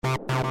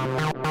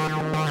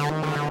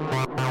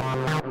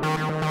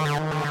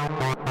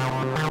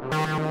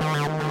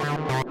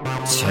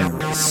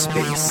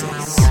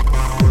TerraSpaces.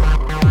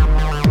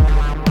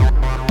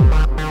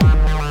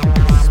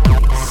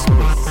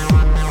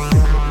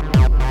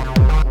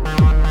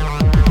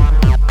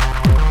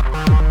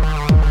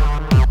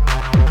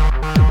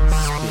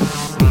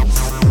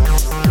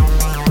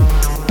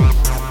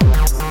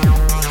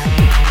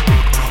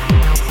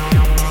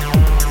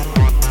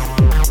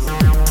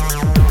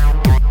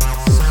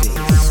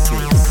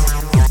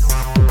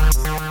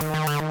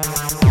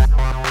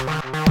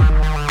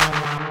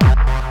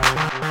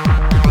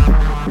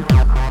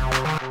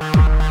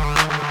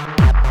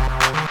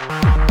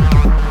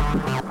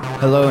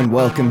 Hello and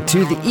welcome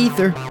to The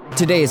Ether.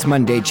 Today is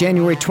Monday,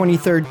 January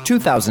 23rd,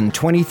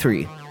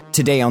 2023.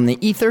 Today on The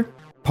Ether,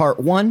 part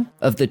 1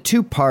 of the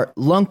two-part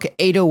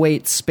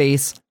Lunc808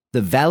 space, the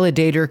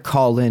Validator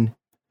call-in,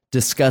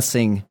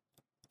 discussing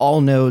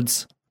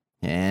Allnodes,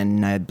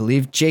 and I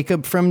believe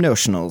Jacob from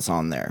Notional's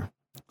on there.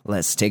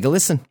 Let's take a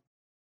listen.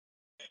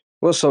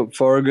 What's up,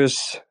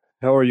 Fargus?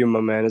 How are you, my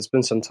man? It's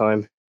been some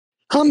time.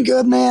 I'm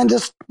good, man.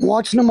 Just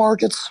watching the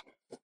markets.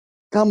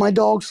 Got my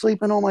dog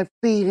sleeping on my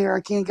feet here.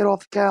 I can't get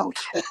off the couch.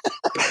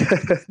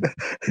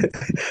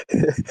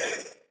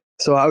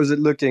 So how's it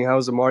looking?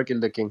 How's the market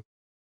looking?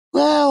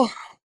 Well,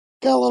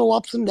 got a little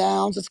ups and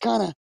downs. It's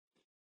kind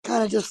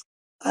of just,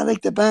 I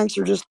think the banks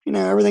are just,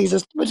 everything's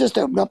just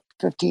opened up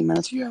 15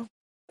 minutes ago.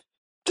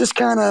 Just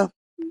kind of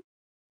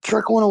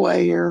trickling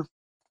away here.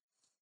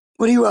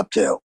 What are you up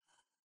to?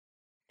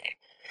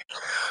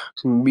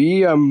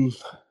 Me, I'm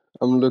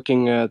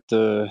looking at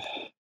the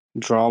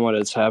drama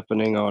that's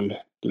happening on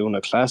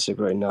Luna Classic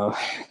right now.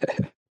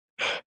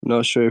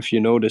 Not sure if you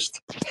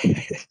noticed.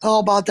 All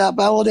about that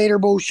validator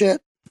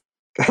bullshit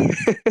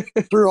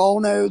through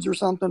Allnodes or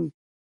something.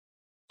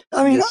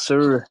 I mean, yes,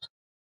 sir.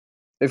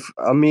 If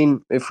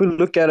we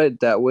look at it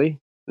that way,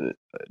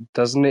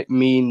 doesn't it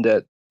mean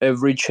that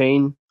every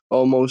chain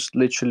almost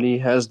literally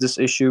has this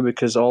issue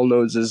because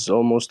Allnodes is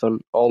almost on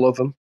all of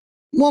them?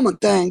 one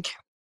would think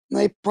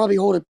they probably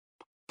hold a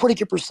pretty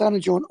good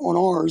percentage on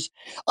ours.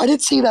 I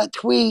did see that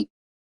tweet,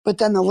 but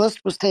then the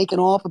list was taken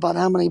off about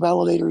how many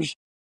validators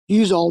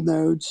use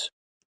Allnodes.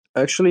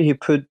 Actually,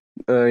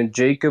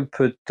 Jacob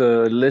put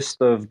the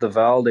list of the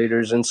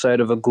validators inside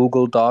of a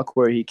Google Doc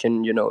where he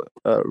can,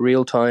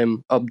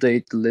 real-time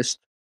update the list.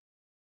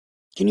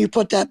 Can you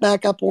put that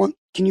back up on?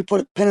 Can you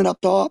pin it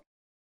up top?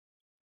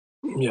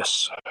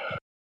 Yes.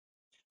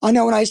 I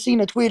know when I seen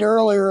a tweet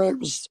earlier,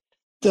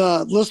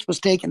 the list was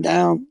taken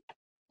down.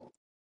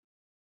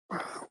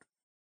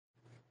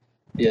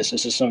 Yes,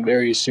 this is some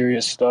very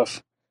serious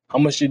stuff. How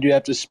much did you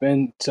have to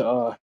spend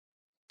to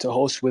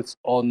host with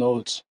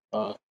Allnodes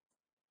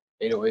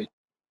 808?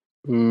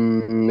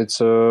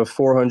 It's a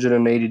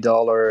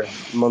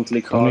 $480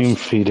 monthly cost. Don't even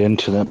feed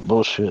into that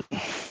bullshit.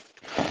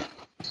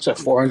 It's at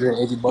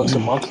 $480 a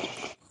month.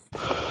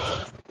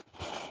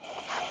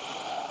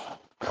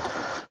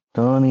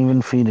 Don't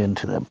even feed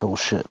into that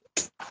bullshit.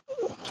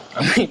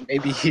 I mean,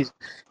 maybe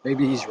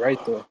he's right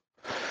though.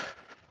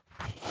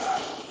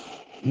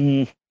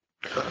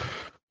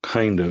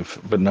 Kind of,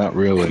 but not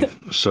really.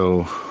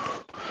 So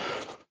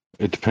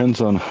it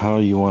depends on how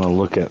you want to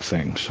look at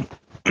things.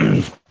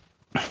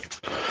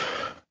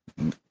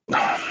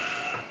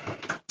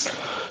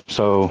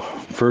 So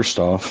first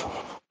off,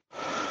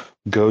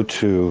 go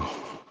to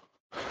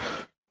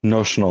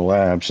Notional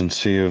Labs and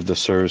see of the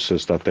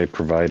services that they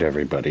provide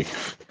everybody.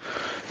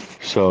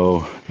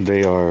 So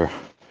they are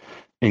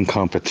in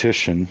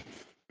competition,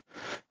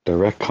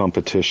 direct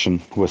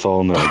competition with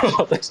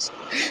Allnodes.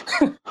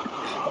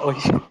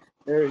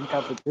 They're in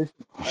competition.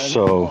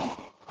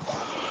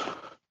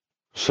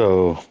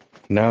 So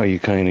now you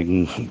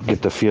kind of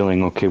get the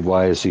feeling, okay,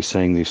 why is he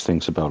saying these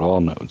things about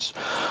Allnodes?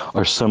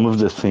 Are some of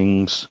the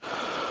things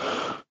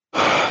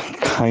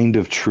kind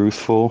of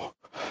truthful?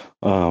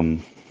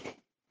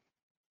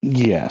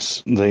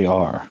 Yes, they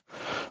are.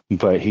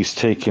 But he's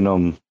taking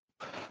them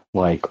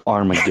like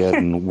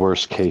Armageddon,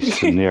 worst case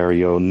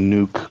scenario,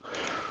 nuke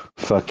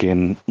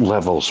fucking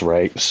levels,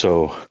 right?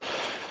 So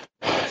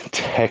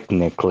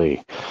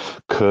technically,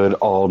 could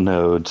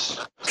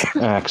Allnodes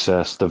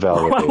access the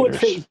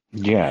validators?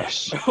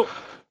 Yes.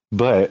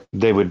 But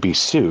they would be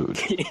sued.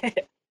 Yeah.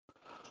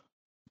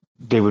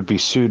 They would be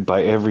sued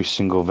by every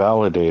single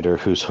validator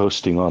who's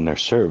hosting on their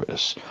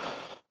service.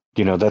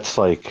 That's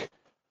like,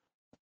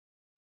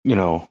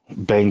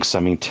 banks, I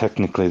mean,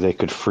 technically they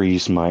could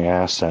freeze my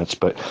assets,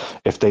 but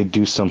if they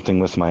do something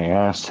with my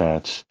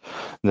assets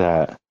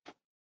that,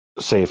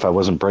 say, if I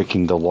wasn't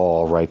breaking the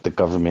law, right, the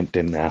government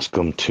didn't ask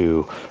them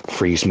to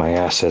freeze my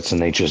assets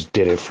and they just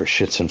did it for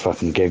shits and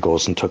fucking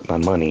giggles and took my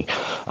money,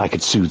 I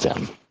could sue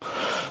them.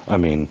 I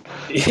mean...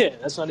 Yeah,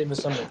 that's not even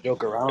something to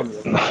joke around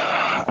with.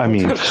 I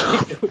mean,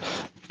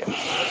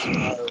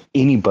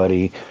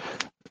 anybody,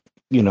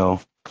 the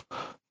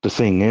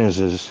thing is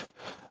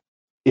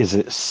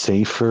it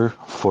safer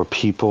for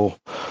people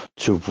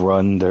to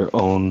run their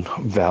own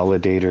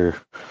validator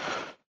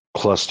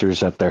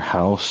clusters at their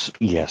house?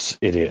 Yes,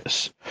 it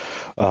is.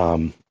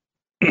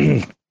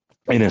 in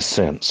a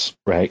sense,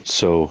 right?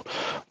 So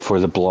for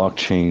the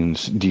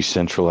blockchain's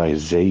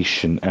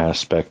decentralization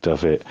aspect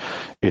of it,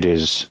 it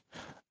is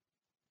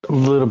a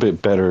little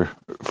bit better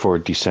for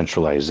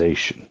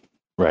decentralization,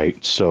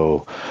 right?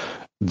 So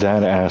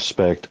that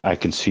aspect, I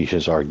can see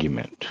his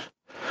argument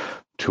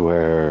to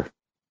where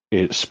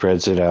it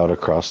spreads it out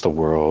across the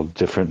world,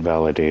 different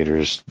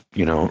validators,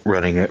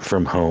 running it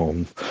from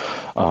home.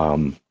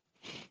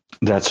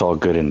 That's all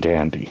good and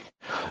dandy.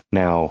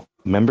 Now,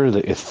 remember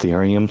the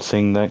Ethereum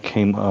thing that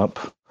came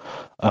up,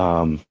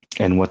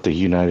 and what the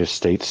United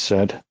States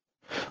said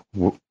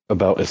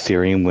about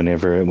Ethereum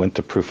whenever it went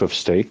to proof of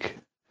stake?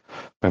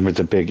 Remember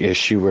the big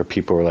issue where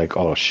people were like,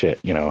 oh shit,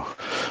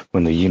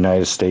 when the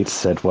United States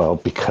said, well,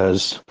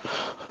 because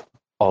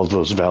all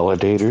those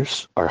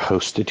validators are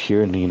hosted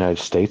here in the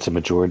United States, a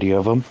majority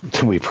of them,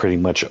 we pretty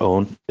much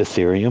own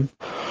Ethereum.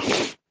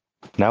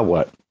 Now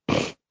what?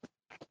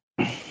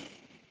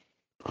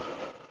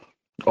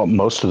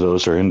 Most of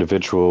those are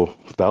individual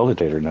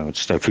validator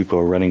nodes that people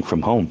are running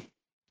from home.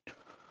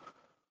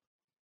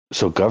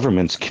 So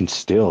governments can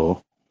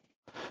still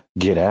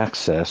get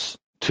access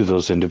to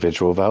those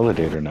individual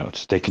validator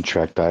nodes. They can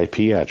track the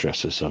IP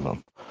addresses of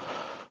them.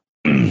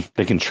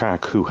 They can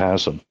track who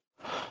has them.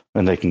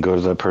 And they can go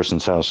to that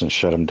person's house and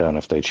shut them down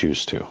if they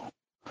choose to.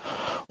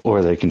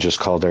 Or they can just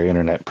call their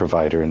internet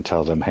provider and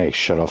tell them, hey,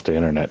 shut off the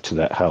internet to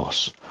that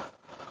house.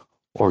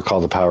 Or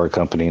call the power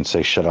company and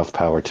say, shut off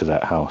power to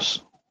that house.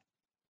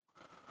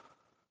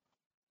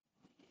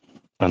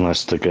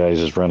 Unless the guys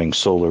is running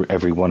solar,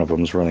 every one of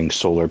them is running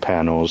solar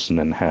panels and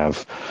then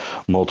have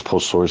multiple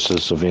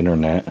sources of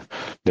internet,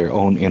 their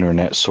own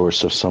internet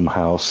source of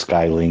somehow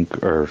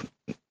Skylink or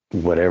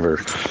whatever,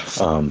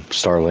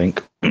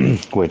 Starlink,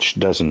 which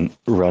doesn't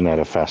run at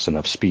a fast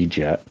enough speed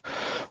yet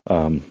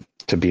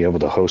to be able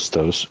to host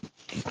those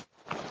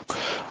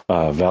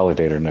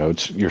validator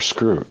nodes, you're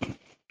screwed.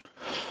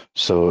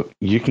 So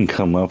you can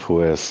come up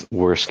with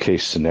worst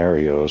case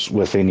scenarios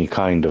with any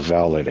kind of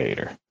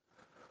validator.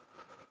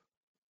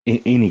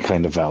 Any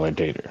kind of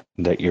validator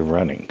that you're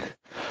running.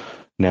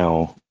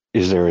 Now,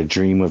 is there a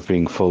dream of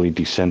being fully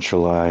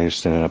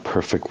decentralized and in a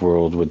perfect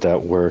world? Would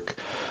that work?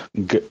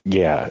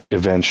 Yeah,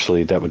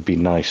 eventually that would be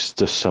nice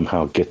to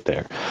somehow get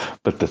there.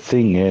 But the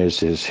thing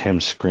is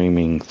him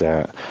screaming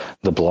that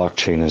the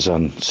blockchain is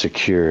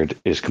unsecured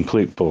is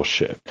complete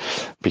bullshit.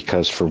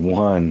 Because for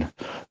one,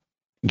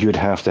 you'd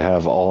have to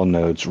have all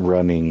nodes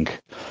running,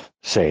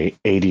 say,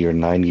 80 or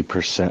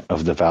 90%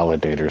 of the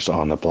validators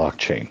on the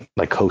blockchain,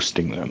 like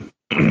hosting them.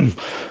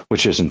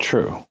 Which isn't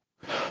true.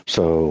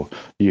 So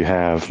you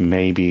have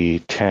maybe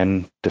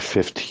 10 to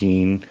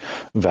 15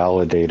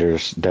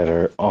 validators that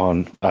are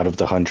on out of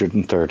the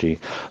 130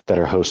 that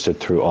are hosted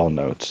through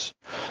Allnodes.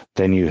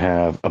 Then you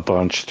have a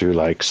bunch through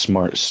like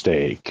Smart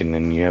Stake, and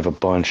then you have a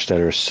bunch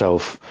that are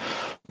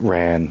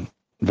self-ran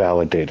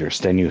validators.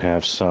 Then you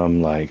have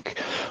some like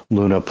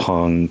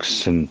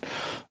Lunapunks and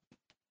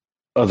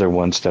other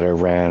ones that are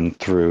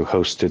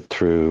hosted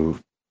through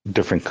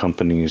different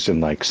companies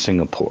in like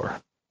Singapore.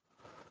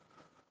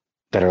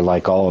 That are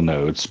like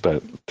Allnodes,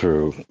 but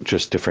through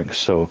just different.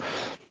 So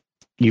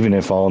even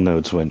if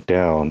Allnodes went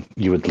down,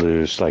 you would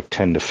lose like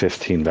 10 to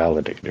 15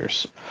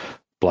 validators.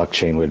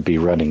 Blockchain would be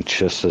running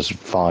just as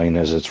fine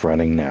as it's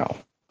running now.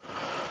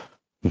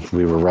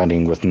 We were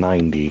running with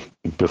 90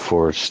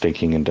 before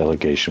staking and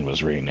delegation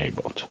was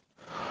re-enabled.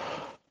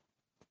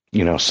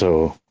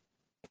 So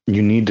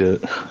you need to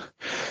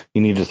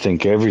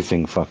think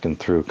everything fucking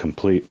through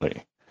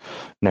completely.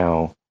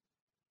 Now,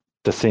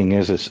 the thing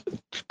is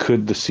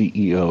could the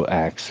CEO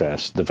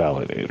access the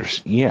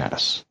validators?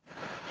 Yes.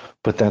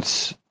 But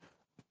that's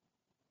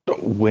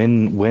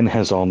when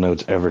has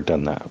Allnodes ever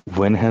done that?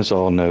 When has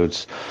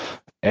Allnodes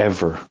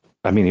ever?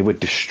 I mean, it would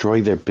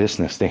destroy their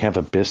business. They have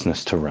a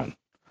business to run.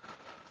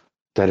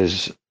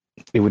 It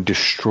would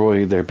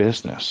destroy their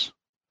business.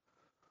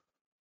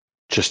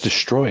 Just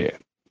destroy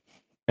it.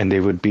 And they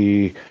would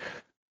be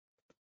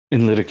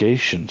in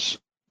litigations.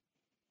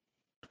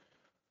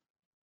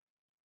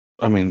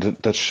 I mean,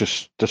 that's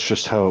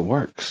just how it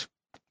works.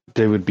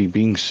 They would be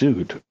being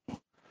sued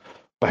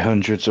by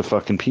hundreds of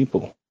fucking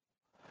people.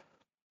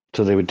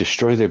 So they would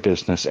destroy their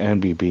business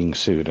and be being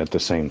sued at the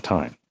same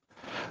time.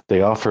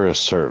 They offer a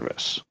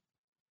service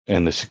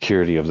and the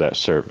security of that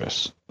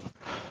service.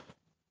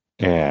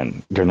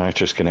 And they're not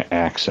just going to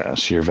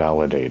access your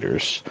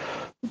validators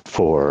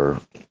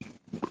for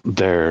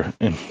their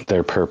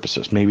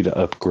purposes, maybe to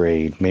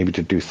upgrade, maybe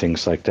to do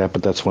things like that,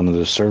 but that's one of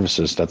the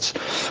services. That's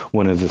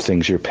one of the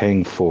things you're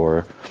paying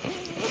for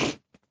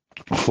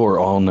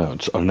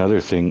Allnodes. Another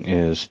thing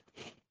is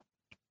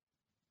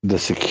the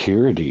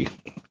security.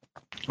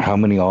 How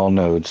many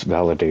Allnodes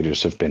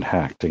validators have been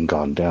hacked and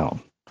gone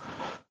down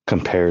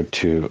compared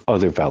to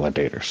other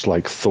validators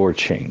like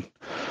Thorchain,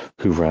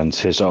 who runs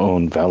his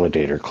own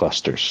validator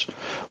clusters?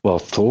 Well,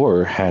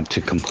 Thor had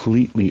to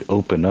completely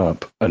open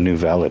up a new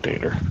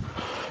validator.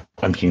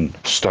 I mean,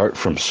 start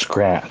from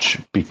scratch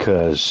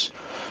because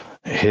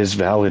his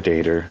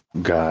validator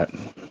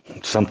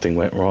something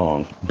went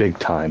wrong big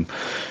time.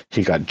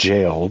 He got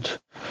jailed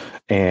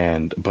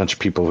and a bunch of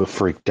people were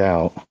freaked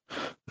out,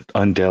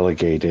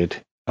 undelegated.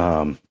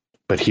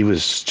 But he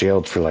was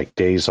jailed for like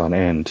days on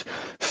end,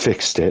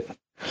 fixed it.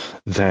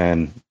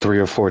 Then 3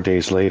 or 4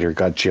 days later,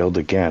 got jailed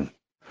again.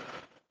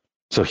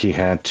 So he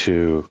had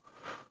to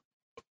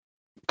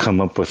come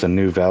up with a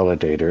new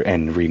validator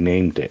and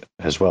renamed it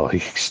as well. He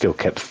still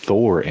kept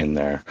Thor in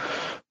there,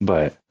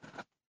 but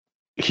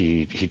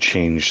he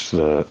changed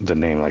the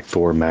name, like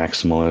Thor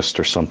Maximalist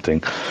or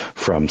something,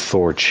 from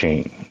Thor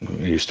Chain.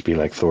 It used to be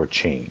like Thor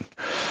Chain.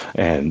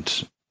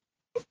 And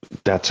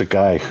that's a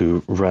guy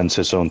who runs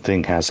his own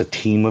thing, has a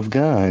team of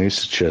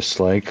guys, just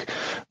like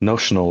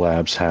Notional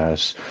Labs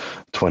has,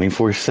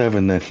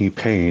 24/7 that he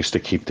pays to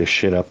keep this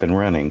shit up and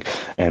running.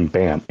 And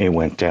bam, it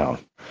went down.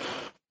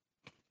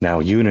 Now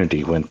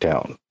Unity went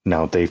down.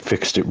 Now they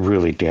fixed it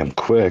really damn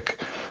quick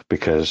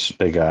because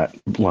they got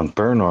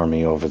Lunc808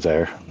 Army over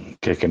there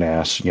kicking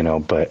ass,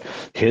 but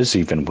his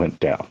even went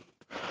down.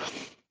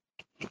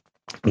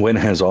 When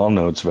has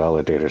Allnodes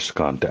validators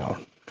gone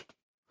down?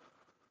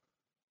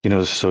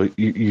 So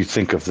you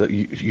think of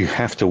you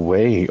have to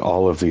weigh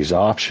all of these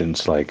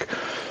options, like,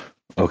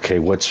 okay,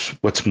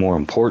 what's more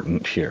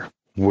important here?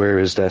 Where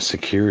is that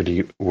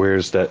security?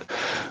 Which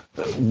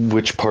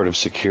part of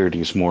security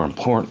is more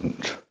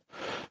important?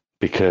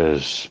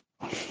 Because,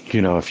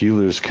 if you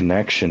lose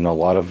connection, a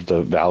lot of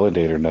the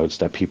validator nodes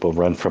that people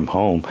run from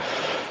home,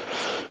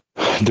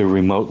 they're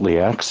remotely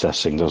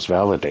accessing those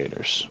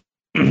validators.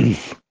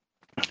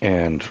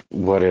 And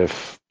what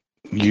if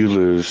you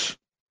lose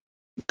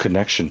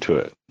connection to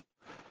it?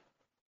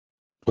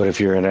 What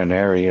if you're in an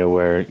area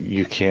where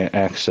you can't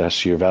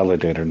access your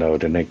validator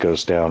node and it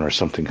goes down or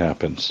something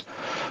happens?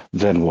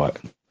 Then what?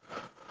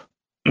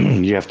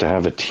 You have to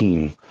have a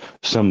team,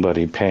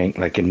 somebody paying,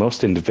 and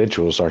most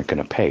individuals aren't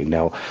going to pay.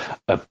 Now,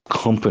 a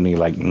company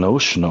like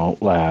Notional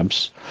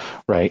Labs,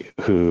 right,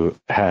 who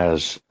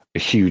has a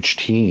huge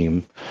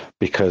team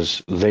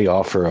because they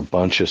offer a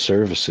bunch of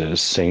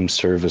services, same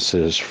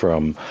services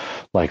from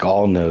like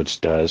Allnodes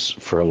does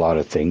for a lot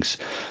of things.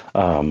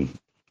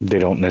 They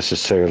don't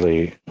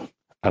necessarily,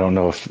 I don't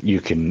know if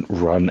you can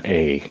run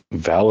a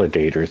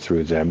validator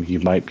through them. You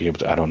might be able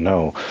to, I don't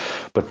know.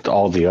 But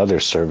all the other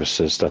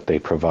services that they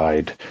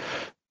provide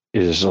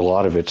is a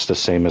lot of it's the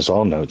same as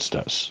Allnodes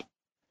does.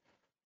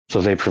 So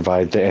they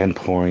provide the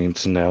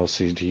endpoints and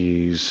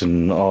LCDs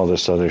and all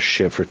this other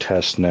shit for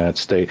test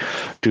nets. They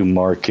do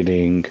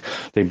marketing.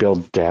 They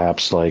build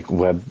dApps like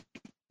web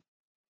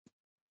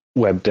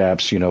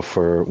dApps,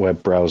 for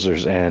web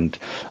browsers and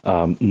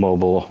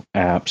mobile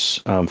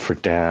apps for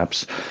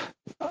dApps.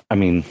 I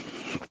mean,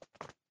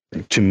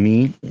 to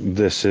me,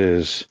 this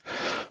is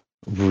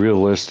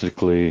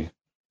realistically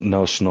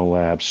Notional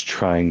Labs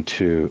trying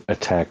to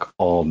attack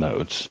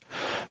Allnodes,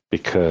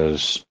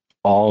 because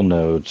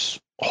Allnodes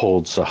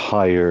holds a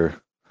higher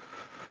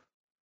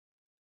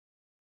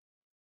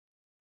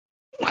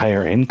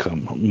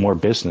income, more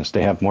business.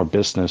 They have more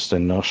business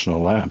than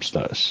Notional Labs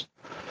does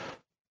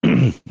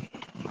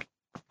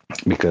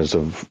because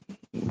of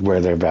where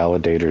their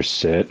validators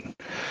sit.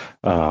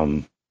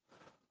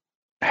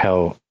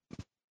 How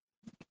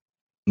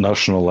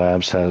Notional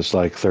Labs has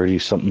like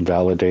 30-something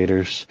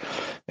validators,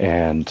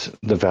 and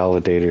the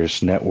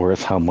validators' net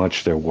worth, how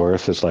much they're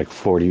worth, is like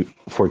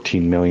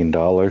 $14 million,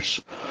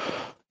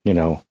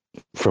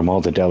 from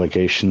all the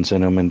delegations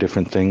in them and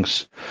different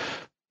things.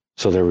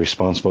 So they're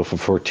responsible for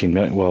 14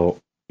 million. Well,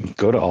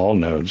 go to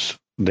Allnodes.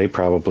 They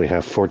probably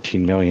have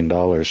 $14 million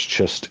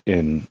just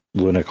in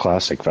Luna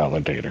Classic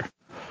Validator,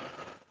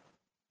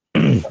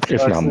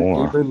 if not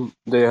more. Even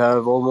they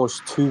have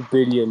almost 2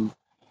 billion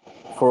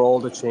for all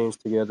the chains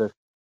together.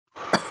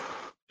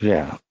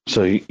 Yeah.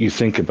 So you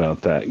think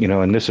about that,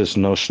 and this is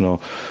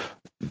Notional.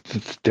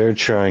 They're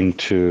trying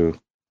to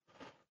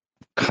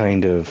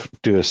kind of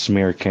do a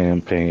smear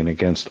campaign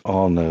against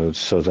Allnodes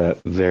so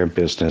that their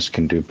business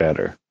can do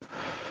better,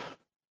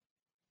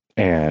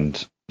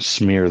 and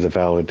smear the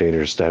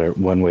validators. That are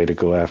one way to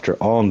go after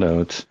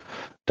Allnodes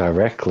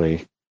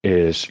directly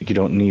is you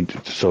don't need.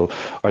 So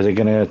are they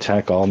going to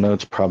attack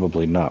Allnodes?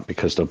 Probably not,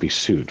 because they'll be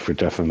sued for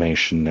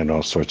defamation and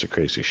all sorts of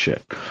crazy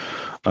shit.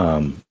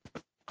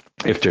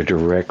 If they're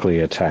directly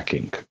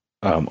attacking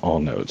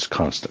Allnodes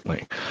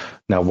constantly.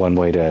 Now, one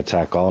way to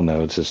attack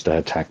Allnodes is to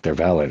attack their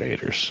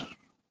validators,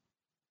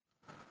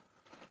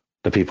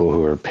 the people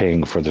who are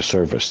paying for the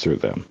service through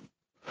them.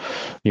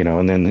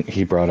 And then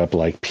he brought up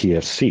like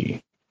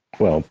PFC.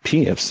 Well,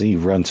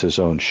 PFC runs his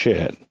own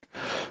shit,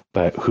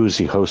 but who's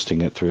he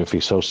hosting it through? If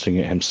he's hosting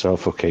it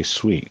himself, okay,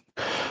 sweet.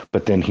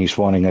 But then he's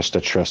wanting us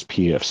to trust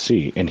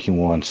PFC, and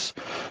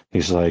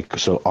he's like,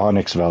 so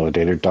Onyx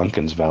Validator,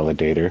 Duncan's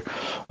Validator,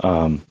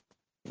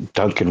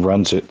 Duncan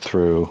runs it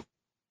through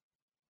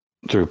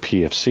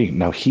PFC.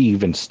 Now, he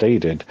even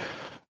stated,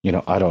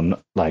 I don't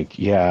I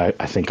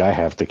think I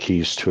have the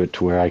keys to it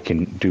to where I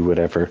can do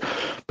whatever,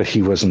 but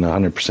he wasn't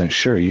 100%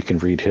 sure. You can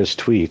read his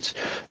tweets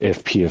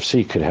if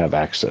PFC could have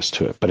access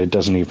to it, but it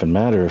doesn't even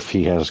matter if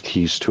he has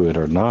keys to it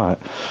or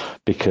not,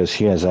 because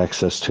he has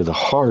access to the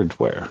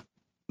hardware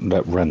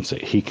that runs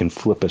it. He can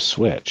flip a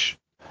switch.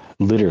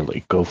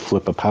 Literally, go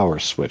flip a power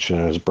switch in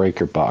his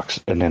breaker box,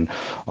 and then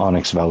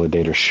Onyx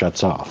Validator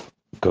shuts off.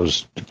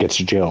 Gets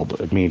jailed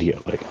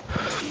immediately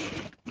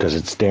because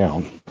it's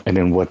down. And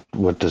then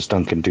what does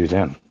Duncan do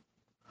then?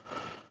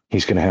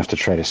 He's going to have to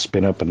try to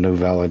spin up a new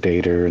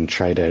validator and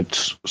try to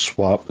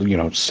swap,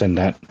 send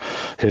that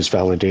his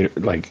validator.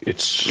 Like,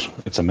 it's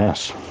a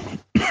mess.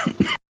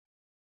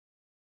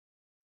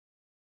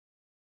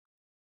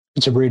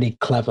 It's a really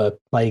clever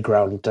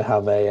playground to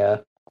have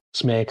a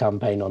smear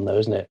campaign on, though,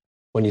 isn't it?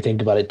 When you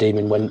think about it,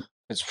 Demon, when...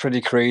 It's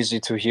pretty crazy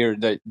to hear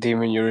that,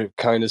 Demon, you're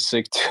kind of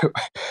sick too.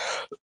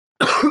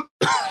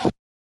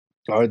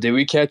 Or did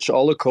we catch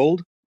all the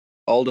cold?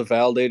 All the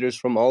validators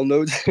from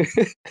Allnodes?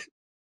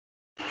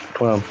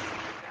 Well,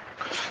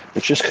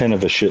 it's just kind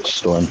of a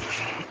shitstorm.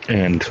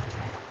 And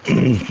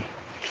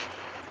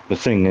the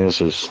thing is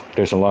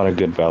there's a lot of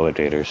good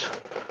validators.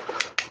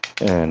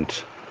 And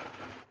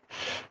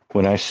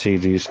when I see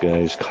these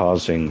guys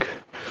causing...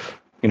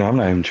 I'm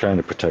not even trying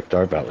to protect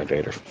our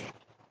validator.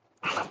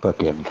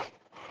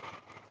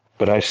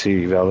 But I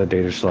see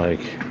validators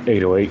like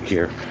 808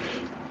 here.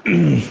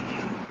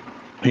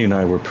 He and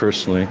I were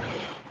personally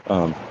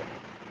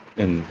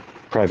in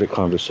private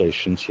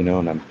conversations,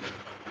 and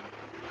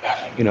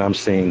I'm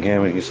seeing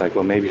him, and he's like,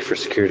 well, maybe for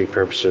security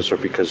purposes or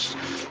because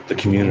the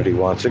community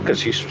wants it,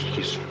 because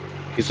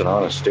he's an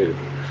honest dude,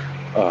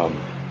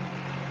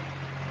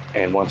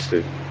 and wants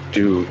to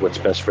do what's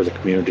best for the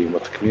community and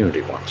what the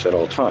community wants at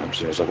all times.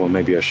 And he's like, well,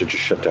 maybe I should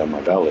just shut down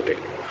my validator.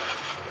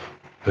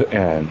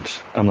 And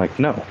I'm like,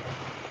 no.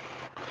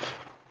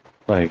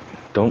 Like,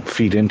 don't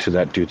feed into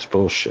that dude's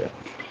bullshit.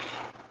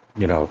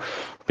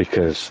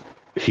 Because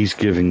he's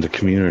giving the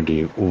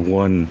community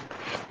one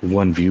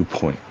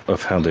viewpoint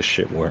of how this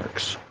shit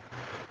works,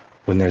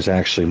 when there's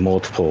actually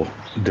multiple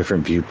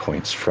different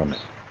viewpoints from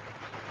it.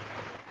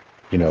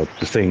 The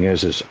thing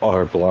is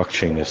our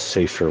blockchain is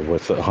safer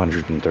with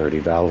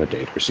 130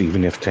 validators,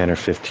 even if 10 or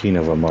 15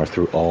 of them are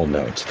through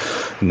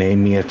Allnodes.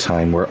 Name me a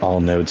time where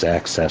Allnodes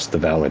accessed the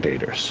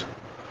validators,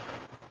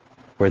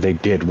 where they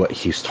did what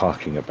he's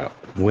talking about.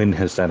 When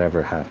has that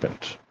ever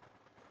happened?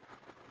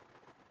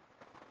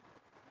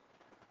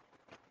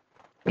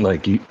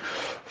 Like,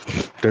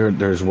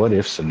 there's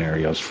what-if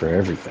scenarios for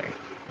everything.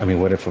 I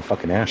mean, what if a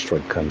fucking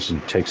asteroid comes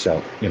and takes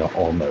out,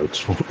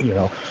 Allnodes?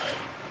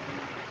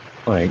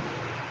 Like,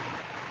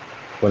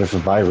 what if a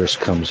virus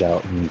comes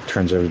out and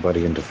turns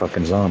everybody into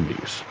fucking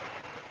zombies?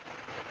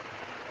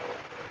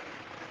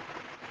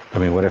 I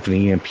mean, what if an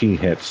EMP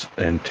hits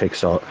and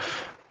takes out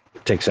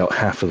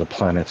half of the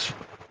planet's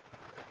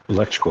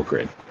electrical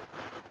grid?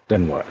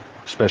 Then what?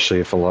 Especially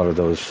if a lot of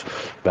those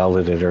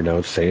validator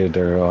nodes say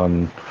they're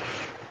on,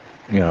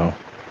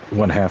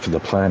 one half of the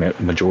planet,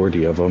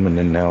 majority of them, and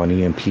then now an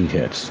EMP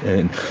hits.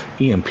 And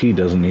EMP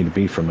doesn't need to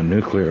be from a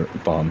nuclear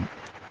bomb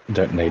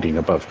detonating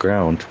above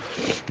ground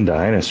in the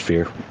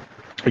ionosphere.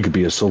 It could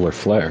be a solar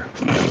flare.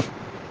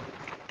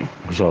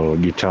 So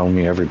you tell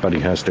me everybody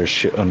has their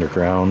shit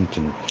underground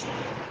and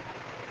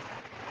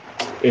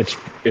it's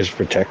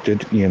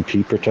protected,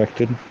 EMP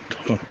protected?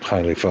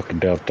 Highly fucking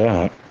doubt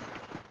that.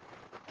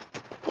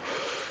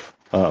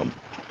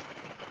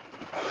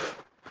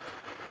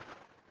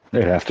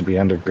 They'd have to be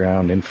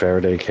underground in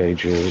Faraday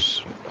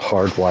cages,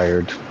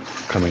 hardwired,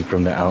 coming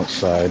from the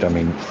outside. I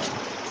mean,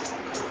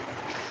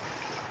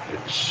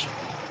 it's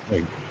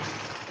like,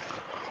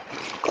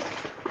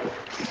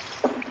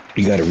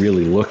 you got to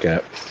really look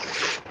at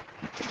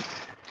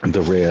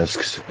the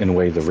risks and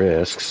weigh the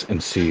risks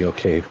and see,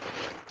 okay,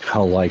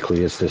 how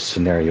likely is this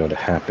scenario to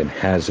happen?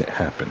 Has it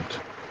happened?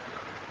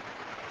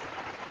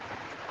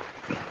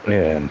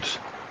 And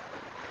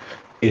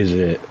is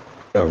it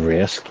a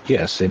risk?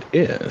 Yes, it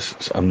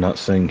is. I'm not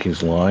saying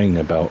he's lying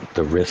about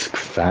the risk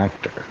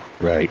factor,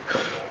 right?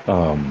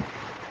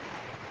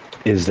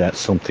 Is that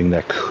something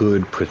that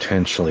could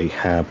potentially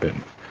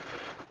happen?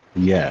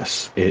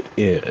 Yes, it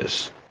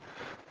is.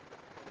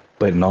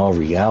 But in all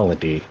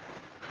reality,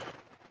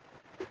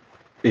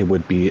 it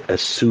would be a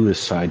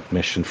suicide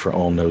mission for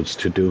Allnodes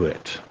to do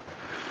it.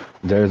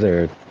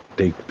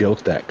 They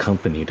built that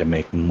company to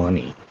make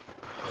money.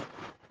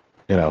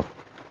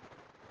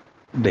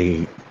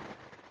 They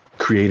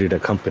created a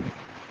company,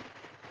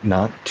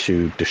 not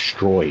to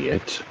destroy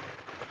it.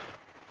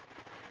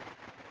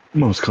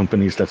 Most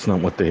companies, that's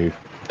not what they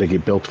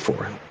get built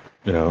for.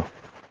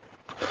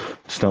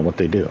 It's not what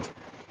they do.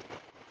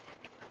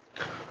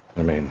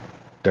 I mean,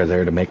 they're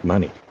there to make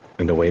money.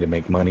 And the way to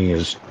make money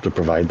is to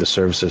provide the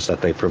services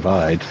that they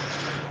provide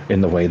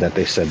in the way that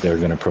they said they're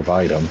going to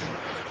provide them,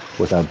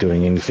 without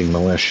doing anything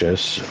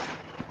malicious,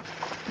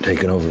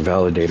 taking over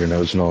validator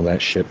nodes and all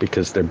that shit,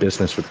 because their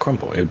business would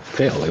crumble. It would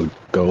fail. It would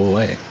go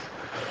away.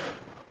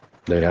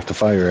 They'd have to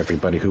fire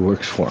everybody who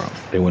works for them.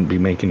 They wouldn't be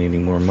making any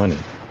more money.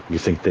 You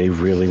think they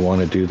really want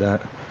to do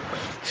that?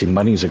 See,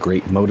 money's a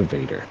great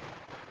motivator.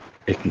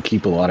 It can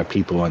keep a lot of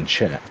people on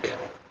check.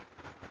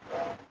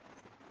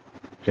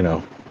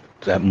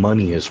 That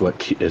money is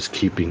what is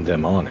keeping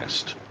them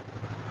honest.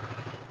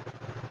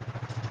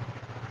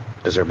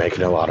 Because they're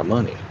making a lot of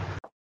money.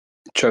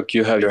 Chuck,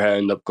 you have your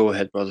hand up. Go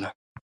ahead, brother.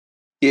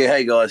 Yeah,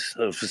 hey guys.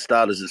 For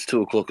starters, it's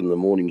 2 o'clock in the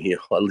morning here.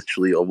 I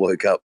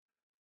woke up,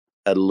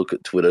 had a look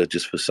at Twitter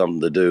just for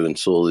something to do, and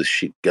saw this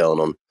shit going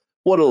on.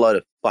 What a load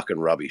of fucking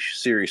rubbish.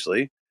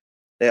 Seriously.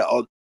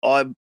 Now,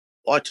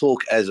 I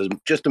talk as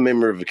just a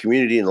member of a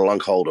community and a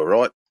lunk holder,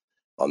 right?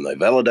 I'm no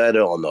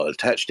validator. I'm not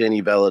attached to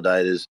any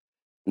validators.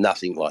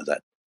 Nothing like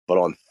that.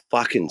 But I'm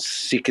fucking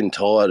sick and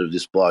tired of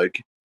this bloke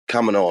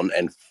coming on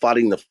and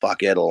fudding the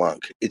fuck out of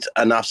Lunk.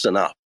 Enough's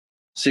enough.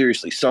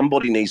 Seriously,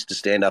 somebody needs to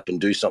stand up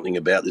and do something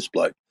about this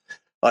bloke.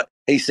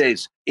 He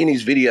says in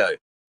his video,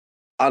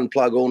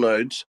 unplug all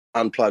nodes,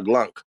 unplug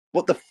Lunk.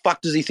 What the fuck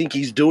does he think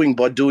he's doing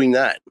by doing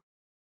that?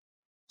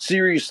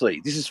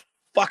 Seriously, this is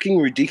fucking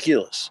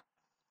ridiculous.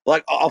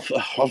 Like,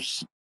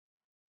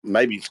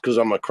 maybe it's because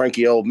I'm a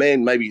cranky old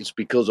man. Maybe it's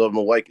because I'm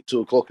awake at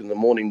 2 o'clock in the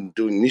morning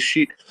doing this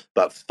shit.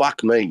 But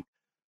fuck me.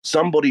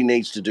 Somebody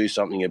needs to do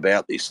something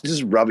about this. This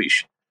is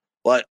rubbish.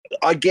 Like,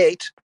 I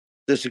get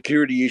the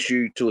security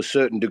issue to a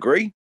certain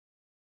degree,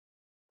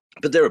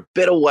 but there are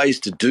better ways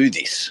to do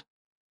this.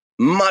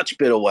 Much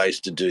better ways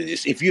to do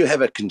this. If you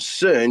have a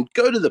concern,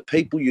 go to the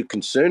people you're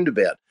concerned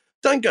about.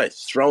 Don't go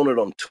throwing it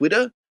on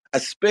Twitter,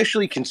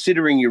 especially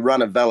considering you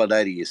run a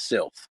validator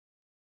yourself.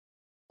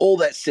 All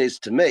that says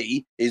to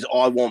me is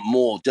I want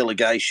more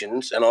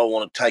delegations and I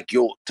want to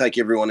take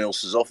everyone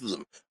else's off of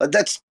them. Like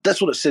that's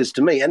what it says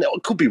to me. And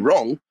it could be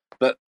wrong,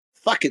 but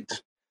fuck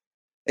it.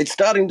 It's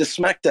starting to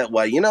smack that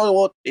way. You know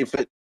what?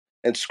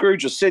 And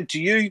Scrooge has said to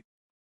you,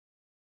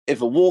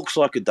 if it walks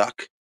like a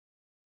duck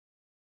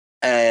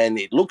and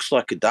it looks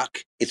like a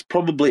duck, it's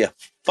probably a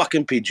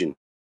fucking pigeon.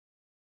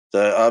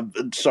 So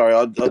I'm sorry.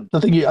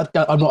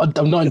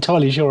 I'm not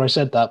entirely sure I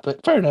said that,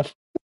 but fair enough.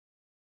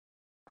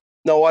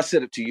 No, I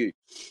said it to you.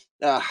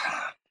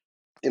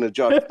 In a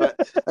joke, but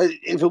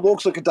if it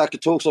walks like a duck,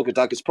 it talks like a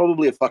duck, it's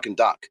probably a fucking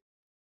duck.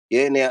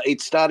 Yeah, now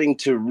it's starting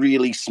to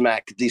really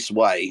smack this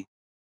way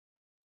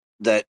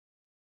that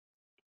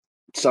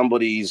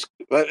somebody's,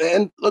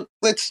 and look,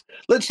 let's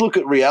look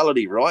at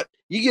reality, right?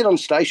 You get on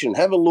station,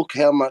 have a look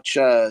how much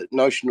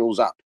notional's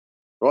up,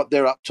 right?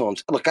 Their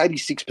uptimes, like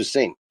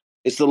 86%.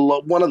 It's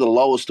one of the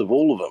lowest of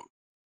all of them.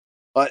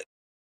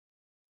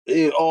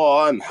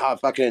 I'm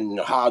fucking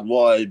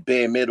hardwired,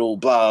 bare metal,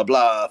 blah,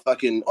 blah,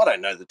 fucking, I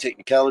don't know the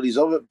technicalities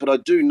of it, but I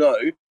do know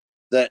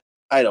that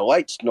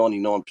 808's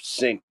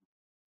 99%,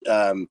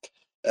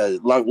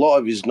 Lunc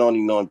Live is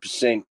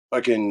 99%,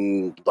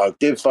 fucking, like,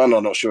 Dev Fun,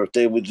 I'm not sure if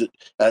they're with it,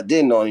 they're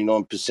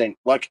 99%,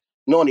 like,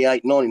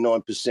 98,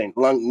 99%,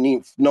 Lunc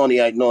Nymph,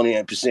 98,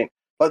 98%.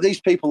 Like,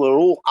 these people are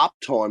all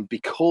uptime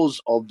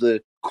because of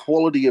the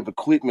quality of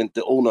equipment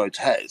that Allnodes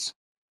has.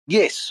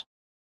 Yes,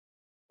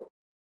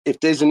 if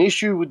there's an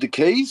issue with the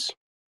keys,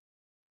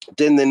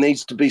 then there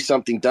needs to be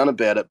something done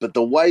about it. But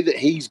the way that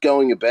he's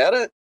going about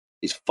it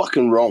is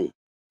fucking wrong.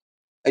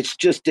 It's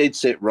just dead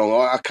set wrong.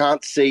 I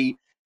can't see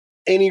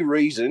any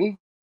reason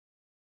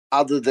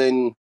other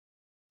than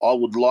I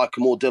would like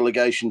more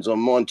delegations on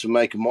mine to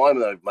make my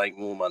node make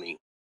more money.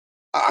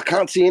 I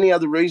can't see any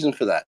other reason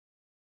for that.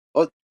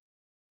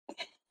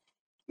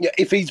 Yeah,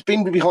 if he's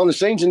been behind the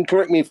scenes, and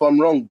correct me if I'm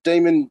wrong,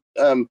 Demon,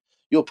 you're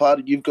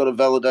you've got a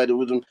validator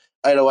with him.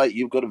 808,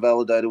 you've got a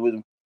validator with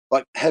him.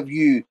 Like, have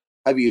you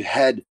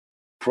had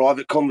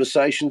private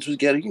conversations with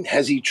Gadigan?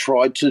 Has he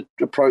tried to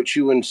approach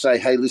you and say,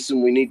 hey,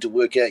 listen, we need to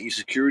work out your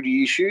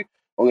security issue.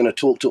 I'm going to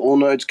talk to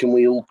Allnodes. Can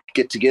we all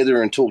get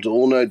together and talk to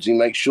Allnodes and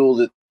make sure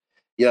that,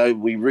 you know,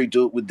 we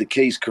redo it with the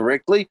keys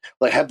correctly?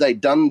 Like, have they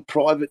done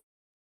private?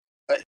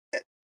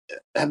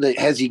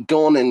 Has he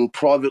gone and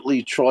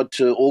privately tried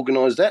to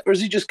organise that, or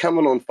is he just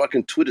coming on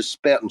fucking Twitter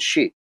spouting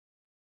shit?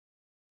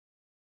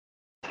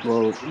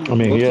 Well, I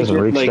mean, he hasn't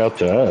reached out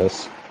to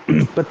us.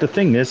 But the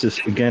thing is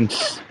again,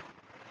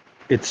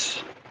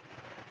 it's,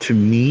 to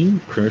me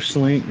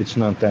personally, it's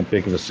not that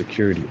big of a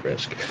security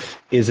risk.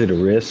 Is it a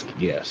risk?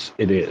 Yes,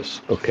 it is.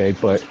 Okay,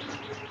 but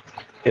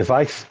if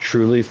I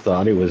truly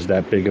thought it was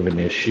that big of an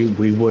issue,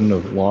 we wouldn't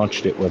have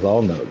launched it with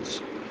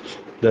Allnodes.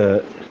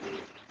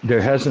 There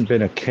hasn't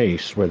been a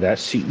case where that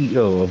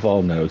CEO of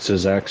Allnodes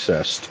has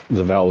accessed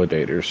the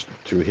validators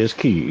through his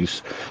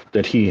keys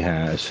that he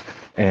has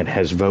and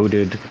has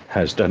voted,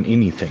 has done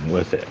anything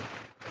with it.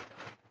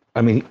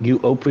 I mean, you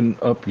open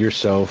up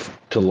yourself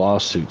to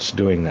lawsuits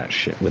doing that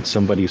shit when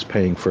somebody's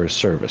paying for a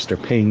service. They're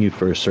paying you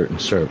for a certain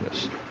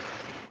service.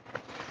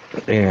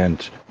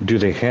 And do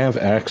they have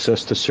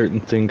access to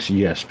certain things?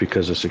 Yes,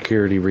 because of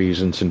security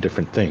reasons and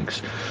different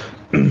things.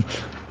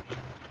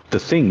 The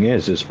thing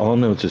is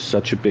Allnodes is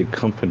such a big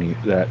company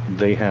that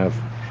they have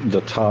the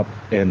top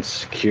end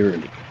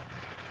security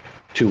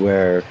to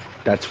where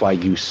that's why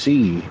you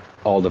see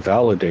all the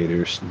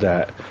validators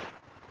that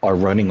are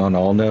running on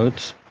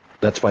Allnodes.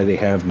 That's why they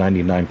have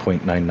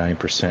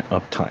 99.99%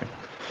 uptime,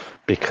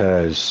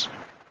 because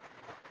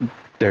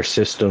their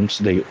systems,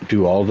 they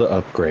do all the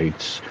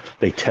upgrades.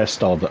 They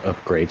test all the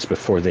upgrades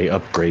before they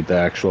upgrade the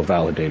actual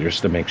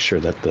validators to make sure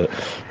that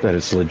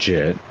it's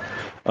legit.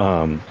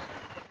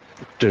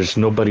 There's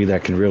nobody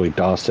that can really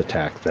DOS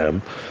attack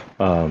them.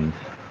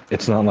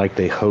 it's not like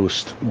they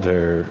host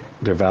their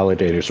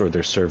validators or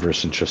their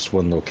servers in just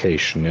one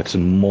location. It's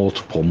in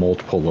multiple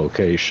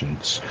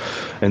locations.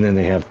 And then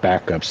they have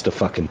backups to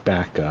fucking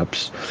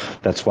backups.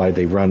 That's why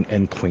they run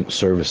endpoint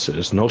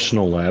services.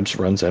 Notional Labs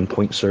runs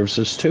endpoint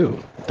services too,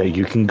 that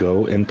you can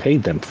go and pay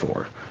them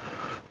for.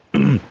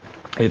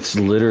 It's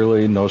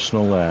literally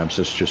Notional Labs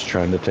is just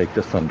trying to take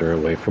the thunder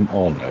away from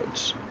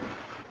Allnodes.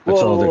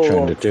 That's all they're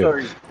trying to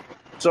do.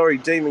 Sorry,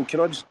 Demon, can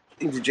I just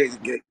interject?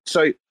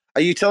 So,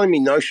 are you telling me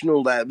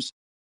Notional Labs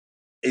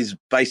is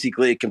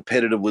basically a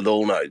competitor with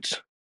Allnodes?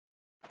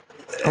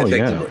 Oh,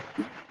 yeah.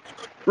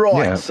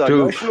 Right, yeah, so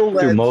through, Notional Labs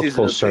through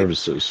multiple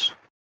services.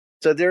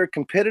 So they're a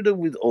competitor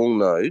with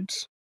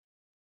Allnodes,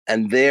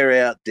 and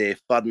they're out there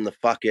fudding the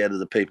fuck out of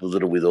the people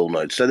that are with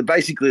Allnodes. So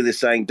they're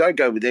saying, don't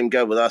go with them,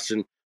 go with us,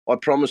 and I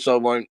promise I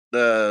won't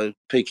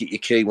peek at your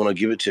key when I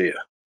give it to you.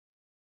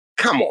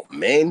 Come on,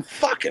 man.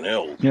 Fucking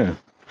hell. Yeah.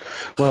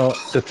 Well,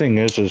 the thing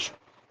is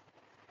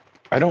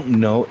I don't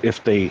know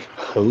if they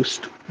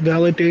host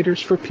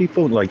validators for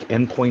people, like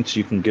endpoints.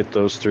 You can get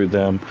those through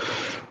them,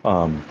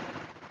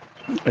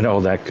 and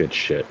all that good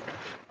shit.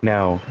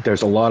 Now,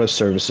 there's a lot of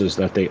services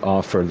that they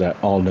offer that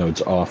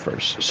Allnodes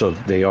offers, so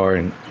they are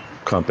in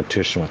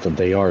competition with them.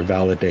 They are a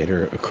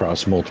validator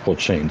across multiple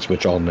chains,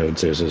 which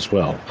Allnodes is as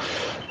well,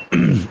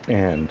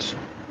 and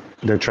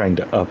they're trying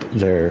to up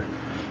their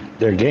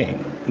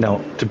game. Now,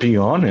 to be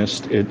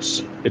honest,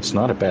 it's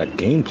not a bad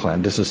game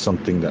plan. This is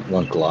something that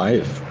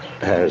Lunc808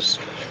 has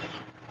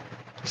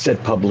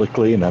said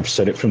publicly, and I've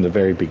said it from the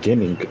very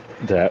beginning,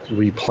 that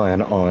we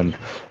plan on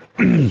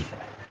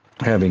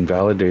having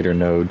validator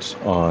nodes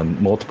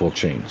on multiple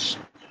chains,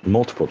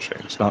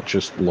 not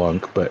just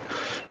Lunc, but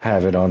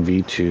have it on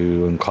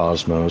V2 and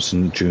Cosmos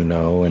and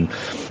Juno and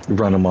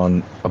run them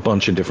on a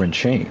bunch of different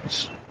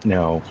chains.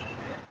 Now,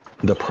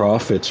 the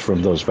profits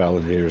from those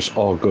validators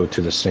all go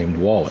to the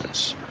same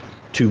wallets,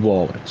 2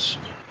 wallets.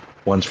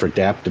 One's for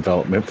dApp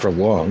development for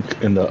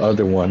Lunc, and the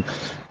other one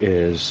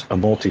is a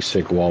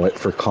multi-sig wallet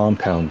for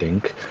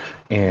compounding,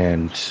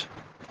 and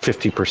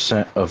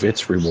 50% of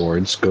its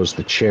rewards goes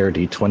to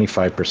charity,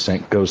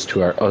 25% goes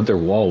to our other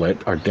wallet,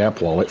 our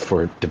dApp wallet,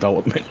 for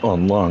development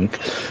on Lunc,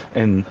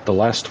 and the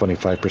last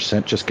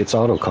 25% just gets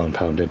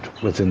auto-compounded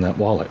within that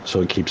wallet,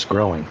 so it keeps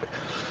growing.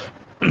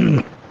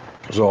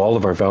 So all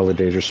of our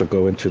validators will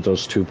go into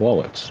those 2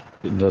 wallets.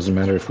 It doesn't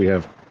matter if we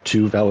have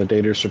 2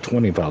 validators or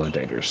 20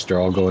 validators. They're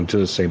all going to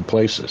the same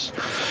places.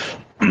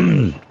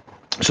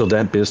 So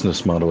that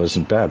business model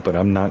isn't bad, but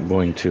I'm not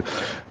going to...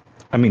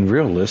 I mean,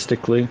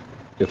 realistically,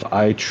 if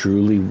I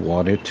truly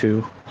wanted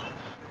to,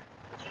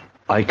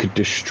 I could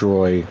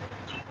destroy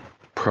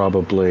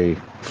probably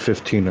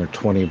 15 or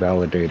 20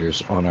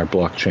 validators on our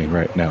blockchain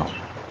right now.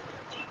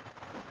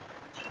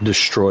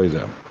 Destroy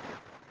them.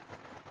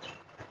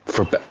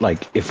 For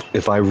like,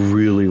 if I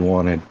really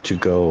wanted to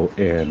go,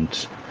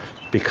 and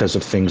because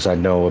of things I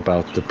know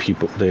about the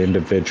people, the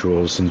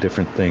individuals and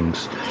different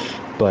things,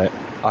 but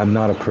I'm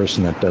not a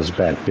person that does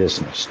bad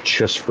business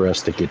just for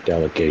us to get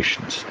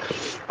delegations.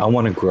 I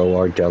want to grow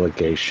our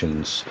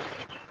delegations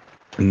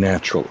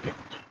naturally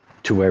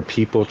to where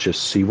people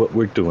just see what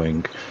we're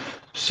doing,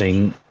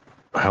 seeing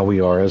how we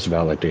are as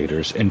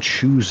validators, and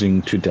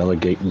choosing to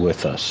delegate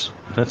with us.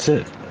 That's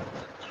it.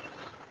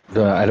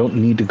 I don't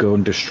need to go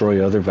and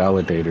destroy other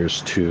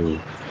validators to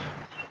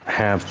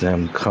have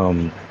them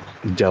come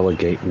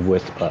delegate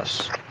with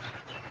us.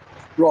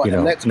 Right, you know,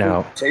 and that's now,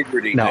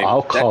 integrity. Now, David.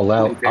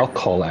 I'll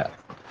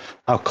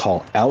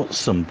call out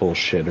some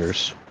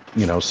bullshitters.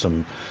 You know,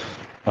 some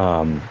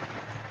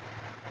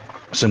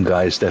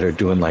guys that are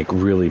doing like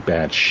really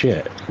bad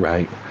shit,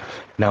 right?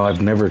 Now,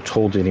 I've never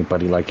told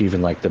anybody, like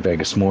even like the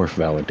Vegas Morph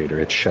validator,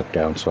 it's shut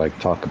down, so I can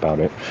talk about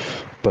it.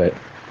 But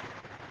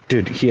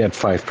dude, he had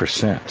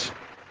 5%.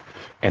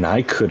 And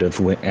I could have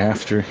went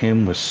after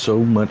him with so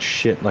much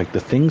shit. Like, the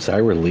things I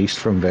released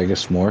from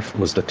Vegas Morph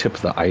was the tip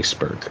of the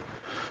iceberg.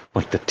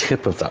 Like, the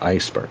tip of the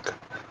iceberg.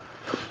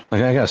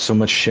 Like, I got so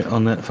much shit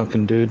on that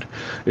fucking dude.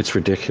 It's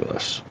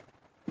ridiculous.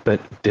 But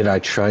did I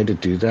try to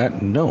do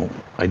that? No,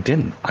 I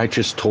didn't. I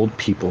just told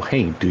people,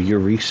 hey, do your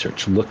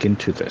research. Look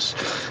into this.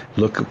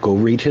 Go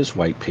read his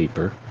white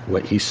paper,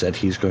 what he said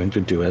he's going to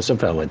do as a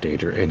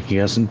validator, and he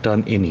hasn't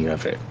done any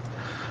of it.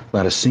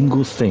 Not a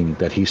single thing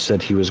that he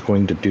said he was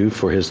going to do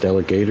for his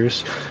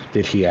delegators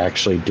did he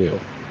actually do.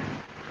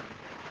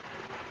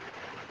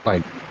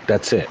 Like,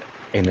 that's it.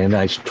 And then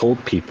I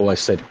told people, I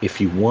said, if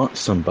you want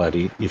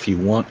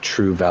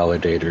true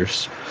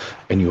validators,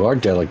 and you are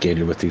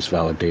delegated with these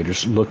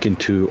validators, look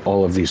into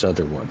all of these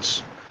other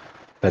ones.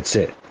 That's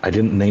it. I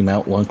didn't name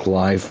out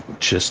Lunc808,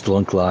 just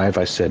Lunc808.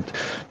 I said,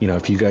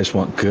 if you guys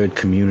want good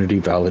community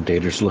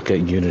validators, look at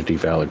Unity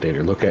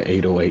Validator, look at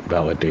 808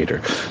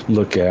 Validator,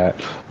 look at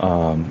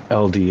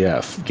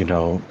LDF,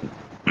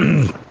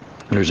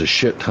 There's a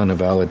shit ton of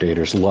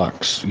validators,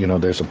 Lux,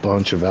 there's a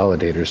bunch of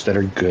validators that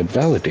are good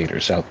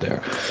validators out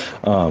there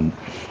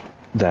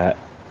that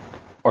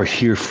are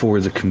here for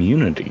the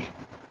community.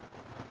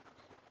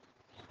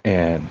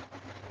 And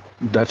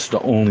that's the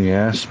only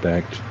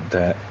aspect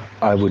that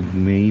I would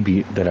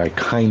maybe that I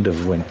kind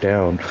of went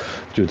down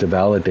through the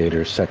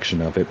validator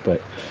section of it,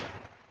 but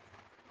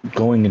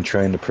going and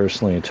trying to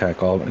personally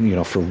attack all,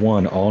 for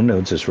one,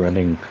 Allnodes is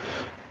running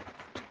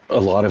a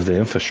lot of the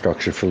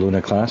infrastructure for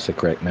Luna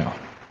Classic right now,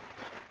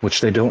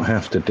 which they don't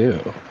have to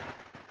do.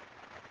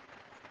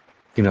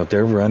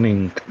 They're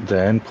running the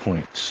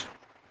endpoints,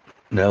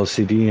 the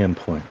LCD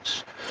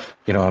endpoints.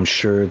 I'm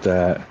sure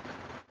that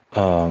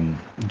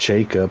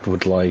Jacob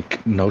would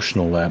like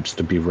Notional Labs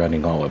to be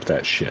running all of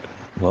that shit.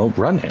 Well,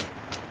 run it.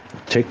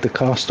 Take the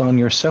cost on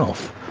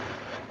yourself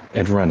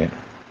and run it.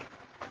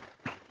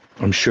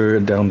 I'm sure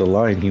down the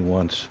line he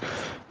wants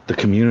the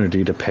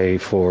community to pay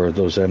for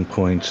those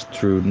endpoints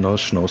through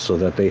Notional so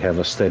that they have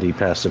a steady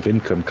passive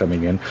income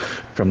coming in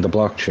from the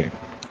blockchain.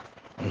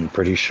 I'm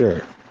pretty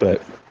sure,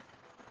 but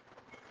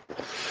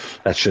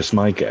that's just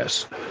my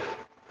guess.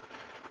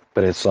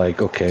 But it's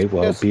like, okay,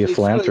 well, Yes, be a it's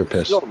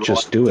philanthropist. not right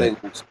Just do it.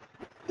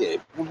 Yeah,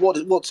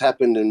 what's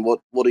happened and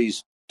what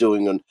he's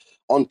doing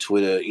on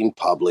Twitter in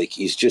public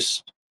is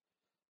just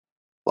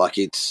like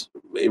it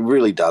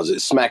really does. It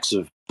smacks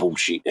of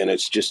bullshit, and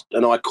it's just,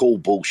 and I call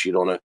bullshit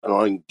on it, and I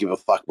don't give a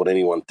fuck what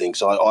anyone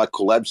thinks. I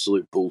call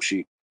absolute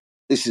bullshit.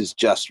 This is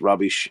just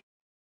rubbish.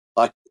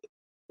 Like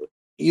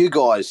you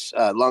guys,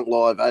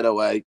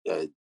 Lunc808,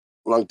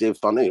 Lunc Dev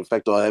Funding. In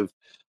fact, I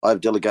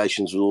have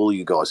delegations with all of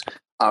you guys.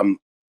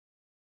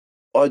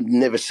 I've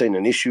never seen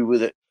an issue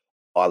with it.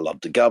 I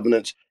love the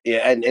governance.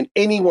 Yeah, and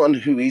anyone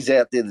who is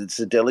out there that's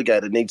a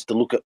delegator needs to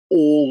look at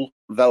all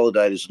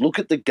validators, look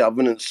at the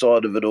governance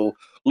side of it all,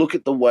 look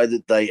at the way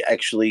that they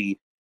actually,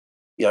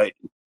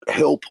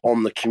 help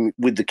on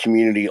with the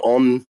community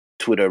on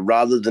Twitter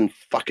rather than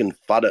fucking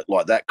fud it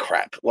like that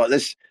crap. Like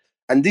this,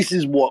 and this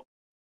is what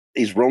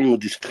is wrong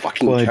with this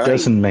fucking Well, chain. it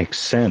doesn't make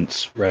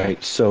sense,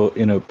 right? So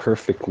in a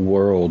perfect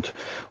world,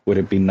 would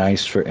it be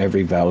nice for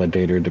every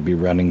validator to be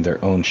running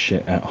their own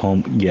shit at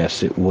home?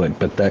 Yes, it would,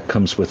 but that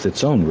comes with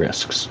its own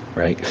risks,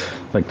 right?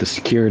 Like the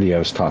security I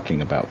was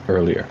talking about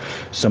earlier.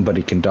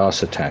 Somebody can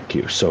DOS attack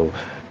you, so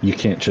you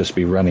can't just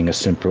be running a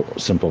simple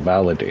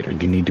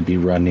validator. You need to be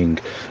running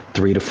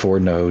 3 to 4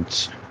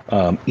 nodes.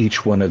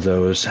 Each one of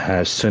those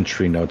has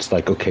sentry nodes.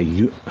 Like, okay,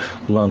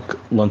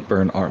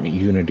 Lunkburn Army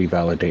Unity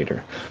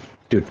Validator.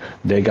 Dude,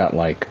 they got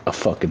like a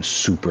fucking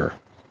super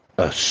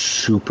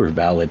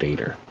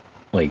validator.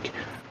 Like,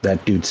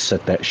 that dude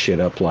set that shit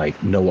up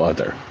like no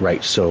other,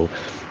 right? So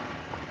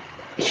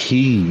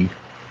he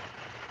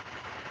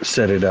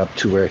set it up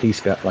to where he's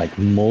got like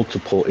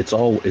multiple, it's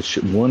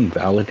one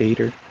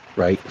validator,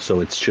 right? So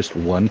it's just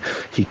one.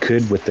 He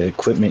could, with the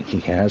equipment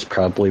he has,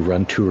 probably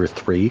run 2 or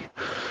 3.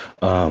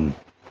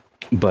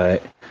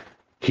 But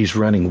he's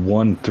running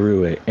one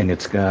through it, and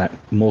it's got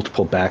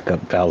multiple backup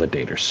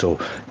validators. So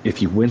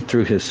if you went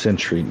through his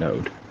sentry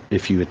node,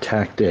 if you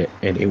attacked it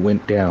and it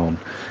went down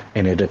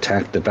and it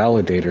attacked the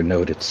validator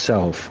node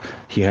itself,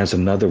 he has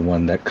another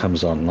one that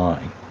comes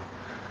online.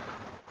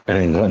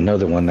 And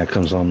another one that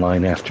comes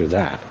online after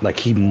that. Like,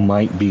 he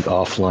might be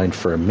offline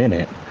for a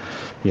minute,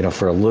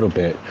 for a little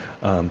bit,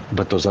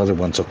 but those other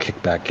ones will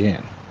kick back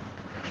in.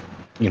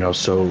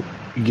 So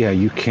yeah,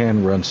 you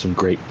can run some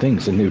great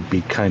things, and it would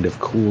be kind of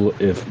cool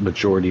if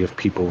majority of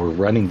people were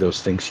running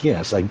those things.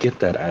 Yes, I get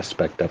that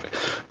aspect of it,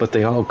 but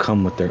they all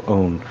come with their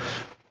own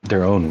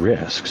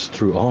risks.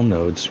 Through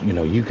Allnodes,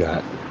 you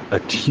got a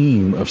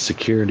team of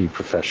security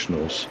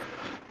professionals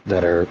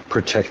that are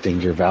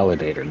protecting your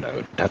validator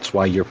node. That's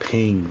why you're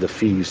paying the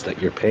fees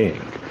that you're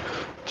paying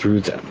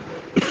through them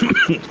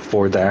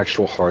for the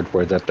actual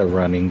hardware that they're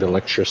running, the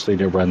electricity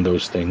to run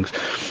those things,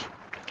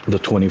 the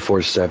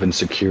 24/7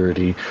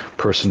 security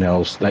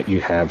personnel that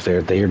you have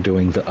there. They are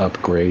doing the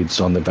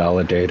upgrades on the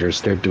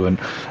validators. They're doing,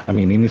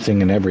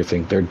 anything and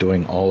everything. They're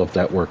doing all of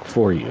that work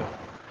for you.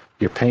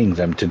 You're paying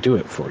them to do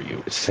it for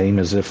you. Same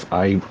as if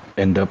I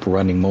end up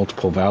running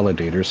multiple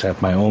validators,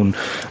 have my own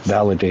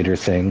validator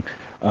thing.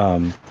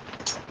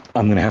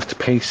 I'm going to have to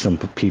pay some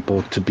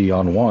people to be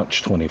on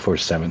watch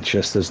 24/7,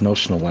 just as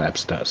Notional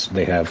Labs does.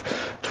 They have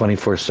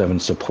 24/7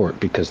 support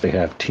because they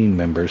have team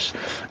members,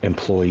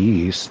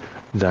 employees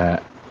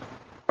that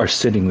are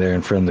sitting there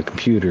in front of the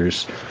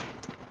computers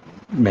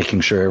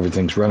making sure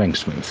everything's running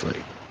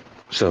smoothly.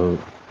 So,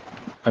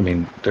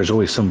 there's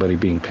always somebody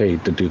being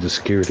paid to do the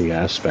security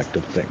aspect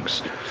of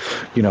things.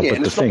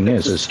 But the thing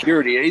is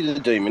security either,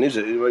 Demon, is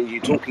it? When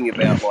you're talking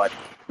about like,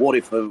 what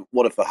if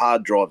a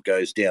hard drive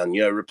goes down?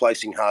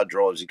 Replacing hard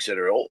drives,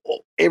 etc. Or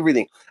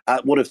everything.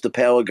 What if the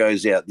power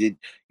goes out? You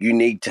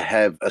need to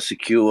have a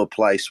secure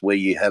place where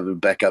you have a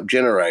backup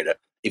generator.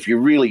 If you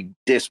really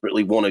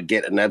desperately want to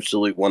get an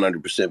absolute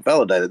 100%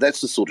 validator,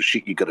 that's the sort of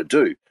shit you got to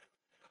do.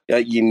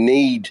 You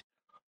need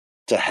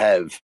to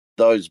have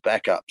those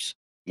backups.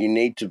 You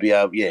need to be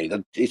able. Yeah,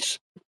 it's.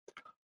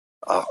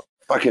 I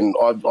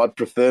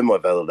prefer my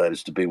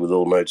validators to be with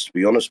Allnodes, to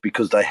be honest,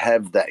 because they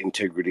have that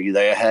integrity.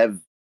 They have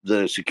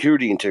the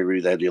security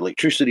integrity. They have the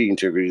electricity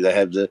integrity. They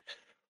have the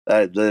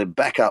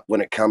backup when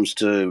it comes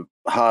to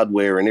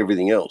hardware and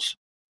everything else.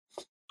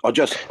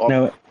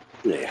 Now,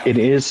 Yeah. It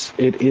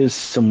is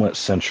somewhat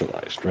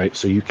centralized, right?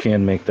 So you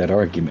can make that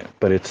argument,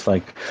 but it's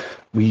like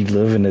we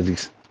live in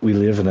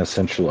a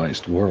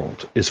centralized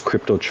world. Is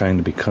crypto trying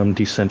to become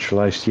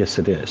decentralized? Yes,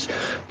 it is.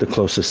 The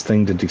closest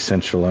thing to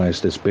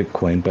decentralized is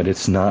Bitcoin, but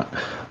it's not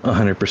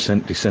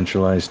 100%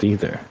 decentralized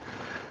either.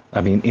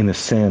 I mean, in a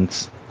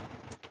sense,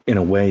 in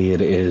a way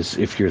it is,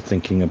 if you're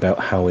thinking about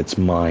how it's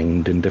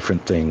mined and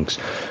different things.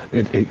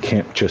 It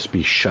can't just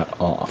be shut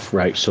off,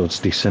 right? So it's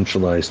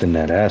decentralized in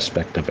that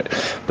aspect of it,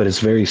 but it's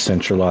very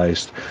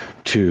centralized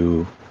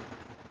to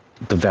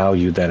the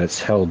value that it's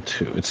held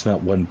to. It's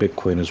not one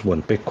Bitcoin is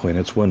one Bitcoin.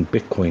 It's one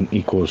Bitcoin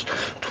equals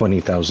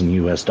 20,000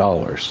 US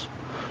dollars.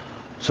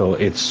 So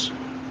it's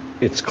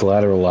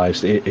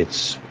collateralized.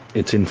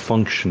 It's in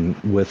function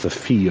with a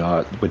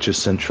fiat, which is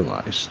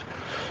centralized.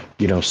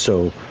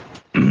 So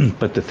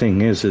but the thing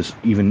is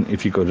even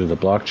if you go to the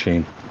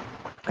blockchain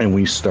and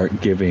we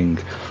start giving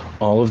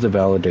all of the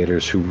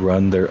validators who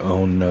run their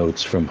own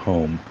nodes from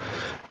home,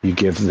 you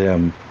give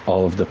them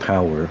all of the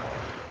power,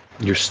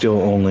 you're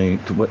still only,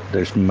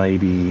 there's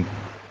maybe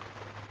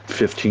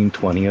 15,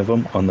 20 of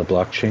them on the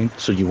blockchain.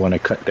 So you want to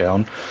cut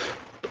down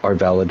our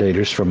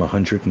validators from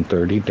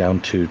 130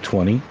 down to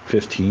 20,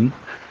 15.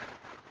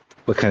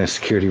 What kind of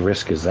security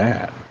risk is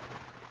that?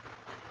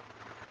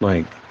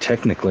 Like,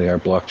 technically, our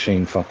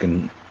blockchain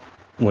fucking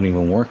won't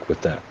even work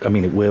with that. I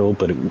mean, it will,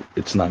 but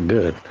it's not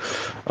good.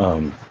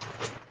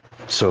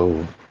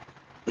 So,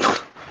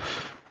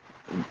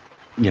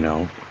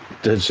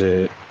 does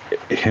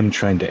him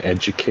trying to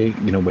educate,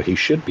 what he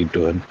should be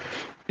doing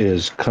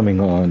is coming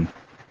on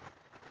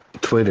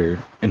Twitter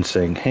and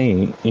saying,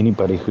 hey,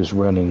 anybody who's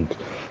running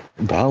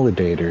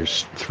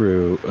validators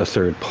through a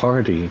third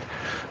party,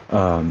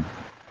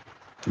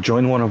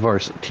 join one of our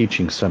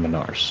teaching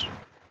seminars.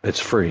 It's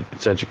free.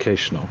 It's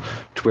educational,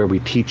 to where we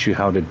teach you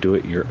how to do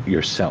it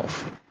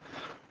yourself,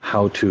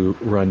 how to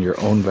run your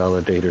own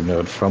validator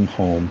node from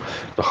home,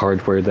 the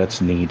hardware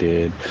that's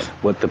needed,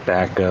 what the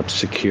backup,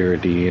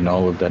 security, and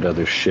all of that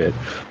other shit,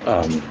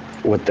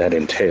 what that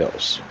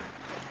entails.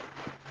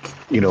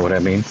 You know what I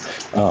mean?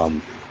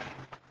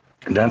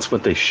 That's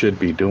what they should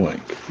be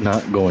doing,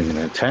 not going and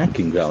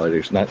attacking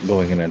validators, not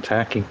going and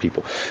attacking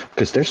people,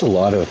 because there's a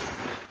lot of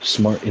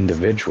smart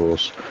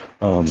individuals,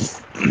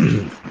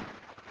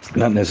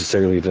 not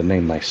necessarily to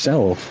name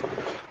myself,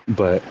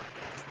 but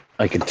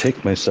I could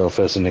take myself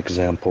as an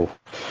example,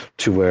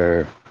 to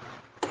where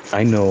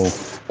I know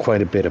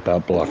quite a bit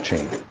about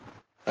blockchain.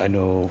 I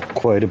know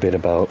quite a bit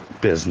about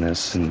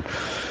business and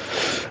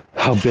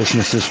how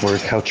businesses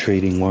work, how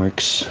trading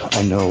works.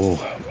 I know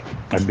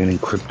I've been in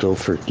crypto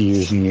for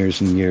years and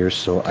years and years,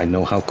 so I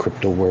know how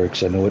crypto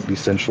works. I know what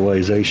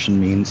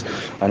decentralization means.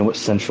 I know what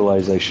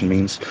centralization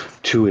means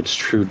to its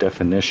true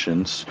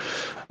definitions.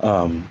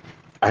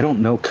 I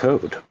don't know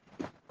code.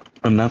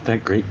 I'm not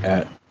that great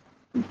at,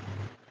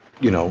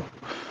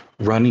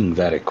 running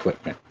that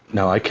equipment.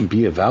 Now, I can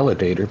be a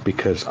validator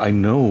because I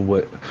know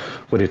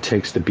what it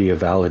takes to be a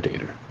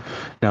validator.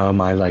 Now, am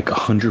I like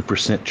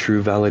 100%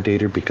 true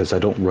validator because I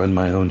don't run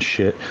my own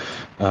shit?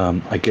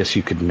 I guess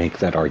you could make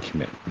that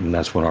argument, and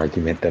that's one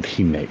argument that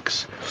he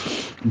makes.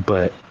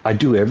 But I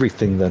do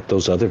everything that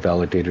those other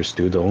validators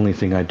do. The only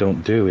thing I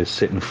don't do is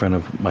sit in front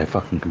of my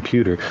fucking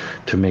computer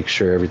to make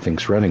sure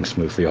everything's running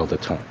smoothly all the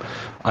time.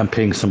 I'm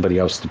paying somebody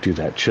else to do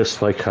that,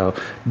 just like how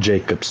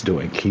Jacob's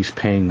doing. He's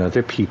paying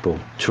other people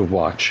to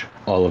watch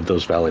all of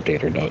those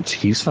validator nodes.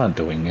 He's not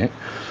doing it.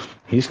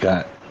 He's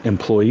got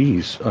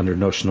employees under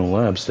Notional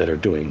Labs that are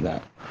doing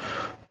that.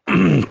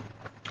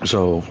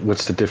 So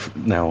what's the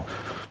difference? Now,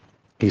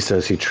 he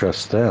says he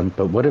trusts them,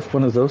 but what if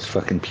one of those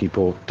fucking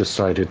people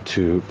decided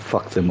to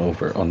fuck them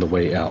over on the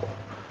way out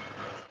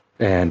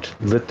and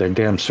lit their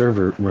damn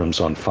server rooms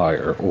on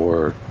fire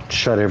or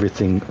shut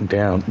everything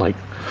down? Like,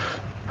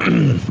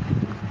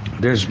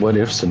 there's what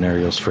if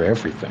scenarios for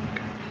everything.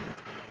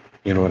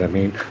 You know what I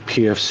mean?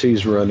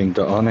 PFC's running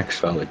the Onyx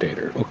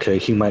validator. Okay,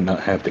 he might not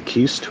have the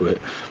keys to it,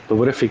 but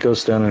what if he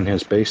goes down in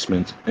his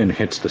basement and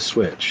hits the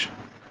switch,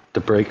 the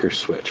breaker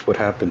switch? What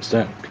happens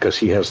then? Because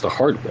he has the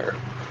hardware.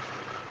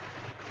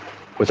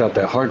 Without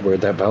that hardware,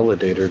 that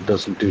validator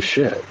doesn't do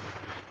shit.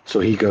 So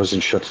he goes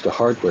and shuts the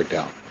hardware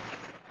down,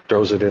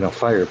 throws it in a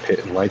fire pit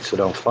and lights it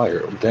on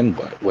fire. Then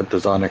what? What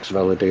does Onyx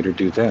validator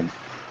do then?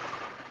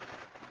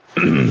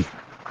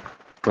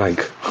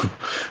 Like,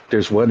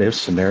 there's what if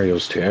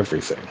scenarios to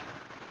everything.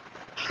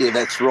 Yeah,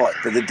 that's right.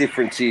 But the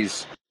difference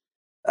is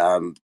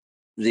the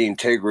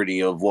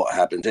integrity of what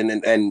happens.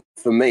 And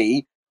for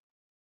me,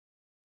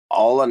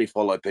 I'll only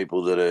follow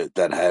people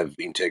that have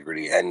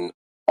integrity. And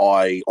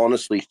I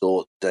honestly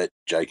thought that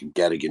Jacob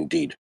Gadigan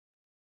did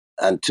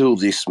until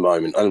this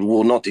moment.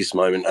 Well, not this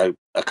moment,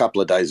 a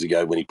couple of days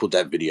ago when he put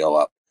that video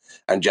up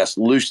and just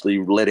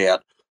loosely let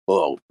out,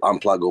 well,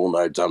 unplug all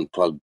nodes,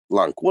 unplug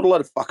Lunc. What a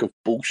lot of fucking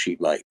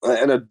bullshit, mate.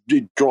 And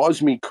it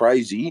drives me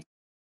crazy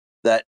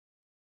that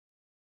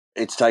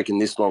it's taken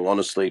this long,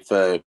 honestly,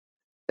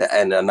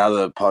 and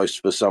another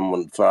post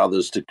for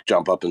others to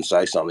jump up and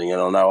say something.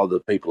 And I know other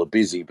people are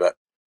busy, but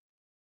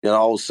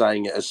I was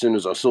saying it as soon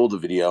as I saw the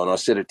video, and I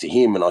said it to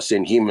him, and I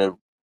sent him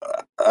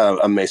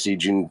a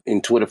message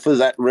in Twitter for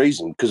that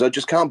reason, because I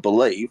just can't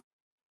believe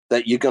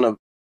that you're going to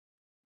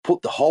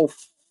put the whole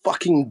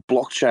fucking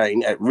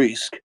blockchain at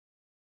risk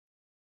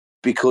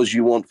because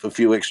you want a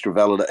few extra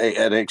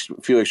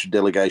few extra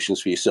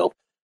delegations for yourself.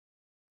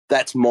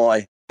 That's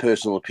my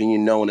personal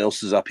opinion. No one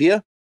else is up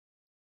here,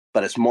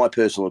 but it's my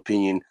personal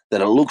opinion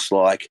that it looks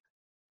like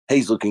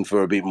he's looking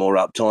for a bit more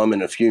uptime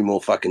and a few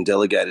more fucking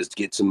delegators to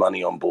get some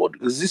money on board,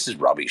 because this is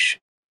rubbish.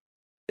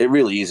 It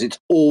really is. It's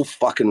all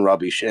fucking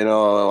rubbish. And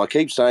I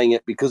keep saying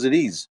it because it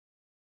is.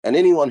 And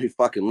anyone who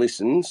fucking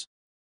listens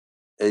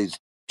is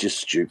just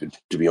stupid,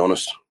 to be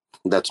honest.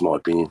 That's my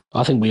opinion.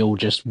 I think we all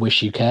just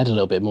wish you cared a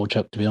little bit more,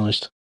 Chuck, to be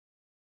honest.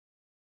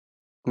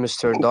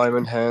 Mr.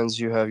 Diamond Hands,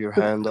 you have your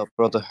hand up,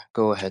 brother.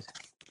 Go ahead.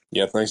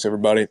 Yeah, thanks,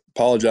 everybody.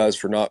 Apologize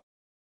for not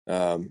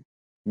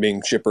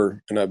being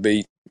chipper and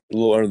upbeat. A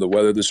little under the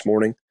weather this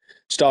morning.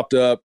 Stopped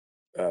up,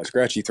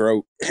 scratchy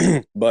throat,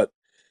 but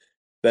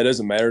that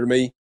doesn't matter to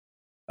me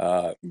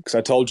because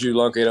I told you,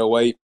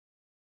 Lunc808,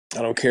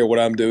 I don't care what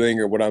I'm doing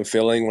or what I'm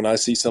feeling. When I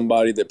see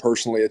somebody that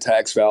personally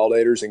attacks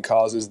validators and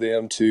causes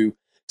them to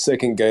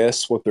second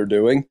guess what they're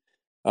doing,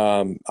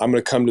 I'm going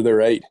to come to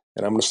their aid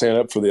and I'm going to stand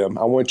up for them.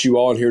 I want you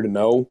all in here to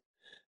know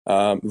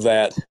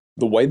that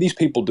the way these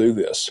people do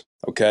this,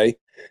 okay,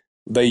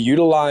 they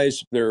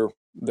utilize their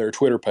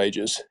Twitter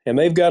pages, and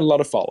they've got a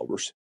lot of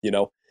followers. You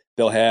know,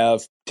 they'll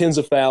have tens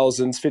of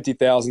thousands,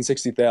 50,000,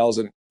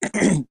 60,000,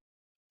 and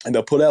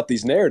they'll put out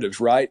these narratives,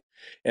 right?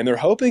 And they're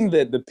hoping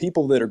that the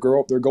people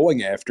that they're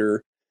going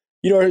after,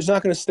 you know, is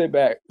not going to step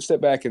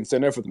back and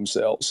stand up for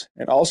themselves.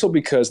 And also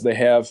because they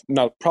have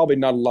probably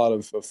not a lot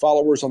of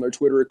followers on their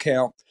Twitter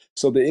account,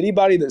 so that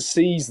anybody that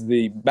sees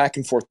the back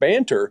and forth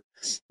banter,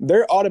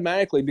 they're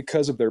automatically,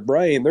 because of their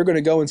brain, they're going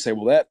to go and say,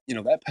 well, that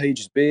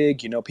page is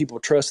big, you know, people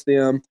trust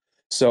them,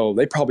 so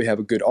they probably have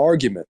a good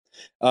argument.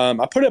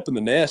 I put up in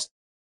the nest,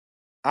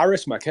 I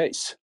rest my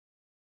case.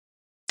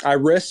 I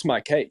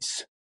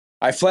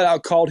flat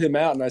out called him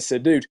out and I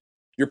said, dude,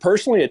 you're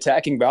personally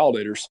attacking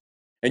validators,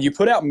 and you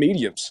put out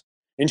mediums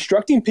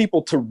instructing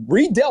people to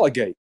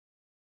redelegate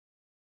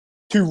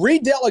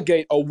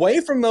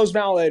away from those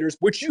validators,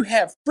 which you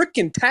have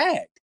freaking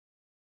tagged,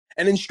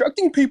 and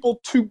instructing people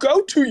to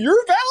go to your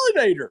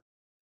validator.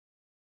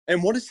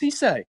 And what does he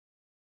say?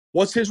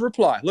 What's his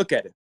reply? Look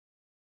at it.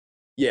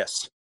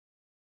 Yes.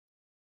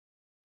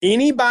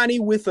 Anybody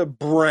with a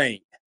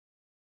brain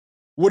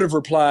would have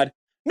replied,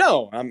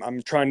 no,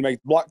 I'm trying to make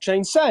the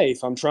blockchain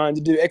safe. I'm trying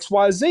to do X,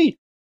 Y, Z.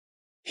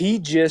 He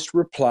just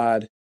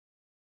replied,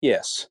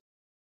 yes.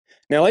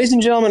 Now, ladies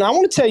and gentlemen, I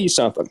want to tell you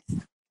something.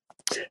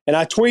 And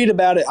I tweet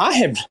about it.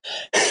 I've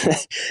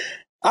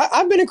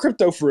been in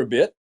crypto for a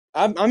bit.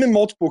 I'm in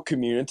multiple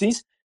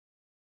communities.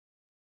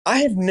 I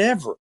have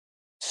never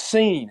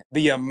seen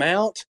the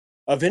amount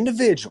of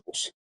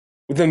individuals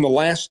within the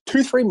last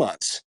 2-3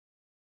 months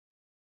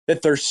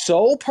that their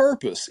sole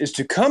purpose is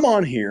to come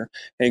on here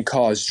and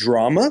cause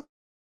drama,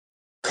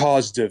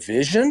 cause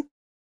division,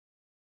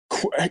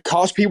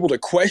 cause people to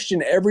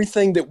question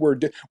everything that we're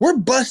doing. We're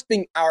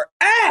busting our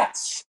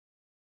ass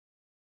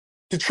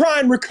to try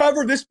and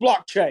recover this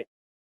blockchain.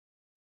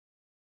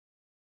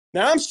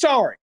 Now, I'm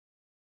sorry.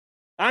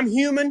 I'm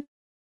human,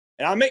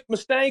 and I make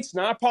mistakes,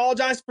 and I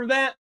apologize for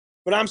that,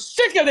 but I'm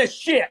sick of this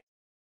shit.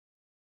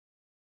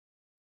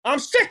 I'm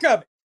sick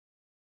of it.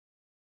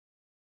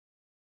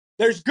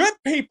 There's good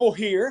people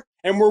here,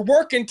 and we're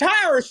working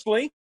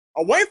tirelessly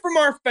away from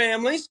our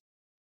families.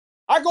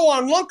 I go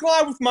on Lunc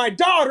Live with my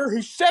daughter,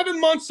 who's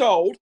 7 months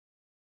old.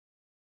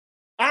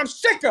 I'm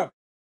sick of it.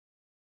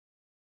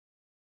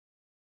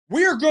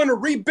 We are going to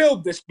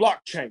rebuild this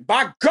blockchain,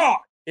 by God,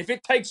 if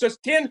it takes us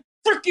 10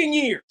 freaking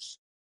years.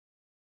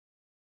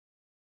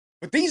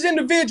 But these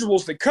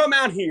individuals that come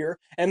out here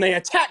and they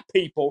attack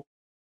people,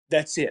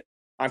 that's it.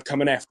 I'm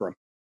coming after them.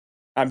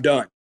 I'm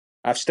done.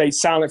 I've stayed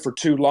silent for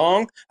too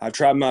long. I've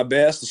tried my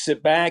best to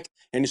sit back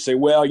and to say,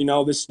 well, you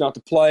know, this is not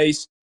the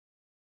place.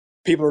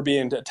 People are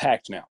being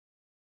attacked now.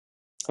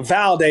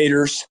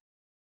 Validators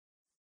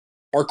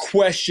are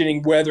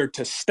questioning whether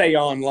to stay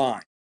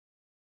online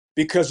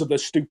because of the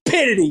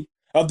stupidity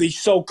of these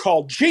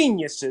so-called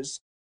geniuses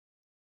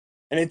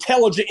and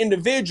intelligent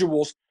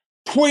individuals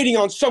tweeting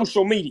on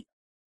social media.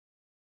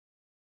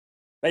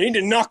 They need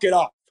to knock it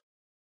off.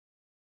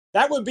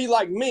 That would be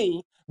like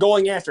me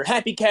going after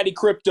Happy Caddy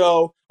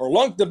Crypto or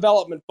Lunk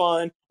Development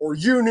Fund or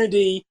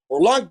Unity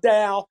or Lunk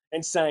DAO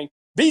and saying,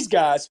 these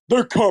guys,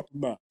 they're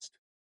compromised.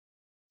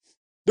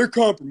 They're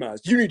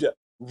compromised. You need to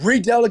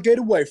redelegate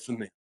away from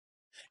them.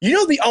 You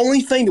know, the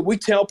only thing that we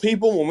tell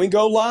people when we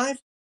go live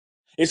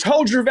is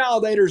hold your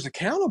validators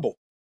accountable.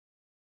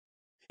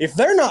 If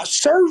they're not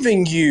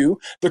serving you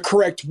the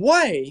correct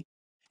way,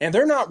 and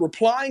they're not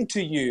replying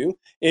to you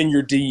in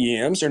your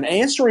DMs and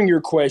answering your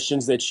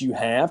questions that you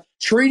have,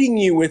 treating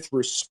you with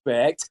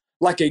respect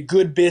like a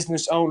good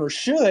business owner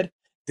should,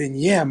 then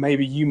yeah,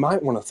 maybe you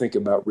might want to think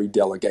about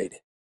redelegating.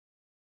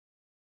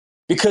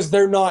 Because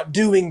they're not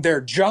doing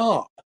their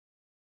job.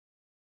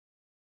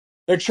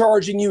 They're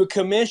charging you a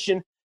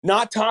commission,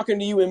 not talking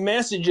to you in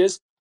messages.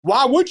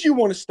 Why would you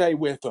want to stay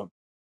with them?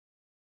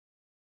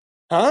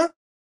 Huh?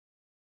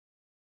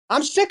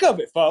 I'm sick of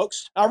it,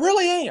 folks. I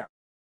really am.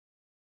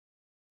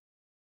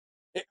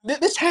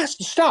 This has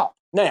to stop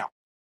now.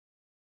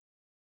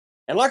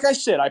 And like I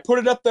said, I put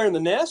it up there in the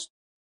nest.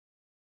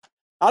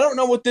 I don't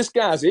know what this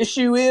guy's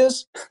issue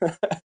is,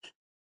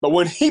 but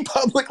when he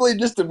publicly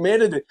just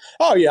admitted it,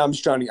 oh yeah, I'm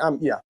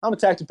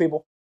attacking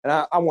people, and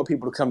I want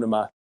people to come to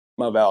my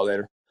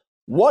validator.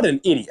 What an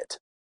idiot.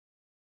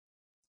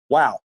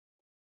 Wow.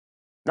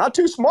 Not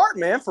too smart,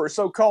 man, for a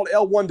so-called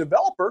L1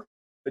 developer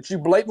that you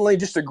blatantly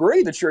just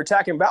agree that you're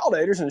attacking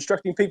validators and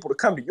instructing people to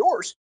come to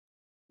yours.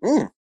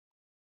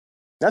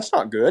 That's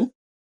not good.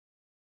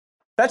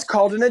 That's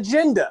called an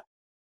agenda.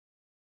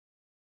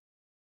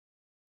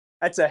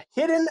 That's a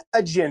hidden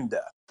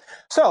agenda.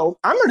 So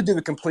I'm going to do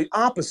the complete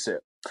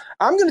opposite.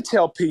 I'm going to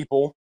tell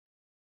people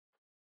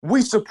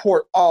we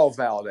support all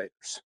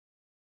validators,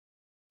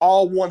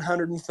 all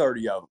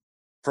 130 of them,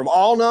 from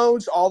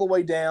Allnodes all the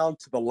way down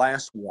to the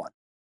last one.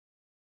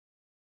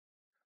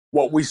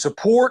 What we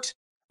support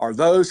are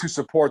those who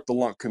support the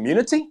Lunc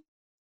community,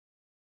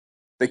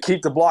 that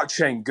keep the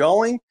blockchain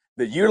going,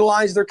 that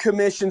utilize their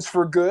commissions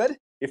for good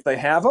if they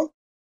have them.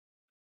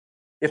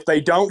 If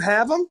they don't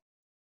have them,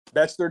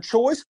 that's their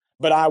choice.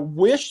 But I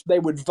wish they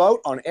would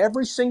vote on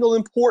every single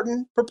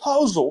important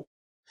proposal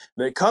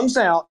that comes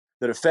out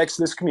that affects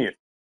this community.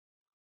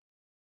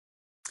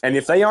 And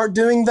if they aren't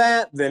doing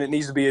that, then it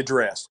needs to be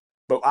addressed.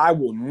 But I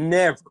will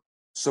never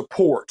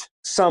support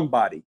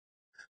somebody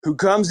who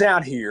comes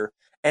out here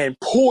and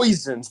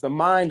poisons the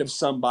mind of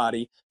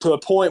somebody to a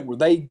point where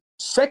they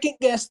second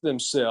guess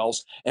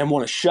themselves and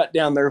want to shut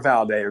down their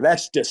validator.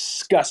 That's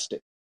disgusting.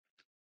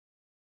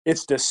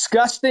 It's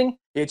disgusting,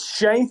 it's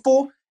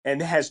shameful,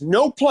 and it has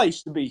no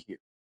place to be here.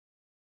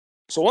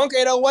 So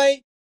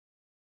Lunc808,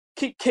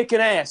 keep kicking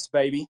ass,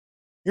 baby.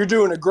 You're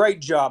doing a great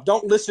job.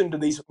 Don't listen to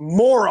these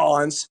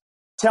morons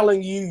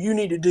telling you you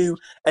need to do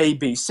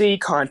ABC,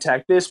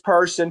 contact this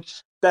person.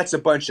 That's a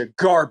bunch of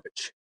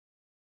garbage.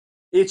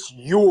 It's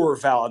your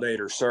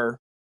validator, sir.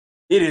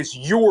 It is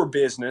your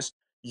business.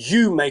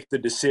 You make the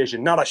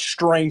decision, not a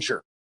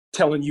stranger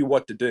telling you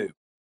what to do.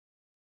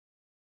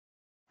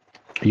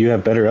 You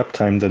have better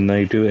uptime than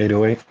they do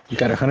 808. You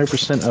got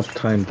 100%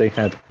 uptime. They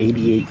have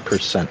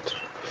 88%.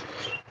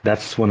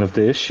 That's one of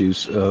the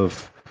issues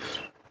of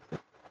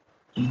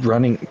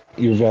running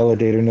your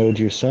validator node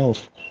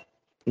yourself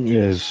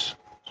is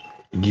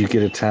you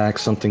get attacked,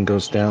 something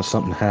goes down,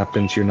 something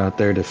happens, you're not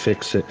there to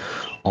fix it.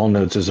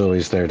 Allnodes is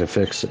always there to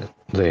fix it.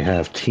 They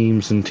have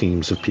teams and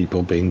teams of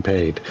people being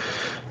paid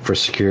for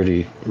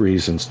security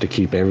reasons to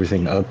keep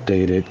everything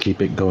updated,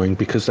 keep it going,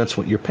 because that's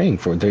what you're paying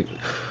for.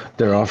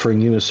 They're offering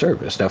you a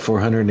service. That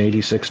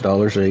 $486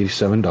 or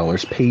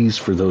 $87 pays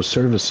for those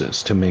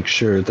services to make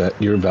sure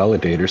that your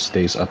validator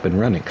stays up and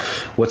running.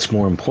 What's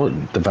more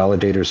important, the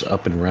validator's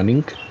up and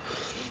running,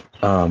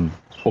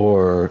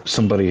 or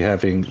somebody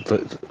having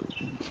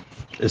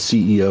a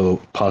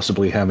CEO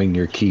possibly having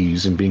your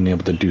keys and being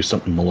able to do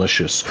something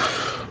malicious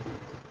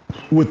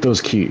with those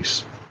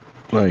keys,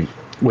 like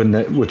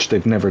which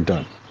they've never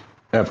done,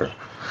 ever.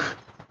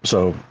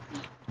 So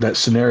that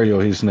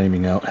scenario he's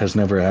naming out has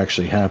never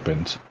actually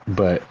happened,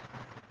 but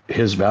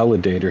his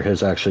validator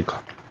has actually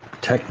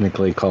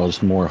technically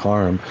caused more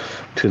harm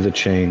to the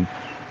chain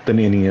than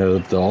any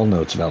of the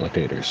Allnodes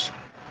validators.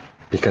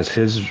 Because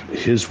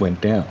his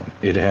went down.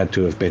 It had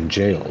to have been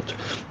jailed.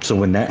 So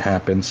when that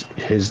happens,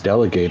 his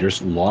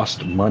delegators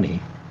lost money.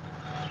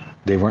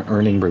 They weren't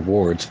earning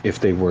rewards.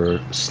 If they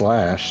were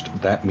slashed,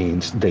 that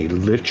means they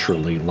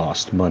literally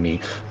lost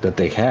money that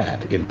they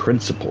had in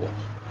principle.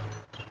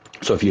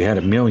 So if you had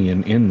 $1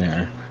 million in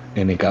there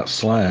and it got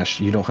slashed,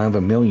 you don't have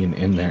 $1 million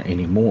in there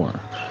anymore.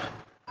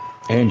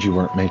 And you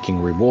weren't making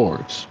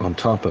rewards on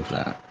top of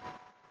that.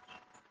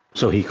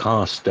 So he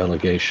cost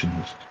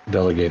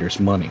delegators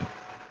money.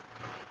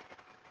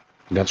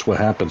 That's what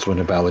happens when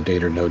a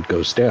validator node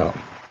goes down.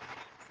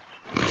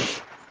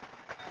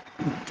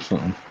 So.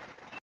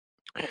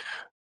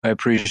 I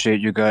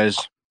appreciate you guys.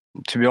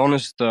 To be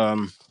honest,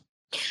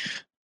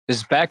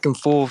 this back and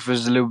forth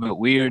is a little bit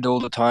weird all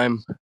the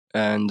time.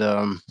 And,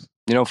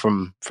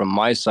 from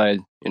my side,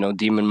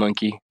 Demon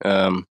Monkey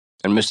and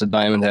Mr.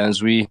 Diamond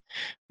Hands, we've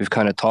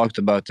kind of talked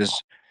about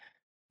this.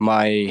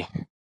 My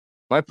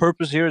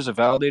purpose here as a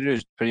validator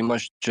is pretty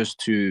much just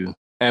to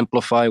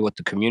amplify what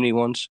the community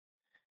wants.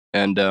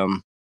 And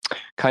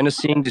kind of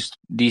seeing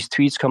these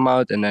tweets come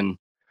out, and then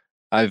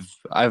I've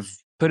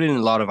put in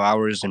a lot of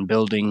hours in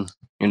building,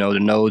 the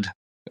node,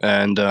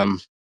 and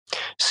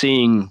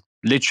seeing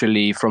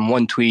literally from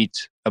one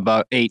tweet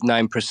about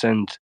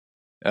 8-9%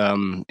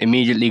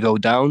 immediately go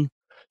down.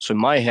 So in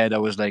my head, I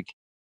was like,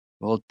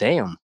 well,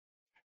 damn,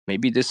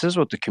 maybe this is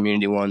what the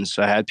community wants.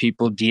 I had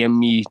people DM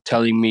me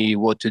telling me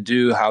what to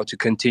do, how to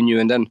continue,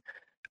 and then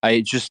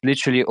I just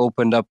literally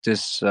opened up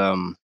this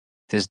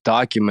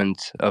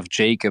document of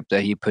Jacob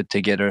that he put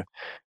together.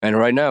 And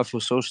right now I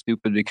feel so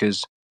stupid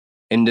because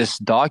in this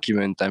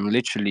document, I'm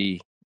literally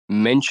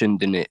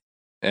mentioned in it.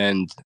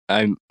 And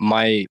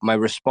my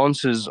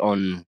responses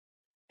on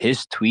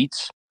his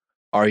tweets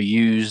are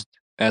used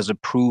as a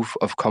proof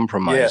of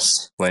compromise.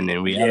 Yes. When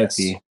in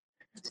reality,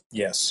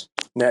 yes.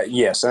 Now,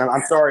 yes. And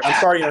I'm sorry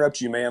to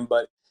interrupt you, man,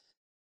 but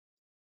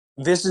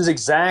this is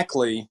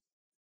exactly.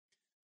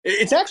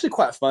 It's actually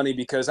quite funny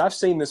because I've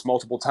seen this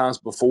multiple times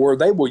before.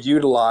 They will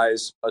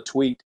utilize a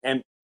tweet,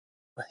 and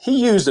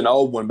he used an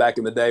old one back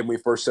in the day when we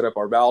first set up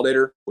our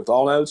validator with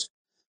Allnodes.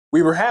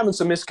 We were having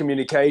some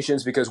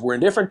miscommunications because we're in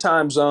different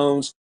time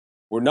zones.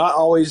 We're not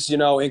always,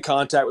 in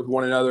contact with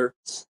one another.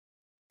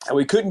 And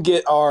we couldn't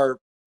get our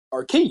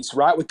keys,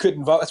 right? We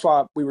couldn't vote. That's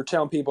why we were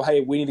telling people,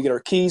 hey, we need to get our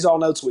keys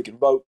Allnodes so we can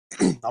vote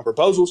on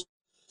proposals.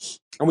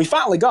 And we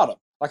finally got them.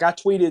 Like I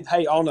tweeted,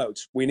 hey,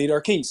 Allnodes, we need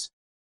our keys.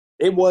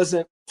 It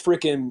wasn't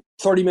freaking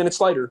 30 minutes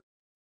later.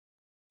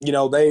 They're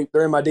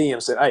in my DM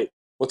and said, hey,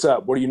 what's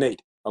up? What do you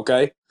need?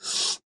 Okay.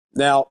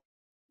 Now,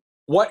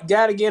 what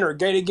Gadigan or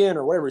Gatigan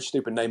or whatever his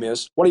stupid name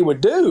is, what he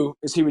would do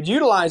is he would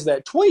utilize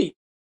that tweet,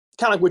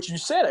 kind of like what you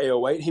said,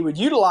 808. He would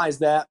utilize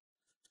that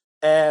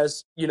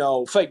as,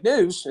 fake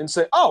news and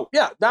say, oh,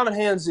 yeah, Diamond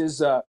Hands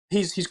is,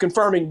 he's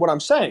confirming what I'm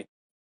saying.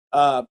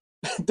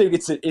 Dude,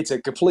 it's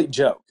a complete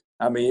joke.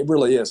 I mean, it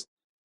really is.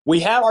 We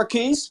have our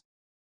keys.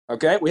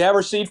 Okay. We have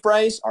our seed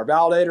phrase. Our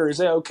validator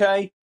is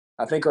okay.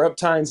 I think our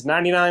uptime's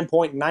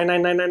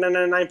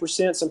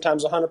 99.9999999%,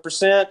 sometimes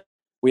 100%.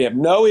 We have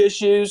no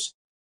issues.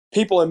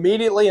 People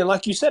immediately, and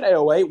like you said,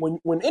 808,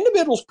 when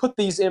individuals put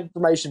these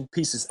information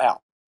pieces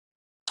out,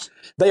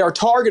 they are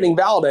targeting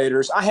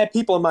validators. I had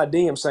people in my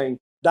DM saying,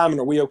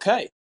 Diamond, are we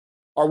okay?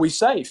 Are we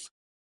safe?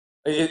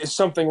 Is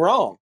something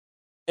wrong?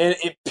 And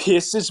it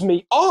pisses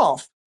me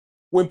off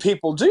when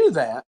people do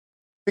that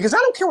because I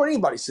don't care what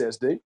anybody says,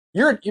 dude.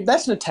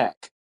 That's an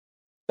attack.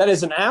 That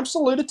is an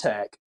absolute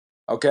attack,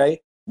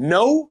 okay?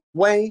 No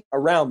way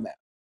around that.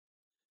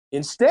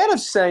 Instead of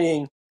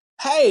saying,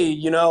 hey,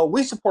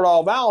 we support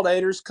all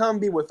validators, come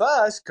be with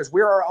us because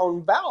we're our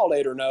own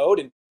validator node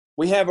and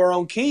we have our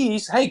own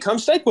keys. Hey, come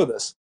stake with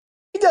us.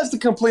 He does the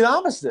complete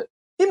opposite.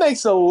 He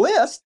makes a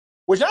list,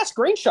 which I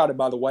screenshotted,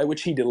 by the way,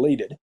 which he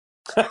deleted.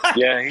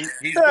 Yeah, he's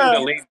been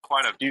deleting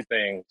quite a few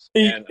things.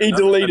 He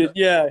deleted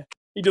the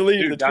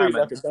tweet Diamond,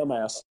 like a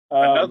dumbass.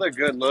 Another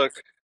good look,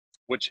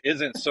 which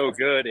isn't so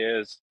good,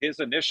 is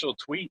his initial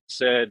tweet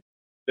said,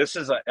 this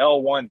is a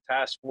L1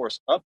 task force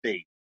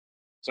update.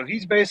 So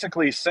he's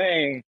basically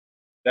saying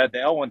that the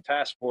L1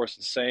 task force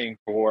is saying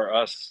for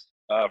us,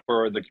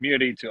 for the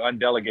community to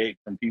undelegate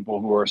from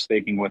people who are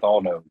staking with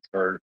Allnodes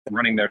or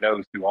running their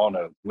nodes through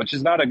Allnodes, which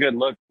is not a good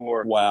look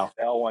for the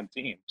L1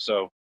 team.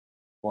 So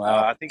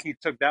I think he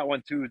took that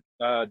one too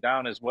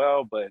down as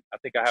well, but I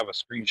think I have a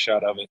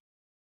screenshot of it.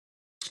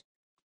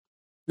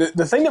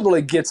 The thing that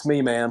really gets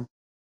me, man,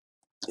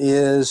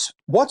 is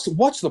what's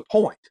the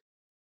point?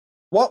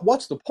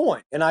 What's the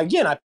point? And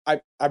again,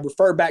 I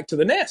refer back to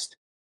the nest.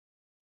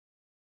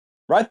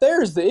 Right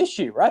there is the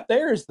issue. Right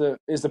there is the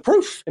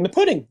proof in the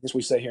pudding, as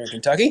we say here in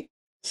Kentucky.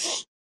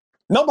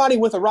 Nobody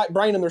with a right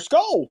brain in their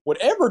skull would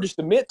ever just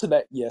admit to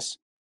that. Yes,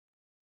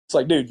 it's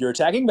like, dude, you're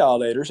attacking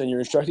validators and you're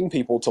instructing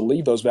people to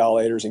leave those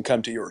validators and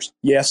come to yours.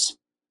 Yes.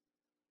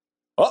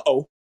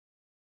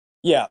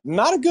 Yeah,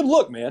 not a good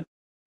look, man.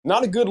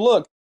 Not a good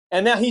look.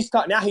 And now he's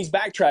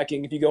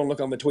backtracking. If you go and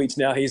look on the tweets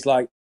now, he's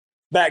like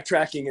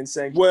backtracking and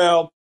saying,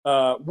 well,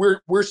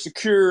 we're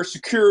secure,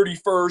 security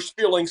first,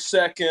 feeling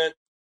second.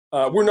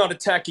 We're not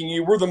attacking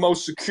you. We're the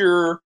most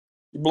secure.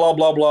 Blah,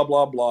 blah, blah,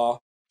 blah, blah.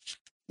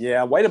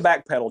 Yeah, way to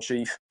backpedal,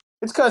 Chief.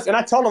 It's because, and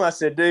I told him, I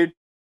said, dude,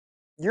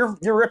 your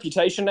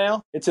reputation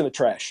now, it's in the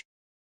trash.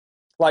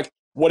 Like,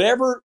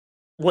 whatever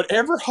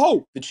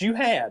hope that you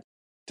had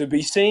to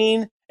be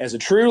seen as a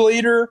true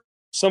leader,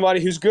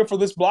 somebody who's good for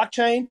this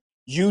blockchain,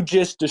 you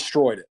just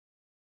destroyed it.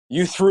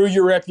 You threw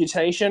your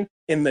reputation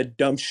in the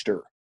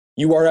dumpster.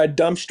 You are a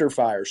dumpster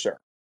fire, sir.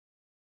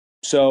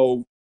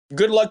 So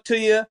good luck to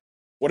you.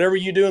 Whatever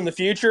you do in the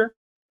future,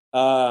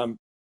 I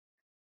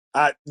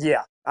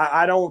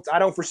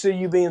don't foresee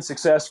you being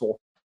successful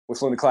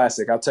with Luna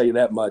Classic. I'll tell you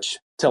that much.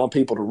 Telling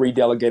people to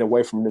redelegate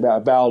away from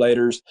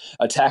validators,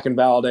 attacking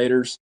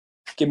validators.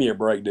 Give me a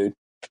break, dude.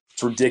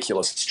 It's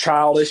ridiculous. It's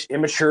childish,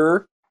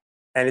 immature,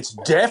 and it's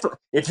definitely.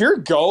 If your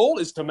goal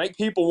is to make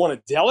people want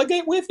to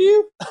delegate with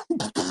you,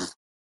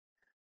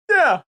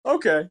 yeah,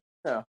 okay,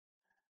 yeah.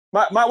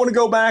 Might want to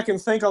go back and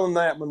think on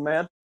that one,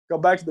 man. Go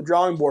back to the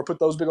drawing board. Put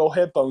those big old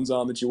headphones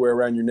on that you wear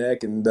around your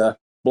neck and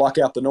block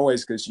out the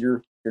noise because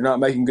you're not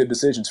making good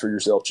decisions for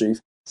yourself,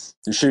 Chief.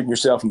 You're shooting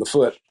yourself in the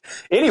foot.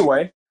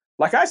 Anyway,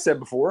 like I said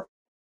before,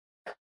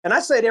 and I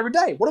say it every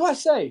day. What do I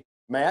say,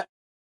 Matt?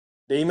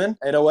 Demon,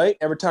 808,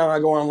 every time I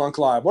go on Lunc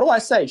Live. What do I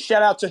say?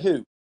 Shout out to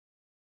who?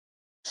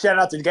 Shout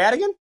out to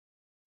Gadigan?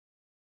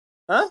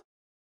 Huh?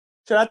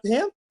 Shout out to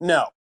him?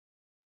 No.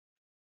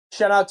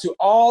 Shout out to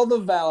all the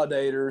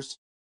validators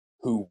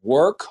who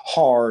work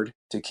hard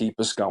to keep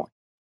us going.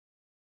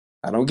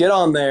 I don't get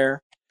on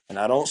there and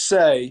I don't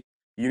say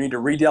you need to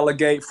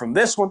redelegate from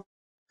this one.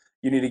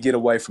 You need to get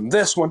away from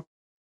this one.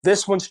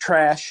 This one's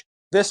trash.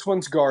 This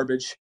one's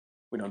garbage.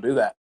 We don't do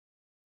that.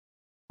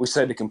 We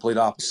say the complete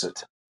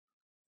opposite.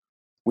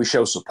 We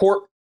show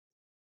support,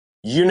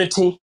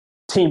 unity,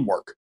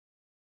 teamwork.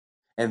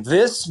 And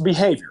this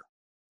behavior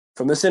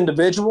from this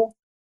individual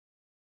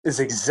is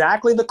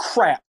exactly the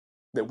crap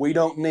that we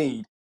don't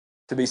need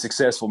to be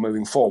successful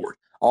moving forward.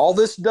 All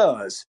this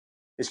does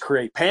is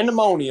create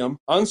pandemonium,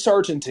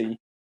 uncertainty,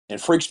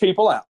 and freaks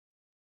people out.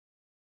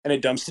 And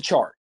it dumps the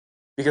chart.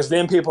 Because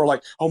then people are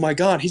like, oh my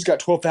God, he's got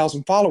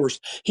 12,000 followers.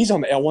 He's on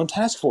the L1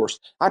 task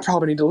force. I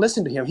probably need to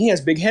listen to him. He has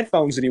big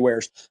headphones that he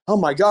wears. Oh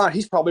my God,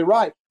 he's probably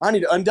right. I need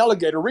to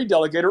undelegate or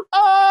redelegate or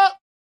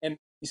And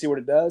you see what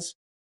it does?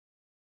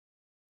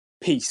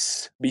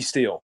 Peace. Be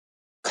still.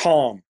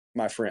 Calm,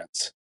 my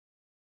friends.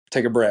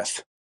 Take a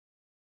breath.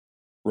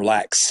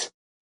 Relax.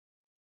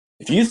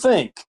 If you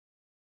think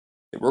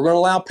that we're going to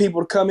allow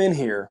people to come in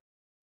here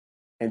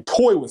and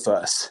toy with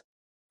us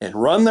and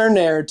run their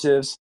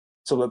narratives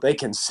so that they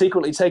can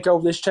secretly take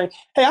over this chain.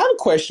 Hey, I have a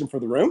question for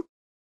the room.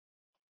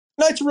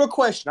 No, it's a real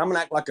question. I'm going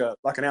to act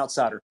like an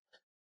outsider.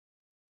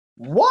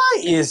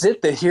 Why is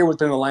it that here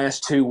within the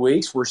last 2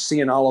 weeks, we're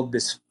seeing all of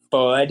this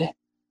FUD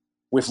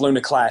with Luna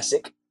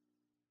Classic?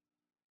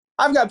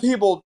 I've got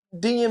people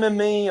DMing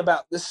me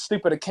about this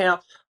stupid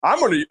account. I'm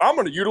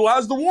gonna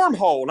utilize the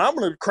wormhole and I'm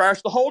gonna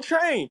crash the whole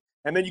chain.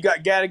 And then you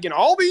got Gadigan.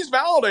 All these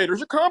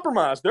validators are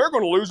compromised. They're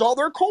going to lose all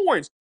their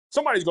coins.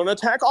 Somebody's going to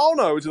attack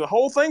Allnodes and the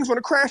whole thing's going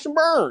to crash and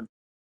burn.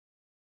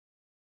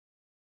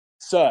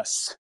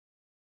 Sus.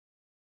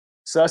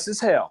 Sus as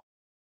hell.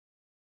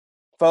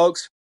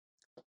 Folks,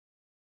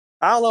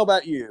 I don't know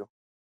about you.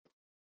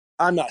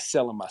 I'm not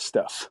selling my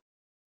stuff.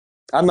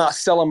 I'm not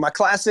selling my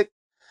classic.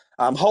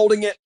 I'm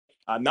holding it.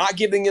 I'm not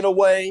giving it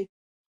away.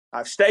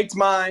 I've staked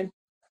mine.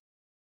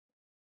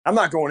 I'm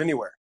not going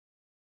anywhere.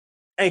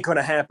 Ain't going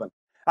to happen.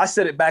 I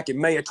said it back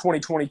in May of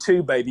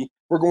 2022, baby.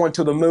 We're going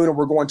to the moon and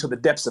we're going to the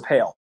depths of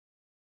hell.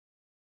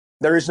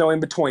 There is no in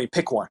between.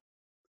 Pick one.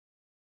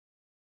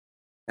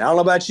 And I don't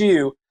know about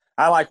you.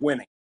 I like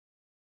winning.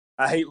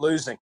 I hate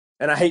losing.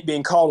 And I hate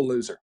being called a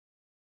loser.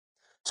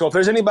 So if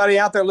there's anybody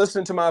out there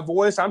listening to my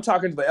voice, I'm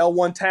talking to the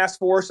L1 task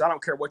force. I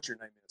don't care what your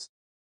name is.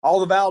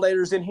 All the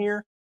validators in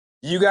here,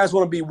 do you guys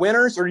want to be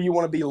winners or do you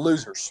want to be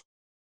losers?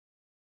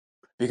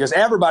 Because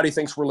everybody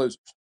thinks we're losers.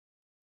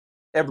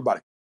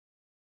 Everybody.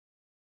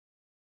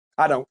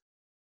 I don't.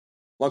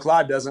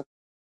 Lunc808 doesn't.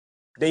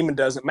 Demon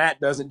doesn't. Matt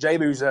doesn't.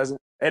 J-Booz doesn't.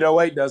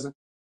 808 doesn't.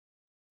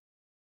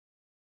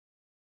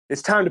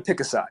 It's time to pick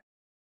a side.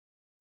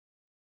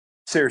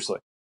 Seriously.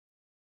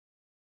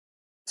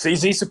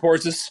 CZ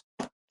supports us.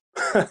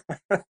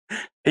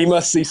 He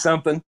must see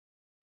something.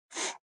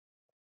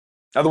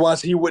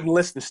 Otherwise, he wouldn't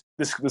list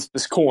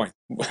this coin.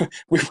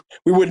 we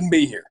wouldn't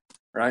be here,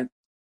 right?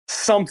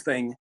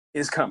 Something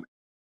is coming.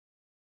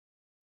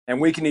 And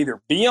we can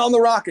either be on the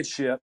rocket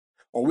ship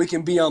or we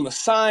can be on the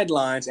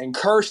sidelines and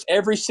curse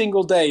every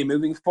single day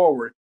moving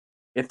forward.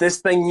 If this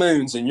thing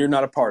moons and you're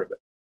not a part of it,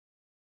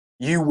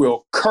 you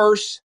will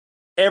curse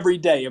every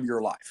day of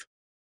your life.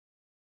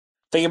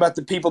 Think about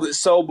the people that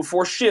sold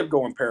before SHIB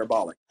going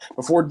parabolic,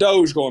 before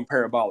Doge going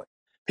parabolic,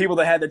 people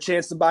that had the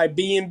chance to buy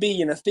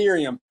BNB and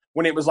Ethereum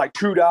when it was like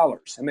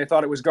 $2 and they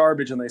thought it was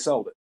garbage and they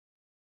sold it.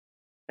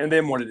 And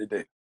then what did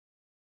it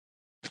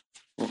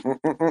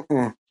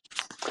do?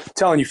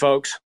 Telling you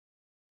folks,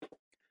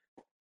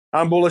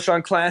 I'm bullish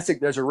on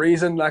Classic. There's a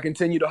reason I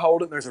continue to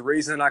hold it. There's a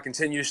reason I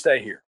continue to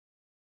stay here.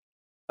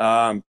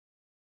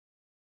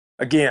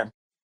 Again,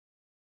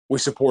 we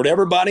support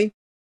everybody.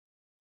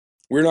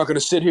 We're not going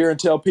to sit here and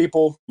tell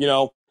people,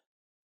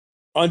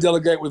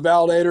 undelegate with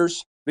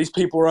validators. These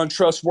people are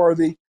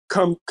untrustworthy.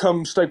 Come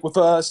stake with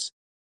us.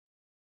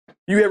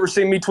 You ever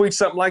seen me tweet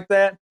something like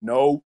that?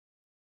 No.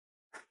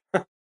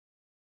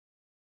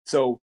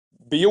 So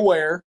be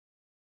aware,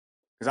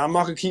 because I'm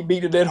not going to keep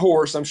beating a dead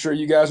horse. I'm sure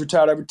you guys are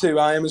tired of it too.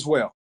 I am as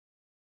well.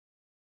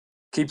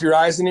 Keep your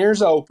eyes and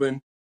ears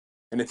open.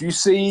 And if you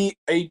see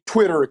a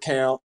Twitter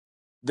account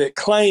that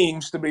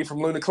claims to be from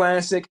Luna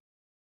Classic,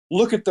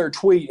 look at their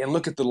tweet and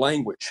look at the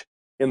language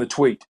in the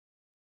tweet.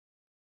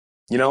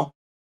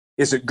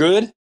 Is it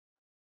good?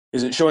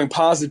 Is it showing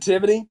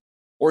positivity?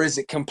 Or is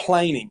it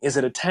complaining? Is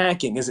it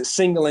attacking? Is it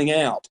singling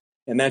out?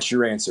 And that's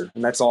your answer.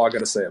 And that's all I got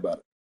to say about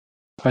it.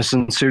 I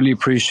sincerely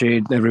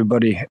appreciate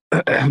everybody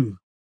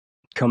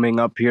coming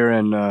up here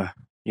and,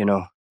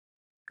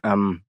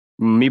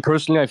 me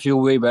personally, I feel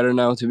way better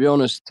now, to be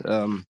honest.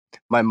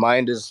 My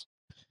mind is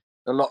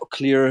a lot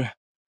clearer,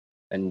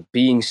 and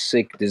being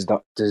sick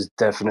does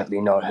definitely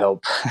not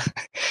help.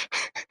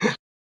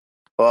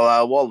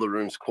 Well, while the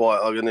room's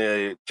quiet, I'm going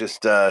to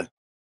just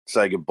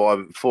say goodbye.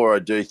 But before I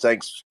do,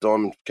 thanks,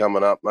 Don, for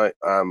coming up, mate.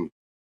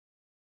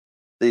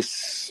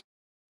 This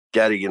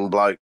Gadigan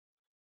bloke,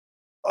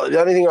 the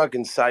only thing I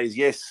can say is,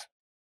 yes,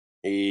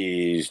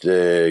 he's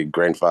the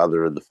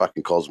grandfather of the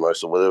fucking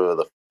cosmos or whatever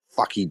the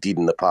fuck he did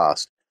in the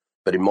past.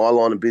 But in my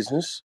line of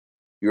business,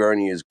 you're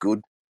only as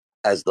good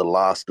as the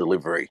last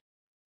delivery.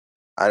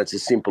 And it's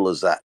as simple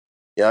as that.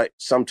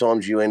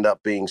 Sometimes you end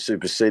up being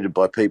superseded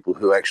by people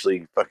who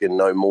actually fucking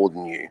know more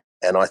than you.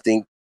 And I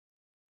think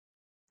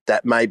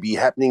that may be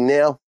happening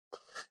now.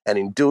 And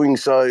in doing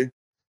so,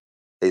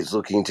 he's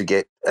looking to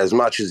get as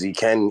much as he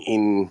can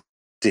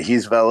into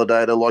his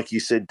validator. Like you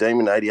said,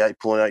 Demon,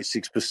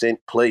 88.86%.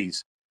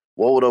 Please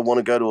Why would I want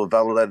to go to a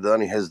validator that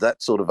only has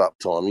that sort of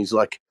uptime? He's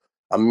like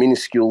a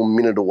minuscule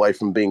minute away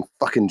from being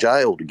fucking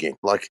jailed again.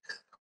 Like,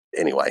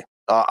 anyway,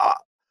 I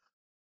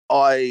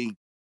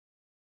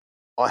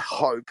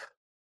hope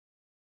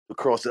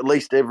across at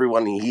least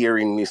everyone here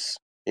in this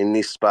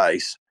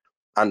space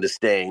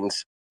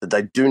understands that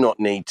they do not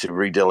need to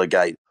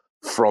redelegate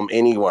from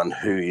anyone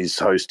who is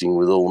hosting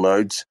with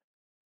Allnodes.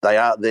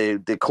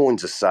 Their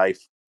coins are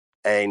safe,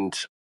 and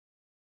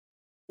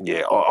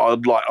yeah,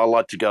 I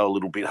like to go a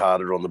little bit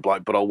harder on the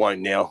bloke, but I won't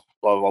now.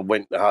 I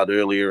went hard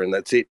earlier, and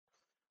that's it.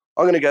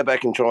 I'm going to go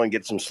back and try and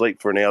get some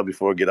sleep for an hour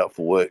before I get up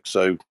for work.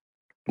 So,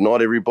 good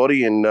night,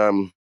 everybody,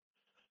 and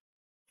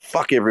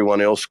fuck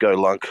everyone else. Go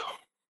Lunk.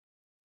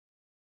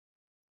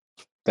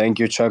 Thank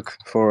you, Chuck,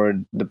 for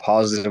the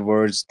positive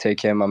words. Take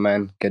care, my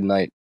man. Good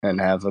night,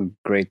 and have a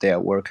great day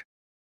at work.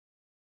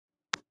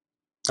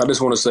 I just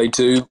want to say,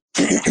 too,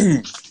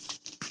 that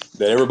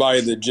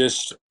everybody that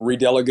just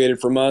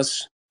redelegated from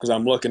us, because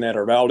I'm looking at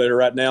our validator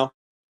right now,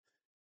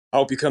 I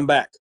hope you come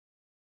back.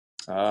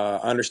 I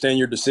understand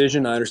your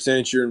decision. I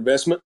understand it's your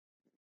investment.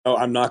 Oh,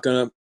 I'm not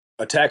going to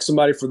attack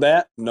somebody for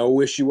that. No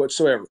issue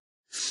whatsoever.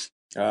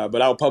 But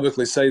I'll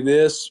publicly say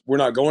this: we're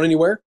not going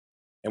anywhere,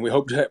 and we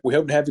hope to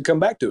have you come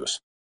back to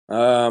us.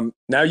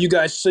 Now you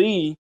guys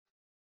see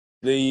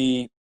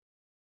the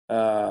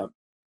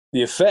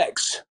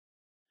effects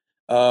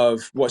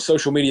of what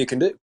social media can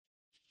do.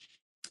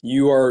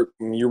 You're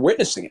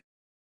witnessing it,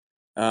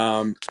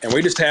 and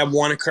we just have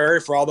one occur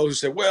for all those who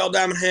said, "Well,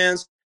 Diamond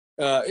Hands,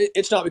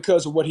 it's not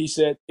because of what he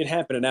said. It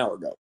happened an hour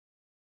ago.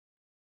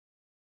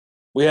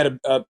 We had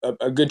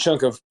a good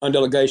chunk of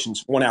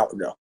undelegations 1 hour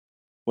ago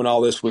when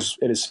all this was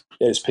at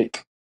its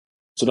peak.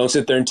 So don't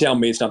sit there and tell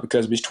me it's not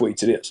because of his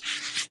tweets. It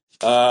is.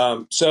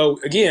 So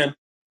again,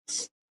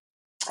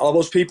 all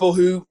those people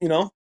who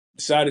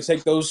decide to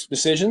take those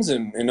decisions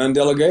and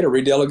undelegate or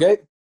redelegate,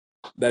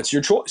 that's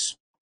your choice.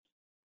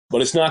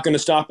 But it's not going to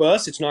stop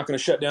us. It's not going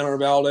to shut down our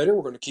validator.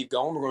 We're going to keep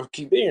going. We're going to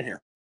keep being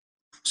here.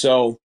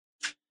 So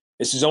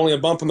this is only a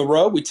bump in the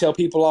road. We tell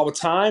people all the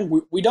time.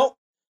 We don't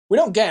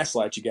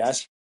gaslight you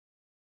guys.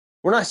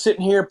 We're not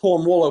sitting here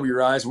pulling wool over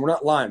your eyes, and we're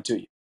not lying to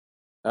you.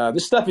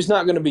 This stuff is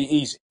not going to be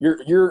easy.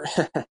 You're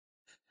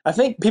I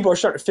think people are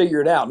starting to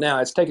figure it out now.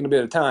 It's taking a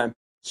bit of time,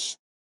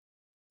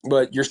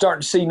 but you're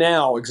starting to see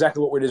now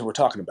exactly what it is we're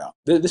talking about.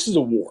 This is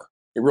a war.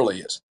 It really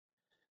is.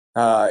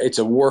 It's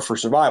a war for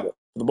survival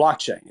for the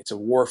blockchain. It's a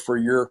war for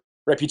your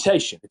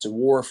reputation. It's a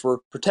war for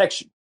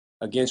protection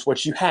against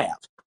what you have.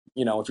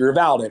 If you're a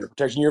validator,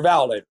 protecting your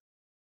validator.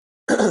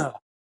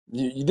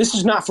 This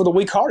is not for the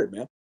weak-hearted,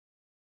 man.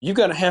 You've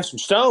got to have some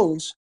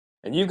stones,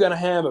 and you've got to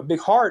have a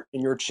big heart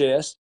in your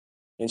chest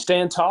and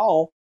stand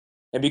tall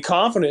and be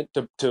confident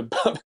to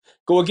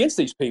go against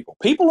these people.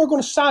 People are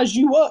going to size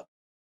you up,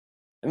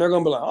 and they're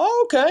going to be like,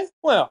 oh, okay,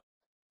 well,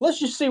 let's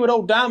just see what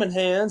old Diamond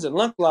Hands and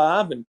Lunc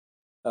Live and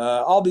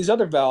all these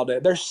other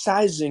validators, they're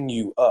sizing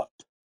you up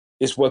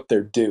is what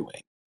they're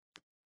doing.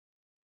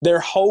 They're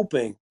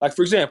hoping, like,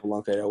 for example,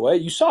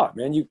 Lunc808, you saw it,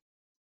 man.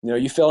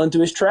 You fell into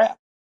his trap.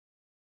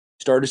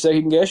 Started to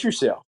second guess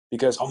yourself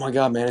because, oh my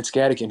God, man, it's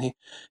Gadigan.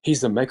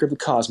 He's the maker of the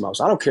cosmos.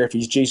 I don't care if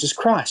he's Jesus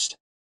Christ.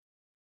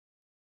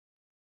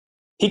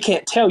 He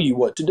can't tell you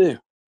what to do.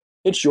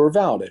 It's your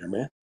validator,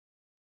 man.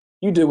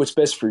 You do what's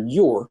best for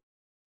your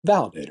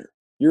validator.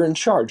 You're in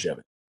charge of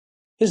it.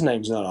 His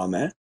name's not on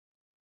that.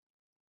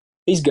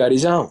 He's got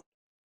his own,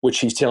 which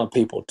he's telling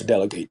people to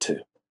delegate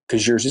to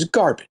because yours is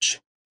garbage.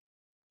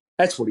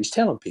 That's what he's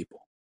telling people.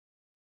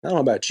 I don't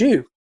know about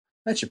you.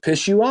 That should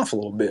piss you off a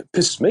little bit.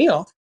 Pisses me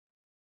off.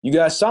 You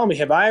guys saw me.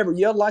 Have I ever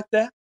yelled like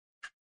that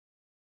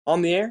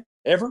on the air?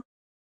 Ever?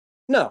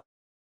 No.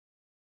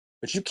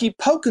 But you keep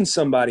poking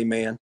somebody,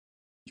 man.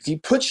 You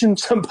keep pushing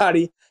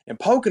somebody and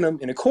poking them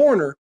in a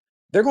corner,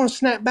 they're going to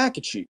snap back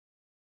at you.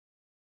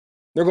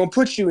 They're going to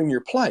put you in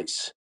your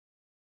place.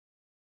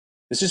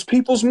 This is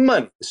people's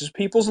money. This is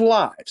people's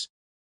lives.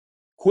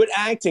 Quit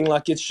acting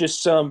like it's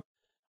just some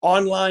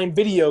online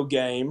video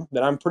game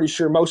that I'm pretty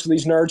sure most of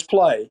these nerds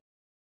play.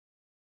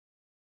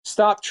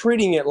 Stop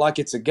treating it like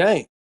it's a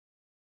game.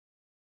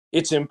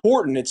 It's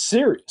important. It's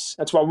serious.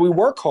 That's why we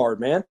work hard,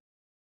 man,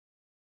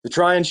 to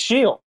try and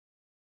shield.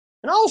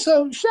 And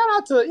also, shout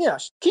out to, I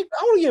want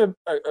to give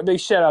a big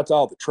shout out to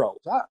all the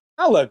trolls.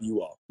 I love you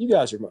all. You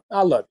guys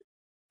I love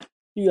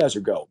you. You guys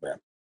are gold, man.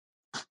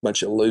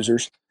 Bunch of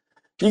losers.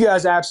 You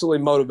guys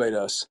absolutely motivate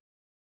us.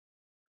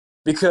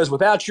 Because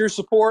without your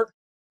support,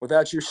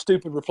 without your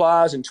stupid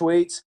replies and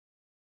tweets,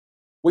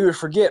 we would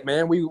forget,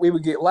 man. We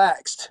would get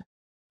laxed.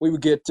 We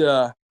would get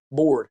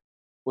bored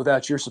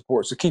without your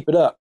support. So keep it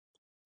up.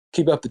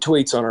 Keep up the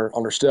tweets on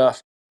our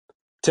stuff,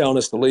 telling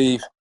us to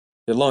leave,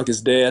 that Lunc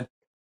is dead,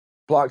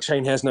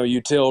 blockchain has no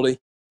utility,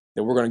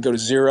 that we're going to go to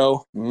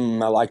zero. I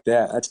like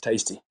that. That's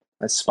tasty.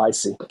 That's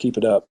spicy. Keep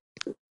it up.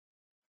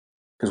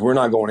 Because we're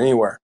not going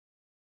anywhere.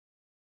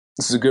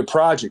 This is a good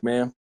project,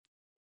 man.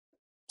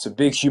 It's a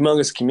big,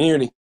 humongous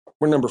community.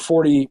 We're number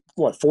 42?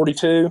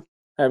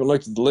 I haven't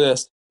looked at the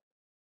list.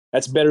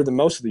 That's better than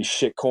most of these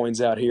shit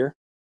coins out here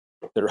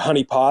that are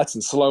honeypots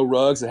and slow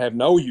rugs that have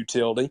no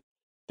utility,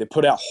 that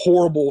put out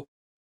horrible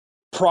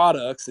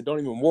products that don't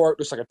even work,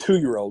 just like a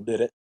 2-year-old did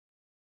it.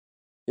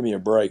 Give me a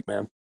break,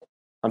 man.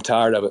 I'm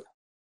tired of it.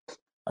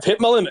 I've hit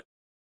my limit.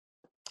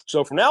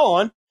 So from now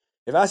on,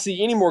 if I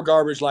see any more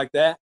garbage like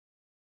that,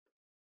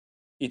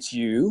 it's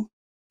you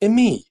and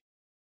me.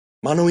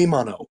 Mano y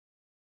mano.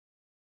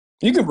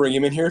 You can bring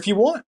him in here if you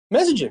want.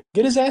 Message him.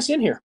 Get his ass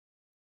in here.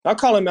 I'll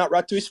call him out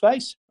right to his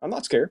face. I'm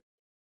not scared.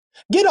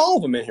 Get all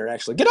of them in here,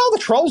 actually. Get all the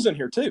trolls in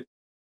here, too.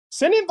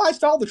 Send invites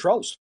to all the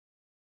trolls.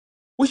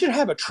 We should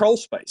have a troll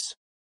space.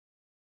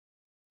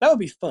 That would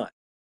be fun.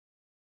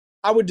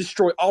 I would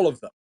destroy all of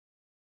them.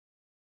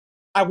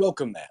 I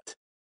welcome that.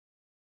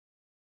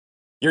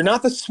 You're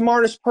not the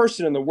smartest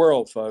person in the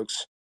world,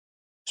 folks.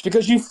 Just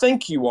because you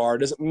think you are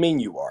doesn't mean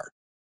you are.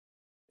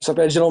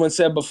 Something that gentleman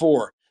said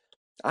before.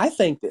 I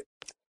think that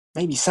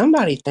maybe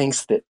somebody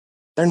thinks that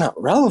they're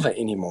not relevant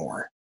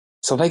anymore.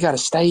 So they got to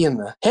stay in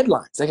the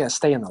headlines. They got to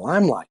stay in the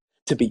limelight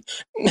to be,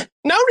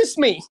 notice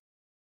me.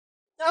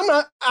 I'm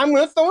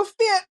going to throw a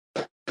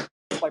fit.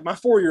 Like my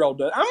 4-year-old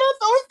does. I'm going to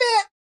throw a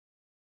fit.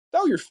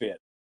 Throw your fit.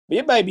 Be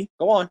a baby.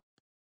 Go on.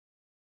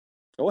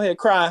 Go ahead.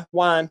 Cry,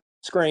 whine,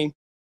 scream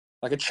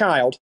like a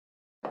child.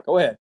 Go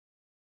ahead.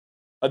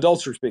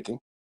 Adults are speaking.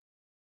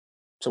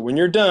 So when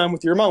you're done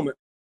with your moment,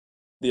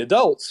 the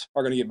adults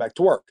are going to get back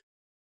to work.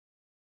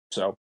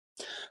 So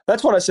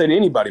that's what I say to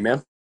anybody,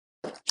 man.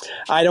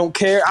 I don't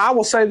care. I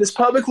will say this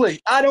publicly.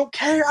 I don't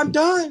care. I'm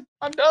done.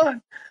 I'm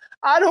done.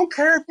 I don't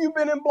care if you've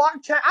been in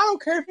blockchain. I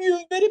don't care if you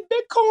invented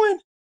Bitcoin.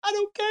 I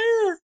don't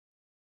care.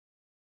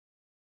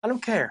 I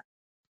don't care.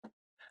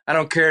 I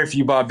don't care if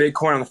you bought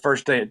Bitcoin on the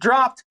first day it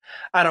dropped.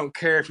 I don't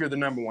care if you're the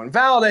 #1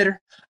 validator.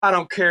 I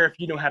don't care if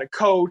you know how to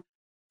code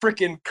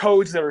freaking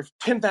codes that are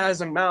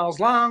 10,000 miles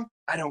long.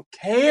 I don't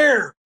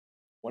care.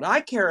 What I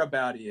care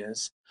about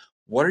is,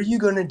 what are you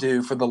going to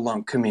do for the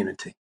Lunc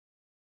community?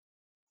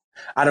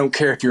 I don't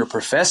care if you're a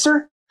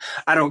professor.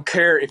 I don't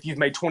care if you've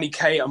made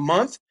 $20K a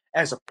month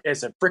as a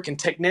freaking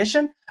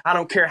technician. I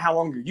don't care how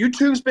long your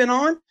YouTube's been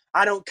on.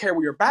 I don't care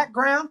what your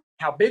background,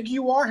 how big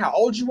you are, how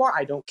old you are.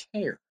 I don't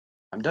care.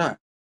 I'm done.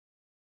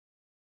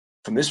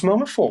 From this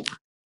moment forward,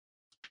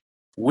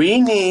 we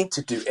need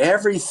to do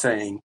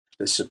everything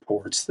that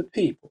supports the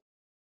people.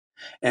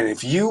 And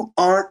if you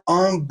aren't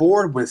on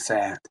board with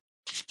that,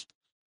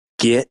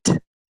 get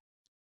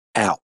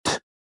out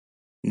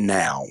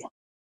now.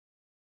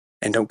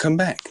 And don't come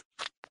back.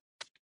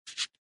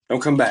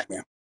 Don't come back,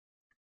 man.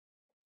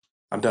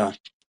 I'm done.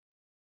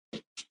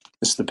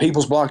 This is the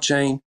people's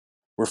blockchain.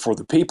 We're for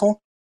the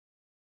people.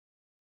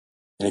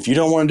 And if you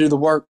don't want to do the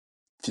work,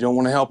 if you don't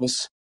want to help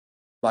us,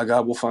 by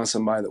God, we'll find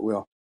somebody that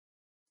will.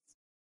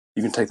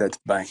 You can take that to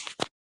the bank.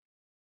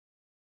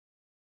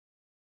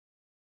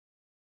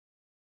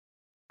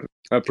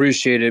 I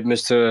appreciate it,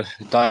 Mr.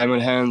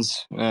 Diamond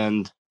Hands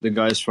and the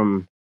guys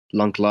from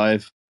Lunc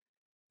Live.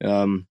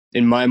 In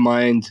my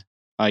mind,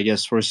 I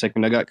guess for a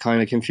second I got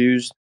kind of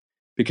confused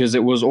because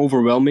it was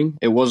overwhelming.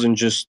 It wasn't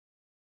just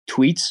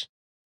tweets.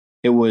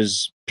 It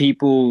was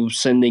people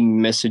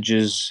sending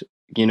messages,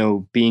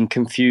 being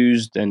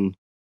confused, and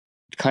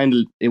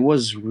it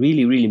was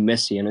really, really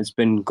messy, and it's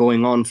been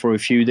going on for a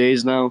few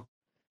days now.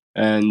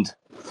 And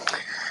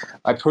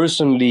I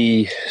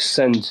personally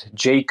sent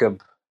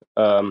Jacob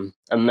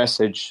a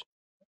message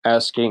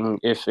asking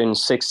if in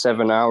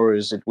 6-7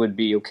 hours it would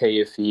be okay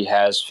if he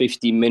has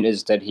 50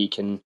 minutes that he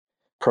can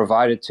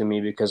provide it to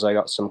me, because I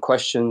got some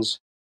questions.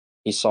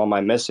 He saw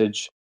my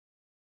message,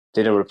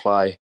 didn't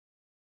reply.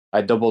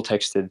 I double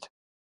texted,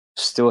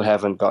 still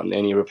haven't gotten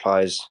any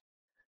replies.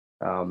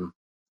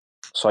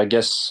 So I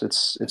guess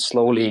it's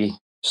slowly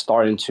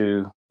starting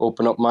to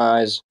open up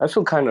my eyes. I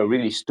feel kind of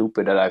really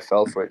stupid that I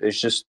fell for it.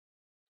 It's just,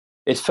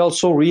 it felt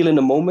so real in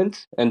the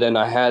moment. And then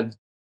I had,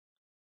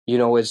 it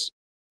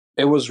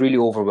was really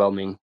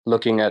overwhelming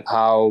looking at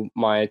how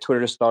my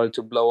Twitter started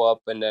to blow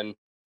up, and then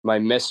my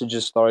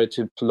messages started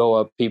to blow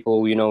up.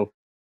 People,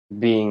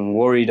 being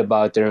worried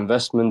about their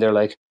investment. They're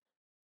like,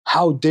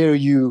 how dare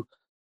you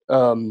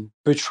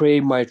betray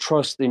my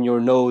trust in your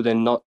node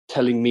and not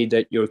telling me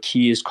that your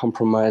key is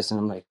compromised? And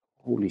I'm like,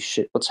 holy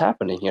shit, what's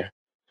happening here?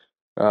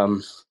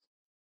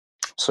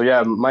 So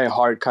yeah, my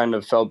heart kind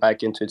of fell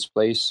back into its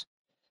place.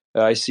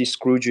 I see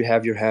Scrooge, you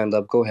have your hand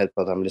up. Go ahead,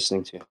 brother. I'm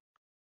listening to you.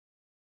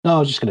 No, I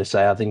was just going to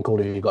say, I think all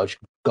of you got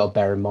to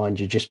bear in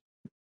mind,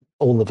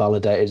 all the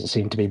validators that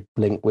seem to be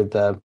linked with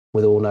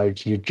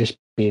Allnodes, you're just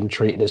being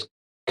treated as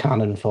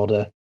cannon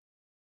fodder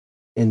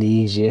in the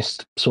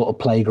easiest sort of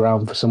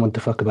playground for someone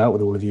to fuck about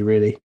with all of you,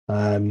 really.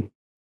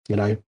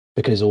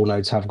 Because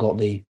Allnodes have got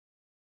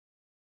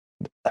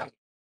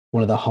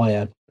one of the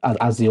higher,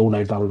 as the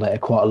Allnode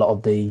validator, quite a lot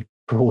of the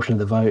proportion of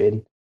the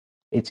voting.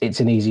 It's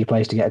an easy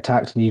place to get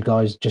attacked, and you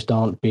guys just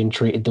aren't being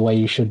treated the way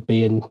you should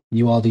be, and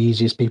you are the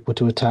easiest people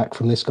to attack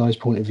from this guy's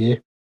point of view.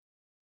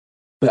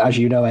 But as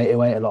you know,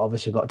 808, a lot of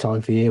us have got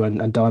time for you,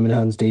 and Diamond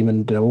Hands,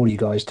 Demon, all you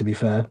guys, to be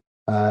fair.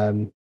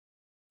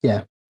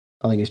 Yeah,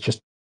 I think it's just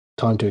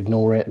time to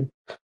ignore it.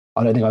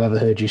 I don't think I've ever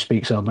heard you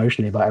speak so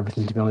emotionally about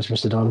everything, to be honest,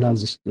 Mr. Diamond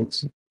Hands.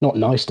 It's not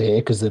nice to hear,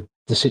 because the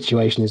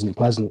situation isn't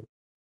pleasant.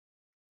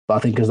 But I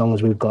think as long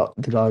as we've got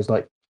the guys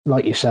like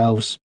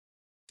yourselves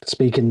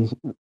speaking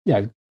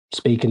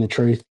the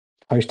truth,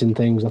 posting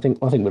things, I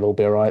think we'll all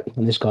be all right.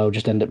 And this guy will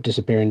just end up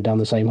disappearing down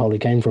the same hole he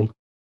came from.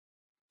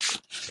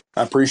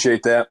 I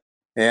appreciate that.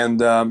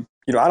 And, I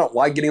don't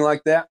like getting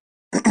like that.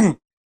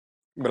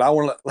 But I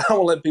want to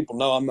let people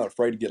know I'm not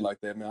afraid to get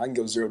like that, man. I can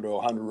go 0 to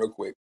 100 real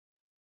quick.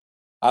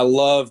 I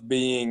love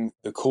being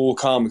the cool,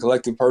 calm, and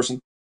collected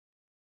person.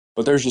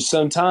 But there's just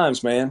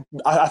sometimes, man,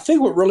 I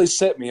think what really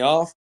set me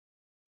off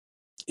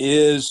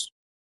is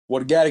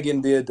what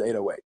Gadigan did to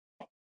 808.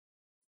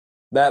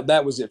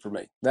 That was it for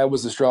me. That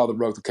was the straw that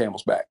broke the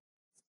camel's back.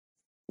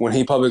 When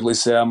he publicly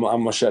said, I'm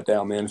going to shut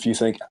down, man. If you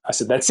think, I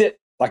said, that's it.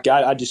 Like,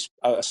 I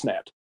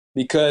snapped.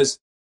 Because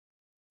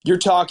you're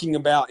talking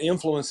about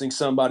influencing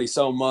somebody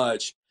so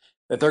much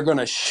that they're going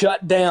to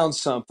shut down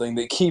something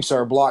that keeps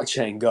our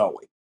blockchain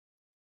going.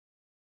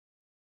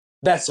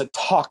 That's a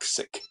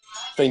toxic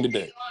thing to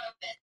do.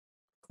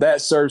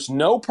 That serves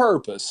no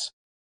purpose.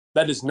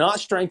 That does not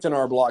strengthen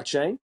our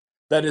blockchain.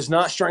 That does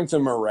not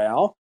strengthen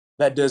morale.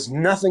 That does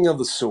nothing of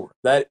the sort.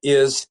 That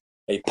is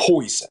a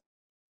poison.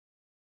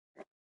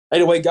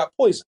 808 got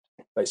poisoned,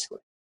 basically.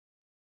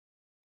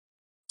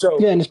 So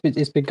yeah, and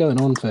it's been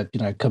going on for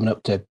coming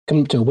up to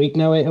a week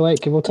now, 808,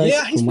 give or take.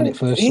 Yeah, he's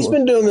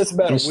been doing this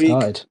about a week.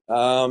 Started.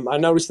 I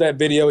noticed that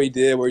video he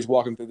did where he's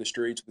walking through the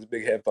streets with his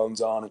big headphones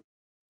on. And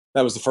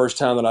that was the first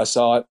time that I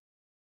saw it.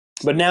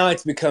 But now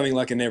it's becoming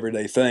like an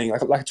everyday thing.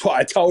 Like that's why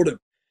I told him.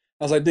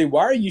 I was like, dude,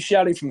 why are you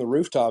shouting from the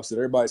rooftops that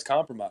everybody's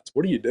compromised?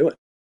 What are you doing?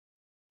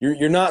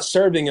 You're not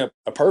serving a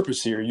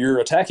purpose here. You're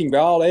attacking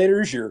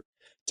validators. You're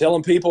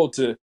telling people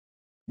to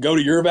go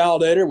to your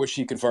validator, which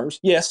he confirms.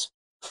 Yes.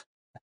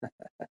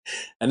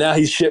 And now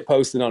he's shit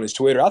posting on his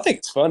Twitter. I think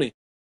it's funny.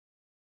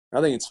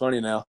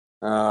 now.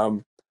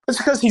 It's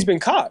because he's been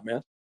caught, man.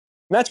 And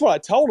that's what I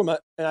told him.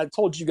 And I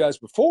told you guys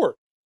before.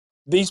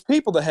 These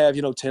people that have,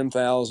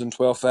 10,000,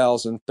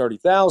 12,000,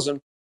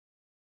 30,000,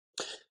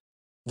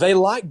 they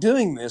like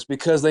doing this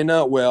because they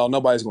know, well,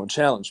 nobody's going to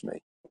challenge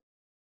me.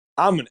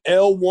 I'm an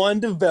L1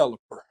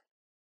 developer.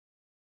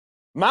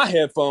 My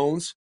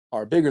headphones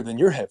are bigger than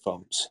your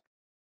headphones.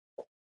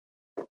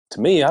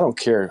 To me, I don't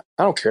care.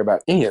 I don't care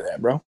about any of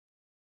that, bro.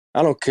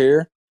 I don't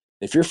care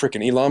if you're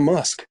freaking Elon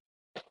Musk.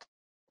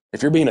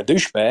 If you're being a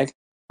douchebag,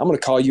 I'm going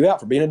to call you out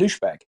for being a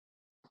douchebag.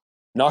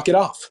 Knock it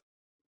off.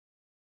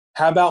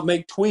 How about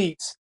make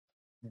tweets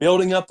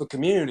building up the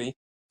community,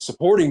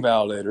 supporting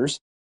validators,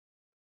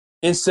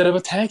 instead of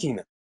attacking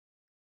them?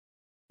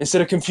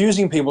 Instead of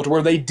confusing people to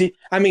where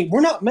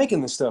we're not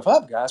making this stuff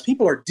up, guys.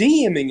 People are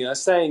DMing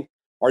us saying,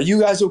 are you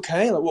guys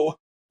okay? Like, well,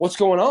 what's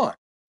going on?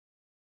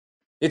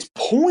 It's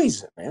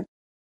poison, man.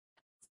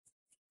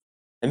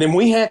 And then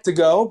we have to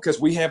go,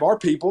 because we have our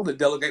people that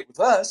delegate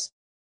with us,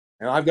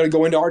 and I've got to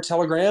go into our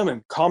Telegram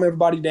and calm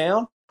everybody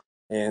down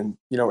and,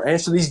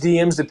 answer these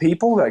DMs to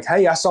people like,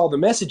 hey, I saw the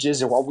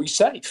messages, and are we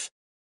safe?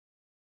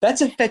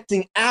 That's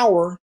affecting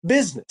our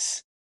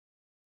business.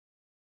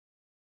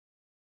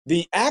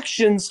 The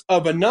actions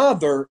of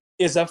another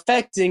is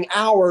affecting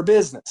our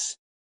business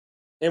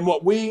and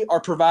what we are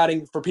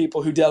providing for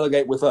people who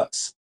delegate with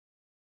us.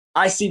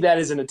 I see that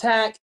as an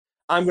attack.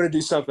 I'm going to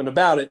do something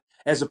about it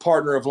as a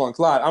partner of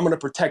Lunc808. I'm going to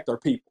protect our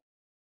people.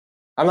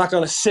 I'm not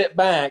going to sit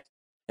back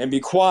and be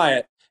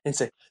quiet and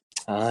say,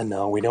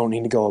 no, we don't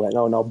need to go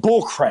about no,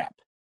 bull crap.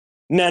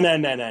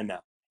 No.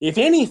 If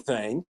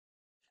anything,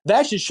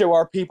 that should show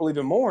our people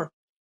even more.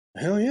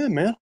 Hell yeah,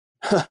 man.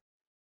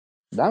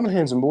 Diamond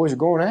Hands and boys are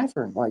going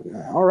after him. Like,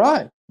 all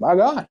right, by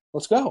God,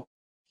 let's go.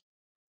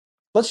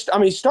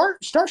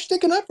 Start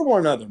sticking up for one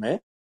another, man.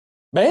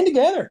 Band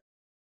together.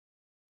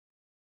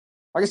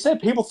 Like I said,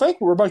 people think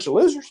we're a bunch of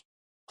losers.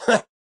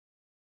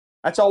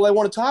 That's all they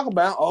want to talk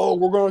about. Oh,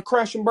 we're going to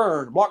crash and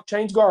burn.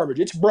 Blockchain's garbage.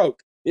 It's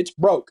broke.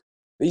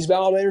 These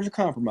validators are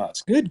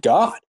compromised. Good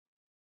God.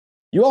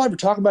 You all ever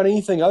talk about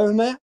anything other than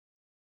that?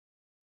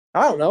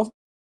 I don't know.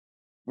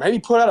 Maybe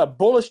put out a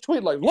bullish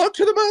tweet like, look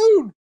to the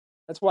moon.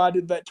 That's why I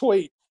did that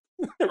tweet,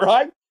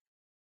 right?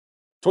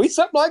 Tweet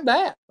something like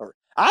that. Or,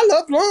 I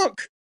love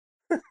Lunc.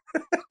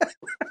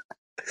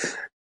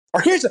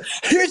 Or here's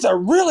a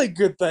really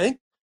good thing.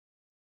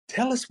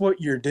 Tell us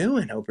what you're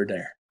doing over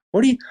there.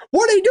 What are you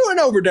doing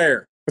over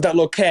there with that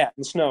little cat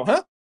in the snow,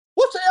 huh?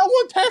 What's the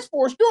L1 task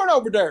force doing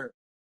over there?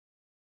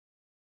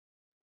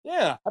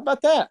 Yeah, how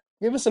about that?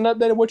 Give us an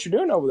update of what you're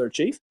doing over there,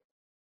 Chief.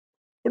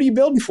 What are you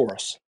building for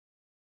us?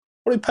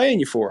 What are we paying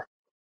you for?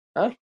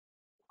 Huh?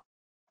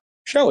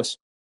 Show us.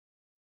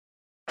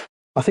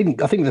 I think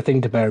the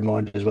thing to bear in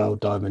mind as well,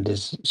 Diamond,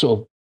 is sort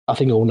of, I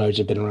think Allnodes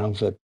have been around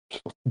for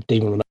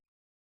demon.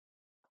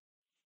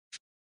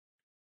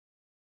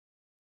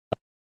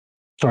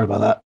 Sorry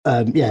about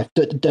that.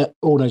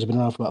 Allnodes have been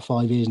around for about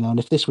 5 years now, and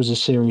if this was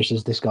as serious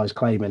as this guy's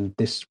claiming,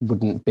 this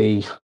wouldn't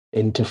be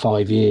into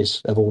 5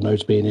 years of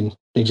Allnodes being in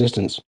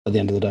existence at the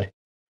end of the day.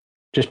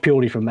 Just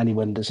purely from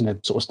anyone that's in a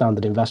sort of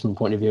standard investment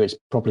point of view, it's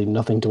probably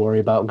nothing to worry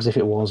about, because if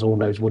it was,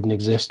 Allnodes wouldn't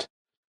exist.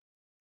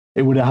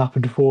 It would have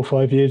happened 4 or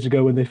 5 years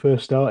ago when they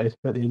first started,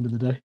 at the end of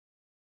the day.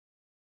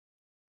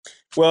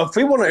 Well, if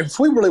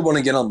we really want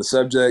to get on the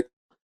subject,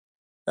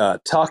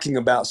 talking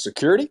about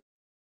security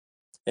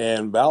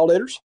and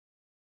validators,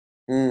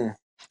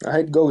 I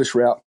hate to go this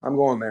route. I'm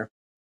going there.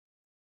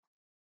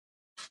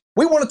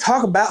 We want to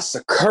talk about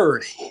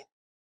security.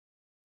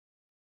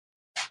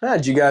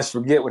 Did you guys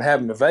forget what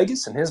happened to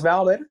Vegas and his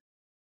validator?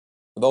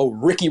 With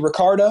old Ricky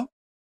Ricardo?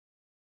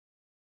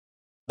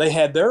 They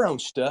had their own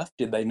stuff,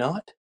 did they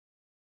not?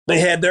 They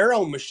had their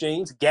own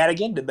machines.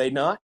 Gadigan, did they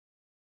not?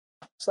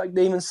 It's like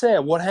they even said,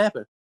 what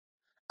happened?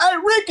 Hey,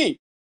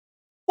 Ricky,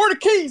 where the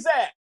keys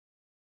at?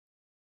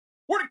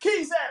 Where the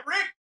keys at,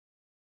 Rick?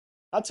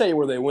 I'll tell you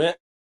where they went.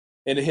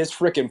 Into his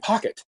frickin'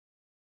 pocket.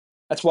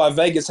 That's why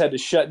Vegas had to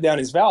shut down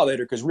his validator,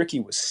 because Ricky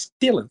was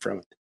stealing from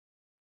it.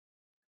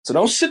 So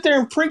don't sit there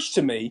and preach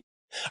to me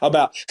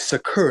about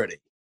security.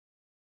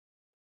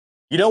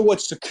 You know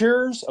what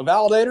secures a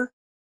validator,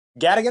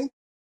 Gadigan?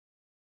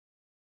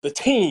 The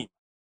team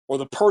or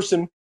the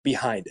person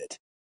behind it.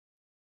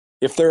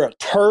 If they're a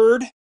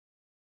turd,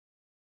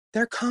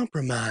 they're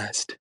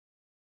compromised.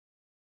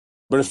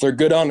 But if they're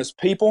good, honest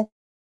people,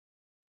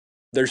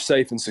 they're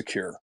safe and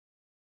secure.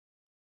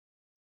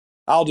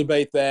 I'll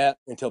debate that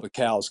until the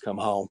cows come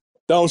home.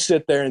 Don't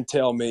sit there and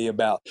tell me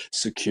about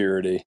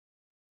security.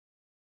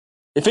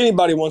 If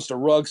anybody wants to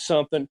rug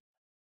something,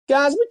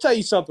 guys, let me tell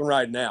you something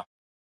right now.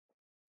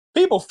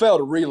 People fail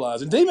to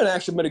realize, and Damon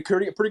actually made a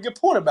pretty good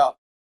point about,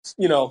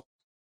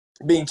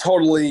 being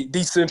totally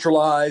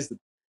decentralized,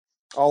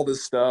 all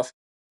this stuff.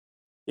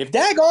 If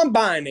daggone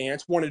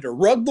Binance wanted to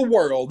rug the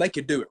world, they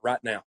could do it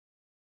right now.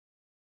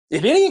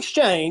 If any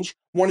exchange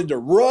wanted to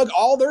rug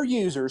all their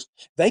users,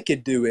 they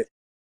could do it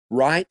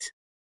right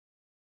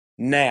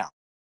now.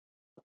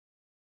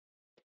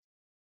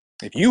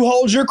 If you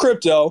hold your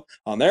crypto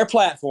on their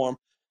platform,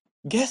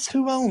 guess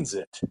who owns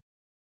it?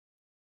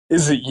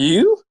 Is it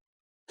you?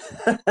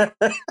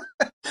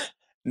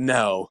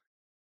 No,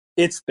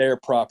 it's their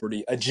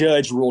property. A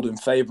judge ruled in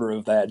favor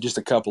of that just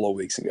a couple of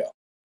weeks ago.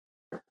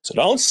 So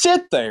don't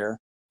sit there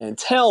and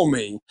tell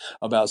me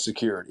about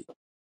security.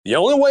 The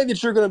only way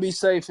that you're going to be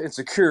safe and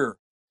secure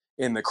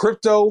in the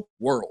crypto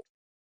world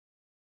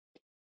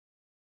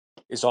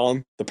is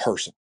on the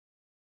person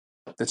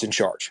that's in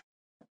charge.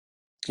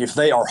 If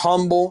they are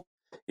humble,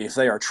 if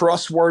they are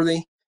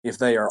trustworthy, if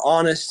they are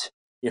honest,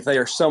 if they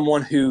are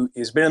someone who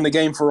has been in the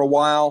game for a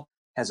while,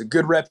 has a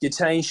good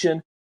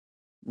reputation,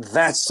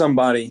 that's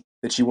somebody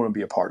that you want to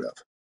be a part of.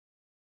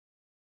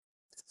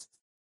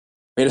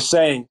 I made a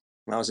saying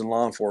when I was in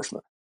law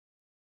enforcement: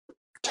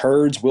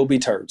 turds will be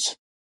turds.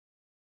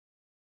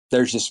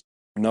 There's just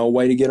no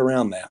way to get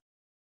around that.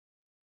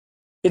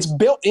 It's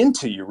built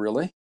into you,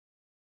 really.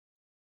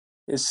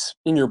 It's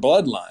in your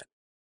bloodline.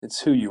 It's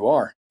who you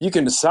are. You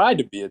can decide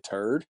to be a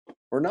turd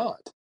or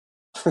not.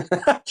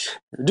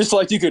 Just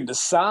like you can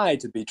decide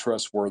to be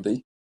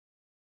trustworthy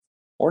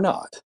or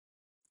not.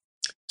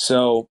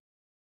 So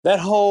that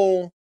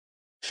whole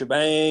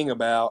shebang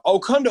about,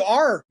 come to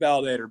our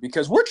validator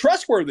because we're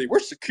trustworthy, we're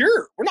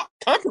secure, we're not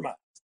compromised.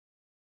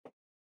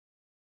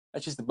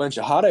 That's just a bunch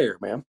of hot air,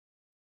 man.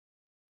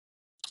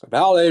 A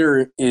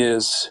validator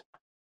is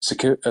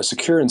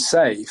secure and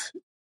safe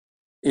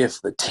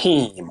if the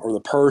team or the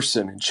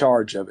person in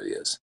charge of it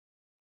is.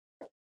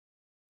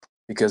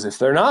 Because if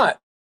they're not,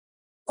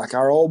 like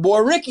our old boy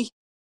Ricky,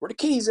 where the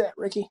keys at,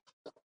 Ricky?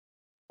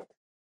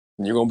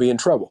 And you're going to be in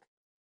trouble.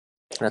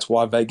 That's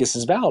why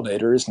Vegas's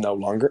validator is no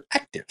longer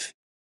active.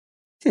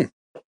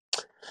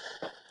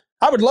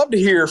 I would love to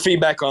hear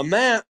feedback on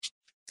that.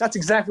 That's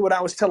exactly what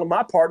I was telling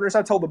my partners.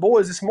 I told the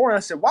boys this morning, I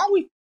said, why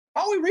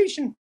are we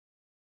reaching?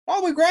 Why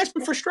are we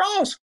grasping for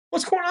straws?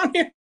 What's going on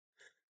here?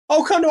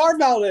 Come to our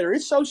validator.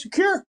 It's so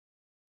secure.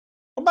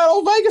 What about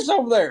old Vegas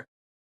over there?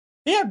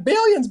 He had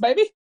billions,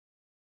 baby.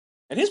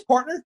 And his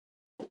partner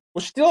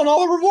was stealing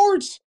all the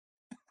rewards.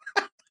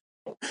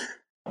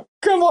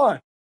 Come on.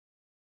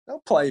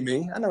 Don't play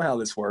me. I know how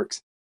this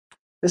works.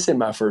 This isn't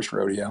my first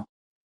rodeo.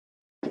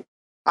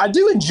 I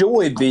do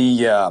enjoy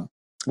the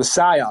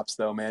PsyOps,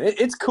 though, man.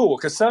 It's cool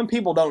because some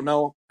people don't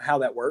know how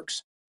that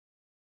works.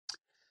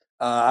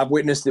 I've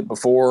witnessed it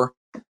before.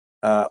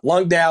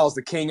 Lunc808 is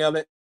the king of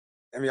it.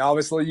 I mean,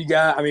 obviously,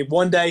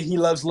 one day he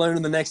loves Luna,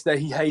 the next day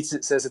he hates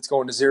it, says it's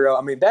going to zero.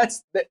 I mean,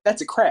 that's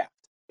a craft.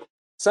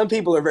 Some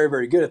people are very,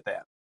 very good at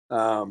that.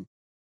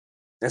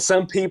 And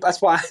some people,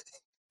 that's why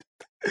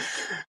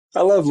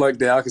I love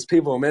Lunc808 because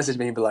people will message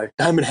me and be like,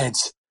 Diamond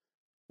Hands,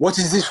 what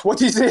is this?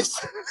 What is this?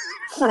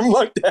 From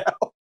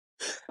Lunc808.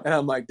 And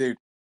I'm like, dude,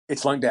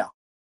 it's Lunc808.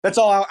 That's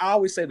all. I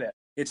always say that.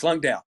 It's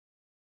Lunc808.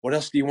 What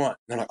else do you want?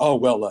 And they're like, oh,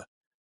 well,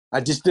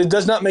 it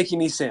does not make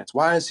any sense.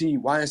 Why is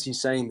he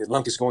saying that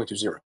Lunk is going to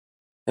zero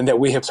and that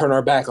we have turned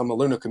our back on the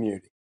Luna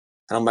community?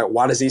 And I'm like,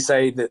 why does he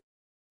say that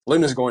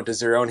Luna's going to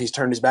zero and he's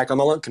turned his back on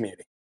the Lunk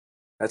community?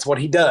 That's what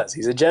he does.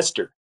 He's a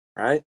jester,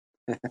 right?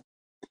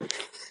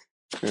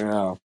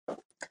 Yeah.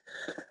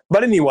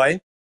 But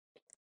anyway,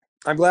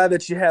 I'm glad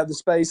that you have the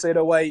space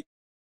 808.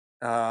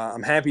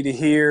 I'm happy to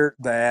hear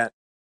that,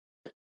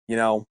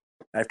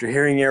 after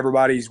hearing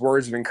everybody's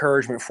words of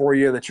encouragement for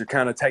you, that you're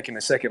kind of taking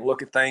a second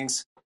look at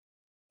things.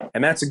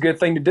 And that's a good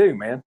thing to do,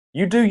 man.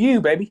 You do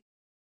you, baby.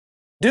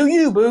 Do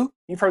you, boo.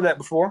 You've heard that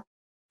before.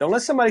 Don't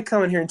let somebody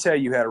come in here and tell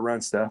you how to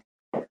run stuff.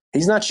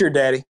 He's not your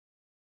daddy.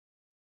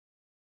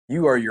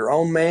 You are your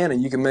own man,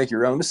 and you can make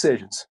your own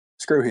decisions.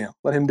 Screw him.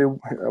 Let him do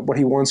what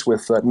he wants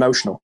with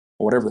Notional,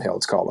 or whatever the hell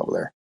it's called over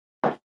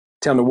there.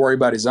 Tell him to worry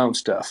about his own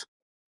stuff.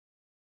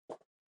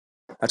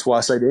 That's why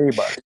I say to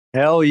anybody.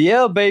 Hell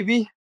yeah,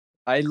 baby.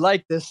 I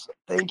like this.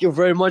 Thank you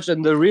very much.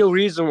 And the real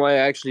reason why I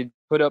actually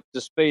put up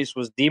the space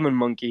was Demon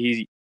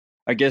Monkey.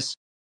 I guess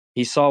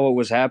he saw what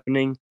was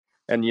happening,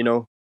 and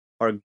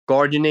our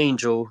guardian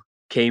angel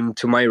came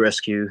to my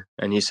rescue,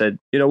 and he said,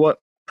 "You know what?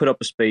 Put up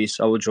a space.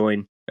 I will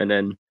join." And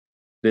then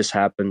this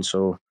happened.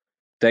 So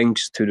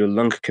thanks to the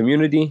Lunk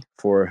community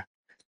for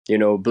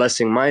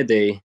blessing my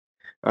day.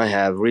 I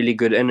have really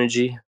good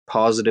energy,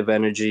 positive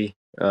energy.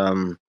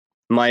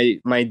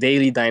 My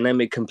daily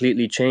dynamic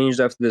completely changed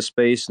after this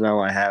space. Now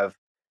I have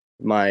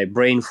my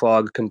brain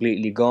fog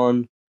completely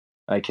gone.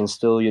 I can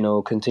still,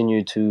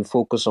 continue to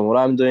focus on what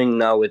I'm doing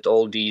now. With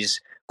all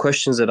these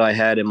questions that I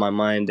had in my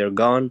mind, they're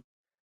gone.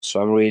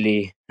 So I'm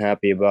really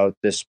happy about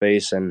this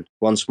space. And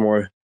once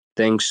more,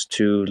 thanks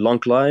to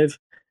Lunk Live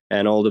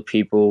and all the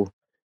people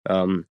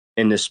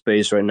in this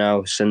space right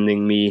now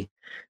sending me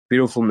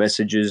beautiful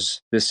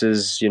messages. This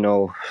is,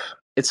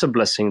 it's a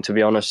blessing, to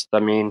be honest. I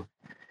mean,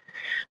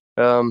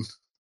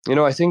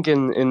 I think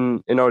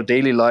in our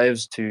daily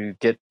lives, to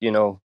get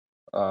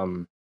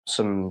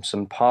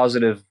some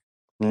positive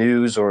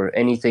news or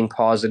anything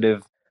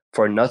positive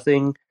for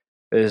nothing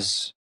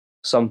is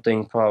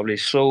something probably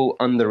so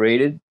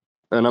underrated.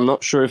 And I'm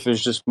not sure if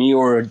it's just me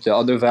or the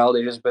other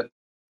validators, but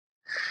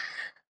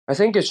I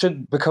think it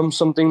should become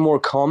something more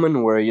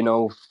common where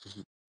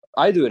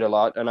I do it a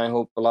lot, and I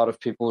hope a lot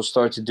of people will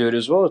start to do it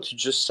as well, to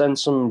just send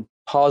some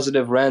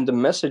positive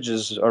random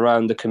messages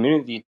around the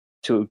community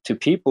to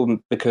people,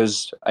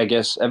 because I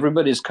guess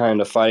everybody's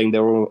kind of fighting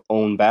their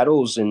own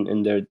battles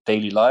in their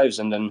daily lives.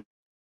 And then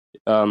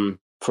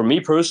for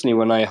me personally,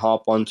 when I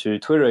hop onto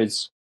Twitter,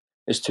 it's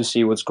to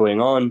see what's going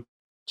on,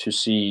 to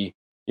see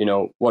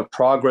what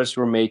progress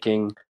we're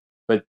making.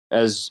 But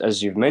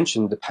as you've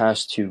mentioned, the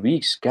past 2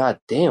 weeks, god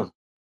damn,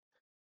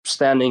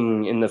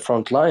 standing in the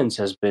front lines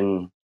has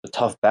been a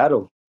tough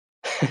battle.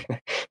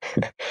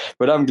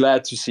 But I'm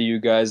glad to see you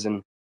guys,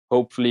 and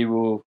hopefully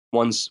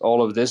once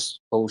all of this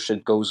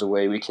bullshit goes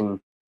away, we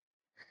can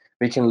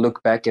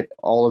look back at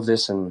all of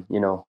this and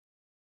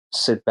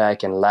sit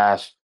back and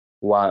laugh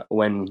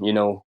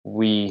when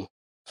we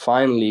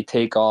finally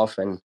take off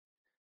and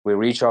we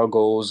reach our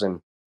goals. And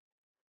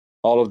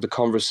all of the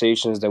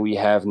conversations that we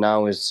have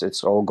now,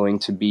 it's all going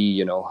to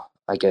be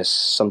I guess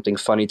something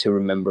funny to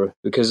remember,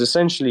 because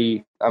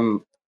essentially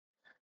I'm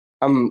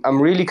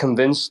really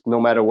convinced no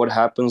matter what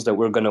happens that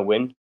we're going to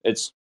win.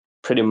 It's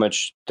pretty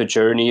much the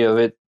journey of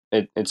it.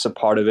 It's a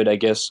part of it, I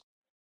guess.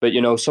 But,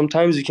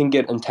 sometimes you can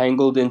get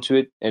entangled into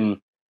it. And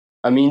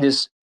I mean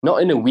this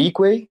not in a weak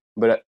way,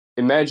 but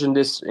imagine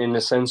this in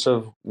a sense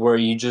of where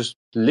you just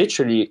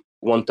literally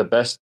want the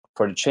best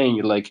for the chain.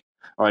 You're like,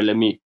 all right, let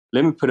me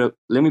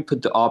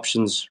put the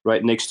options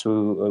right next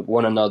to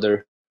one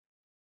another.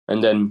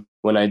 And then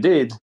when I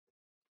did,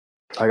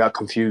 I got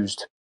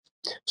confused.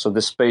 So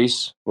the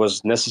space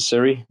was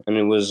necessary, and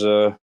it was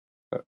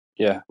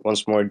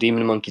once more,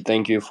 Demon Monkey,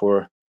 thank you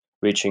for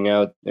reaching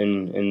out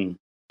in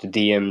the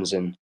DMs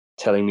and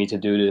telling me to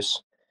do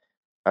this.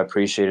 I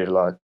appreciate it a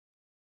lot.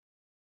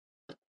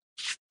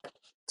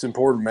 It's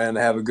important, man,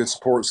 to have a good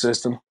support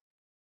system.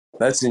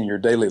 That's in your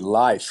daily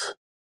life.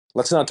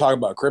 Let's not talk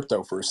about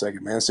crypto for a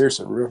second, man.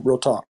 Seriously, real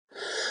talk.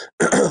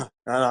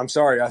 I'm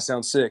sorry, I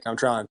sound sick. I'm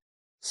trying.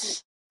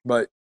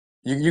 But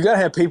you got to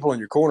have people in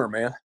your corner,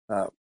 man.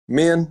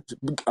 Men,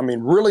 I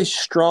mean, really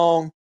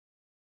strong,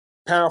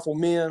 powerful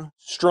men,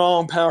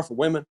 strong, powerful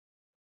women,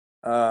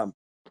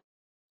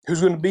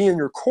 who's going to be in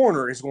your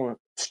corner is going to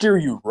steer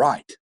you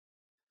right.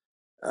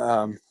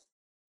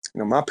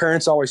 My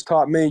parents always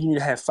taught me you need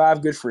to have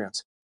 5 good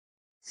friends.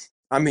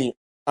 I mean,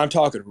 I'm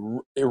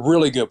talking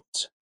really good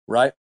ones,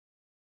 right?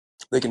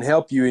 They can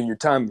help you in your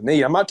time of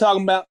need. I'm not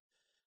talking about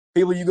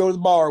people you go to the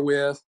bar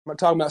with. I'm not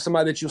talking about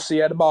somebody that you'll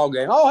see at the ball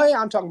game. Oh, hey,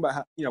 I'm talking about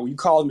how, you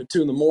call them at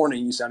 2 a.m.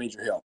 and you say, I need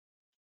your help.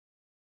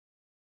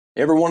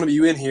 Every one of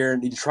you in here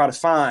need to try to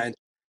find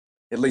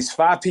at least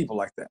 5 people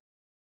like that.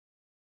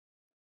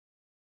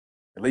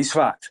 At least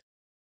 5.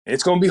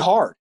 It's going to be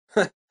hard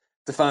to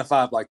find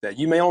 5 like that.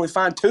 You may only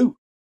find 2.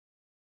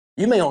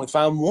 You may only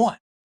find 1.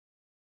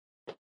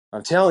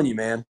 I'm telling you,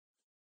 man.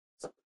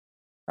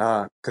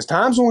 Because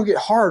times will get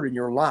hard in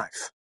your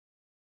life.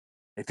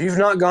 If you've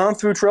not gone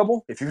through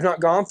trouble, if you've not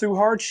gone through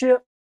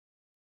hardship,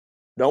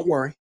 don't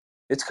worry.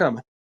 It's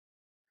coming.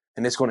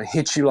 And it's going to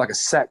hit you like a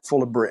sack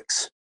full of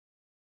bricks.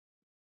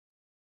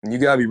 And you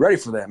got to be ready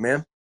for that,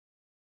 man.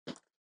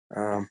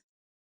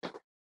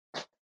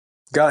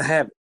 Got to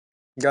have it.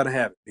 Got to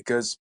have it.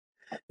 Because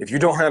if you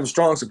don't have a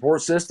strong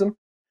support system,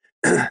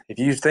 if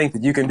you think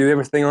that you can do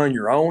everything on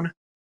your own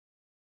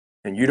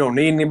and you don't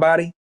need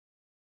anybody,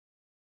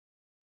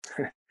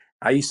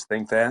 I used to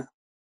think that.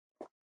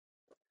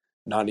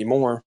 Not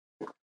anymore.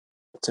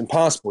 It's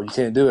impossible. You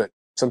can't do it.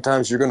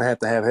 Sometimes you're going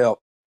to have help.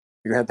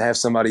 You're going to have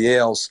somebody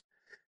else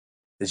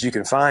that you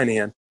can find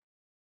in.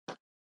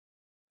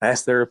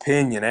 Ask their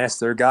opinion, ask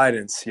their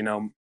guidance,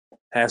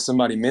 have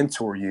somebody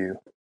mentor you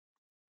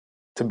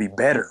to be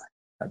better,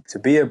 to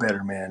be a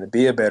better man, to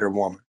be a better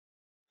woman.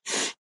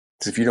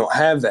 Because if you don't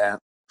have that,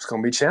 it's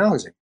going to be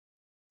challenging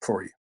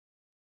for you.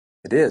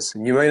 It is.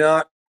 And you may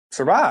not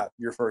survive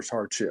your first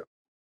hardship.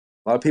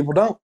 A lot of people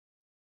don't.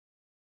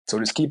 So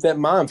just keep that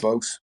in mind,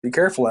 folks. Be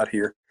careful out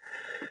here.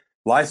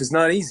 Life is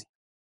not easy.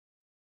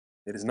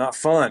 It is not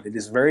fun. It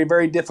is very,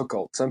 very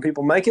difficult. Some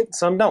people make it,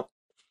 some don't.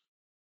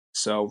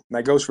 So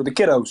that goes for the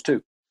kiddos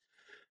too.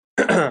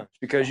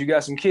 Because you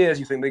got some kids,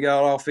 you think they got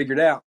it all figured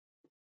out.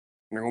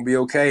 And they're going to be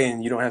okay,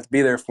 and you don't have to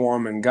be there for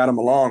them and guide them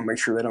along, make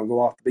sure they don't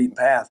go off the beaten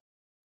path.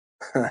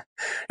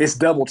 It's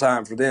double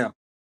time for them.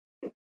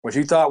 What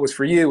you thought was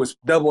for you was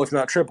double, if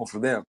not triple, for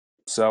them.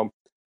 So,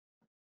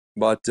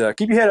 but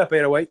keep your head up,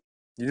 808.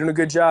 You're doing a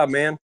good job,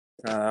 man.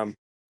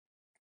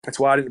 That's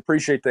why I didn't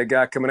appreciate that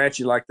guy coming at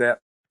you like that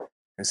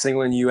and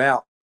singling you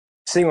out.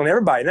 Singling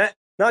everybody,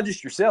 not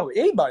just yourself,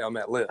 anybody on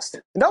that list.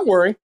 And don't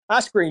worry, I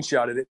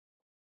screenshotted it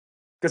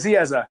because he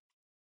has a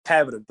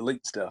habit of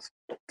deleting stuff.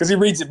 Because he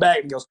reads it back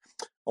and goes,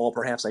 oh,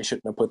 perhaps I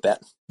shouldn't have put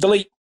that.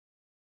 Delete.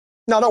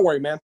 No, don't worry,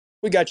 man.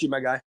 We got you, my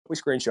guy. We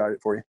screenshotted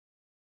it for you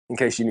in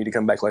case you need to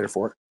come back later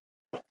for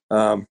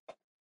it.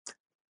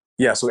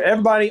 Yeah, so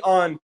everybody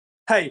on,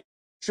 hey,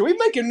 should we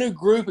make a new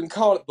group and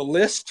call it The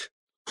List?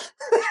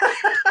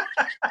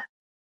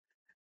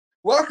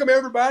 Welcome,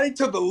 everybody,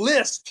 to The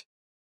List.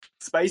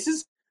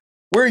 Spaces.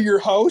 We're your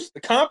hosts, the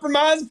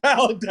Compromise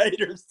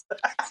Validators.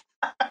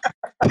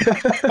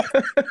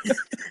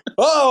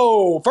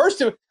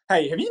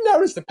 Hey, have you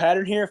noticed the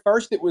pattern here?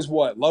 First, it was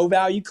what?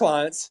 Low-value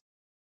clients.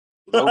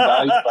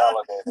 Low-value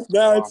validators.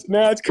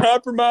 Now it's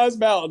Compromise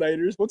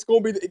Validators. What's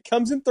going to be? It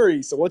comes in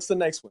 3, so what's the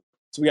next one?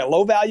 So we got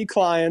low-value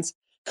clients,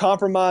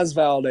 Compromise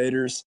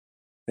Validators.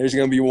 There's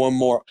going to be one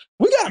more.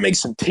 We got to make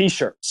some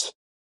T-shirts.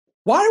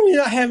 Why do we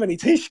not have any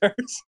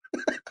T-shirts?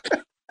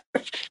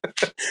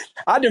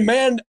 I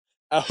demand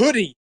a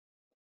hoodie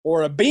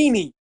or a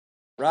beanie,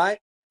 right?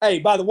 Hey,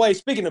 by the way,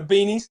 speaking of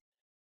beanies,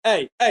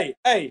 hey,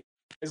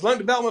 is Lunc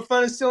Development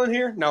Fund still in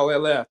here? No, they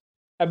left.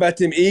 How about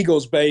them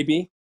Eagles,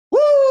 baby?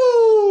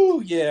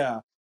 Woo! Yeah.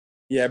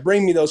 Yeah,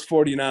 bring me those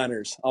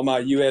 49ers, all my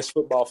U.S.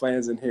 football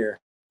fans in here.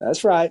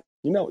 That's right.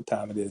 You know what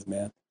time it is,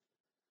 man.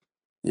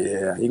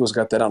 Yeah, Eagles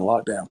got that on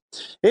lockdown.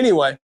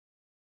 Anyway,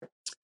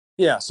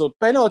 yeah, so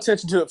pay no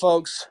attention to it,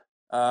 folks.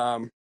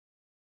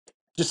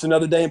 Just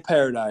another day in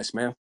paradise,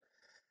 man.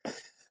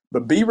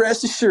 But be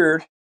rest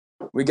assured,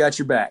 we got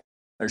your back.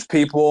 There's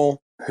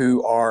people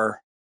who are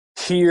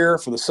here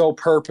for the sole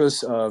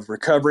purpose of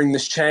recovering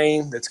this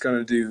chain that's going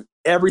to do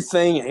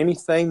everything and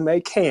anything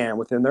they can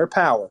within their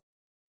power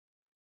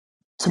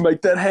to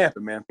make that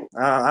happen, man.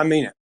 I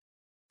mean it.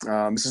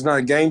 This is not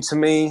a game to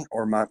me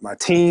or my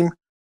team.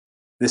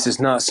 This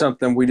is not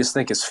something we just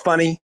think is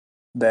funny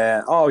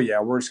that, oh, yeah,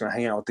 we're just going to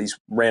hang out with these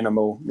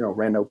random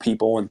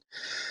people and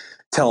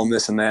tell them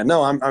this and that.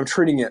 No, I'm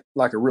treating it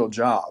like a real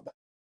job.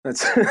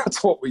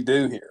 That's what we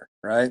do here,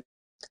 right?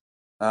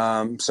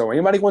 So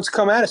anybody wants to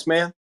come at us,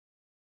 man.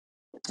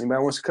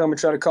 Anybody wants to come and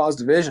try to cause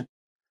division,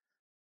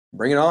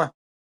 bring it on.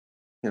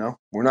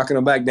 We're not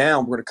going to back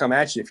down. We're going to come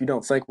at you if you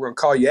don't think we're going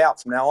to call you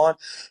out from now on.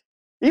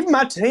 Even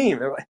my team,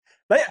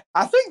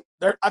 I think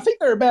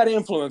they're a bad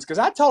influence because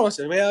I told them, I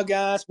said, well,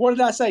 guys, what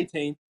did I say,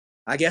 team?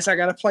 I guess I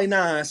got to play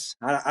nice.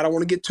 I don't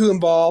want to get too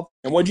involved.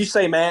 And what'd you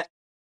say, Matt?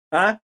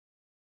 Huh?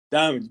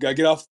 Diamond, you got to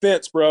get off the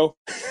fence, bro.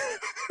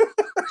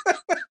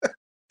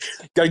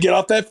 Got to get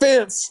off that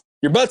fence.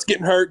 Your butt's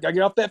getting hurt. Got to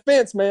get off that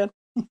fence, man.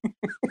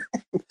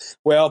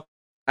 Well,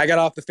 I got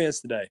off the fence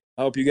today.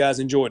 I hope you guys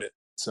enjoyed it.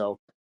 So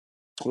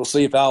we'll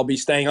see if I'll be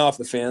staying off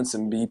the fence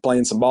and be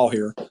playing some ball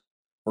here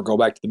or go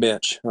back to the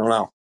bench. I don't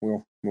know.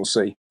 We'll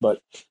see. But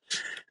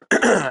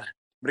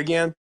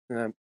again,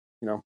 shout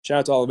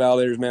out to all the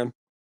validators, man.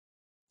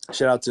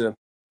 Shout out to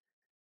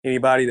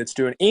anybody that's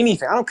doing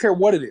anything. I don't care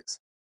what it is.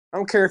 I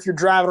don't care if you're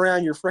driving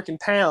around your freaking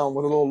town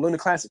with a little Luna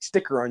Classic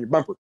sticker on your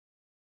bumper.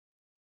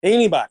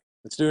 Anybody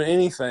that's doing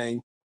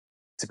anything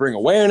to bring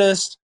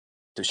awareness,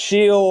 to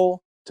shield,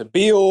 to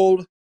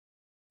build,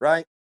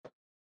 right?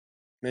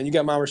 Man, you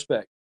got my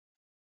respect.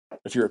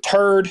 If you're a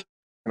turd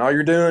and all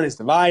you're doing is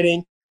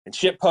dividing and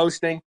shit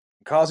posting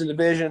and causing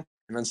division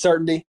and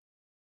uncertainty,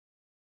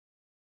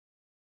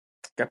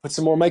 got to put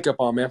some more makeup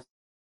on, man.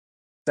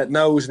 That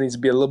nose needs to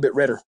be a little bit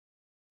redder.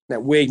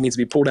 That wig needs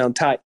to be pulled down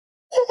tight.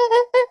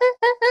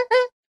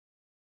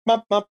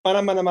 Welcome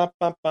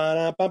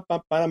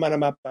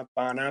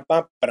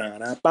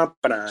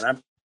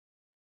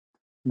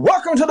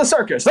to the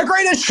circus, the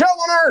greatest show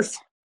on earth.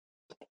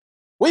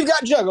 We've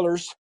got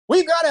jugglers.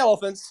 We've got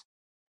elephants.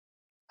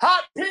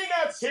 Hot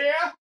peanuts here.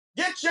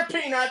 Get your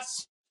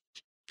peanuts.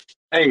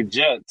 Hey,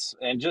 Jets,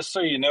 and just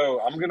so you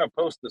know, I'm going to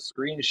post a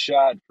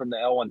screenshot from the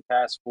L1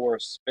 Task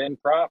Force spin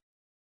prop.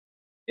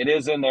 It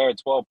is in there at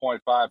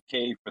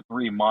 12.5K for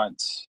 3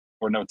 months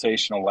for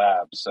Notational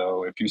Labs.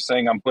 So if you're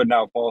saying I'm putting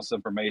out false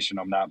information,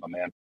 I'm not, my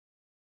man.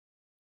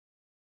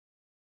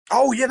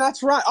 Oh, yeah,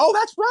 that's right. Oh,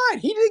 that's right.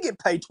 He did get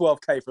paid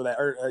 $12K for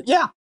that.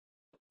 Yeah.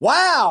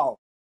 Wow.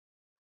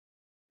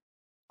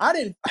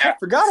 I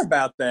forgot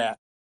about that.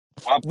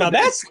 I'll put Now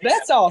that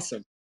that's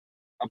awesome.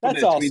 I'll put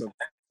That's that tweet awesome.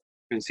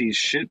 because he's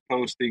shit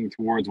posting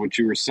towards what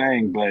you were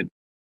saying, but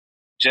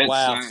Jets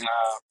Wow.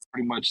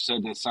 pretty much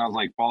said that sounds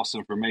like false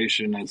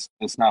information.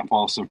 It's not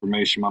false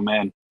information, my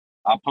man.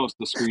 I'll post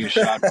the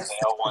screenshot of the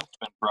L1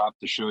 spin prop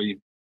to show you.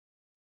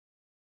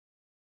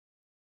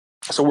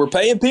 So we're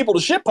paying people to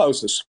shit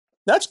post us.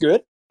 That's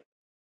good.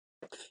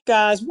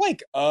 Guys,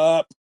 wake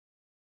up.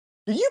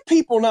 Do you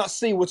people not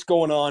see what's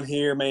going on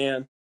here,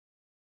 man?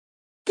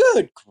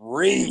 Good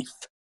grief.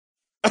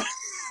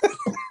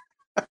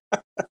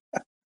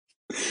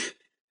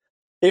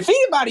 If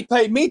anybody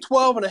paid me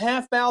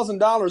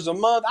 $12,500 a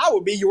month, I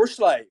would be your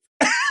slave.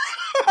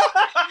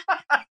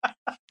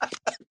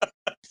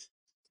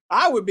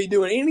 I would be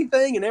doing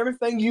anything and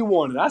everything you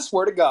wanted. I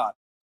swear to God.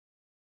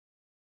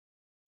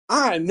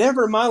 I have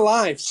never in my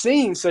life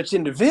seen such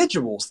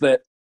individuals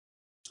that,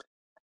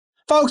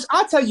 folks,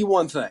 I'll tell you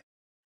one thing.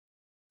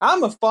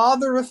 I'm a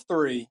father of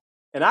 3,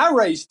 and I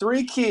raised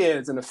 3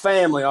 kids in a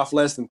family off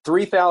less than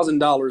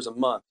 $3,000 a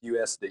month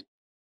USD.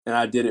 And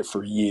I did it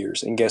for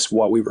years. And guess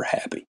what? We were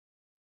happy.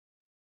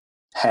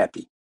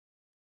 Happy.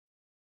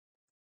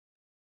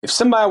 If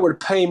somebody were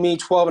to pay me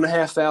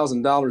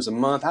 $12,500 a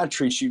month, I'd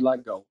treat you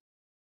like gold.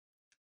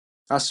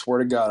 I swear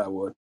to God I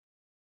would.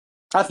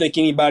 I think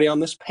anybody on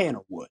this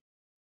panel would.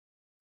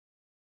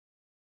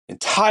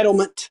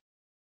 Entitlement,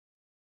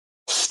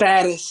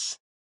 status,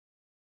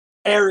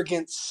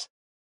 arrogance,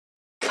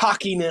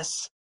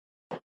 cockiness,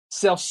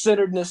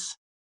 self-centeredness.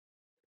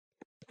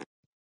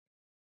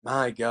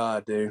 My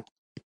God, dude.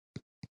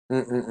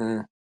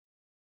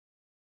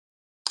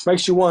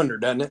 Makes you wonder,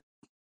 doesn't it?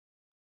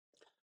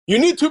 You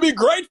need to be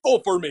grateful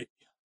for me.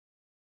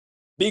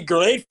 Be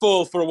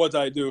grateful for what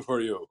I do for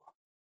you.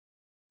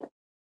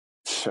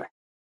 For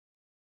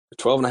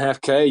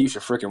 $12.5K, you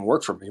should freaking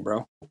work for me,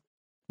 bro.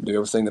 Do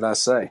everything that I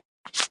say.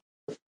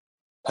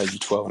 Pay you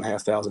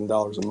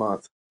 $12,500 a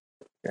month.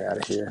 Get out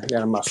of here. Get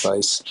out of my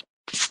face.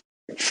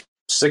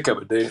 Sick of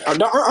it, dude.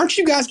 Aren't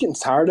you guys getting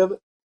tired of it?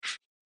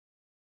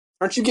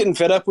 Aren't you getting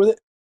fed up with it?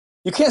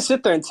 You can't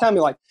sit there and tell me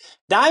like,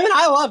 Diamond,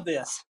 I love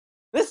this.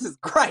 This is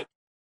great.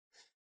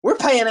 We're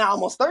paying out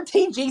almost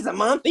 13 G's a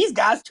month. These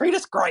guys treat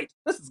us great.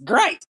 This is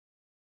great.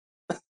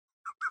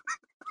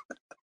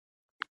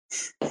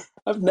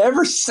 I've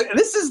never seen,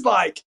 this is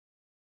like,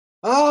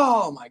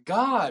 oh my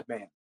God,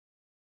 man.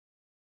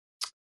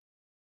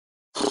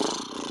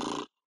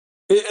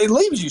 It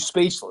leaves you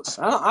speechless.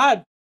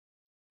 I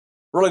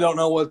really don't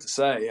know what to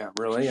say. Yeah,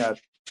 really. I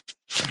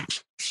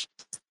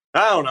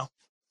don't know.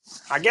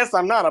 I guess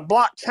I'm not a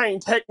blockchain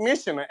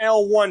technician, an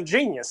L1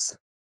 genius.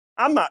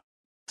 I'm not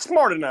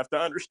smart enough to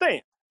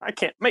understand. I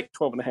can't make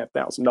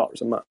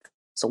 $12,500 a month.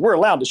 So we're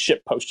allowed to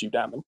ship post you,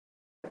 Diamond.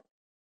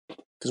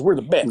 Because we're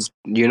the best.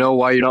 You know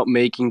why you're not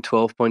making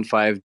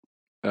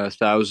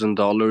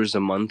 $12,500 a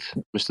month,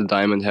 Mr.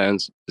 Diamond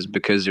Hands? Is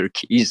because your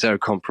keys are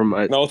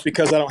compromised. No, it's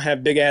because I don't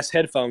have big ass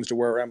headphones to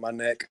wear around my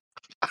neck.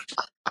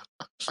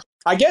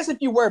 I guess if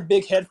you wear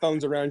big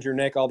headphones around your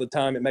neck all the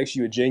time, it makes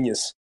you a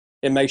genius.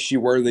 It makes you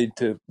worthy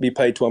to be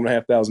paid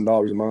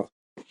 $12,500 a month.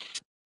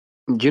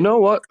 You know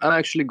what? I'm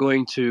actually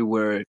going to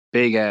wear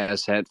big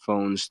ass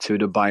headphones to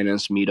the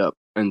Binance meetup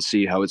and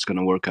see how it's going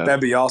to work out. That'd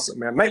be awesome,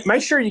 man.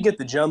 Make sure you get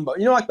the jumbo.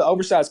 You know, like the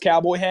oversized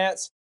cowboy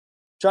hats?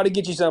 Try to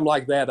get you something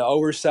like that, the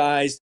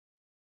oversized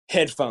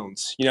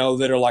headphones, you know,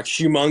 that are like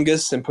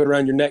humongous, and put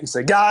around your neck and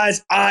say,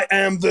 guys, I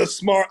am the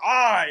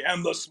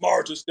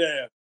smartest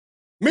dad.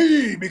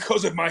 Me,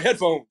 because of my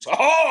headphones.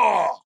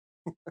 Aha!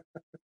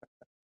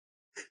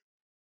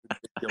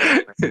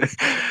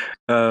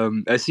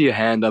 I see a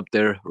hand up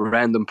there.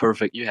 Random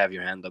Perfect. You have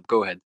your hand up.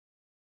 Go ahead.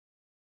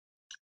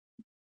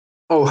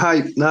 Oh,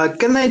 hi.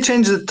 Can I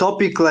change the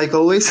topic like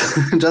always,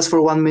 just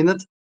for 1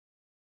 minute?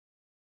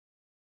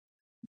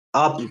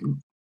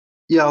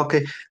 Yeah,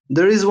 okay.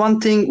 There is one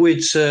thing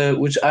which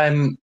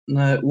I'm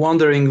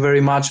wondering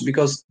very much,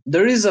 because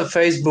there is a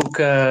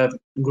Facebook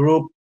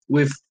group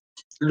with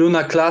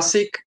Luna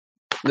Classic.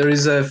 There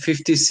is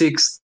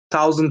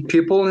 56,000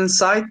 people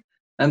inside,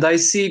 and I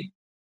see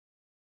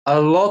a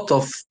lot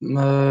of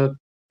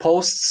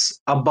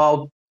posts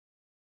about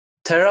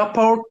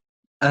Terraport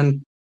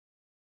and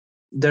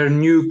their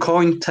new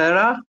coin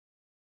Terra,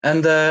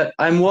 and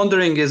I'm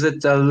wondering, is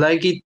it a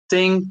legit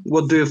thing?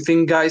 What do you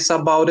think, guys,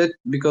 about it?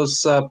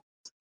 Because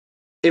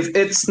if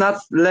it's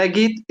not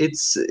legit,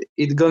 it's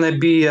gonna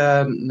be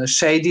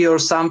shady or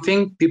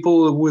something.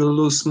 People will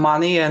lose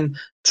money and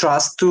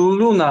trust to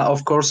Luna,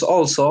 of course,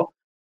 also.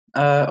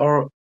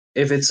 Or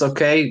if it's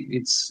okay,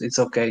 it's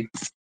okay.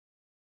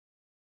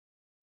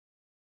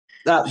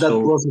 That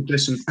was the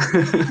question.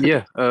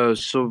 Yeah.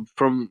 So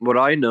from what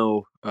I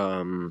know,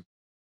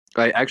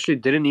 I actually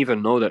didn't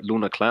even know that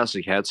Luna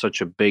Classic had such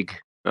a big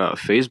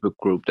Facebook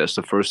group. That's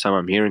the first time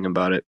I'm hearing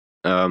about it.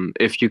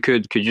 If you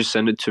could you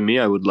send it to me?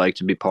 I would like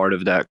to be part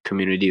of that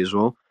community as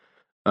well.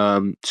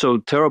 So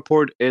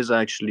Terraport is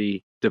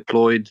actually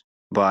deployed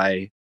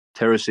by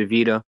Terra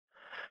Civita.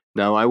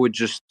 Now, I would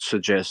just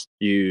suggest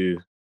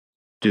you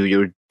do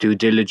your due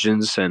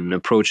diligence and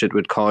approach it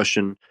with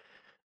caution,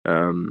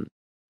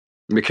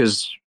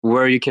 because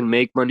where you can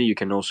make money, you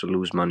can also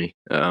lose money.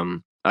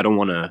 I don't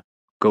want to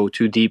go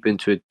too deep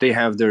into it. They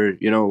have their,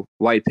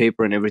 white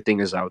paper and everything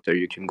is out there.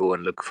 You can go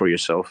and look for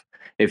yourself.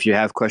 If you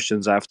have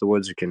questions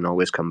afterwards, you can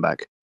always come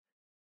back.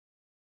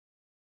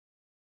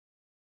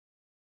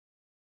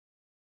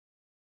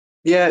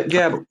 Yeah.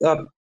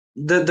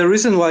 The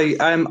reason why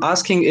I'm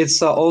asking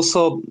is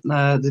also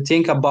the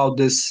thing about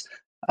this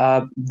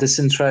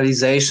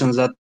decentralization,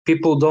 that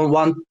people don't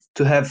want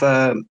to have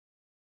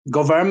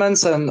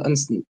governments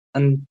and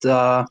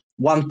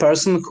one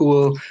person who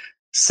will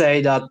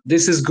say that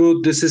this is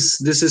good, this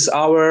is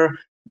our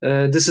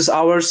this is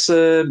ours,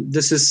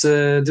 this is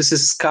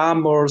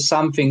scam or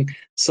something.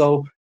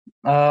 So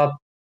yeah,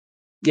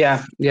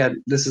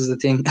 this is the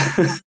thing.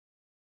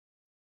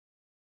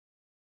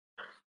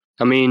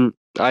 I mean,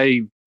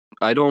 I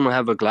don't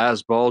have a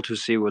glass ball to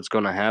see what's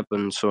going to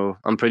happen, so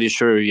I'm pretty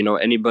sure,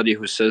 anybody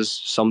who says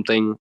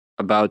something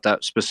about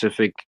that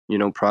specific,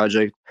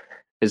 project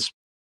is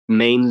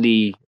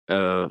mainly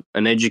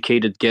an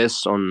educated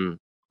guess on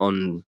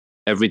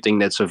everything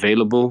that's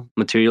available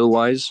material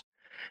wise.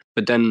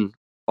 But then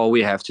all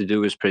we have to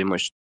do is pretty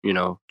much,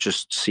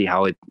 just see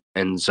how it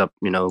ends up,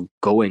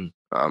 going.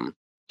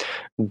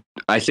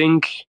 I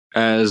think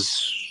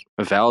as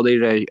a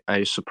validator,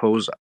 I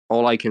suppose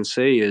all I can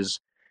say is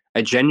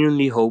I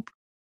genuinely hope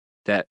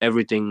that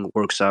everything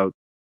works out.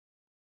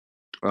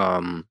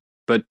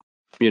 But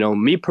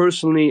me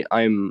personally,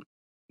 I'm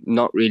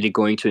not really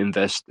going to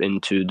invest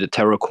into the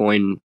Terra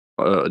coin,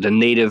 the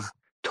native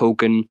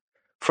token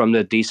from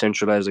the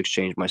decentralized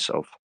exchange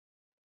myself.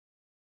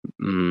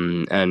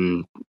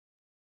 And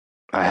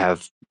I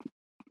have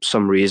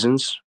some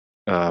reasons.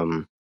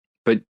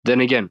 But then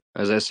again,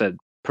 as I said,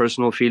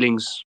 personal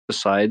feelings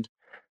aside,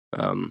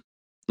 um,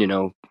 you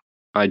know,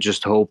 I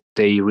just hope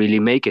they really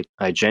make it.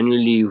 I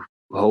genuinely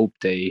hope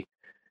they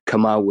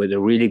come out with a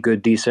really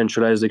good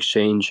decentralized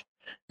exchange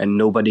and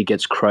nobody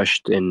gets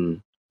crushed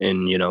in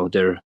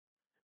their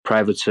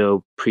private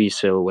sale,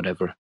 pre-sale,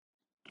 whatever.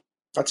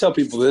 I tell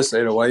people this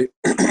 808,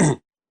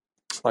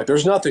 like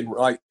there's nothing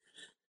like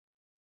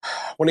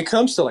when it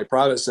comes to like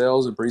private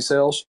sales and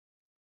pre-sales,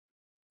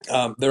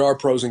 there are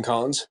pros and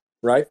cons,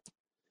 right?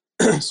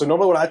 So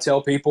normally what I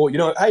tell people,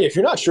 hey, if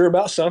you're not sure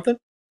about something,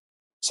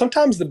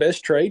 sometimes the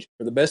best trade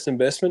or the best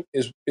investment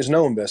is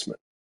no investment,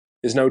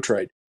 is no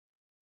trade.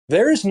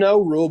 There is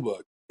no rule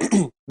book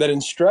that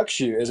instructs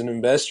you as an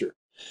investor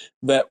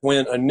that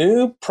when a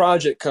new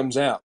project comes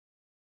out,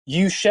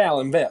 you shall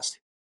invest.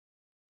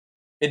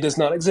 It does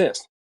not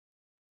exist.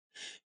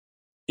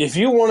 If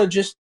you want to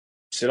just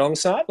sit on the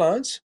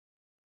sidelines,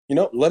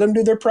 let them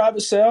do their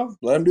private sale,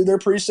 let them do their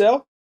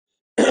pre-sale,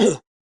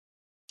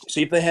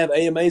 see if they have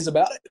AMAs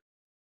about it.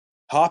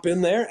 Hop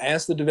in there,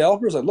 ask the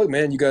developers, like, look,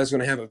 man, you guys are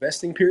going to have a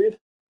vesting period?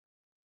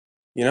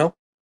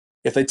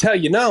 If they tell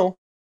you no,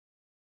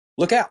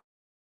 look out.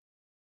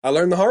 I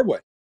learned the hard way.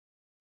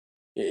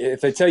 If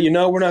they tell you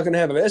no, we're not going to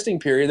have a vesting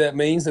period, that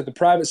means that the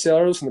private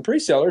sellers and the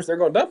pre-sellers, they're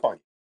going to dump on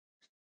you.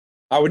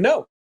 I would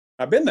know.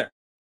 I've been there.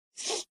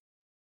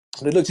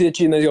 They look at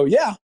you and they go,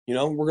 yeah,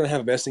 we're going to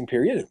have a vesting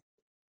period.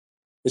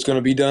 It's going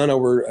to be done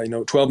over,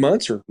 12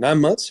 months or 9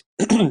 months.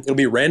 It'll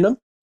be random.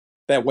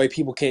 That way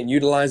people can't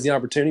utilize the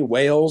opportunity.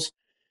 Whales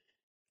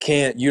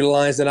can't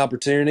utilize that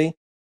opportunity,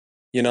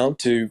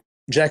 to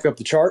jack up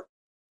the chart,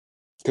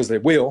 because they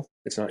will.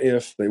 It's not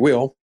if, they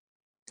will.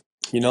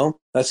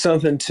 That's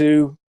something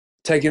to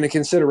take into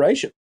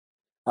consideration.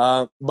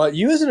 But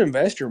you as an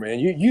investor, man,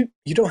 you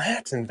don't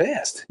have to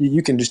invest.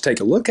 You can just take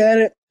a look at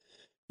it,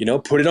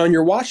 put it on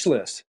your watch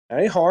list. It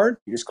ain't hard.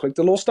 You just click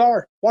the little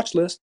star, watch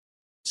list,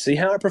 see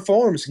how it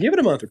performs, give it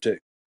a month or two,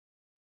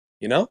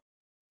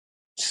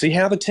 see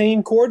how the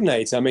team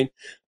coordinates. I mean,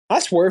 I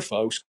swear,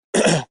 folks,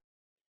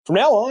 from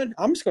now on,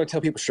 I'm just going to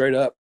tell people straight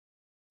up,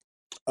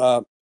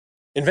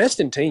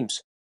 invest in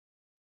teams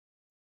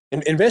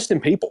and invest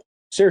in people.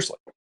 Seriously.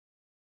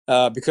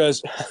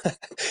 Because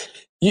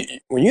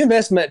when you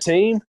invest in that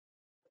team,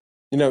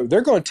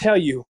 they're going to tell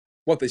you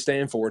what they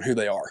stand for and who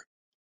they are,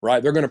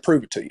 right? They're going to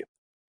prove it to you.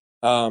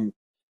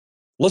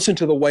 Listen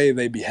to the way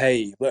they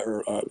behave,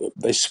 or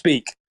they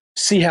speak,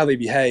 see how they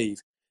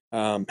behave.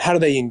 How do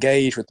they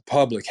engage with the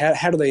public?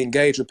 How do they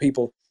engage with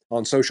people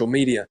on social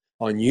media,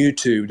 on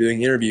YouTube,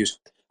 doing interviews?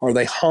 Are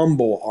they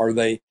humble? Are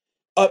they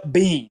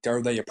upbeat?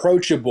 Are they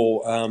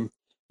approachable?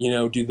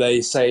 Do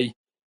they say,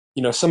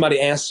 somebody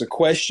asks a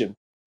question,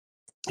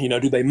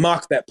 do they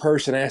mock that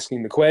person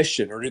asking the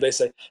question? Or do they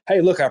say,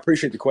 hey, look, I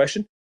appreciate the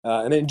question,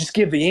 and then just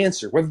give the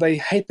answer, whether they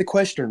hate the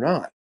question or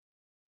not?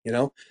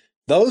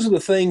 Those are the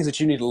things that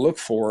you need to look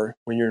for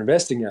when you're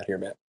investing out here,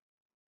 man.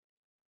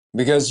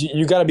 Because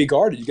you got to be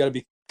guarded. You got to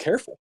be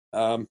careful.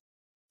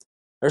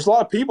 There's a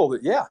lot of people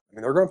that,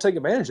 they're going to take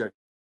advantage of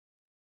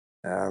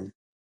you.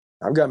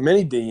 I've got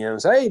many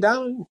DMs. Hey,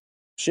 Don,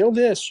 shill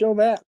this, shill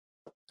that.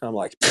 I'm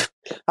like,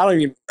 I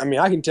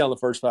can tell in the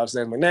first 5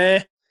 seconds. I'm like,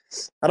 nah,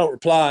 I don't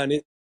reply.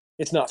 And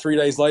it's not 3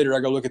 days later, I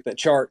go look at that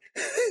chart.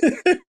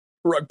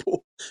 rug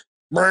pull.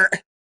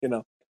 You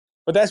know,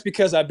 but that's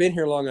because I've been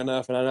here long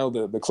enough and I know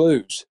the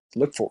clues to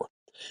look for.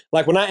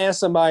 Like when I asked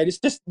somebody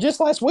just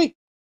last week,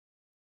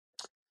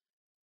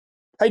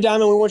 hey,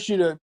 Diamond, we want you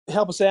to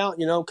help us out,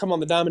 come on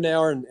the Diamond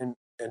Hour and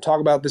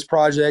talk about this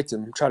project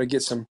and try to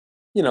get some,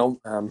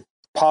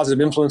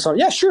 positive influence on it.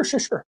 Yeah, sure.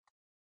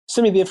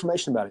 Send me the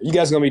information about it. You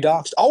guys going to be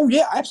doxxed? Oh,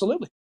 yeah,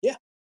 absolutely. Yeah.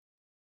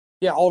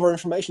 Yeah, all of our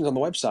information is on the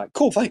website.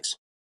 Cool, thanks.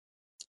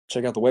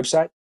 Check out the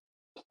website.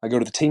 I go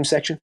to the team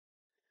section.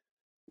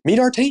 Meet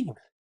our team.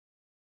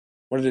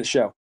 What did it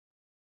show?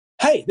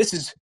 Hey, this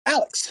is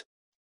Alex.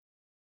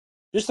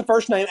 Just the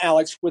first name,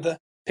 Alex, with a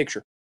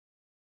picture.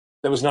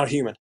 That was not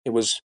human. It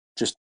was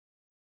just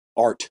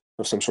art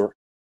of some sort.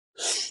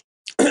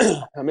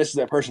 I messaged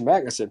that person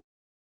back. I said,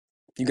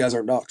 you guys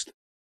aren't doxxed.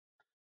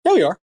 Yeah,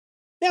 we are.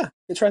 Yeah,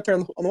 it's right there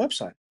on the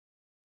website.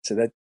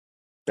 So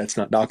that's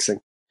not doxing.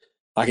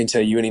 I can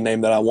tell you any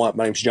name that I want.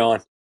 My name's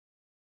John.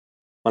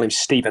 My name's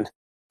Stephen.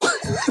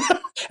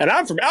 And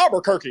I'm from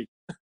Albuquerque.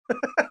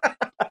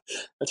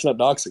 That's not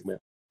doxing, man.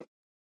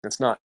 That's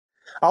not.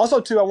 Also,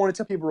 too, I want to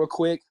tell people real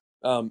quick,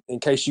 in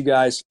case you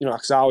guys,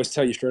 because I always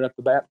tell you straight up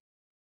the bat.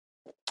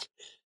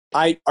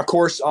 Of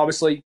course,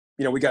 obviously,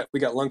 we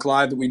got Lunc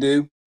Live that we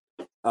do,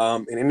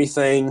 and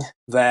anything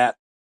that,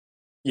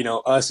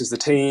 us as the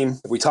team,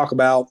 that we talk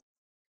about,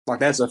 like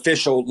that's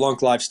official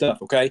Lunc Live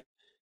stuff, okay?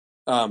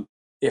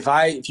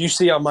 If you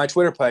see on my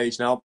Twitter page,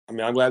 now, I'm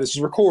glad this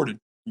is recorded.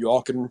 You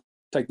all can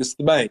take this to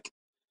the bank.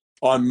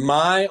 On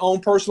my own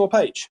personal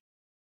page,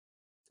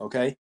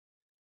 okay?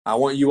 I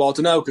want you all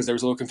to know, because there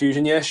was a little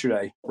confusion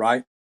yesterday,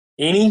 right?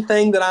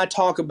 Anything that I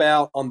talk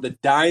about on the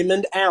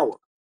Diamond Hour,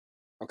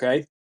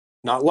 okay?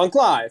 Not Lunc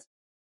Live.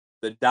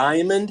 The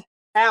Diamond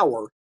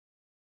Hour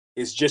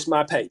is just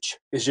my page.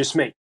 It's just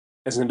me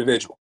as an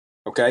individual,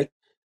 okay?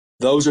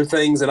 Those are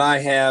things that I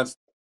have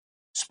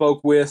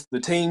spoke with the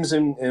teams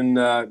in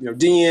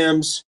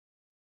DMs.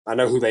 I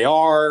know who they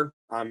are.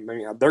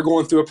 They're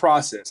going through a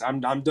process. I'm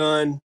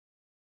done,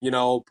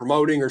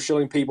 promoting or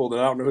shilling people that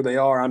I don't know who they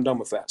are. I'm done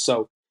with that.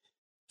 So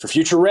for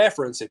future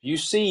reference, if you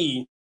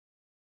see,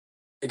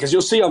 because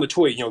you'll see on the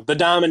tweet, the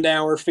Diamond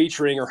Hour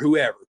featuring or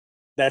whoever,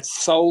 that's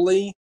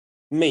solely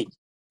me.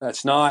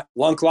 That's not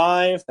Lunc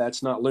Live.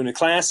 That's not Luna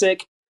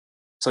Classic.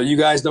 So you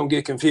guys don't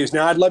get confused.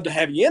 Now, I'd love to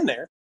have you in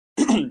there.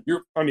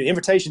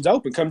 Invitation's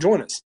open. Come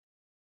join us.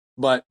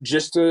 But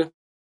just to,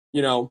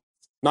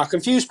 not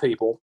confuse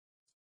people,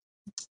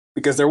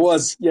 because there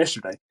was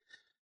yesterday,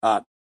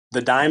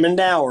 the Diamond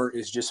Hour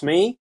is just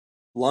me.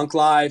 Lunc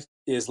Live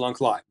is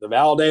Lunc Live. The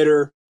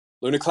Validator,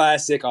 Luna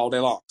Classic, all day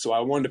long. So I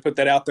wanted to put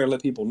that out there,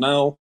 let people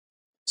know,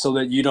 so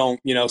that you don't,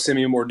 send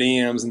me more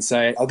DMs and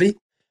say,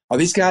 are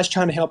these guys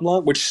trying to help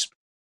Lunc? Which,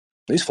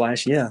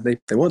 newsflash, yeah,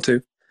 they want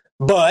to.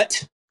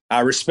 But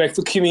I respect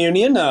the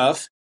community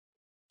enough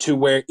to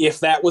where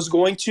if that was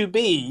going to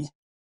be,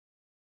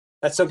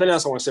 that's something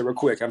else I want to say real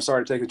quick. I'm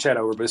sorry to take the chat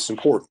over, but it's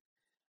important.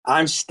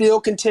 I'm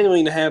still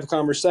continuing to have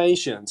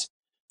conversations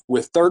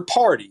with third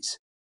parties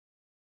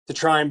to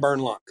try and burn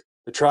Lunc,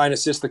 to try and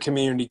assist the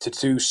community to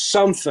do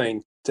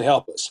something to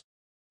help us.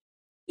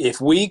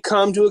 If we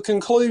come to a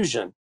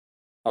conclusion,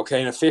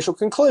 an official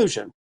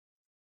conclusion,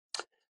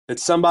 that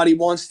somebody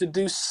wants to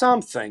do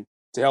something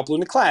to help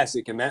Luna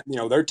Classic, and that,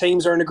 their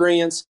teams are in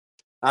agreement,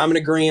 I'm in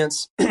agreement,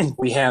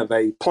 we have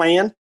a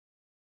plan,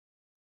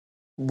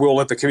 we'll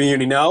let the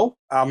community know.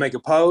 I'll make a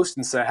post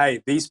and say,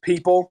 hey, these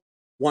people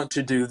want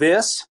to do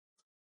this.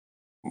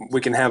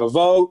 We can have a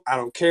vote. I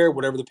don't care,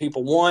 whatever the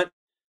people want.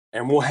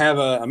 And we'll have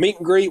a meet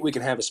and greet. We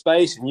can have a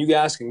space, and you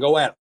guys can go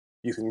at them.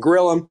 You can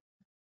grill them.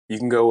 You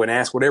can go and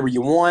ask whatever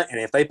you want. And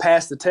if they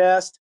pass the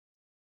test,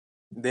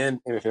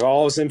 then if it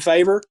all is in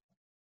favor,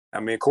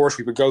 of course,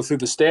 we would go through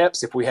the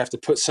steps. If we have to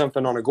put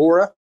something on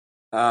Agora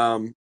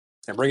and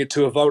bring it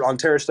to a vote on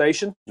Terra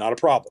Station, not a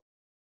problem.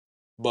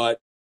 But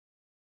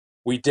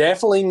we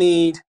definitely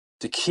need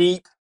to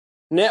keep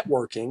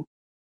networking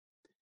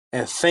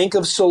and think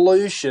of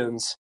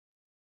solutions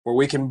where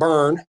we can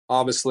burn,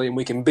 obviously, and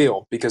we can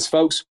build. Because,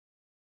 folks,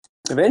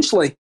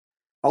 eventually,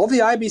 all the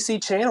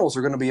IBC channels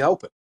are going to be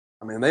open.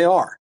 They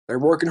are. They're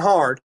working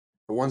hard,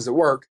 the ones that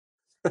work.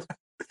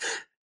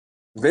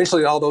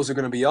 Eventually, all those are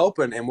going to be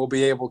open, and we'll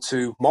be able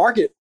to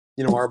market,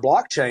 our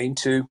blockchain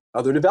to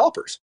other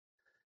developers.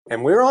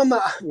 And we're on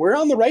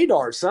the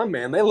radar. Some,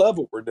 man, they love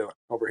what we're doing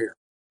over here.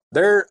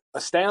 They're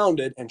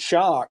astounded and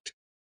shocked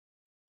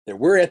that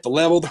we're at the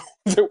level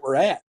that we're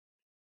at.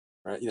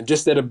 Right?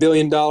 Just at $1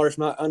 billion, if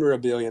not under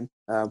 $1 billion,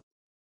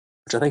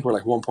 which I think we're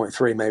like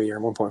 1.3 maybe or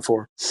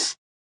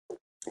 1.4.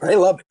 They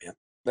love it, man.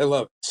 They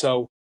love it.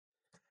 So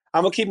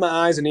I'm gonna keep my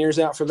eyes and ears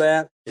out for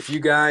that. If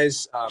you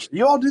guys,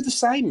 you all do the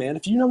same, man.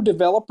 If you know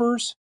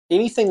developers,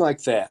 anything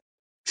like that,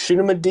 shoot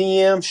them a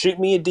DM, shoot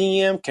me a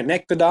DM,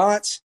 connect the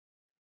dots.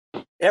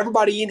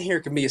 Everybody in here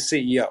can be a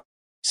CEO.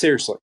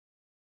 Seriously,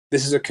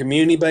 this is a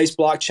community-based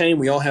blockchain.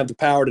 We all have the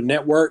power to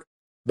network.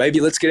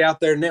 Baby, let's get out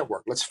there and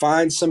network. Let's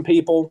find some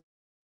people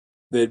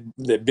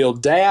that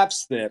build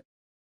dApps, that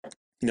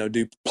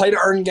do play to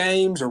earn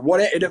games or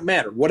whatever. It doesn't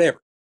matter, whatever.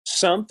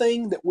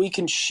 Something that we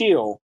can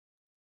shill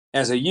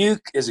as a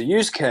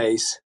use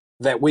case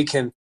that we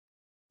can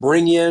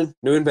bring in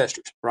new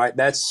investors, right?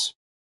 That's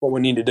what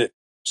we need to do.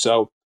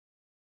 So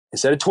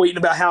instead of tweeting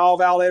about how all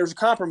validators are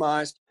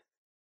compromised,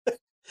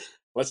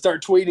 let's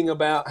start tweeting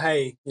about,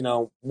 hey,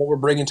 what we're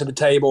bringing to the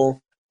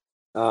table,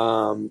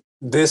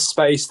 this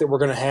space that we're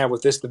going to have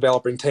with this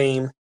developing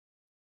team,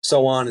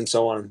 so on and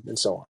so on and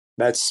so on.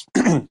 That's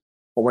what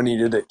we need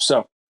to do.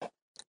 So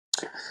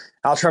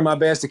I'll try my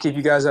best to keep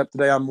you guys up to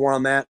date on more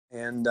on that.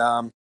 And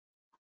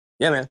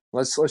yeah, man,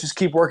 let's just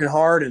keep working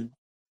hard and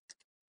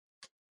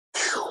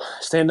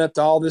stand up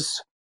to all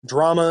this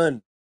drama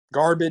and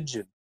garbage.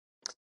 And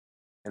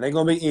it ain't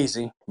going to be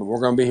easy, but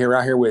we're going to be here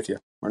right here with you.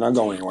 We're not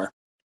going anywhere.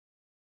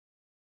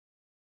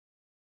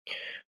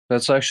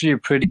 That's actually a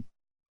pretty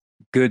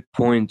good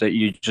point that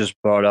you just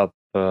brought up,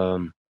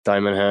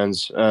 Diamond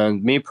Hands.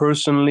 And me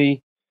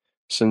personally,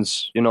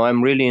 since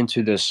I'm really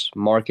into this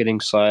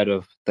marketing side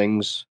of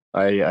things,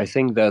 I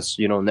think that's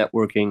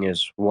networking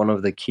is one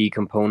of the key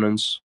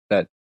components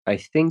that I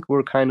think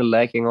we're kind of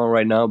lacking on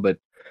right now. But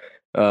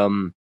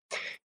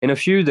in a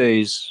few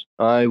days,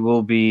 I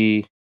will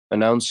be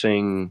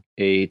announcing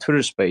a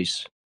Twitter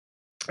space,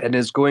 and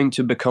it's going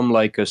to become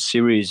like a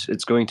series.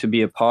 It's going to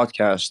be a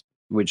podcast,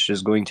 which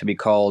is going to be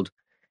called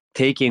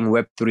Taking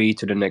Web3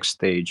 to the Next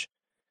Stage.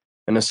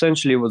 And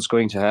essentially what's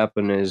going to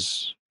happen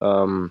is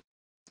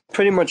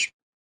pretty much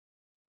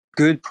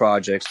good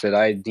projects that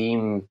I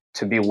deem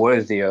to be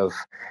worthy of,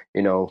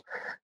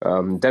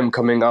 them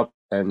coming up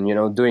and,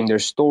 doing their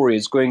story.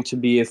 It's going to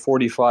be a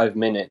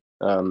 45-minute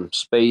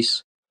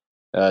space,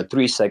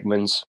 3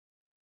 segments.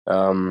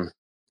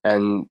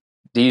 And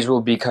these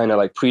will be kind of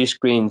like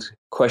pre-screened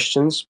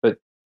questions, but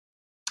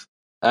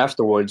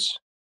afterwards,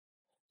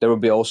 there will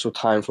be also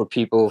time for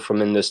people from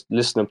in this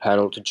listener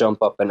panel to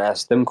jump up and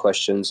ask them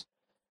questions.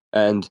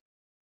 And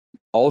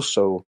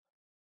also,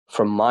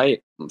 from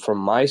my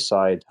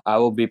side, I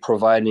will be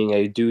providing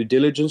a due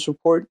diligence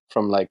report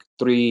from like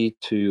 3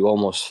 to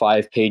almost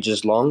 5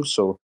 pages long.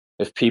 So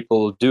if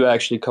people do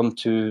actually come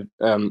to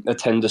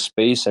attend the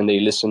space and they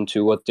listen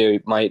to what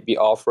they might be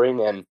offering,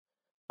 and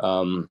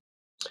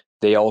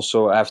they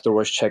also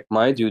afterwards check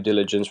my due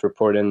diligence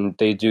report and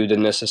they do the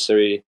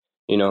necessary,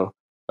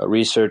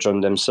 research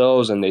on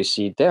themselves, and they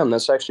see, damn,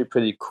 that's actually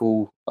pretty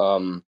cool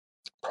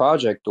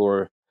project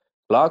or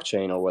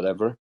blockchain or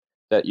whatever,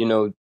 that,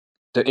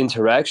 the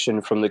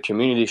interaction from the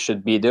community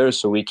should be there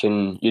so we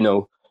can,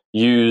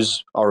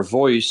 use our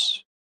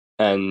voice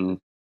and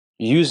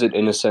use it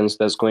in a sense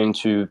that's going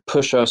to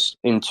push us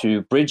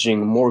into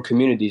bridging more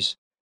communities,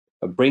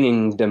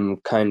 bringing them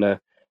kind of,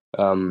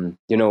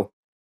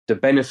 the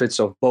benefits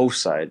of both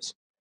sides.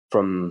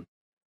 From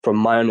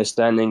my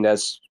understanding,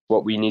 that's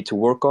what we need to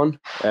work on.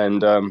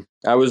 And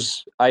I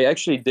wasn't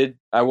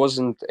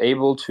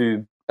able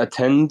to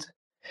attend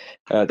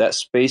that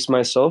space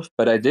myself,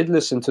 but I did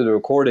listen to the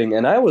recording,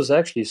 and I was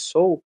actually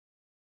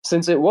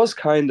since it was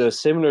kind of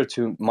similar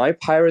to my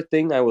pirate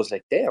thing, I was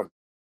like, damn,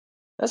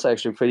 that's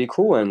actually pretty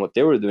cool. And what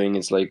they were doing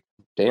is like,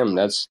 damn,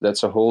 that's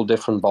a whole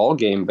different ball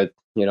game. But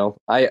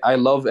I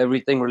love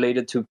everything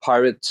related to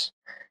pirates,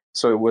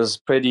 so it was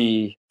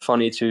pretty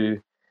funny to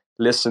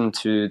listen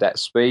to that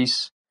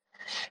space.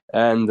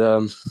 And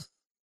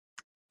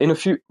in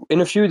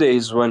a few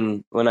days,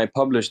 when I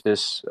publish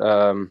this,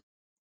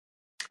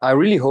 I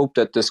really hope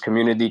that this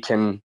community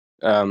can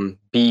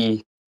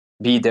be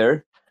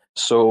there,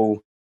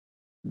 so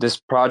this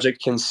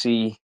project can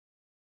see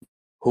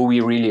who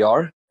we really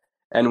are.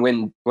 And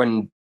when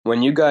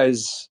you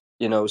guys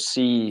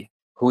see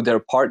who their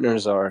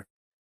partners are,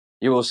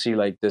 you will see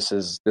like this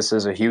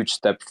is a huge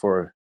step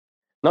for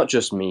not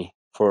just me,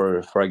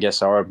 for I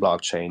guess our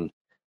blockchain,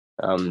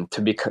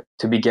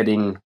 to be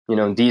getting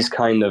these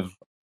kind of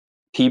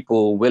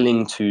people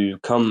willing to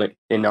come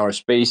in our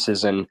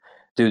spaces and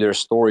do their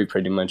story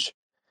pretty much.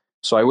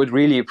 So I would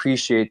really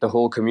appreciate the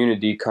whole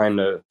community kind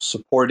of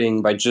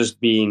supporting by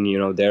just being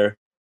there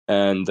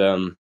and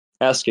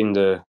asking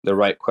the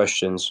right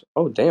questions.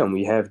 Oh damn,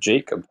 we have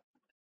Jacob.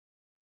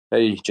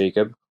 Hey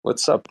Jacob,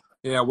 what's up?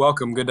 Yeah,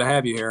 welcome. Good to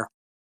have you here.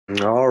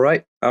 All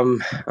right,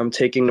 I'm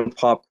taking the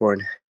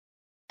popcorn.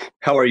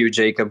 How are you,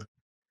 Jacob?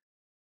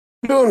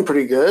 Doing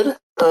pretty good.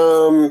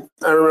 I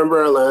remember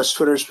our last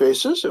Twitter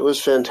Spaces. It was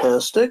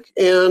fantastic.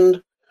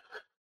 And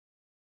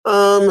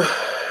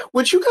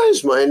would you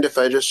guys mind if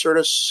I just sort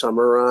of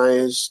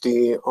summarize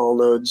the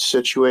Allnodes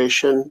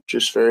situation,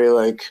 just very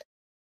like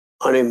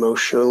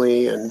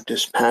unemotionally and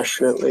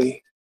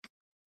dispassionately?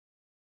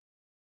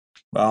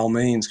 By all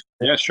means.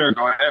 Yeah, sure.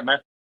 Go ahead, man.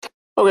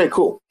 Okay,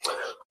 cool.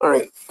 All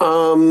right.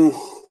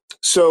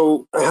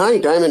 So hi,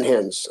 Diamond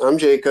Hands. I'm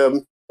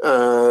Jacob.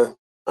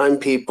 I'm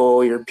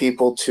people. You're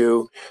people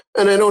too,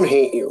 and I don't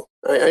hate you.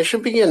 I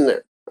should begin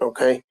there.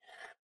 Okay.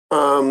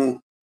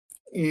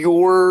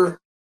 Your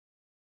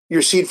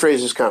seed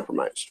phrase is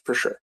compromised for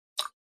sure.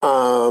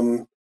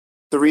 The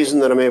reason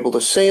that I'm able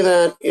to say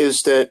that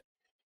is that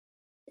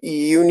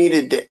you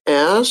needed to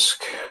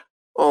ask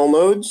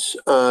Allnodes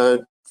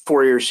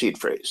for your seed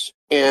phrase,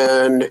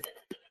 and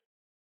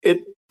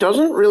it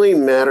doesn't really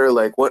matter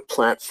like what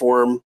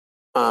platform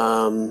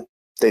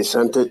they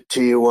sent it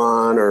to you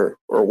on or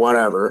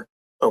whatever,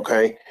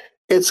 okay,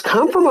 it's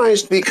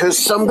compromised because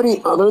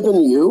somebody other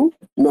than you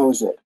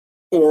knows it.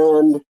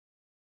 And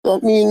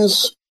that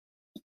means,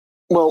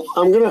 well,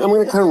 I'm gonna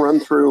kind of run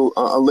through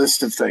a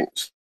list of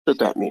things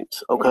that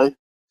means, okay?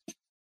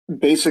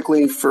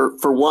 Basically, for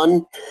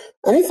one,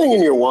 anything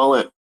in your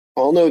wallet,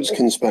 Allnodes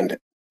can spend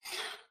it.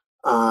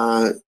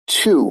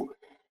 Two,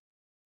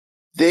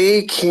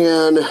 they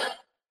can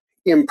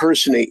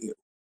impersonate you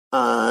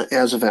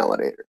as a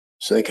validator.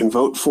 So they can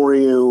vote for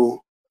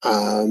you.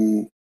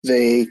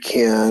 They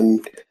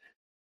can,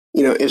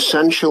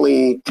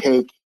 essentially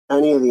take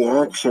any of the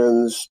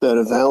actions that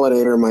a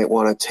validator might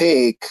want to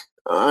take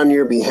on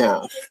your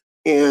behalf.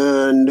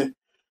 And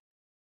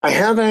I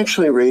have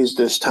actually raised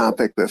this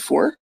topic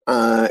before,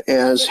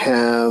 as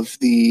have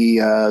the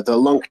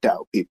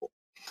Lunc808 people.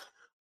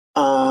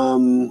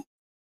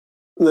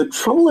 The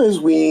trouble is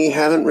we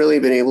haven't really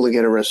been able to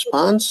get a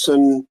response,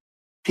 and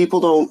people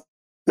don't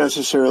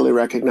necessarily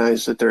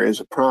recognize that there is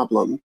a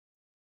problem.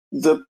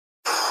 The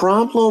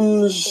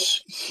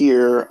problems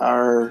here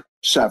are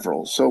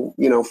several. So,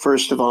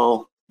 first of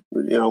all,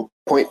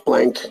 point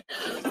blank,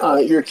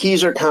 your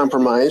keys are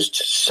compromised.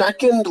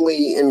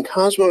 Secondly, in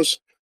Cosmos,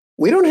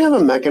 we don't have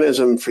a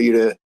mechanism for you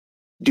to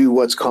do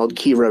what's called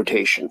key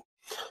rotation.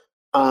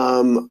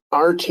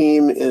 Our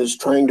team is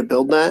trying to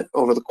build that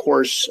over the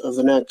course of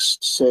the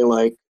next, say,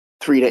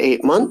 3 to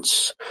 8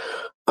 months,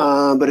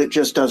 but it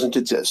just doesn't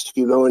exist. If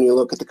you go and you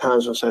look at the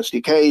Cosmos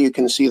SDK, you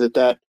can see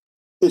that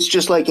it's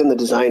just like in the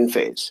design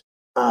phase.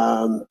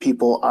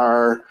 People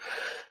are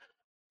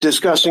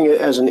discussing it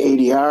as an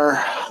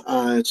ADR.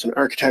 It's an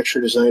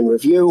architecture design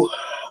review.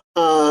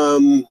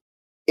 And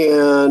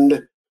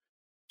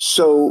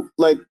so,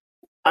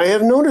 I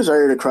have no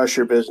desire to crush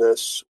your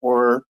business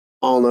or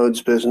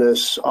Allnodes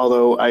business,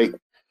 although I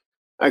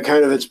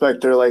kind of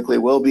expect there likely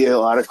will be a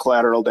lot of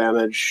collateral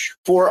damage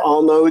for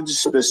Allnodes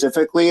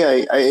specifically.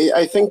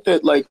 I think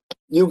that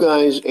you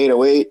guys,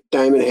 808,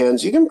 Diamond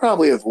Hands, you can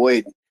probably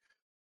avoid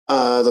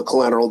the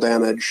collateral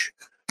damage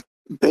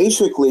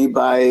basically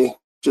by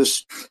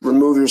just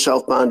remove your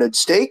self-bonded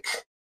stake,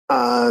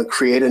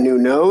 create a new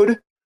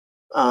node.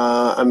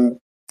 I'm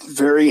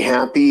very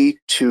happy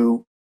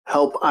to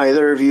help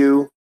either of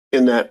you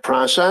in that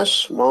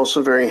process. I'm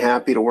also very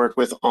happy to work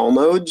with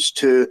Allnodes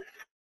to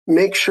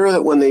make sure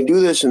that when they do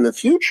this in the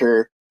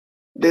future,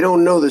 they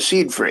don't know the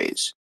seed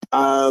phrase.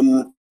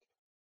 That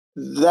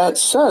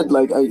said,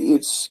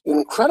 it's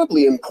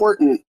incredibly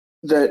important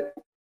that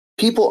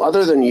people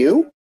other than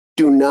you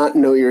do not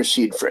know your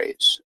seed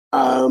phrase.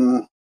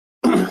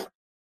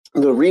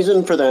 The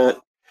reason for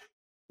that,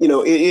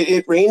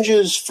 it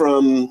ranges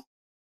from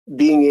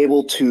being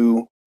able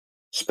to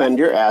spend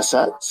your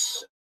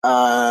assets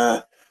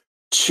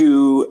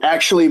to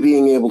actually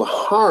being able to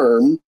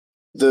harm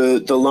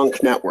the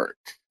Lunc network.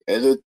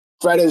 The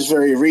threat is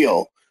very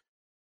real.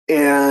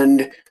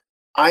 And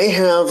I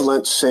have,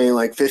 let's say,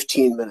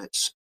 15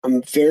 minutes.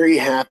 I'm very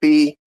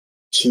happy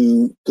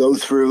to go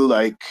through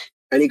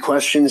any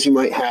questions you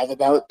might have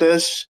about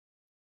this.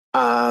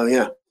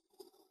 Yeah.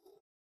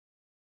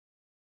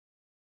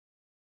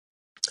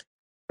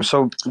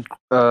 So,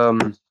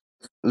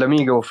 let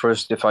me go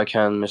first if I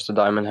can, Mr.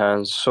 Diamond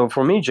Hands. So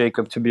for me,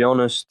 Jacob, to be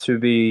honest, to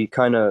be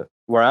kind of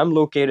where I'm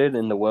located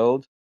in the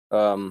world,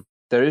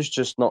 there is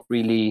just not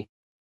really,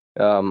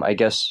 I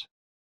guess,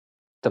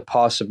 the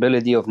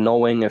possibility of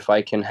knowing if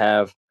I can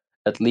have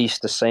at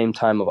least the same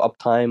time of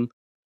uptime,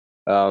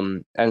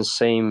 and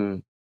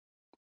same,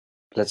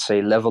 let's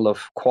say, level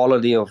of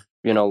quality of,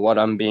 what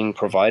I'm being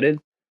provided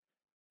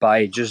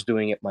by just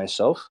doing it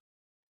myself.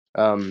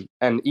 And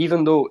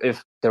even though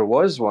if there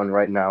was one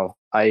right now,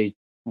 I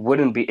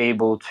wouldn't be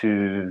able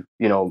to,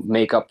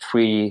 make up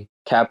free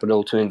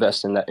capital to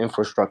invest in that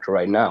infrastructure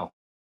right now,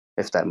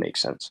 if that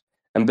makes sense.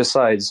 And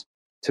besides,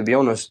 to be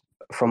honest,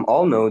 from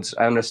Allnodes,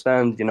 I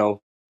understand,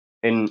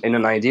 in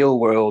an ideal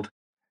world,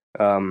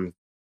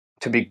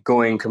 to be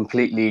going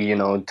completely,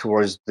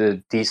 towards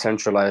the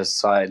decentralized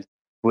side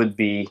would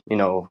be,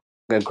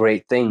 a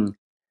great thing.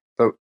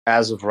 But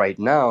as of right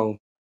now,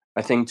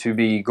 I think to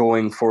be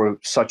going for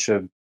such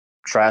a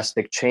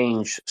drastic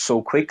change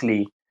so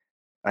quickly,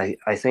 I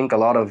think a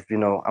lot of,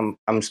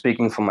 I'm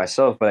speaking for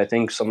myself, but I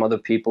think some other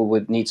people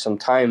would need some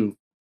time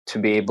to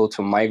be able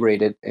to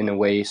migrate it in a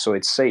way so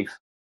it's safe,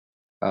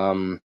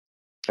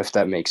 if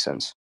that makes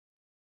sense.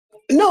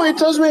 No, it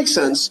does make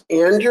sense,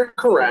 and you're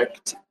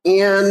correct.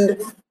 And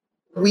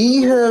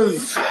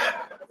we've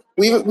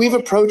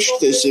approached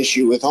this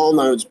issue with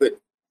Allnodes, but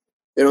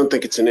they don't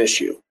think it's an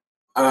issue.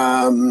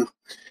 The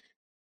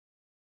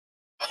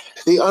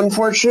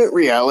unfortunate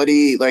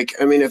reality,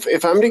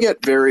 if I'm to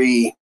get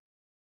very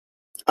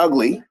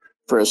ugly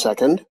for a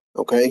second,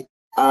 okay,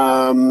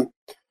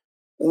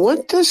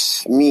 what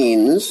this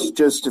means,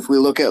 just if we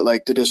look at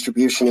the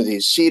distribution of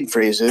these seed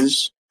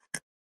phrases,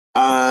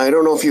 I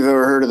don't know if you've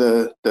ever heard of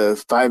the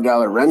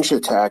 $5 wrench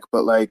attack,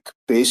 but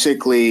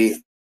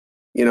basically,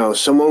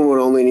 someone would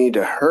only need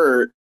to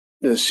hurt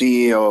the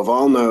CEO of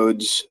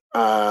Allnodes,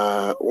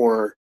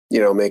 or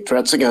make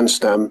threats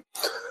against them,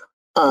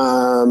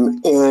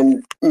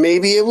 and may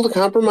be able to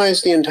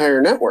compromise the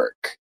entire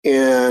network.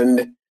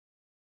 And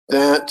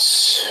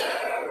that's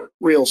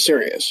real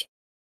serious.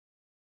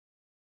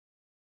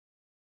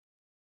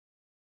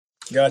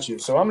 Got you.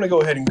 So I'm going to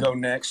go ahead and go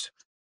next.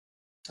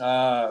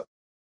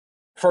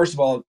 First of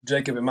all,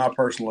 Jacob, in my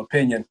personal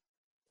opinion,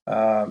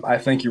 I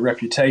think your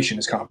reputation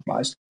is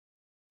compromised.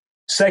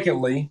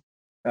 Secondly,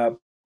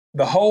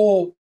 the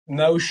whole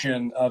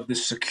notion of the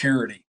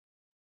security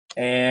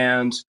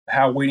and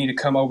how we need to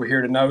come over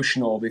here to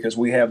Notional because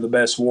we have the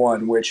best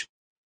one, which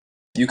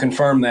you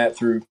confirmed that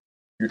through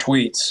your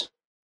tweets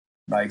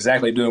by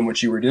exactly doing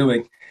what you were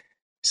doing,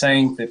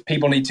 saying that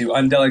people need to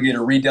undelegate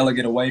or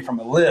redelegate away from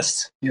a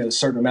list, a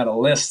certain amount of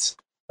lists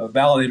of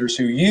validators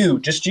who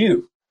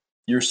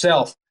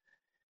yourself,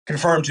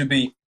 confirmed to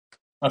be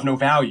of no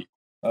value,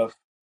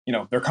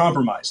 they're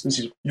compromised. This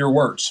is your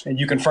words, and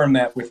you confirm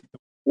that with.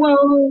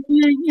 Well,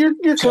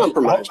 you're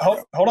compromised.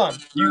 Hold on.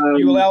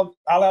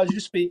 I allowed you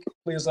to speak.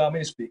 Please allow me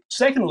to speak.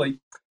 Secondly,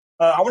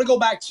 I want to go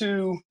back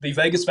to the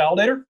Vegas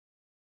validator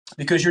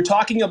because you're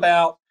talking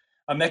about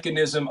a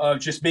mechanism of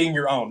just being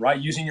your own, right?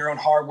 Using your own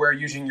hardware,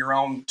 using your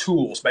own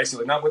tools,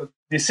 basically, not with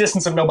the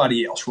assistance of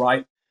nobody else,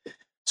 right?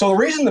 So the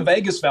reason the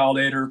Vegas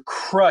validator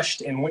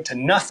crushed and went to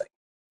nothing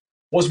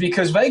was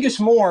because Vegas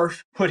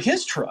Morph put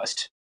his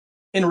trust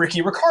in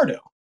Ricky Ricardo.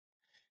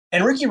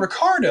 And Ricky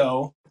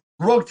Ricardo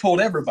rug pulled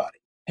everybody.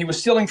 He was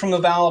stealing from the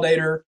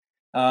validator.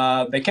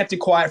 They kept it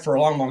quiet for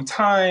a long, long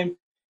time.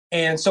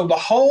 And so the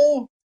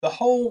whole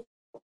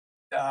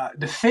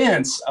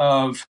defense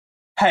of,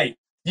 hey,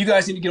 you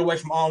guys need to get away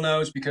from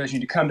Allnodes because you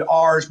need to come to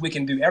ours. We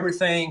can do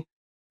everything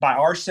by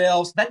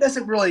ourselves. That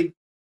doesn't really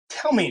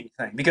tell me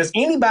anything because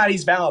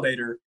anybody's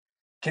validator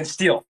can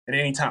steal at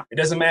any time. It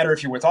doesn't matter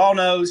if you're with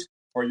Allnodes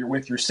or you're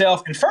with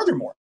yourself. And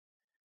furthermore,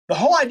 the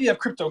whole idea of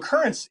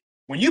cryptocurrency,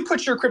 when you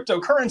put your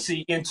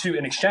cryptocurrency into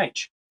an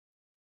exchange,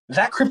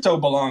 that crypto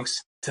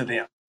belongs to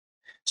them.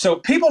 So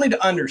people need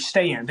to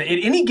understand that at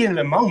any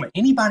given moment,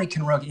 anybody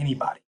can rug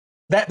anybody.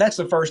 That's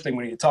the first thing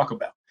we need to talk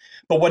about.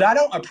 But what I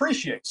don't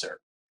appreciate, sir,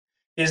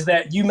 is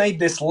that you made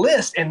this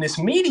list and this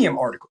Medium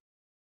article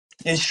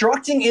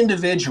instructing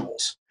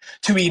individuals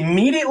to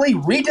immediately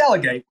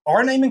redelegate,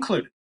 our name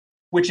included,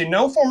 which in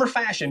no form or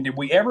fashion did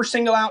we ever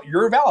single out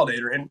your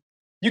validator. And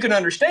you can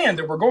understand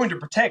that we're going to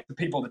protect the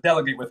people that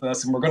delegate with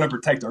us and we're going to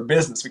protect our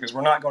business because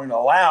we're not going to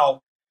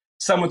allow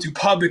someone to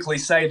publicly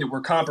say that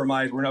we're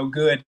compromised, we're no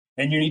good,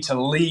 and you need to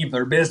leave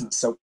their business.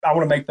 So I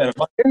want to make that a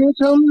Can you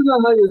tell me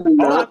how you're not I'm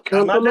not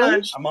done.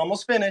 compromised? I'm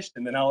almost finished,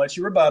 and then I'll let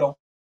you rebuttal.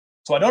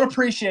 So I don't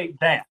appreciate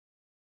that.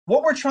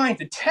 What we're trying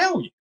to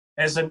tell you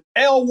as an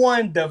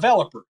L1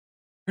 developer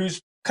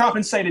who's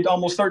compensated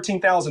almost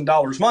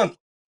 $13,000 monthly,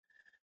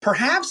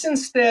 perhaps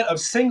instead of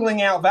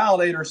singling out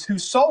validators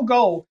whose sole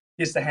goal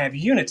is to have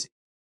unity,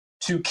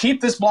 to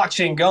keep this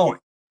blockchain going,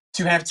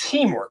 to have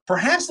teamwork,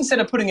 perhaps instead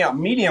of putting out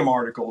Medium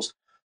articles,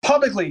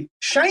 publicly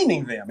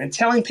shaming them and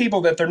telling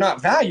people that they're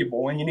not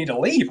valuable and you need to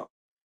leave them,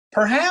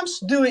 perhaps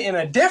do it in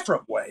a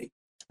different way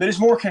that is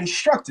more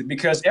constructive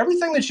because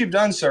everything that you've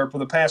done, sir, for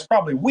the past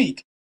probably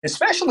week,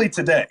 especially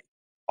today,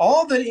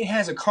 all that it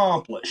has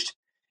accomplished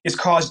is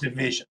cause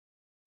division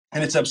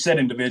and it's upset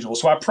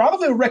individuals. So I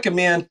probably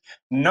recommend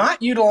not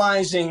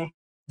utilizing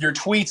your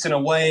tweets in a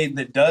way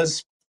that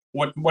does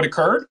what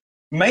occurred.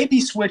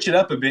 Maybe switch it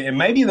up a bit and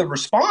maybe the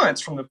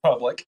response from the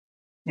public,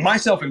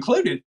 myself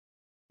included,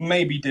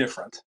 may be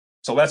different.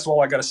 So that's all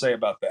I got to say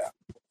about that.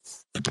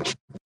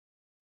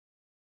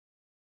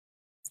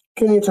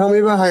 Can you tell me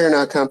about how you're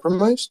not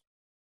compromised?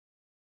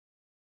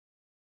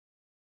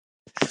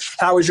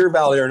 How is your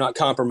validator not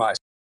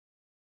compromised?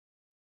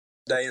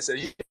 And said,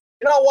 you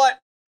know what?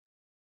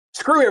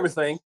 Screw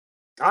everything.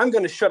 I'm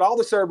going to shut all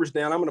the servers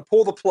down. I'm going to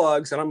pull the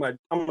plugs, and I'm going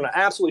to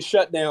absolutely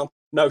shut down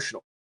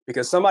Notional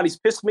because somebody's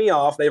pissed me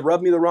off. They've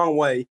rubbed me the wrong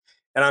way,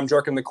 and I'm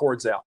jerking the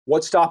cords out.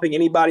 What's stopping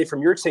anybody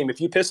from your team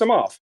if you piss them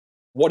off?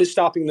 What is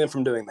stopping them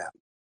from doing that?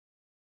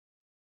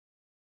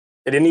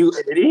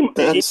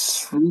 That is,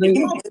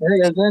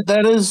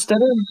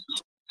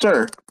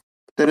 sir,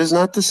 that is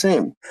not the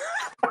same.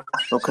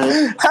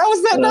 Okay. How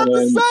is that not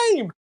the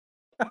same?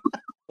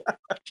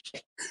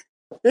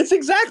 It's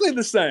exactly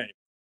the same.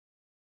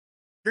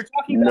 You're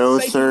talking about no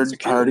safety third and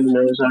security. party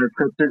knows our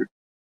crypto.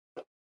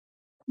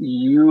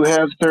 You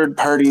have third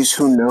parties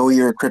who know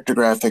your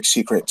cryptographic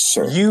secrets,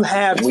 sir. You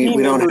have team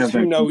we don't members have who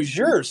that. knows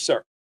yours,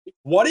 sir.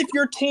 What if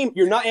your team,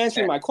 you're not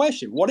answering my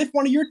question. What if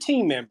one of your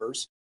team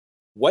members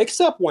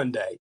wakes up one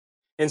day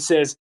and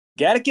says,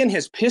 Gatican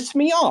has pissed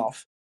me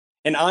off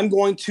and I'm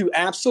going to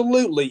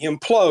absolutely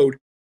implode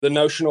the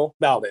Notional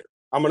validator.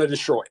 I'm going to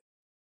destroy it.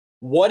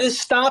 What is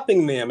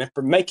stopping them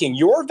from making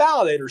your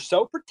validator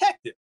so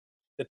protected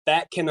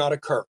that cannot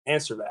occur?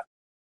 Answer that.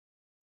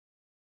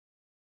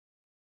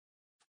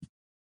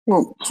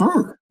 Well,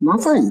 sir,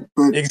 nothing.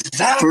 But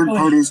exactly. Third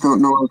parties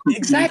don't know.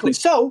 Exactly.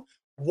 So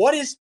what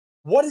is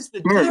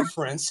the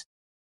difference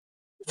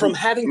from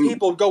having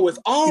people go with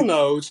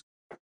Allnodes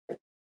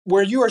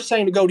where you are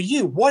saying to go to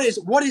you? What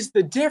is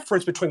the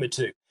difference between the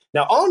two?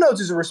 Now, Allnodes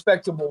is a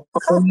respectable.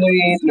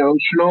 Only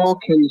notional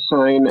can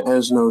sign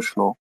as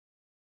notional.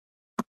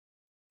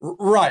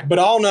 Right, but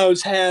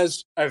Allnodes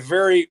has a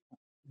very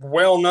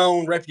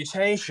well-known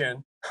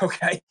reputation.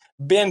 Okay,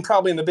 been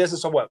probably in the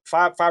business of what,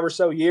 five or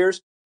so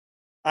years.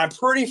 I'm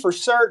pretty for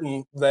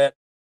certain that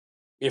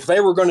if they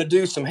were going to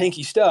do some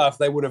hinky stuff,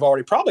 they would have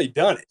already probably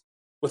done it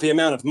with the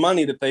amount of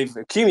money that they've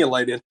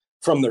accumulated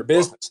from their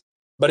business.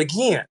 But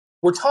again,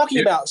 we're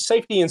talking about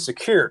safety and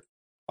security.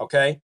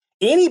 Okay,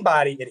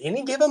 anybody at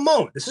any given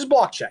moment. This is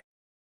blockchain.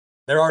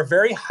 There are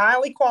very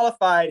highly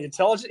qualified,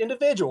 intelligent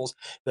individuals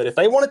that if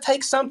they want to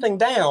take something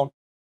down,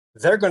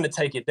 they're going to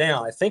take it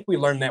down. I think we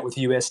learned that with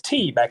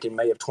UST back in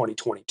May of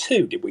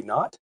 2022, did we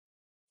not?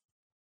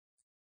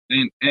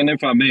 And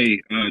if I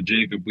may,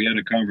 Jacob, we had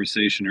a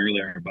conversation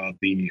earlier about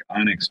the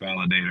Onyx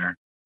validator.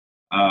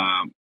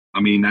 I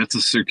mean, that's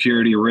a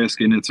security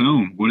risk in its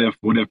own. What if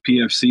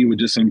PFC would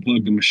just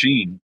unplug the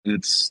machine?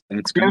 That's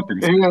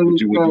compromised.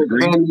 Would you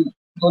agree?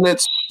 And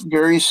it's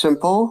very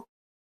simple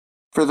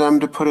for them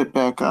to put it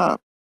back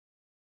up.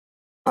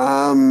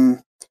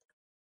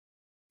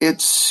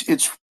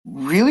 It's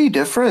really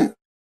different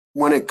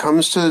when it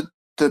comes to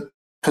the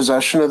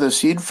possession of the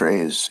seed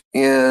phrase,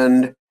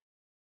 and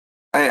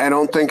I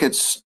don't think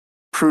it's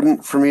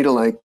prudent for me to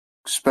like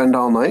spend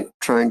all night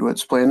trying to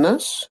explain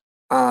this.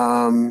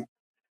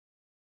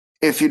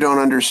 If you don't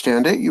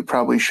understand it, you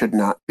probably should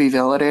not be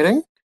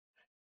validating.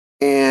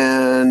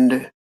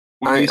 And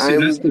well, you see,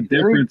 that's the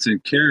difference in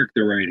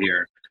character right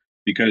here,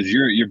 because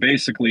you're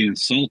basically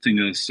insulting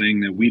us, saying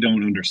that we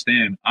don't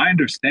understand. I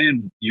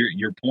understand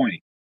your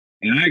point,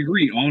 and I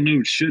agree.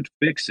 Allnodes should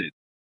fix it,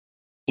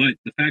 but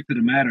the fact of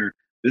the matter,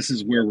 this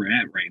is where we're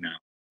at right now.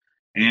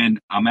 And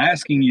I'm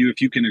asking you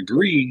if you can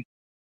agree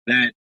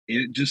that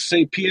just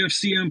say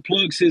PFC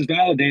unplugs his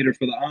validator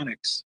for the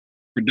Onyx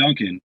for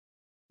Duncan.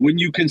 Wouldn't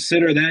you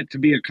consider that to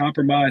be a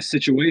compromised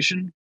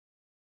situation?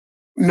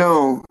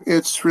 No,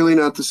 it's really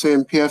not the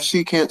same.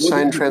 PFC can't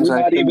sign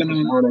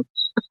transactions.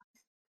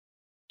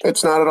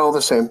 It's not at all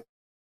the same.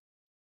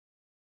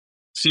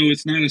 So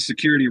it's not a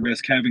security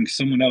risk having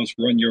someone else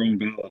run your own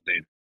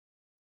validator,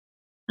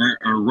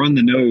 or run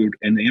the node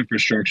and the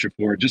infrastructure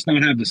for it. Just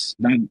not have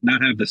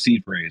the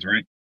seed phrase,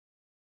 right?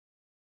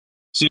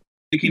 So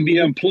it can be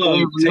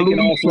unplugged, taken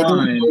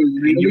offline.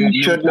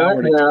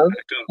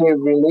 They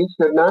really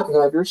should not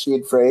have your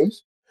seed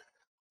phrase.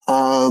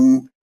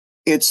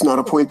 It's not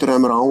a point that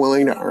I'm at all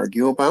willing to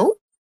argue about.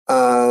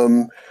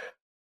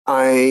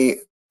 I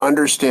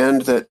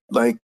understand that,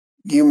 like,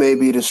 you may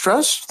be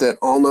distressed that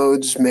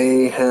Allnodes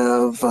may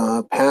have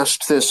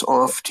passed this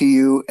off to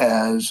you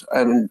as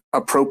an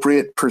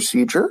appropriate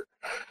procedure.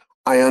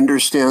 I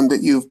understand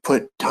that you've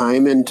put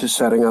time into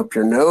setting up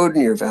your node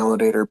and your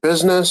validator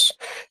business,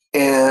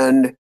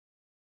 and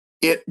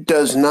it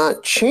does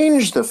not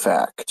change the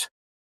fact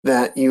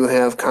that you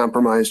have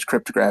compromised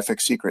cryptographic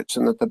secrets,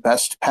 and that the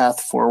best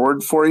path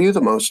forward for you,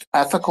 the most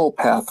ethical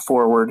path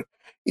forward,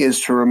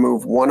 is to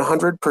remove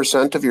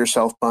 100% of your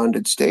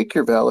self-bonded stake.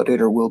 Your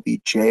validator will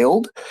be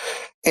jailed,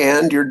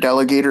 and your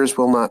delegators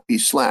will not be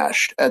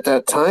slashed. At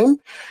that time,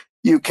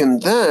 you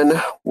can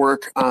then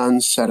work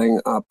on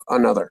setting up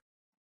another.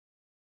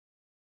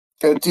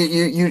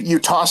 You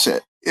toss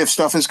it. If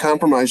stuff is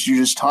compromised, you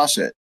just toss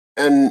it.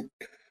 And,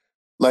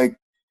 like,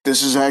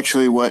 this is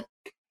actually what,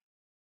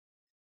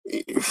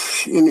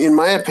 in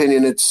my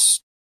opinion,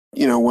 it's,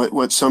 you know,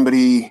 what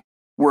somebody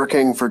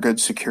working for good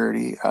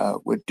security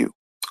would do.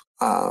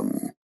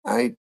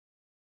 I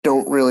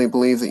don't really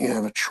believe that you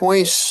have a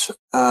choice.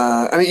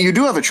 I mean, you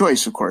do have a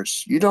choice, of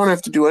course. You don't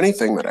have to do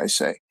anything that I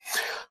say.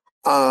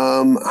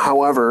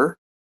 However,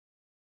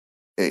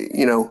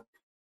 you know,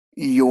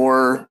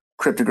 your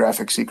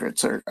cryptographic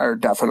secrets are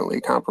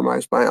definitely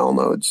compromised by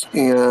Allnodes.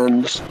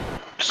 And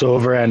so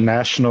over at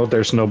National,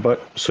 there's no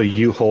but. So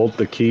you hold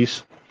the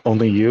keys,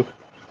 only you,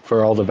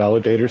 for all the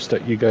validators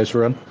that you guys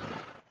run?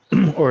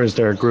 Or is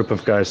there a group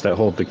of guys that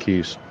hold the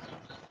keys?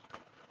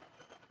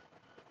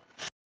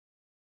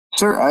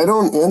 Sir, I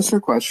don't answer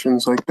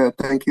questions like that.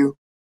 Thank you.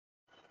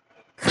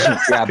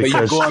 Yeah, but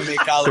you go and make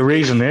the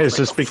reason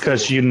is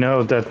because you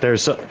know that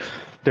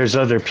there's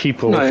other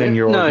people within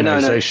your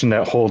organization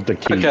that hold the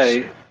keys.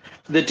 Okay,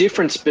 the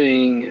difference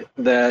being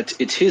that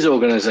it's his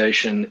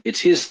organization,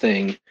 it's his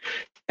thing,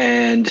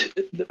 and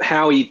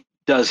how he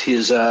does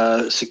his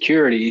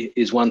security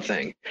is one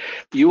thing.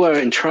 You are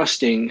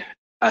entrusting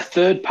a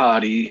third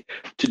party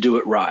to do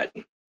it right.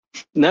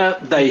 No,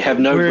 they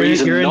have no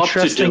reason not to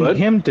do it. You're entrusting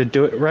him to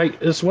do it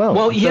right as well.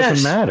 Well, it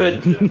doesn't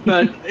matter.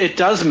 but it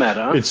does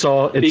matter. It's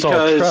all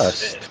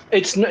trust.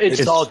 It's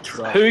all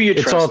trust. Who you're trusting.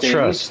 It's all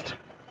trust.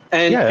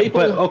 And yeah, people,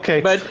 but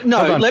okay. But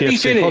no, let me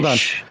finish. Hold on.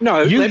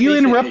 No, you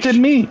interrupted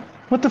me.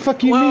 What the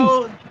fuck you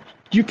mean?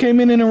 You came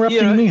in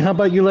interrupting me. How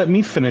about you let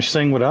me finish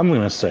saying what I'm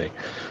going to say?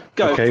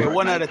 Go. Okay.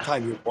 One at a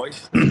time, you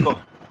boys. Go.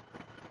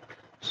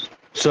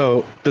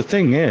 So the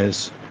thing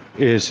is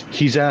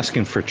he's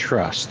asking for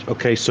trust.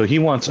 Okay, so he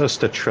wants us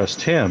to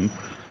trust him,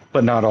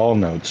 but not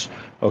Allnodes.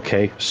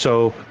 Okay,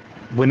 so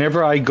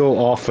whenever I go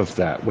off of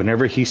that,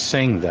 whenever he's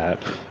saying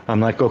that, I'm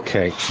like,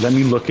 okay, let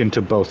me look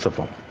into both of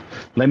them.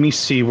 let me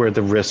see where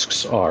the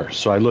risks are.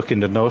 So I look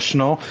into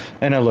Notional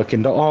and I look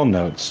into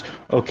Allnodes.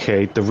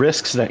 Okay, the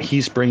risks that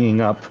he's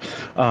bringing up,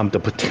 the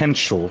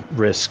potential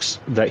risks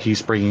that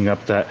he's bringing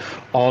up, that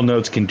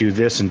Allnodes can do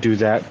this and do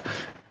that.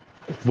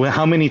 Well,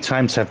 how many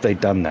times have they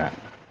done that?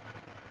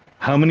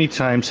 How many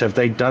times have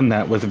they done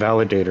that with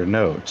validator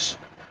nodes?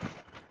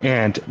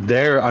 And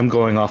there I'm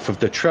going off of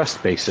the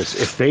trust basis.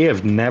 If they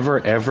have never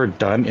ever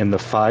done in the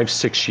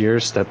 5-6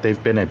 years that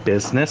they've been in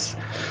business,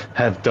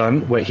 have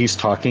done what he's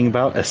talking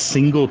about a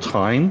single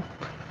time,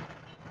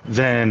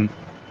 then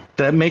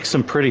that makes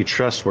them pretty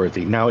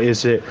trustworthy. Now,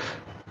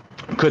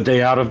 could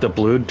they out of the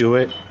blue do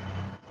it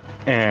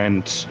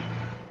and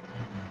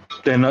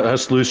then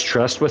us lose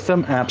trust with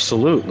them?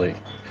 Absolutely.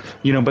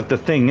 But the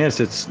thing is,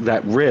 it's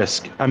that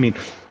risk. I mean,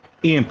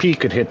 EMP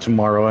could hit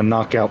tomorrow and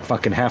knock out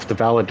fucking half the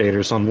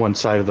validators on one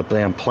side of the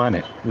damn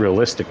planet,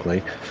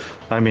 realistically.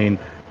 I mean,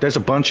 there's a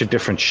bunch of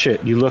different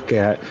shit. You look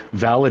at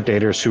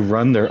validators who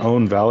run their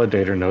own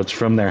validator nodes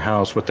from their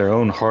house with their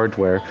own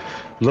hardware.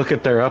 Look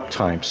at their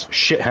uptimes.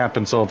 Shit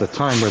happens all the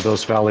time where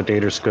those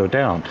validators go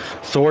down.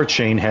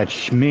 Thorchain had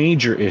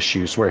major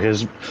issues where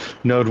his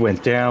node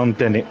went down,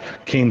 then it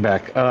came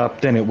back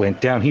up, then it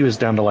went down. He was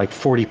down to like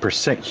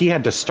 40%. He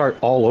had to start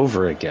all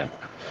over again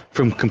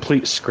from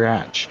complete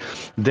scratch.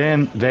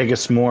 Then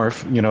Vegas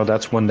Morph,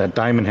 that's one that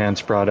Diamond Hands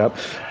brought up.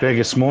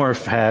 Vegas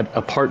Morph had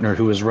a partner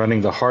who was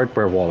running the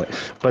hardware wallet,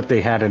 but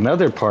they had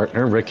another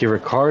partner, Ricky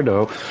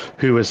Ricardo,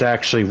 who was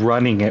actually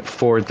running it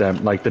for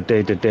them, like the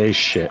day-to-day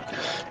shit.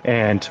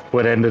 And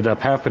what ended up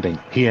happening?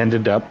 He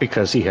ended up,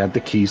 because he had the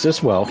keys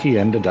as well, he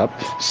ended up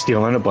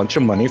stealing a bunch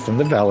of money from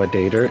the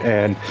validator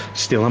and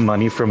stealing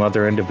money from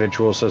other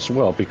individuals as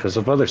well because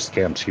of other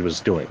scams he was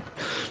doing.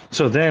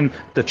 So then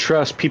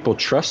people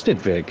trusted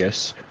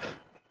Vegas.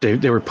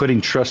 They were putting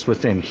trust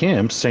within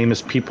him, same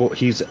as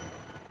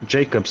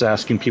Jacob's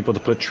asking people to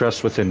put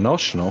trust within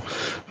Notional.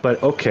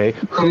 But okay,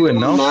 who in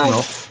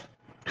Notional,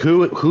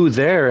 who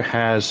there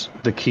has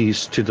the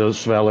keys to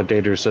those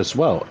validators as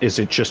well? Is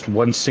it just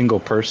one single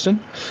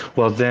person?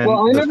 Well, then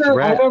I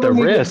never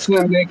risk.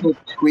 To make a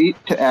tweet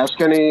to ask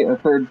a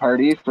third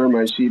party for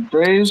my seed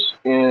phrase,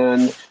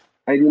 and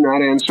I do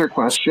not answer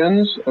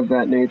questions of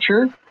that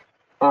nature.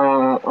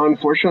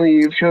 Unfortunately,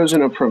 you've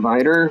chosen a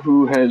provider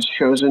who has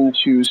chosen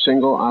to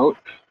single out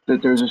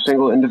that there's a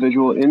single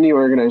individual in the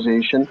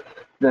organization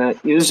that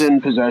is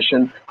in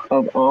possession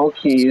of all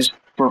keys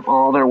for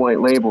all their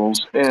white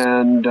labels.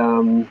 And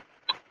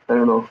I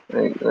don't know,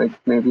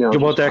 maybe I'll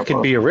well, that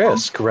could be a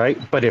risk, right?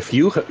 But if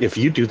you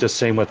do the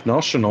same with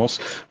Notionals,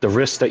 the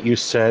risk that you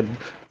said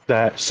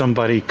that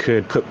somebody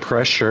could put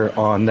pressure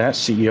on that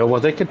CEO,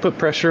 well, they could put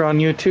pressure on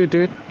you too,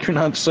 dude. You're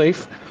not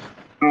safe.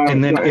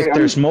 And then if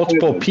there's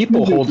multiple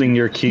people holding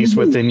your keys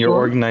within your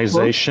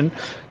organization,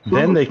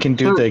 then they can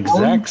do the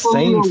exact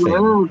same thing. I'm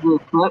aware of the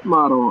threat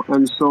model,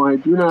 and so I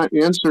do not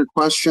answer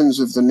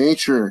questions of the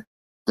nature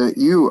that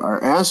you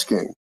are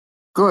asking.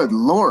 Good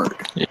Lord.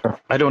 Yeah.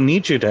 I don't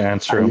need you to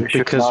answer them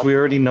because we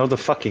already know the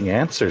fucking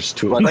answers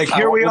to them. Like,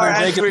 here we are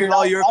answering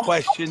all your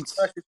questions.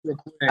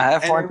 I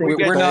have one thing.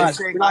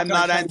 I'm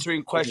not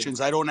answering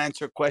questions. I don't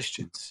answer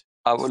questions.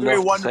 I would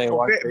love to say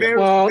one thing.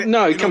 Well,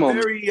 no, come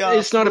on.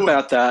 It's not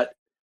about that.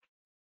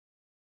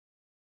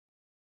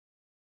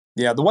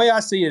 Yeah, the way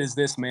I see it is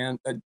this, man.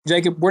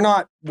 Jacob,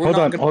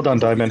 Hold on,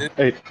 Diamond.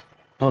 Hey,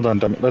 hold on,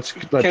 Diamond. Let's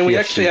Can we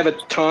actually have a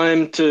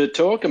time to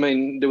talk? I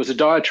mean, there was a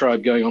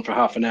diatribe going on for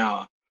half an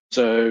hour.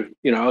 So,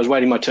 I was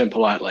waiting my turn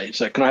politely.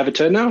 So can I have a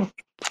turn now?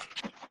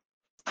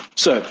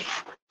 So,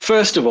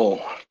 first of all,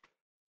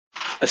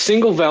 a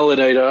single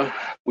validator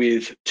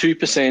with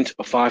 2%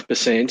 or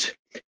 5%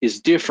 is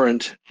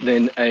different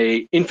than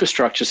a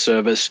infrastructure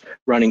service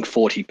running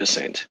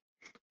 40%.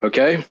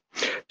 Okay,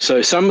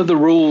 so some of the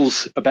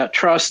rules about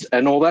trust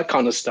and all that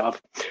kind of stuff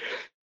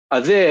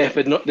are there,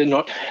 but they're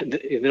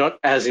not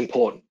as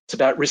important. It's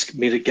about risk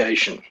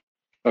mitigation.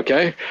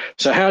 Okay,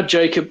 so how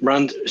Jacob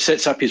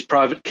sets up his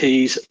private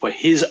keys for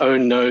his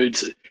own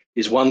nodes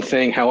is one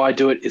thing. How I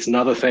do it is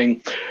another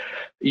thing.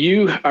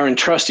 You are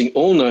entrusting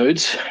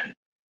Allnodes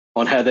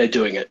on how they're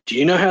doing it. Do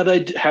you know how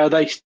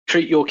they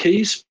treat your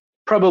keys?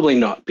 Probably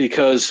not,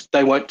 because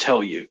they won't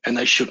tell you, and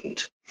they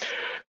shouldn't.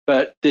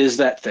 But there's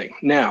that thing.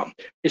 Now,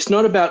 it's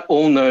not about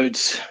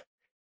Allnodes,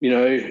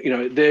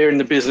 they're in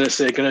the business,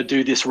 they're going to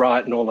do this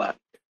right and all that.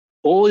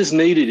 All is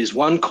needed is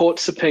one court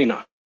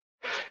subpoena,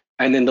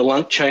 and then the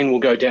Lunc chain will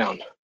go down.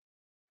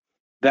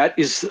 That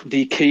is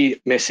the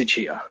key message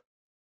here,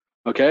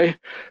 okay?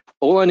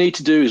 All I need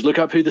to do is look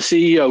up who the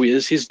CEO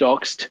is, he's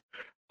doxed.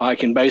 I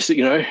can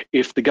basically,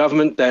 if the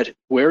government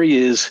where he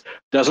is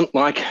doesn't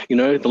like,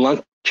 the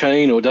Lunc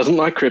chain or doesn't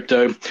like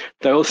crypto,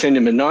 they will send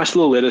him a nice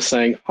little letter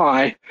saying,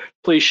 hi,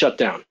 please shut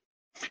down.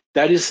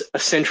 That is a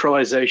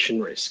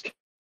centralization risk.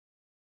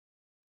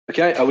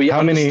 Okay, are we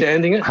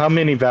understanding it? How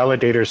many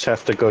validators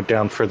have to go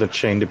down for the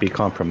chain to be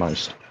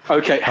compromised?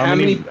 Okay, how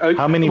many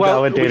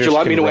validators would you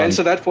like me to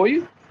answer that for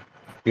you?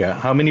 Yeah,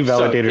 how many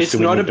validators do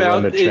we need to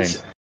run the chain?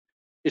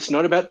 It's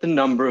not about the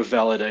number of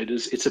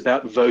validators, it's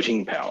about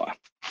voting power.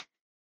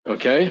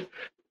 Okay,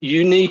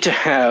 you need to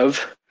have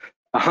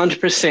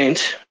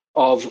 100%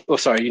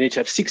 you need to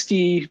have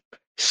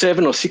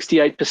 67 or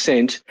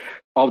 68%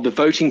 of the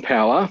voting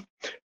power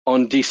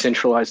on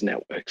decentralized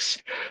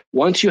networks.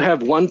 Once you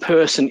have one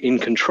person in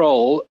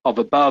control of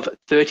above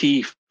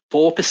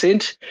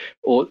 34%,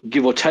 or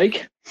give or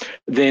take,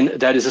 then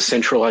that is a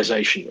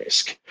centralization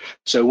risk.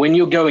 So when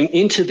you're going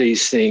into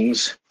these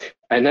things,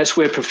 and that's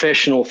where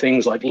professional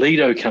things like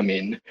Lido come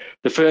in,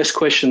 the first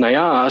question they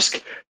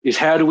ask is,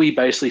 how do we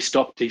basically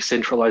stop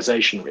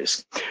decentralization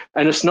risk?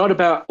 And it's not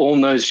about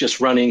Allnodes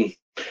just running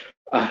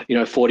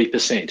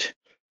 40%.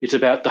 It's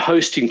about the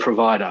hosting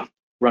provider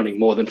running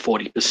more than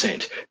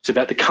 40%. It's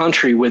about the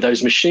country where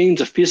those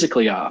machines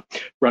physically are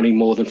running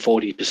more than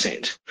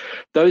 40%.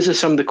 Those are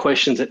some of the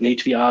questions that need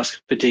to be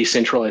asked for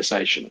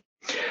decentralization.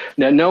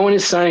 Now, no one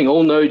is saying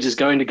Allnodes is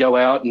going to go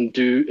out and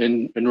do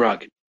and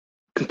rug.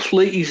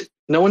 Completely,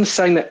 no one's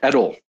saying that at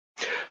all.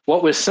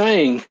 What we're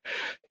saying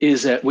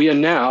is that we are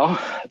now,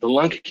 the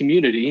Lunc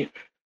community,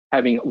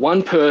 having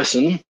one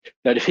person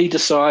that if he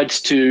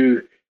decides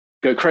to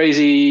go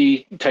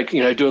crazy,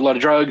 do a lot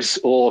of drugs,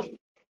 or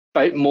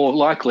more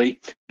likely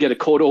get a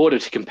court order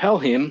to compel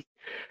him,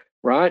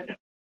 right?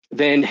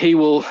 Then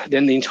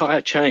the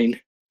entire chain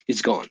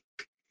is gone.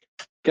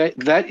 Okay,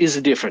 that is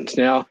the difference.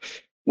 Now,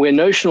 where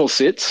Notional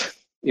sits,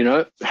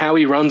 how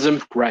he runs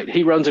them, great.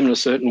 He runs them in a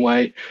certain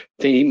way.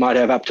 He might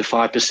have up to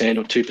 5%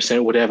 or 2%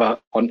 or whatever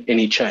on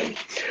any chain.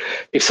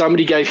 If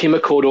somebody gave him a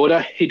court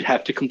order, he'd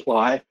have to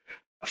comply.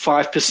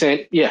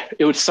 5%,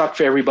 it would suck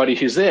for everybody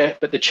who's there,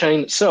 but the chain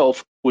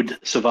itself would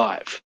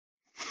survive.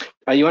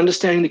 Are you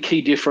understanding the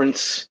key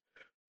difference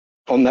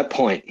on that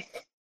point?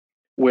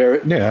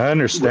 I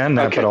understand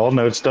that, but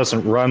Allnodes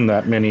doesn't run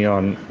that many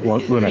on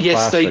Luna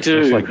Yes, Classic. they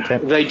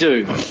do. They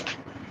do.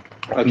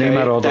 Okay, name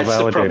out all the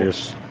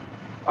validators.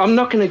 I'm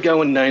not going to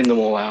go and name them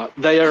all out.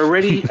 They are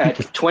already at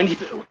 20.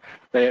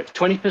 They are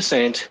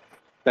 20%.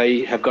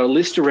 They have got a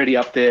list already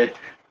up there.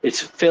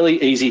 It's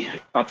fairly easy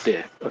up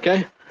there.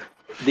 Okay,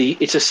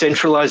 it's a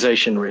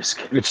centralization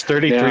risk. It's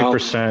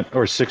 33%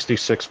 or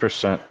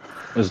 66%.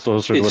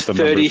 Those are what the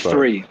numbers are.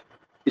 33.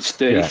 It's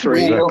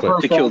 33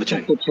 to kill the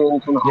chain.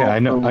 Yeah, I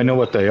know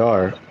what they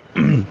are.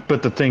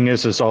 But the thing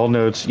is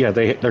Allnodes,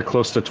 they're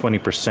close to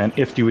 20%.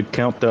 If you would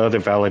count the other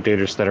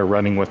validators that are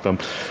running with them,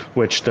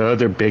 which the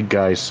other big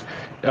guys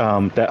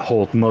that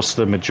hold most of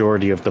the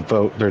majority of the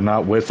vote, they're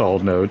not with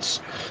Allnodes,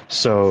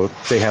 so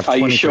they have 20%. Are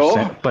you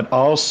sure? But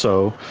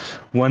also,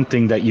 one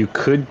thing that you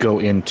could go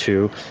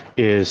into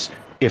is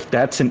if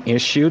that's an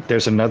issue,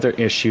 there's another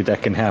issue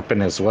that can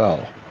happen as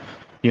well.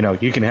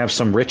 You can have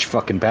some rich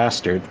fucking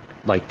bastard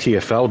like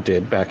TFL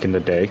did back in the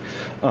day.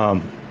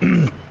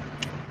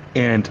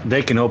 And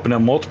they can open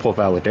up multiple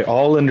validators,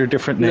 all under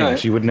different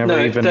names. You would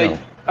never even know.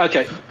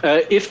 Okay,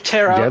 if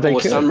Terra or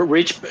some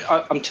rich,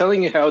 I'm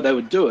telling you how they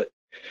would do it.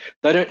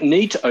 They don't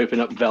need to open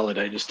up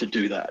validators to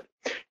do that.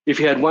 If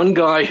you had one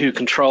guy who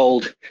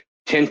controlled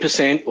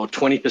 10% or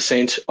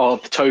 20%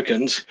 of the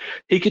tokens,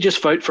 he could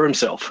just vote for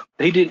himself.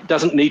 He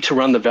doesn't need to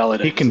run the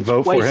validators. He can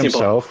vote for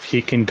himself.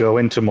 He can go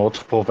into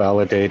multiple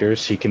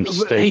validators. He can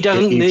stake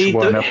each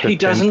one up to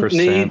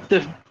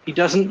 10%. He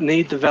doesn't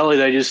need the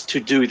validators to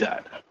do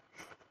that.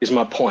 Is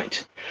my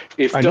point.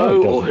 If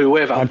Doe or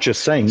whoever, I'm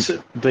just saying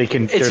they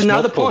can. There's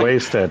multiple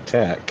ways to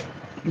attack.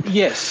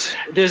 Yes,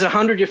 there's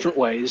 100 different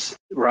ways,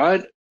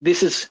 right?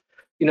 This is,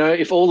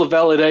 if all the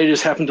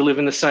validators happen to live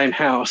in the same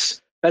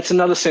house, that's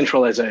another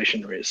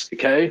centralization risk.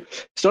 Okay,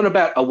 it's not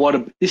about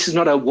this is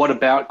not a what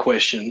about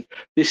question.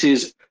 This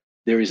is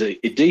there is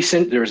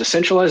a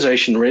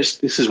centralization risk.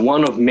 This is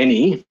one of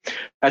many.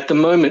 At the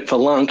moment for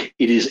Lunc,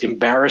 it is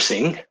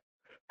embarrassing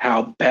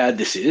how bad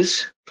this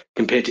is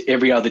compared to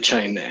every other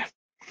chain there.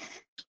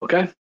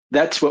 Okay,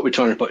 that's what we're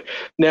trying to put.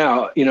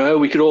 Now,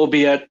 we could all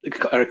be at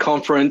a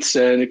conference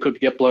and it could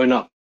get blown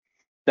up.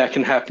 That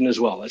can happen as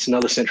well. That's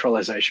another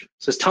centralization.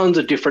 So there's tons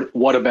of different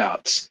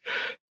whatabouts.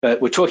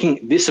 But we're talking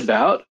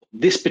about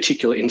this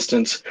particular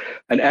instance,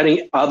 and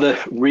adding other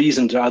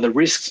reasons or other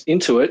risks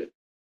into it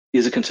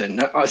is a concern.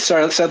 Now,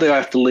 sadly, I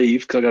have to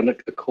leave because I got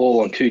a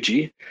call on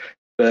Kuji,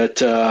 but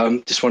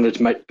just wanted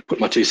to put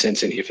my 2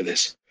 cents in here for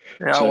this.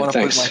 Yeah, I want to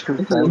put my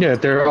 2 cents. Yeah,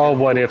 they're all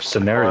what-if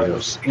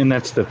scenarios. And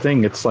that's the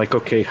thing. It's like,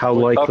 okay, how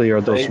likely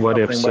are those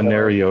what-if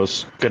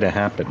scenarios going to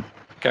happen?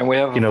 Can we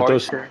have a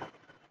voice here?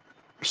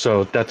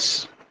 So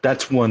that's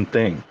one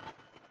thing,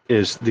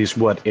 is these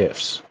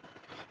what-ifs.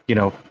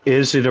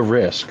 Is it a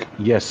risk?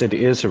 Yes, it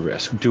is a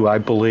risk. Do I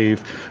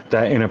believe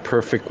that in a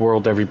perfect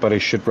world, everybody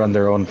should run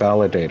their own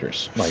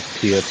validators, like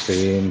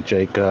PFC and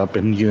Jacob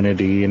and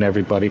Unity and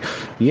everybody?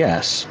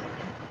 Yes.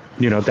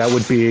 That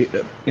would be,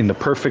 in the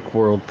perfect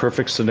world,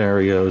 perfect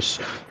scenarios,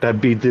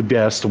 that'd be the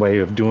best way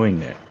of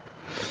doing it.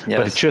 Yes.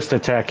 But it's just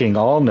attacking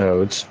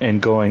Allnodes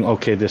and going,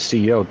 okay, the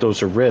CEO,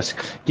 those are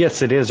risks.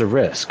 Yes, it is a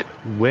risk.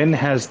 When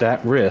has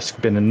that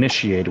risk been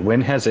initiated?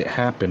 When has it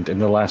happened in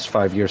the last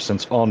 5 years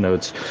since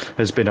Allnodes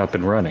has been up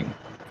and running?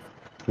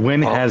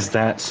 When has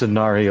that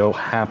scenario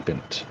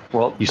happened?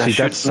 Well, you see,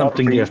 that's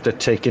something you have to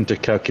take into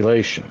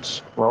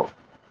calculations. Well,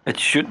 it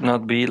should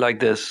not be like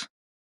this.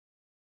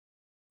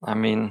 I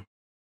mean,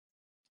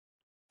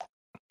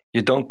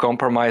 You don't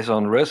compromise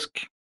on risk,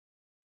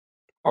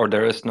 or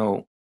there is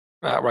no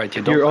right.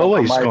 You don't. You're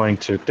always going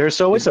to. There's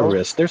always a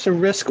risk. There's a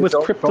risk with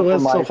crypto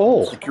as a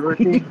whole.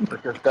 Security,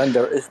 because then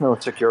there is no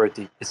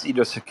security. It's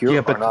either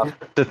secure or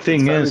not. The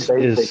thing is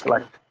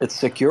like, it's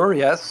secure,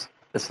 yes.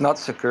 It's not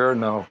secure,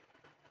 no.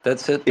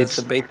 That's it. It's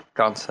a basic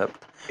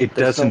concept. It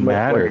doesn't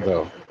matter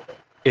though.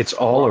 It's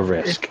all a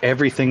risk.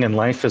 Everything in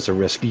life is a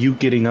risk. You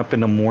getting up in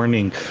the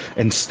morning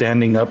and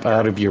standing up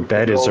out of your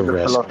bed is a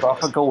risk.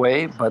 Philosophical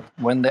way, but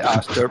when they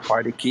ask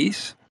third-party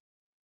keys,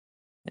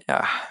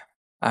 yeah,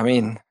 I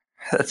mean,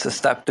 that's a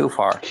step too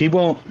far. He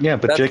won't. Yeah,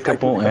 but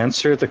Jacob won't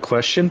answer the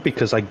question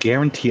because I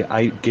guarantee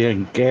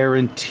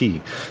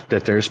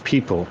that there's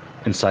people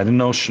inside a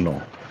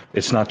notional.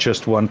 It's not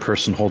just one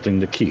person holding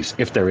the keys.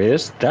 If there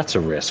is, that's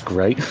a risk,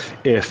 right?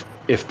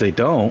 If they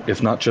don't,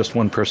 if not just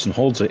one person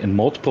holds it and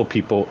multiple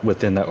people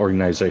within that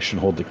organization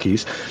hold the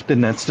keys, then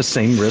that's the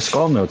same risk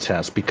Allnodes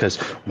has, because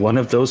one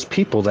of those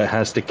people that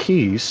has the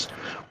keys,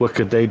 what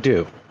could they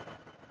do?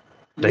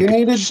 They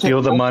could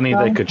steal the money,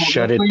 they could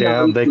shut it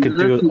down, they could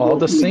do all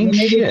the same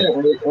shit.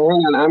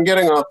 I'm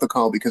getting off the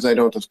call because I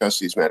don't discuss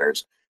these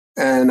matters.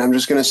 And I'm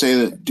just going to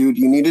say that, dude,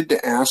 you needed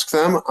to ask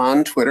them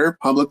on Twitter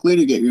publicly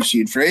to get your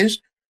seed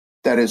phrase.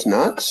 That is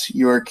nuts.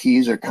 Your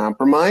keys are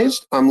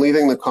compromised. I'm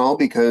leaving the call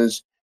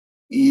because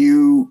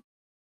you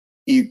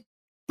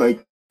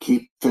like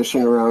keep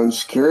fishing around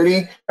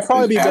security. That'd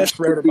probably be best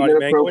for everybody,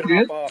 man. Go ahead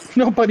and hop off.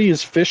 Nobody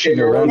is fishing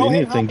around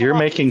anything. You're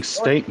making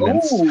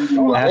statements,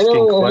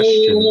 asking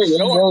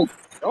questions.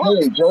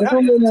 Hey,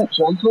 gentlemen.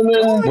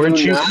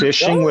 Weren't you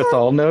fishing with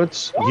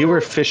Allnodes? You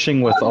were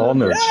fishing with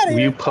Allnodes.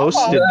 You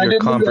posted your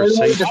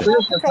conversation.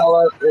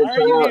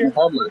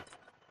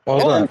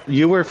 Hold on.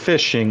 You were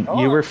fishing.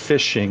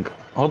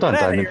 Hold on,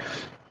 Diamond.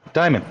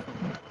 Diamond.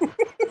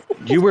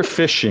 You were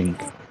fishing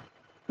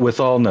with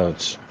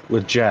Allnodes,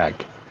 with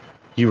Jag.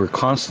 You were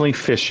constantly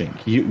fishing.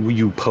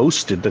 You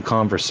posted the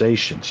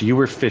conversations. You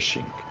were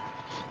fishing.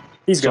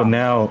 So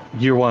now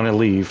you want to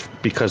leave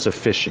because of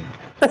fishing.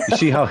 You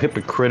see how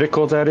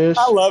hypocritical that is?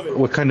 I love it.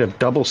 What kind of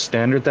double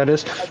standard that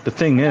is? The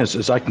thing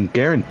is I can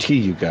guarantee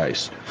you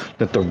guys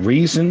that the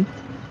reason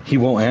he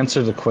won't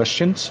answer the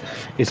questions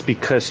is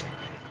because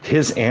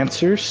his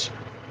answers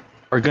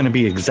are going to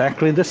be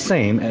exactly the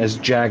same as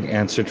Jag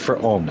answered for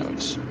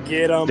Allnodes.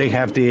 Get 'em. They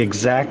have the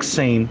exact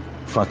same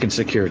fucking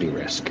security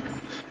risk.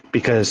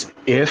 Because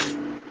if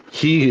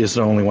he is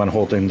the only one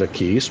holding the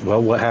keys,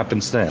 well, what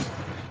happens then?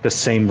 The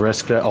same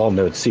risk that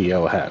Allnodes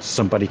CEO has.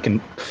 Somebody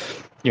can,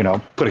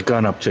 put a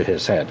gun up to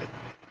his head,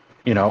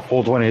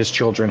 hold one of his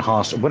children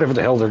hostage, whatever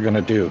the hell they're going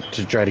to do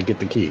to try to get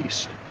the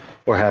keys,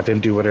 or have him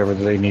do whatever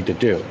they need to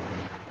do.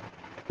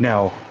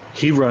 Now,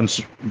 he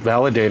runs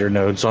validator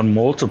nodes on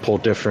multiple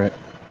different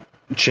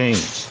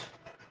chains.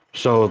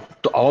 So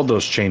all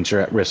those chains are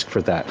at risk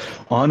for that.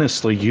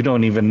 Honestly, you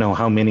don't even know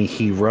how many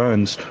he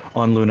runs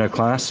on Luna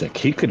Classic.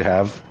 He could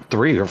have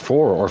 3 or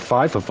 4 or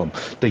 5 of them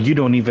that you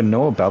don't even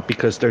know about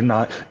because they're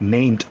not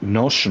named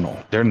notional.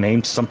 They're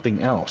named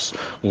something else.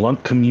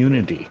 Lunc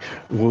community,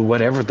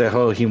 whatever the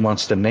hell he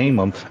wants to name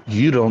them,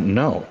 you don't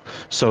know.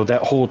 So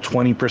that whole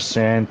 20%,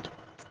 50%,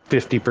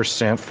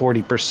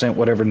 40%,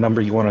 whatever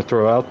number you want to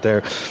throw out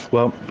there,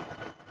 well,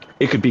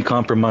 it could be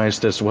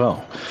compromised as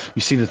well.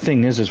 You see, the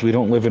thing is we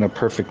don't live in a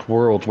perfect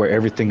world where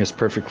everything is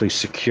perfectly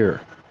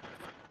secure.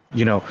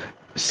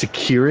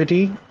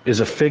 Security is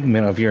a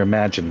figment of your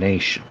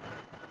imagination.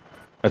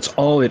 That's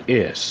all it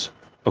is.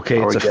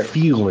 Okay, it's a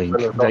feeling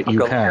that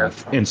you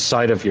have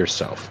inside of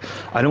yourself.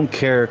 I don't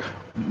care,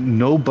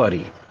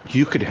 nobody.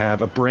 You could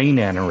have a brain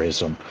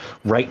aneurysm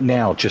right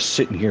now just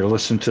sitting here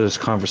listening to this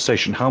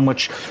conversation. How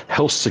much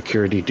health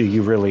security do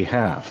you really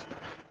have?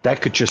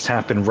 That could just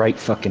happen right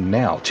fucking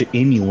now to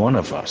any one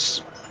of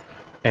us.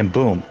 And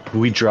boom,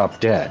 we drop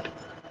dead.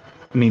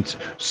 I mean,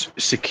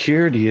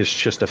 security is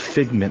just a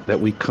figment that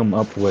we come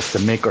up with to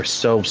make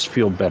ourselves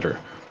feel better.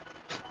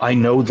 I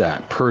know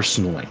that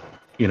personally.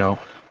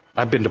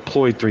 I've been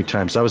deployed 3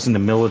 times. I was in the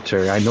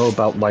military. I know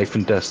about life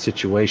and death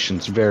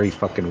situations very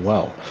fucking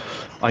well.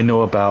 I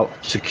know about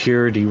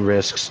security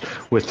risks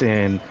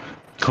within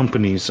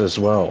companies as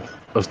well,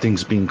 of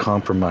things being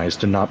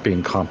compromised and not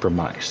being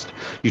compromised.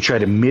 You try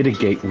to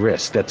mitigate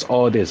risk. That's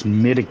all it is.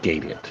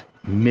 Mitigate it.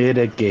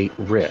 Mitigate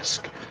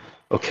risk.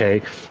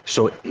 Okay?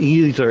 So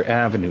either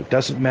avenue,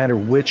 doesn't matter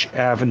which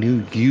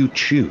avenue you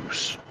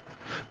choose,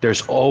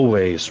 there's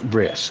always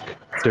risk.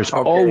 There's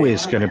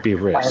always going to be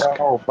risk. I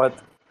know, but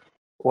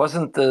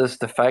wasn't this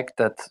the fact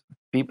that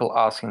people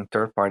asking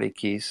third-party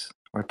keys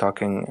were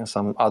talking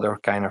some other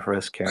kind of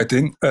risk here? I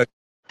think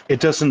it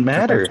doesn't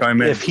matter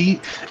if he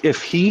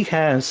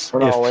has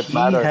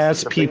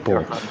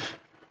people.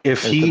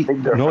 If he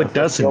no, it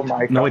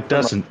doesn't. No, it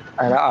doesn't.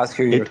 And I ask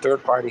you your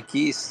third-party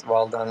keys.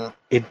 Well, then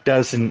It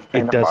doesn't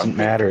in a month.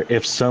 matter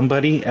if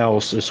somebody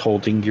else is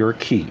holding your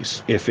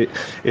keys. If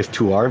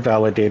to our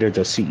validator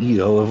the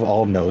CEO of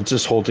Allnodes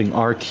is holding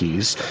our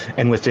keys,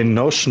 and within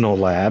Notional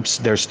Labs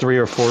there's 3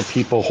 or 4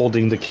 people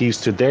holding the keys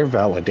to their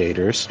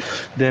validators,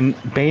 then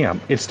bam,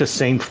 it's the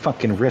same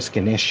fucking risk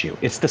and issue.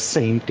 It's the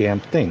same damn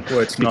thing. Well,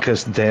 it's not.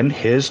 Because then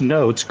his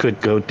nodes could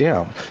go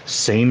down.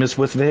 Same as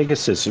with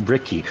Vegas's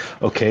Ricky.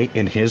 Okay,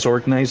 in his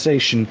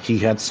organization he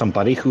had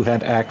somebody who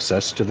had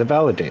access to the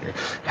validator,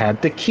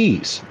 had the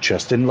keys,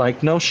 just in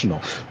like Notional.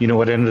 You know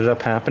what ended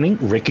up happening?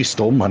 Ricky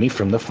stole money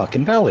from the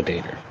fucking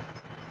validator.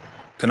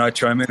 Can I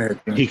chime in here?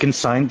 He can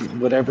sign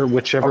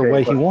whichever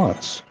way he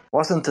wants.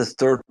 Wasn't this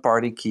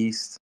third-party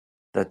keys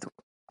that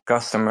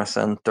customers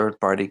send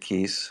third-party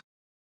keys?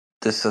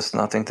 This has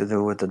nothing to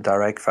do with the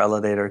direct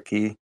validator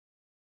key.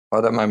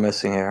 What am I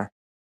missing here?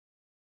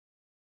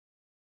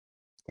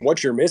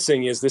 What you're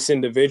missing is this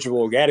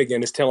individual,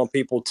 Gadigan, is telling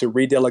people to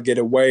redelegate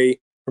away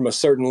from a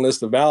certain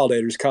list of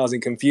validators,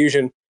 causing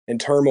confusion and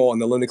turmoil in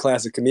the Luna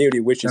Classic community,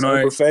 which is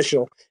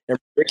unprofessional. And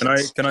can I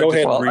go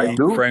ahead.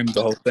 reframe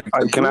the whole thing? I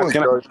do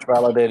encourage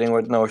validating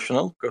with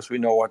Notional because we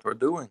know what we're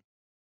doing.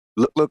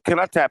 Look, can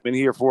I tap in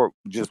here for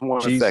just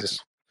 1 second?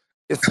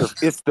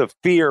 It's the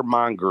fear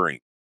mongering.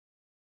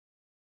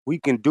 We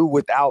can do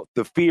without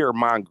the fear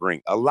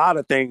mongering. A lot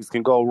of things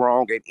can go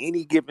wrong at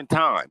any given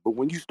time, but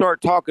when you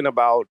start talking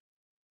about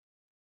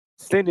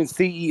sending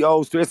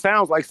CEOs to, it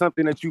sounds like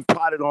something that you've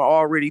plotted on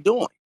already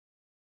doing.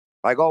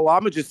 Like, oh, I'm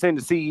gonna just send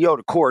the CEO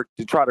to court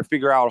to try to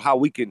figure out how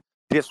we can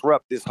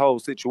disrupt this whole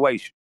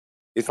situation.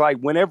 It's like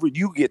whenever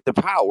you get the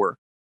power,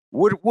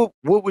 what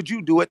would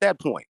you do at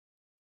that point?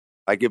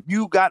 Like if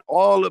you got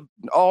all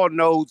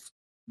nodes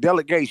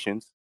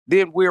delegations,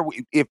 then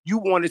if you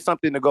wanted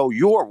something to go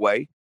your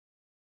way,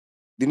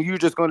 then you're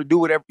just gonna do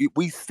whatever.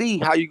 We see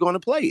how you're gonna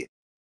play it.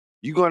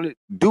 You're gonna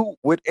do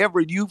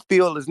whatever you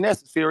feel is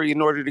necessary in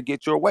order to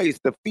get your way.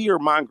 It's the fear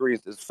mongering.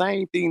 It's the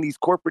same thing these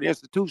corporate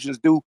institutions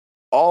do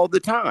all the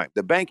time.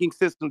 The banking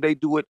system, they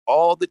do it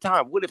all the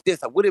time. What if this?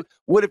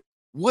 What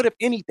if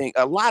anything?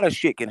 A lot of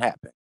shit can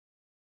happen.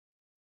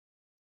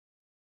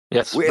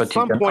 Yes, at but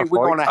some point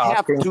we're going to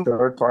have to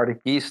third-party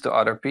keys to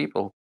other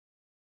people.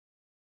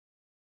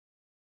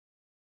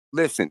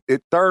 Listen.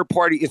 Third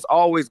party is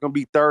always going to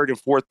be third and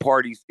fourth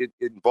parties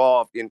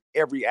involved in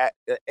every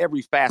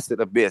facet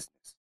of business.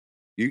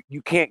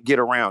 You can't get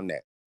around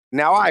that.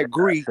 Now I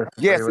agree.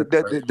 Yes,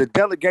 the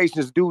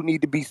delegations do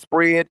need to be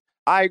spread.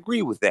 I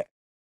agree with that.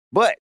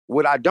 But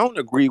what I don't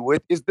agree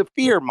with is the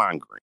fear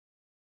mongering.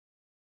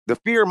 The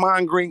fear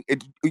mongering,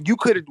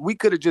 we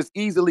could have just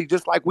easily,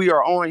 just like we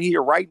are on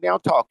here right now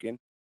talking,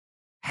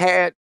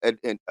 had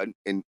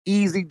an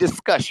easy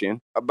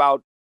discussion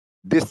about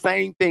this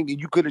same thing, and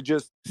you could have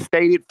just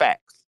stated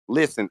facts.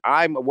 Listen,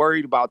 I'm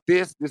worried about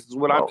this. This is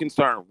what I'm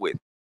concerned with.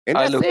 And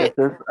I look at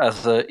this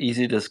as an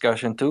easy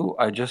discussion too.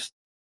 I just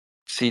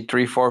see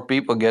 3-4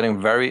 people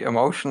getting very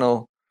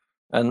emotional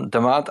and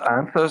demand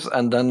answers,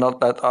 and then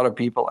not let other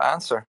people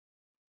answer.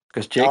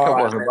 Because Jacob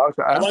was about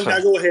to answer.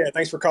 Lungdown, go ahead.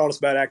 Thanks for calling us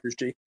bad actors,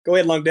 G. Go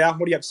ahead, Lungdown.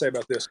 What do you have to say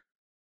about this?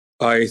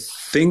 I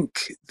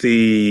think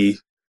the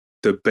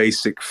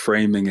basic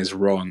framing is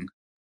wrong,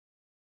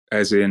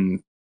 as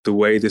in the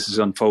way this is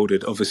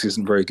unfolded obviously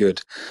isn't very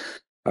good.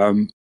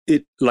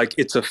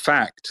 It's a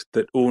fact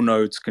that all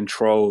nodes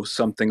control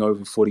something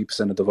over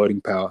 40% of the voting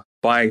power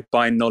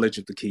by knowledge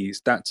of the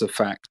keys. That's a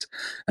fact,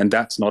 and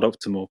that's not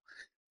optimal.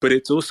 But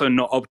it's also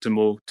not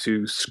optimal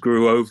to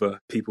screw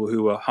over people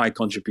who are high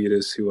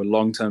contributors, who are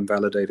long-term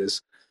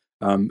validators,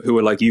 who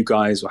are like you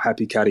guys or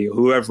Happy Caddy or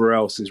whoever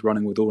else is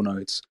running with all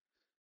nodes.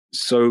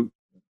 So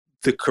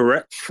the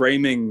correct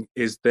framing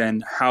is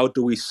then, how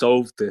do we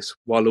solve this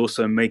while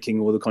also making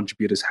all the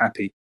contributors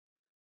happy?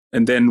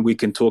 And then we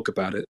can talk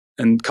about it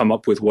and come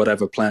up with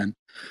whatever plan.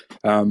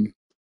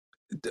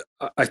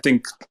 I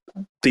think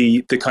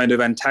the kind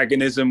of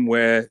antagonism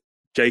where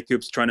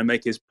Jacob's trying to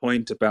make his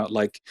point about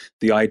like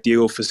the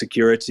ideal for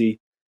security,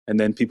 and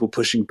then people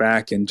pushing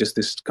back and just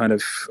this kind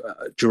of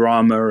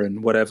drama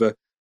and whatever,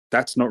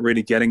 that's not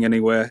really getting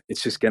anywhere.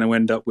 It's just going to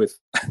end up with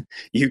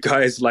you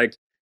guys like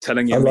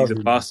telling him he's a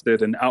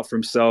bastard and out for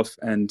himself,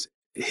 and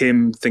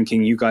him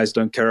thinking you guys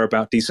don't care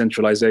about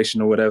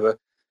decentralization or whatever.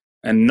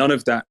 And none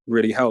of that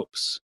really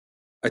helps.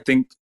 I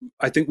think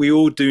we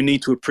all do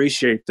need to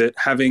appreciate that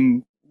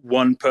having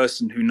one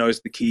person who knows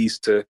the keys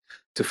to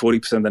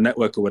 40% of the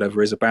network or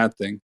whatever is a bad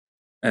thing.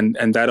 And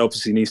that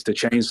obviously needs to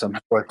change somehow.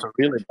 It's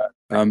really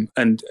bad.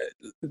 And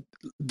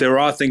there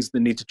are things that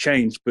need to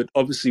change, but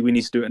obviously we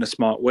need to do it in a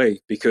smart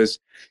way, because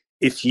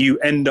if you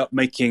end up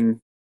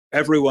making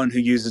everyone who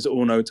uses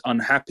all nodes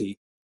unhappy,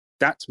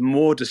 that's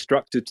more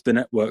destructive to the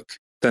network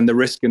than the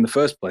risk in the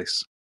first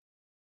place,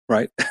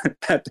 right?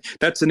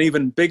 That's an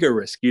even bigger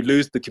risk. You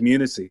lose the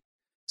community.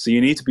 So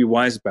you need to be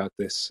wise about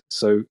this.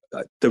 So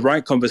the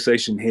right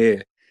conversation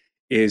here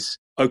is,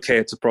 okay,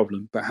 it's a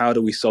problem, but how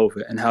do we solve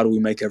it? And how do we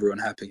make everyone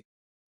happy?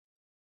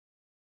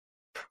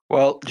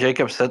 Well,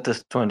 Jacob said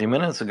this 20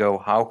 minutes ago.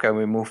 How can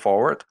we move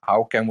forward?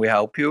 How can we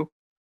help you?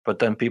 but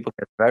then people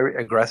get very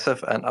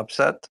aggressive and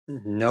upset.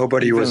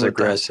 Nobody even was with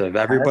the aggressive.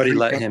 Everybody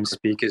let everything. him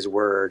speak his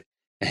word,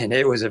 and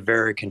it was a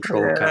very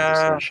controlled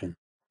conversation.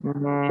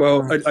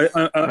 Well,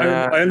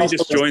 I only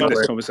just joined this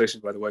Wait.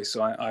 conversation, by the way,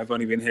 so I've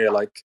only been here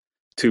like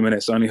 2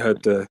 minutes. I only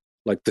heard the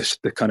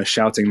kind of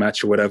shouting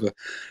match or whatever.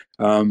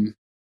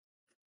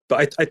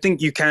 But I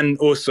think you can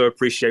also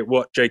appreciate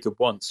what Jacob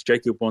wants.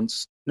 Jacob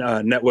wants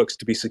networks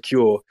to be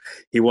secure.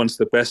 He wants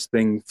the best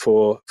thing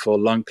for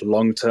Lunc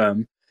long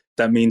term.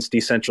 That means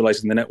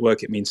decentralizing the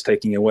network. It means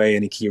taking away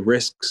any key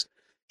risks.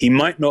 He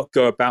might not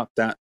go about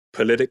that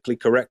politically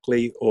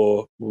correctly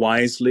or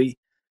wisely,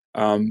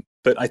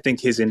 but I think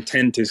his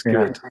intent is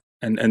good.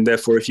 And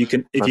therefore, if you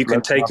can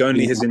take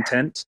only his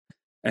intent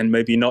and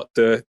maybe not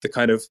the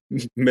kind of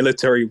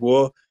military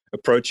war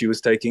approach he was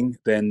taking,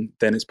 then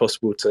it's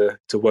possible to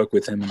work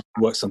with him and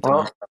work something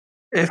out.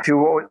 If you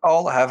would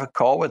all have a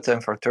call with him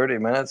for 30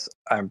 minutes,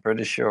 I'm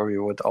pretty sure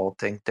you would all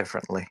think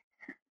differently.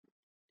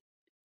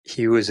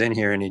 He was in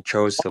here and he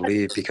chose to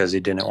leave because he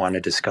didn't want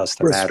to discuss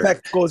the Respect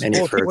matter goes any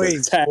both further.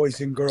 ways,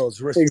 boys and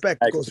girls.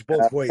 Respect goes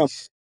both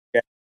ways.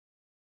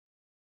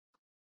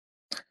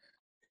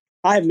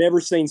 I have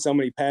never seen so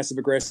many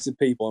passive-aggressive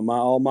people in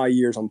all my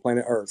years on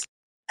planet Earth.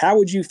 How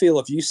would you feel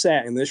if you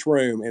sat in this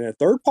room and a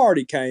third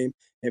party came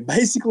and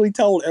basically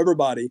told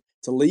everybody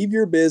to leave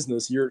your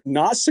business, you're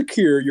not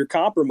secure, you're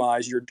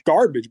compromised, you're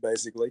garbage,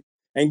 basically,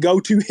 and go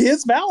to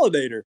his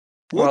validator?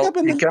 Well,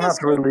 you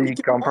cannot really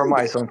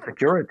compromise on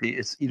security.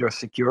 It's either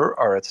secure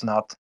or it's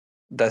not.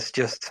 That's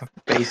just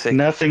basic.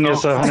 Nothing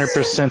is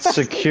 100%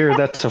 secure.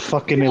 That's a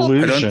fucking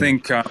illusion. I don't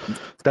think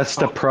that's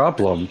the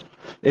problem.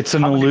 It's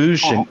an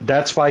illusion.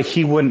 That's why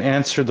he wouldn't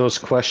answer those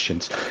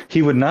questions.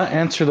 He would not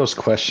answer those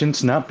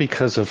questions, not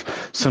because of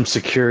some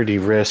security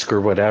risk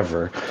or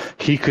whatever.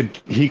 He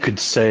could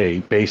say,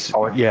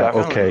 basically,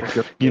 okay,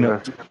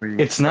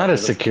 it's not a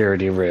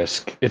security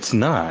risk. It's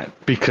not,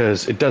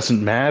 because it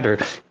doesn't matter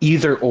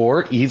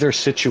either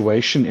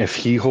situation. If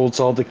he holds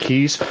all the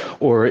keys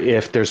or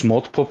if there's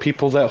multiple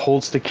people that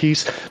holds the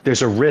keys,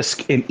 there's a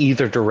risk in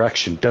either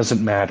direction.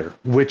 Doesn't matter.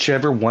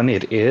 Whichever one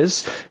it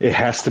is, it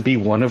has to be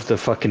one of the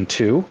fucking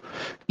two.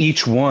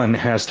 Each one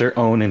has their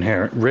own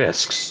inherent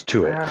risks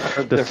to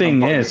it. The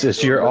thing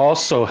is you're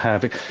also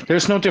having,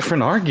 there's no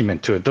different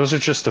argument to it. Those are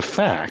just the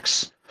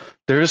facts.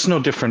 There is no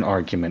different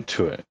argument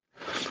to it.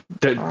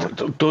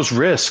 Those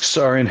risks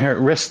are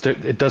inherent risks.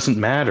 It doesn't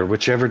matter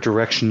whichever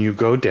direction you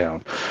go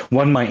down.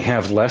 One might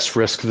have less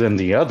risk than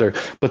the other,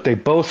 but they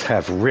both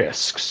have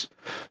risks.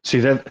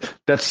 See,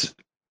 that's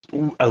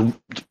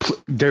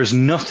there's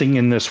nothing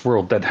in this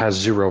world that has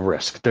zero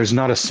risk. There's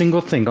not a single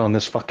thing on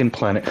this fucking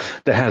planet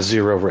that has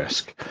zero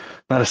risk.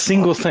 Not a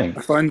single thing.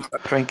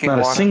 Not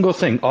a single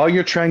thing. All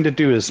you're trying to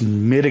do is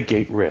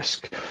mitigate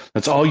risk.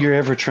 That's all you're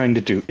ever trying to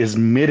do is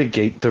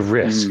mitigate the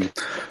risk.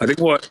 I think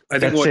what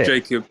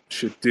Jacob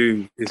should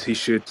do is he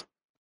should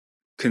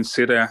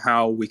consider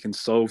how we can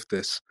solve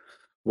this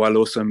while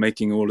also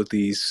making all of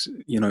these,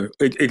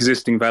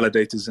 existing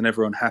validators and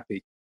everyone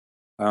happy.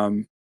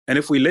 And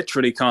if we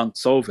literally can't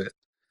solve it,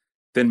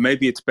 then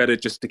maybe it's better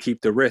just to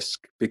keep the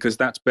risk, because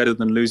that's better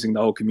than losing the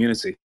whole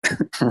community,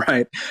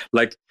 right?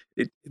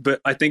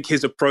 But I think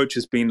his approach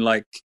has been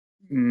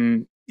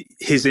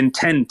his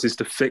intent is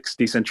to fix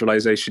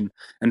decentralization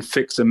and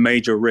fix a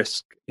major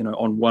risk,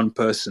 on one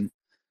person.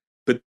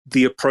 But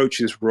the approach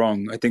is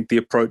wrong. I think the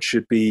approach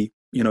should be,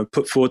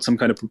 put forward some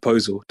kind of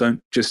proposal.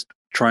 Don't just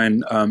try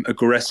and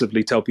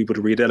aggressively tell people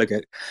to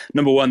redelegate.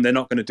 Number one, they're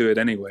not going to do it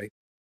anyway.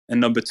 And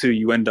number two,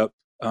 you end up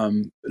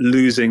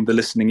losing the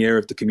listening ear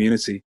of the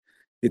community.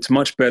 It's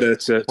much better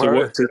to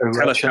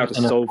tell us how to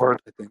solve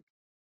it, I think.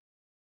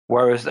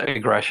 Where is the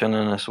aggression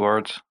in his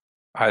words?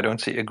 I don't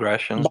see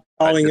aggression.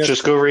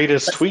 Just go read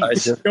his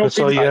tweets. That's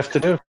all you have to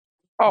do.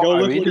 Go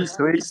look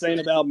what he's saying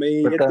about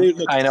me.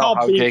 I know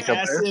how Jacob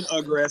is.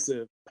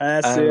 Aggressive.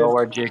 I know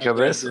where Jacob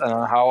is and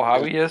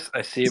how he is.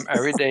 I see him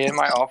every day in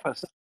my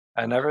office.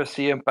 I never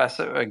see him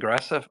passive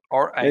aggressive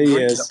or angry. He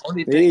is.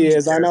 He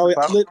is. I know.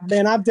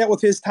 Man, I've dealt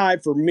with his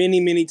type for many,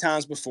 many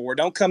times before.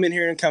 Don't come in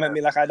here and come at me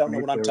like I don't know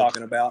what I'm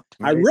talking about.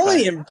 I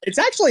really am. It's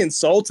actually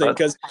insulting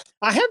because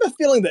I have a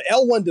feeling the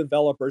L1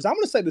 developers, I'm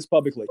going to say this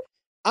publicly,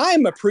 I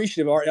am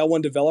appreciative of our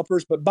L1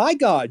 developers, but by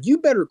God, you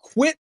better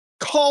quit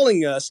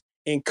calling us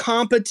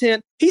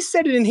incompetent. He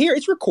said it in here.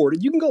 It's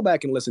recorded. You can go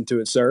back and listen to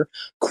it, sir.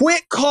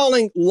 Quit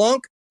calling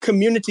Lunc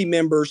community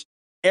members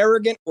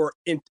arrogant or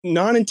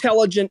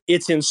non-intelligent.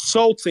 It's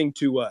insulting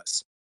to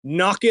us.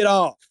 Knock it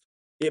off.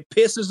 It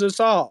pisses us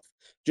off.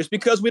 Just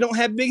because we don't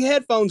have big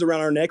headphones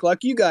around our neck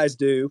like you guys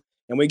do,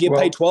 and we get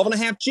paid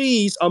 12.5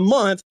 G's a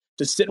month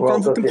to sit in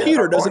front of a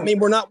computer doesn't mean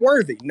we're not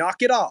worthy.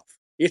 Knock it off.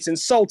 It's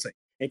insulting.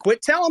 And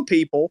quit telling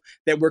people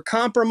that we're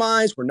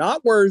compromised, we're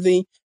not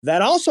worthy.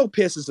 That also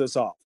pisses us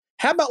off.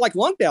 How about, like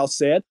Lunc808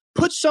 said,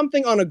 put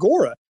something on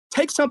Agora.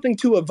 Take something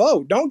to a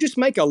vote. Don't just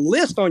make a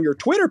list on your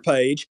Twitter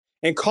page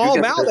and call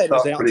validators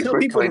out and tell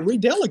people to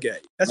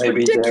redelegate. That's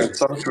ridiculous. There's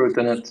some truth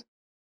in it.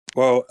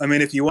 Well, I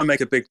mean, if you want to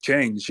make a big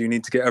change, you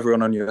need to get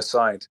everyone on your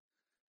side.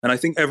 And I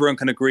think everyone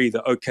can agree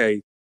that,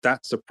 okay,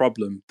 that's a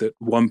problem, that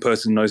one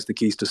person knows the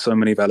keys to so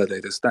many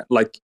validators. That,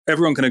 like,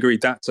 everyone can agree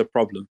that's a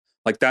problem.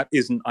 Like, that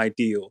isn't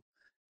ideal.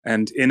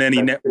 And in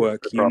any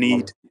network,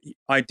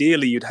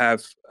 ideally, you'd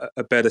have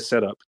a better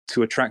setup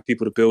to attract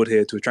people to build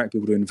here, to attract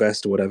people to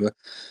invest or whatever.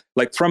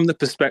 Like, from the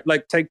perspective,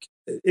 like,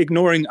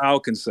 ignoring our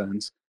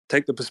concerns,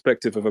 take the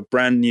perspective of a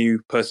brand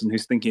new person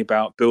who's thinking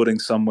about building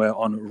somewhere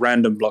on a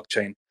random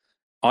blockchain.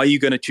 Are you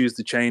going to choose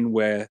the chain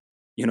where,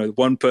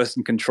 one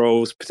person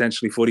controls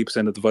potentially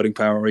 40% of the voting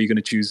power, or are you going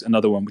to choose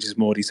another one which is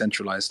more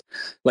decentralized?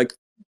 Like,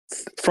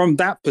 from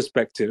that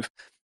perspective,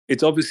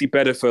 it's obviously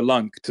better for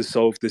Lunc to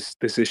solve this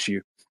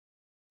issue.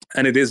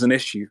 And it is an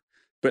issue.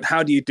 But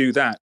how do you do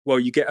that? Well,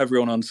 you get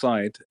everyone on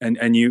side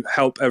and you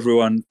help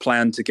everyone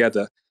plan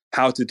together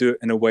how to do it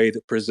in a way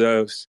that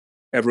preserves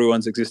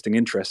everyone's existing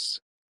interests.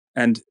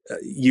 And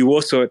you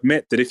also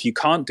admit that if you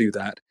can't do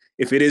that,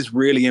 if it is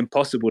really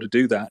impossible to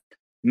do that,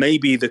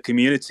 maybe the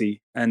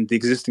community and the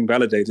existing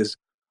validators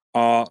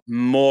are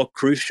more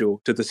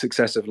crucial to the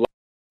success of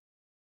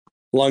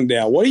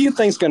Lungdale, what do you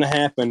think is going to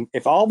happen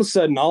if all of a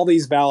sudden all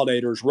these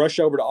validators rush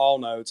over to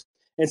Allnodes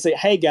and say,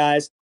 hey,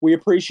 guys, we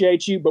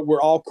appreciate you, but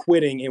we're all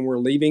quitting and we're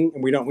leaving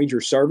and we don't need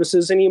your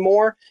services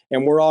anymore,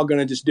 and we're all going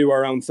to just do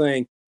our own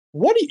thing?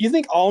 What do you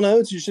think?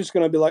 Allnodes is just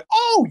going to be like,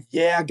 oh,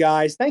 yeah,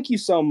 guys, thank you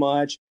so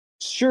much.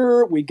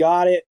 Sure, we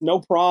got it. No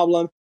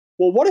problem.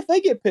 Well, what if they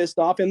get pissed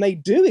off and they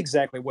do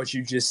exactly what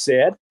you just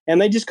said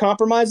and they just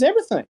compromise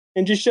everything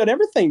and just shut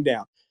everything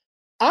down?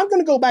 I'm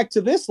going to go back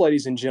to this,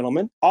 ladies and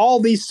gentlemen,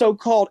 all these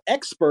so-called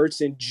experts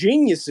and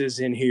geniuses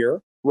in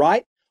here,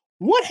 right?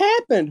 What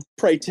happened,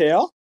 pray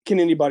tell? Can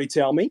anybody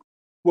tell me?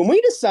 When we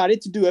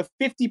decided to do a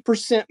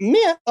 50%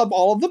 mint of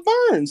all of the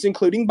burns,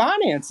 including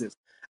Binance's.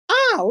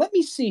 Let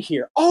me see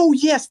here. Oh,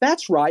 yes,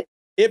 that's right.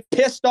 It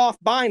pissed off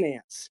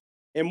Binance.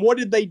 And what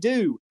did they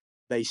do?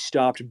 They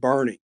stopped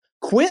burning.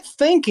 Quit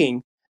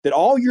thinking that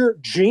all your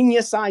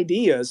genius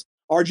ideas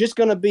are just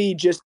going to be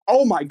just,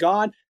 oh my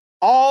God,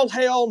 all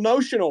hail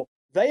Notional.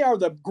 They are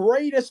the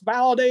greatest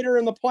validator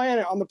on the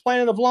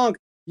planet of Lunc.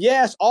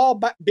 Yes,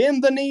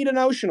 bend the knee to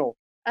Notional.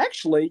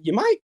 Actually, you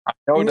might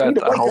need to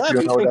wake up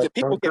and think that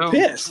people get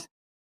pissed.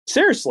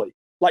 Seriously,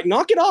 like,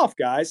 knock it off,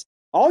 guys.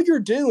 All you're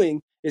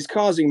doing is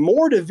causing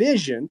more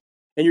division,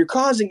 and you're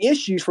causing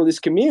issues for this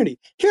community.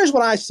 Here's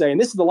what I say,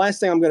 and this is the last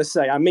thing I'm going to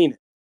say. I mean it.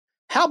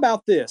 How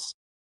about this?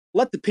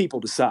 Let the people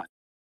decide.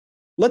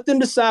 Let them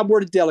decide where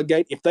to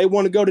delegate. If they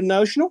want to go to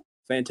Notional,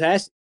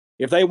 fantastic.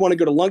 If they want to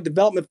go to Lunc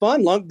Development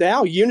Fund, Lunc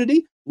DAO,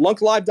 Unity,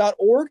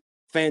 LuncLive.org,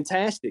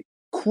 fantastic.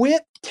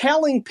 Quit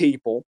telling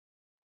people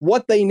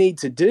what they need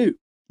to do.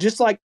 Just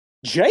like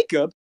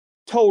Jacob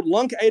told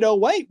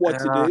Lunc808 what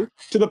to do,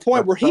 to the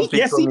point where he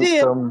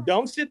did.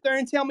 Don't sit there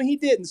and tell me he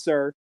didn't,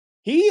 sir.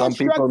 He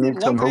instructed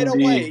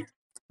Lunc808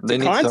 to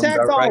contact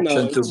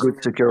Allnodes. To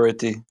good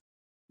security.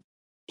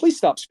 Please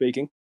stop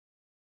speaking.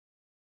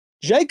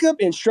 Jacob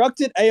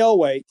instructed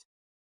 808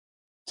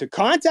 to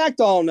contact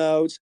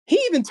Allnodes. He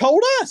even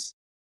told us,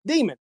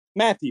 Demon,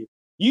 Matthew,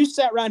 you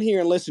sat right here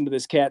and listened to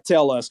this cat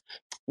tell us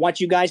what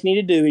you guys need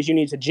to do is you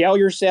need to jail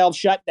yourselves,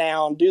 shut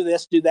down, do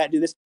this, do that, do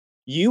this.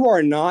 You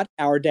are not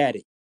our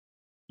daddy.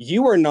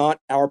 You are not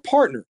our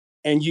partner,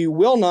 and you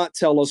will not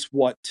tell us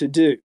what to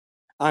do.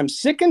 I'm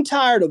sick and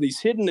tired of these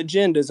hidden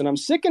agendas, and I'm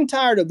sick and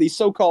tired of these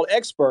so-called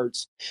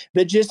experts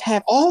that just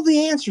have all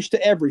the answers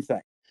to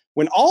everything.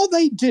 When all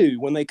they do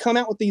when they come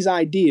out with these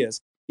ideas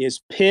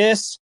is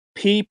piss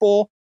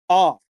people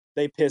off.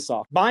 They piss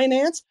off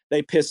Binance,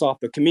 they piss off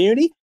the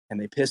community, and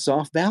they piss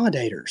off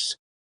validators.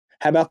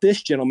 How about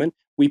this, gentlemen?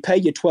 We pay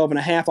you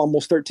 12.5,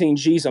 almost 13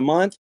 G's a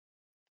month.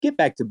 Get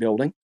back to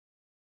building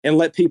and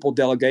let people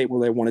delegate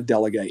where they want to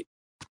delegate.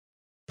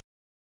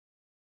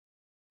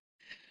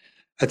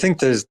 I think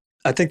there's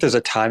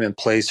a time and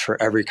place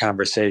for every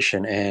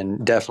conversation,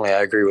 and definitely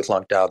I agree with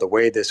Lunc DAO. The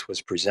way this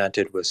was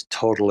presented was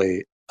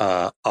totally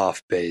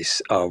off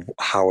base of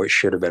how it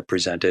should have been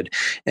presented.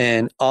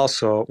 And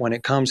also, when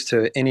it comes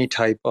to any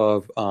type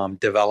of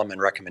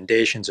development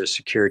recommendations or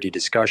security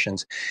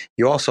discussions,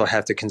 you also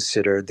have to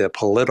consider the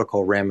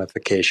political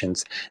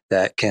ramifications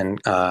that can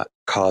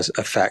cause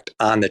effect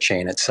on the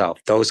chain itself.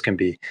 Those can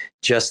be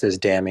just as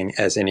damning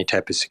as any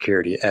type of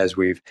security, as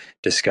we've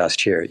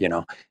discussed here. You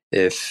know,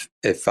 if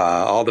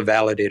all the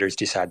validators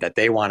decide that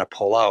they want to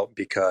pull out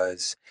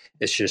because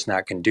it's just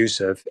not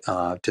conducive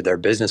to their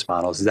business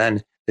models,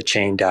 then the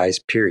chain dies,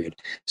 period.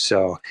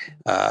 So,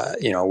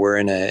 we're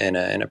in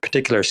a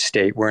particular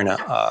state. We're in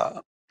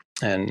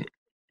an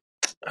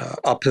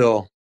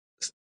uphill,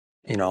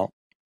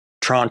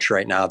 tranche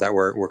right now that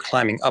we're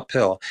climbing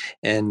uphill,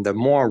 and the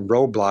more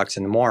roadblocks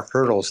and the more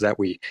hurdles that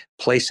we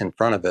place in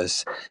front of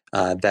us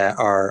that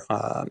are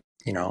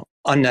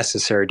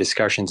unnecessary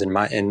discussions in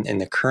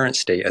the current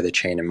state of the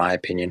chain, in my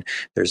opinion,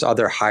 there's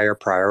other higher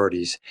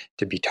priorities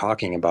to be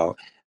talking about.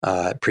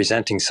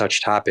 Presenting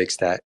such topics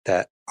that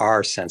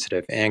are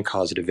sensitive and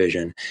cause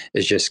division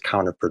is just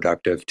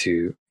counterproductive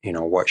to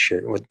what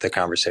the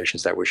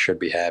conversations that we should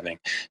be having.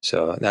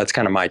 So that's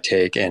kind of my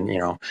take. And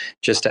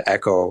just to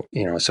echo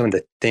some of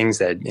the things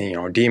that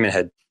Demon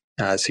had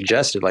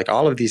suggested, like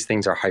all of these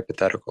things are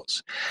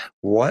hypotheticals.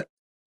 What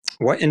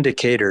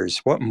indicators,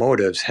 what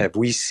motives have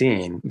we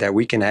seen that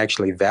we can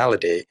actually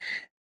validate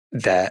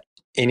that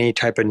any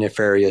type of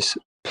nefarious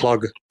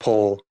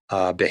plug-pull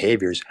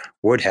behaviors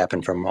would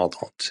happen from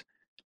Allnodes?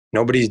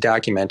 Nobody's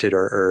documented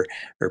or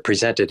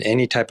presented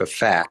any type of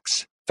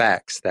facts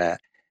that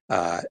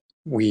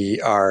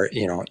we are,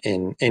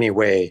 in any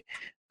way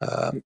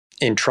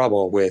in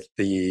trouble with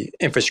the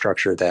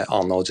infrastructure that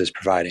Allnodes is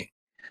providing.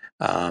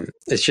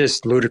 It's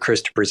just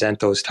ludicrous to present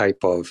those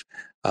type of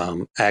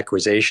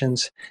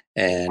accusations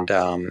and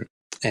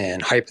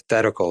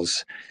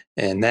hypotheticals,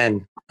 and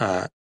then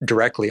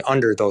directly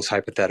under those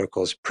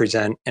hypotheticals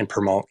present and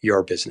promote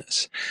your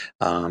business.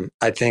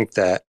 I think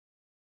that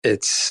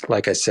it's,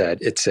 like I said,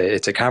 it's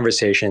a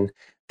conversation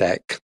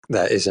that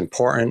is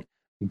important,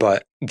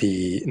 but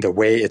the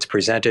way it's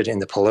presented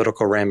and the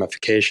political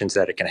ramifications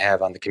that it can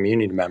have on the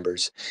community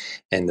members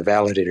and the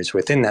validators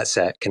within that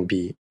set can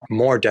be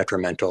more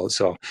detrimental.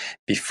 So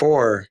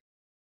before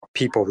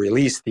people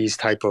release these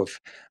type of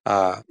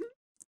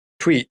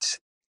tweets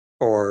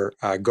or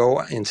go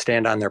and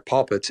stand on their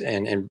pulpits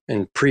and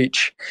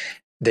preach,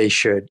 they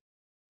should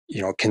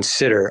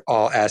consider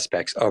all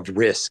aspects of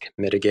risk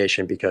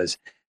mitigation, because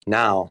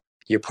now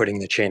you're putting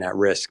the chain at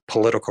risk,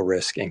 political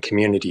risk and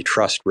community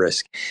trust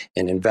risk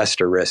and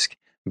investor risk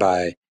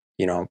by,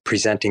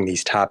 presenting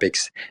these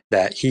topics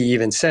that he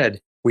even said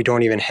we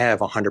don't even have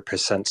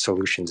 100%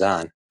 solutions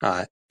on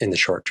in the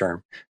short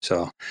term.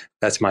 So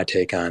that's my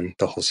take on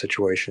the whole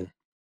situation.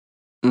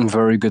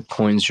 Very good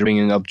points you're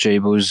bringing up,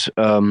 Jabos.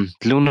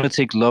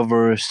 Lunatic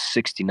Lover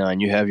 69,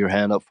 you have your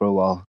hand up for a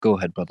while. Go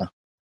ahead, brother.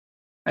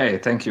 Hey,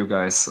 thank you,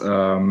 guys.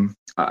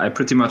 I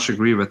pretty much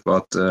agree with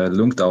what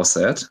Lunc808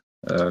 said,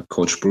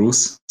 Coach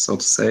Bruce, so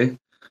to say.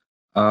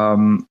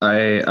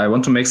 I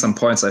want to make some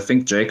points. I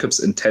think Jacob's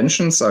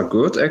intentions are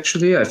good,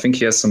 actually. I think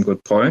he has some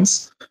good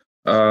points.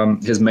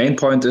 His main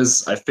point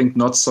is, I think,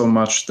 not so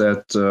much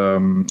that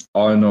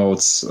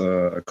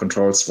Allnodes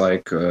controls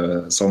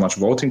so much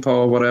voting power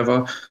or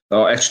whatever.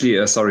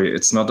 Actually, sorry,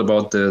 it's not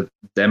about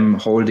them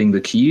holding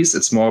the keys.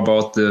 It's more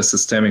about the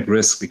systemic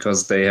risk,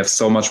 because they have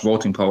so much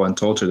voting power in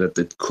total that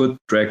it could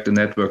drag the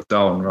network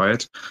down,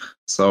 right?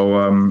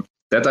 So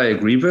that I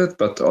agree with.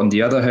 But on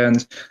the other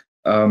hand,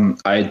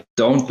 I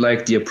don't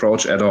like the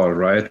approach at all,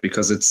 right?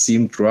 Because it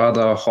seemed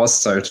rather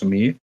hostile to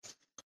me.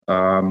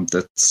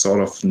 That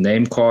sort of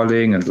name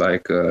calling and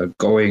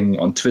going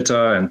on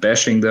Twitter and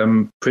bashing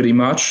them pretty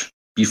much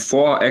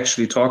before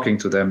actually talking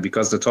to them,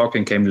 because the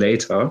talking came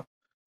later.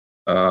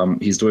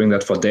 He's doing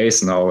that for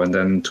days now, and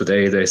then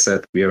today they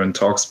said we are in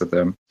talks with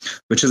them,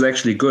 which is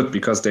actually good,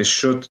 because they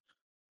should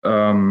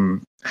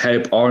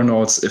help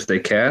Allnodes if they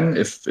can,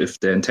 if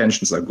their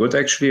intentions are good,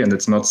 actually, and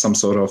it's not some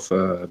sort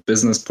of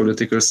business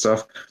political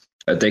stuff.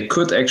 They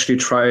could actually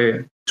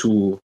try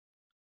to,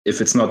 if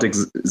it's not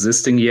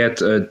existing yet,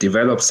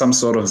 develop some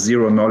sort of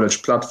zero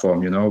knowledge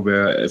platform,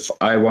 where if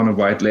I want to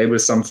white label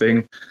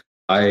something,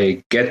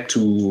 I get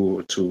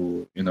to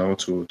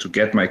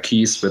get my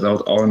keys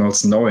without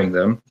Allnodes knowing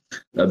them,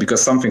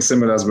 because something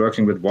similar is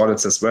working with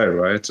wallets as well,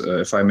 right?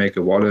 If I make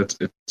a wallet,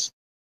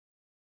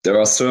 there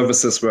are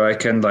services where I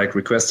can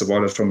request a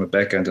wallet from a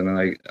backend, and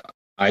then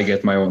I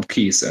get my own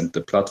keys, and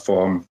the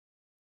platform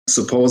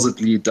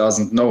supposedly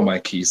doesn't know my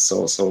keys.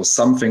 So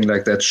something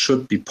like that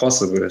should be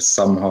possible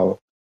somehow.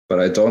 But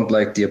I don't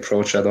like the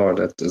approach at all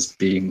that is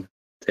being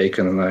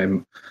taken. And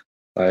I'm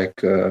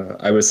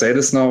I will say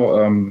this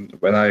now,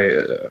 when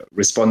I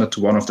responded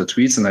to one of the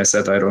tweets and I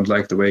said, I don't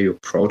like the way you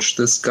approach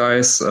this,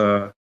 guys.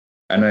 And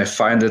I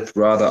find it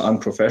rather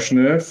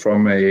unprofessional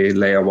from a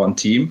layer 1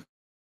 team.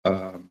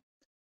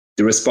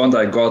 The response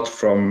I got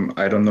from,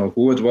 I don't know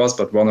who it was,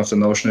 but one of the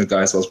Notional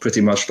guys was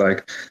pretty much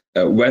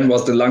when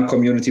was the Lunc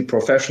community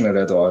professional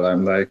at all?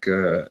 I'm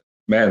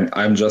man,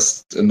 I'm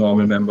just a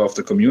normal member of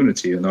the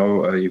community,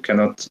 you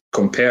cannot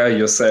compare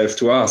yourself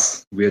to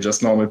us. We're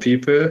just normal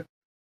people,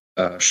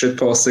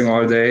 shitposting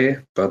all day,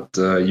 but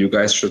you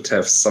guys should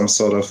have some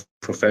sort of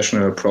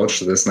professional approach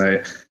to this. And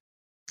I,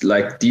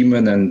 like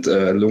Demon and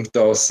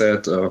Lunc808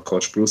 said,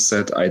 Coach Bruce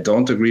said, I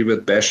don't agree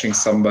with bashing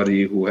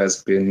somebody who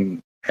has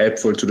been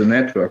helpful to the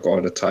network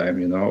all the time,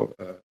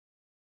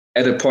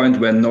 at a point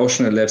when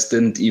Notional Labs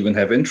didn't even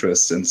have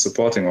interest in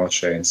supporting our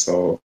chain.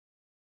 So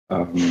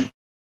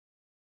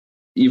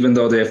even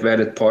though they have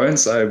valid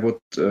points, I would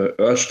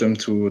urge them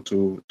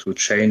to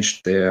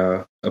change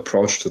their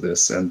approach to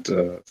this and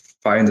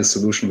find a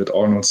solution with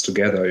Allnodes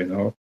together,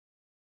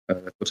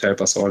 that would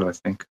help us all, I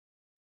think.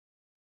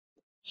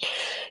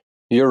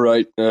 You're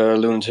right,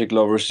 Lunatic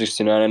Lover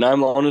 69, and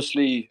I'm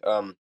honestly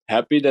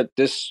happy that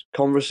this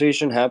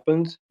conversation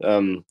happened,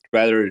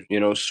 rather,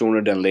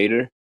 sooner than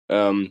later.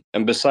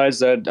 And besides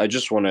that, I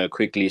just want to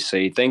quickly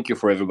say thank you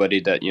for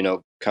everybody that,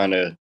 kind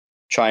of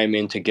chime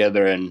in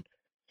together. And,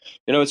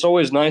 it's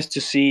always nice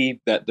to see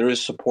that there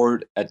is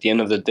support at the end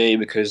of the day,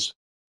 because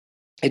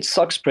it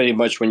sucks pretty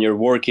much when you're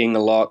working a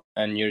lot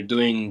and you're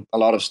doing a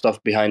lot of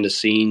stuff behind the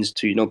scenes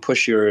to,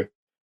 push your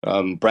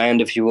brand,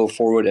 if you will,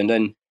 forward. And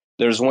then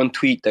there's one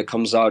tweet that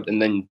comes out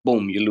and then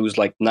boom, you lose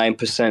like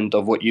 9%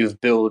 of what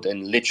you've built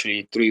in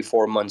literally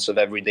 3-4 months of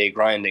everyday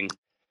grinding.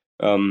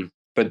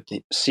 But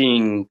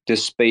seeing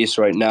this space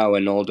right now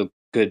and all the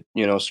good,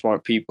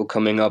 smart people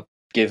coming up,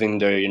 giving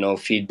their,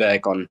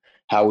 feedback on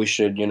how we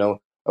should,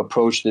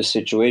 approach this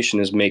situation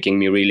is making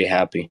me really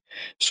happy.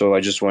 So I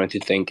just wanted to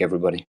thank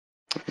everybody.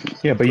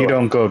 Yeah, but you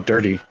don't go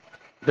dirty.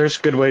 There's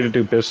a good way to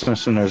do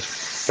business and there's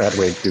a bad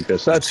way to do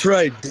business. That's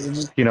right,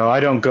 Damon.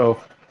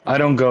 I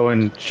don't go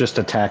and just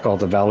attack all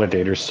the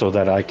validators so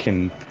that I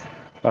can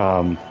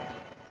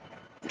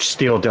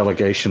steal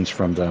delegations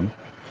from them.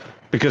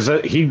 Because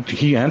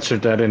he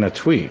answered that in a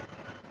tweet.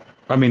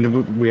 I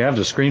mean, we have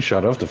the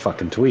screenshot of the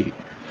fucking tweet.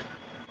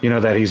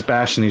 That he's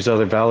bashing these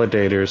other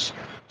validators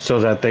so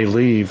that they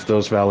leave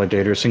those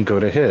validators and go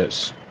to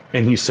his.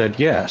 And he said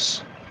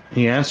yes.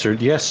 He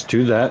answered yes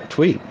to that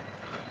tweet.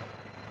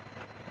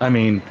 I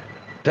mean,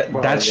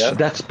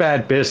 that's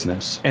bad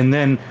business. And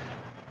then,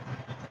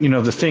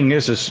 the thing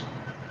is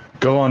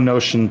go on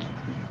Notion,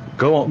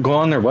 go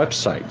on their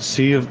website,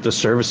 see the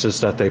services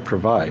that they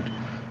provide.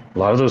 A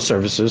lot of those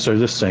services are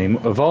the same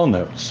of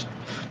Allnodes.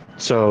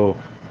 So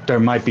there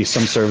might be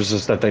some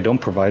services that they don't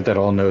provide that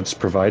Allnodes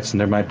provides, and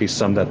there might be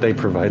some that they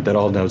provide that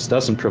Allnodes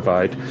doesn't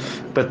provide,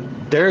 but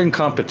they're in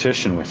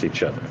competition with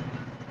each other.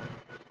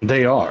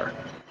 They are.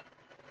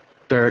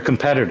 They're a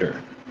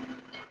competitor.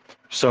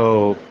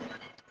 So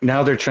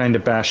now they're trying to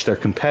bash their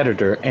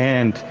competitor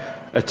and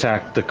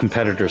attack the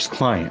competitor's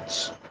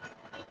clients,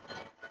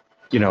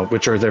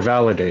 which are their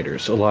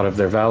validators, a lot of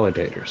their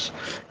validators.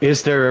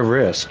 Is there a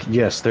risk?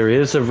 Yes, there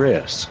is a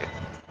risk.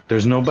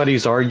 There's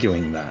nobody's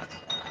arguing that.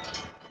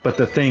 But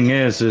the thing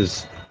is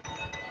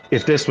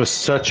if this was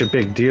such a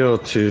big deal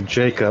to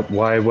Jacob,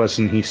 why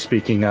wasn't he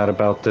speaking out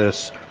about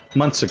this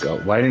months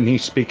ago? Why didn't he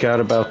speak out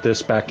about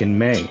this back in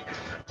May,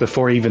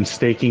 before even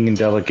staking and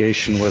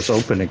delegation was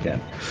open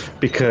again?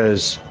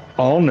 Because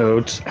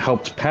Allnodes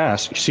helped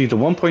pass. You see, the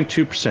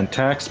 1.2%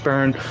 tax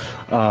burn,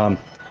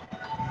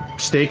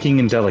 staking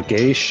and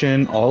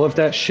delegation, all of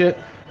that shit,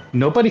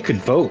 nobody could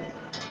vote.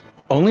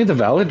 Only the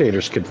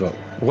validators could vote.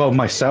 Well,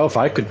 myself,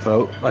 I could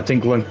vote. I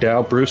think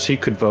Lunc808, Bruce, he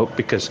could vote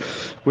because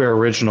we're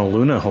original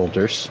Luna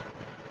holders.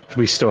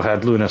 We still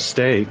had Luna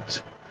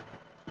staked.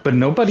 But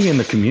nobody in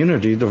the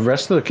community, the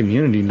rest of the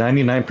community,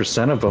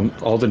 99% of them,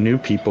 all the new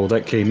people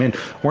that came in,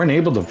 weren't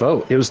able to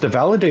vote. It was the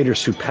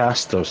validators who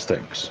passed those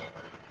things.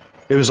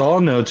 It was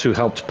Allnodes who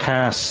helped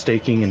pass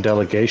staking and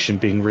delegation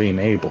being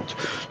re-enabled.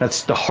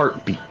 That's the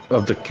heartbeat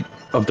of the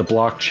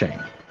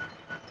blockchain.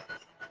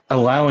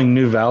 Allowing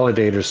new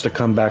validators to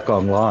come back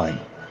online.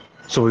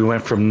 So we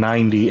went from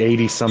 90,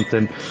 80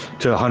 something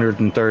to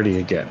 130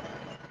 again.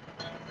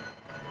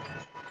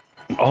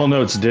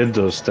 Allnodes did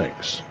those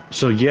things.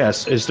 So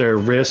yes, is there a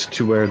risk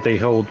to where they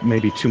hold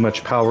maybe too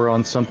much power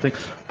on something?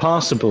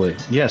 Possibly.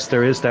 Yes,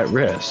 there is that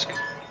risk.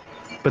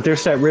 But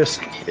there's that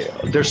risk.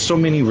 There's so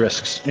many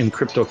risks in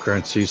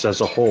cryptocurrencies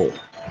as a whole.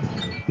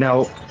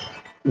 Now,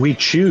 we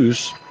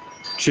choose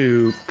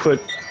to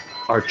put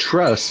our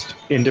trust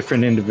in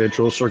different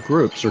individuals or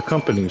groups or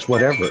companies,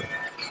 whatever,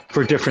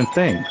 for different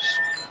things.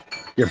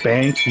 Your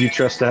bank, you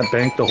trust that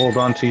bank to hold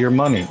on to your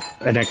money.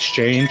 An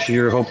exchange,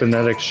 you're hoping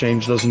that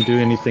exchange doesn't do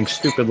anything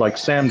stupid like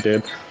Sam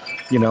did.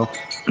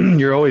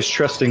 You're always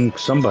trusting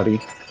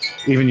somebody.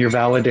 Even your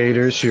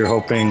validators, you're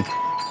hoping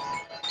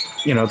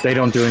they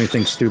don't do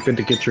anything stupid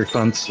to get your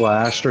funds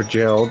slashed or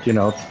jailed,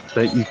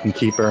 that you can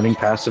keep earning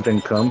passive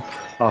income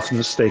off of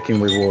the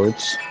staking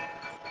rewards.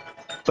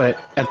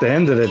 But at the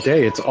end of the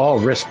day, it's all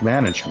risk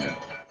management.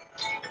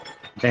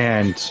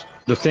 And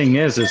the thing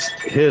is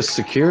his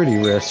security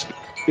risk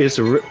is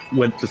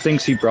what the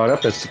things he brought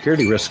up as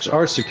security risks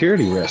are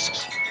security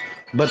risks.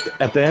 But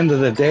at the end of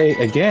the day,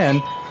 again,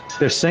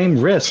 the same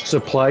risks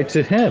apply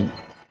to him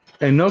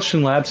and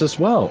Notion Labs as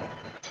well.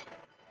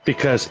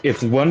 Because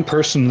if one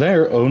person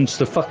there owns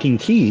the fucking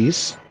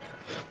keys,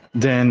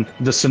 then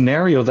the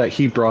scenario that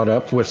he brought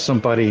up with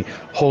somebody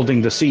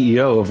holding the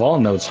CEO of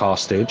Allnodes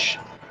hostage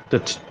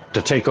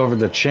to take over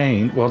the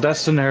chain, well, that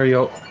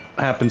scenario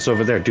happens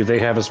over there. Do they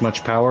have as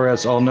much power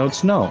as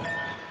Allnodes? No.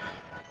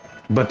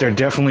 But they're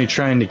definitely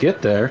trying to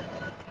get there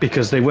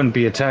because they wouldn't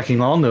be attacking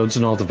Allnodes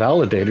and all the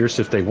validators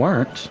if they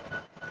weren't.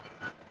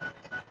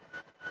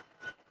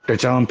 They're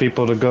telling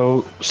people to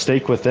go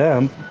stake with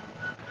them,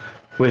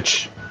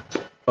 which,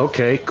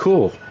 okay,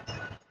 cool.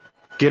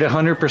 Get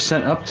 100%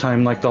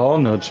 uptime like the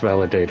Allnodes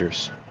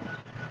validators.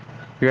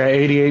 You're at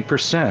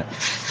 88%.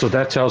 So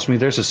that tells me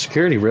there's a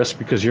security risk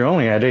because you're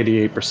only at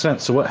 88%.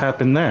 So what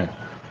happened there?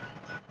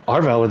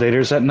 Our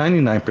validator's at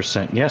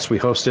 99%. Yes, we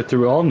host it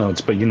through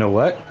Allnodes, but you know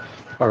what?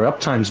 Our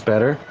uptime's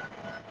better.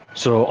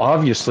 So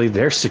obviously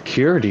their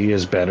security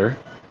is better.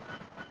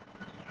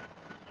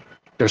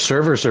 Their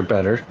servers are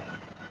better.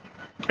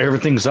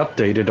 Everything's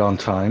updated on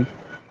time.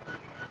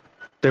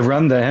 They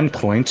run the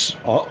endpoints.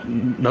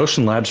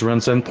 Notion Labs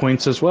runs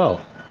endpoints as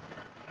well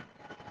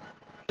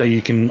that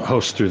you can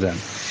host through them.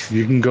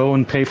 You can go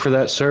and pay for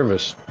that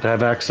service to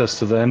have access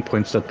to the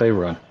endpoints that they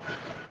run.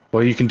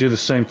 Well, you can do the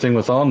same thing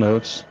with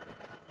Allnodes.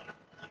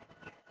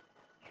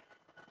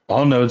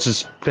 Allnodes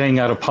is paying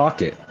out of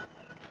pocket.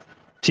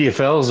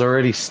 TFL has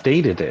already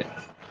stated it,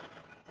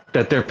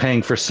 that they're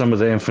paying for some of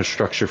the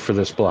infrastructure for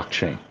this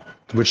blockchain,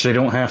 which they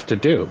don't have to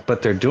do,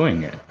 but they're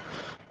doing it.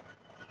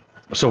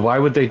 So why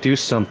would they do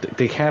something?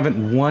 They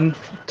haven't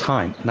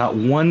not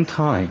one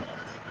time,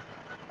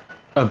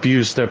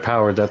 abused their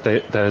power that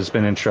has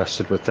been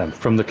entrusted with them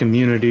from the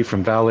community,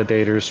 from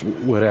validators,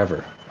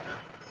 whatever.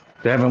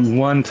 They haven't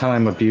one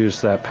time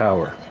abused that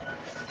power.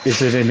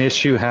 Is it an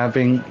issue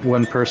having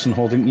one person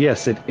holding?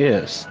 Yes, it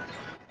is.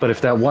 But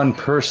if that one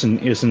person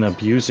isn't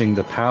abusing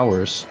the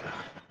powers,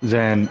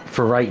 then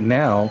for right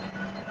now,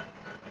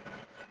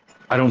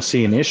 I don't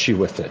see an issue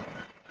with it.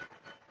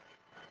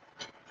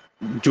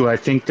 Do I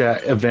think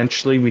that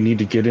eventually we need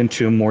to get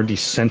into a more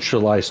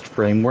decentralized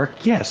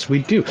framework? Yes, we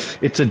do.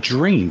 It's a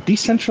dream.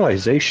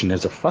 Decentralization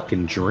is a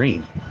fucking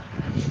dream.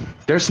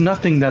 There's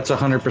nothing that's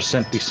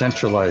 100%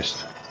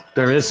 decentralized.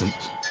 There isn't.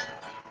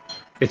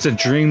 It's a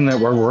dream that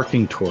we're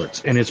working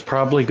towards, and it's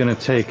probably going to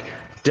take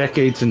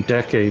decades and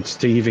decades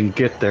to even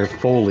get there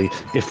fully,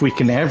 if we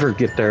can ever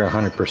get there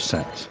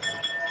 100%.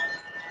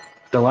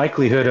 The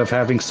likelihood of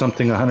having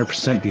something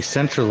 100%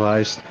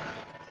 decentralized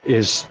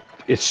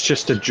it's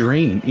just a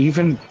dream.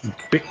 Even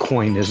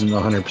Bitcoin isn't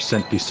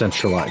 100%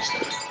 decentralized.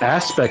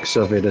 Aspects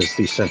of it is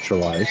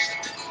decentralized,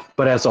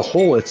 but as a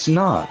whole, it's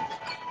not.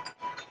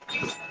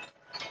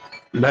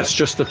 That's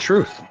just the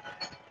truth.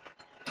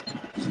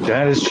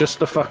 That is just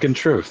the fucking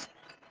truth.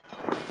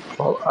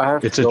 Well, I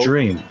have it's to a go.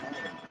 dream.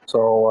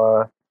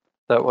 So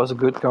that was a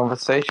good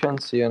conversation.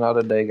 See you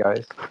another day,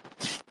 guys.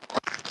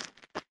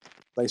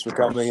 Thanks for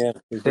coming in.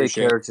 We Take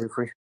appreciate care, it.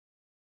 Jeffrey.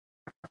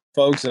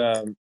 Folks,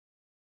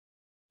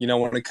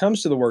 when it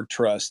comes to the word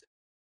trust,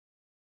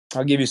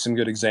 I'll give you some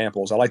good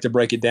examples. I like to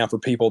break it down for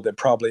people that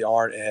probably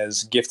aren't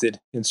as gifted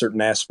in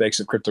certain aspects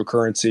of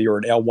cryptocurrency or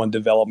an L1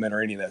 development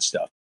or any of that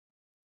stuff.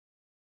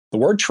 The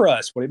word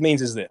trust, what it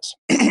means is this.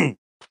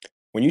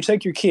 When you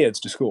take your kids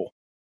to school,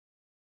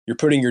 you're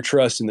putting your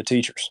trust in the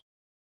teachers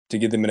to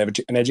give them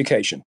an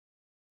education,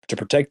 to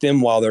protect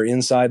them while they're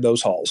inside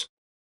those halls.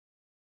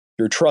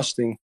 You're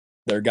trusting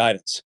their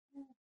guidance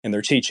and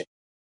their teaching.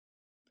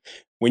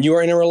 When you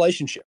are in a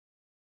relationship,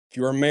 if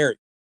you are married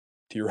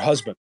to your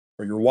husband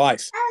or your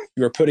wife,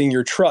 you are putting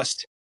your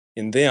trust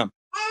in them.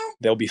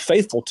 They'll be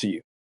faithful to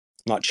you,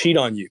 not cheat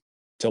on you,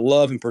 to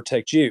love and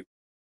protect you.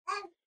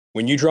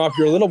 When you drop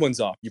your little ones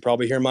off, you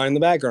probably hear mine in the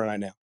background right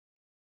now.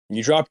 When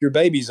you drop your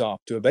babies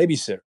off to a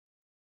babysitter,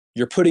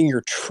 you're putting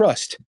your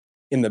trust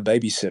in the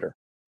babysitter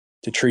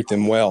to treat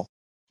them well,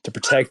 to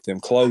protect them,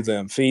 clothe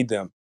them, feed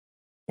them,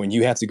 when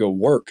you have to go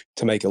work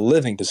to make a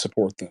living to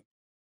support them.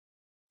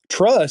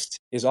 Trust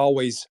is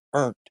always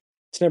earned.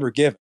 It's never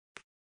given.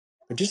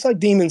 But just like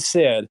Demon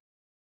said,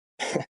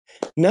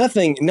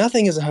 nothing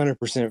is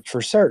 100%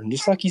 for certain.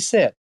 Just like he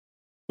said,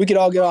 we could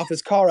all get off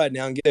this call right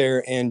now and get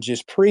there and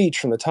just preach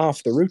from the top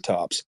of the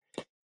rooftops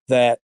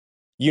that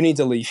you need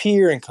to leave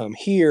here and come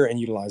here and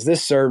utilize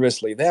this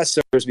service, leave that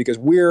service, because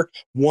we're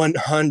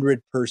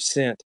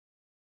 100%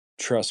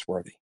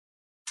 trustworthy.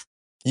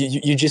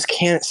 You just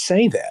can't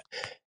say that.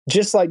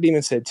 Just like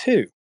Demon said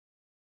too,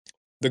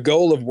 the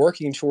goal of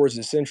working towards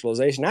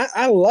decentralization,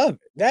 I love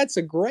it. That's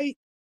a great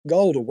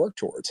goal to work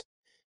towards.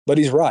 But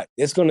he's right.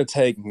 It's going to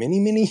take many,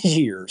 many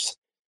years,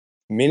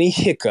 many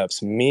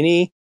hiccups,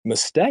 many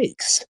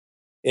mistakes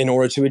in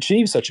order to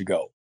achieve such a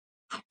goal.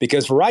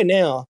 Because for right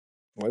now,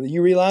 whether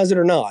you realize it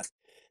or not,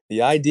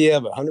 the idea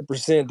of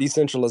 100%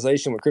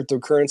 decentralization with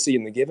cryptocurrency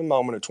in the given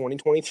moment of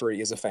 2023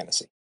 is a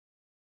fantasy.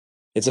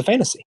 It's a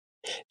fantasy.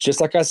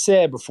 Just like I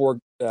said before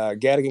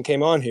Gadigan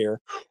came on here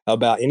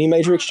about any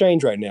major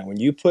exchange right now, when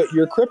you put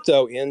your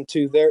crypto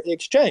into their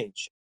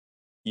exchange,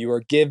 you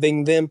are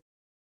giving them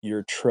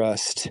your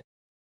trust.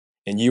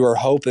 And you are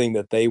hoping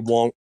that they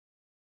won't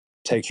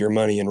take your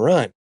money and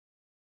run.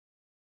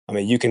 I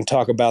mean, you can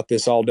talk about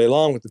this all day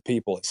long with the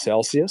people at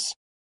Celsius,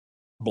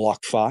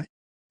 BlockFi,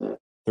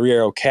 Three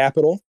Arrow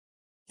Capital,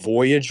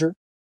 Voyager.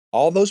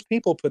 All those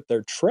people put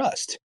their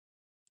trust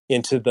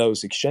into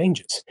those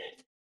exchanges.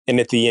 And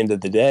at the end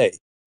of the day,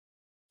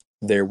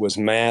 there was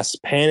mass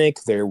panic.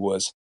 There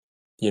was,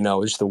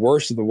 just the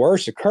worst of the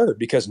worst occurred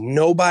because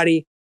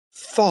nobody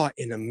thought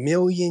in a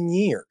million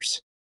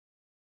years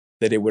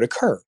that it would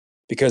occur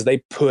because they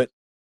put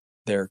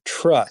their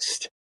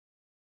trust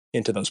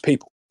into those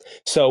people.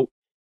 So,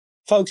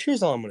 folks,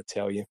 here's all I'm going to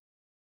tell you.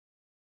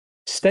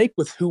 Stake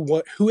with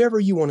whoever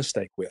you want to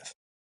stake with.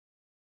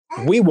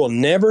 We will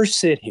never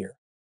sit here,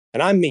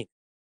 and I mean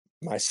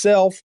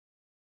myself,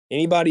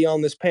 anybody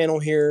on this panel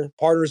here,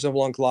 partners of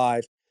Lunc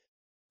Live,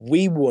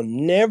 we will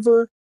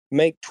never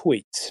make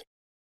tweets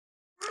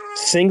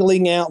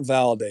singling out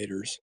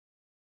validators,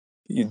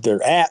 their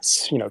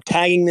apps,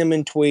 tagging them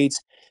in tweets,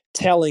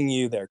 telling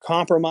you they're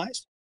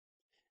compromised,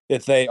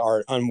 that they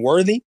are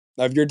unworthy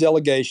of your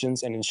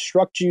delegations, and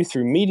instruct you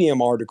through Medium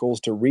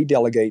articles to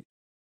redelegate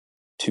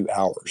to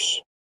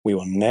ours. We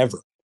will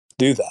never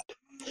do that.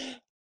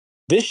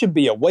 This should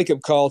be a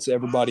wake-up call to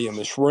everybody in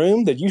this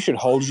room that you should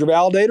hold your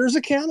validators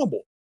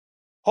accountable.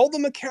 Hold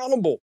them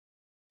accountable.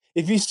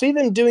 If you see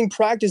them doing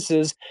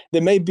practices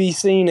that may be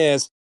seen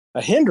as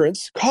a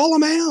hindrance, call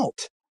them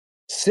out.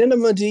 Send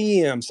them a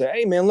DM. Say,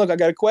 hey, man, look, I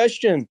got a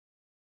question.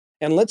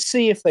 And let's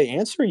see if they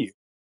answer you.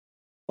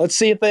 Let's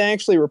see if they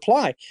actually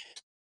reply.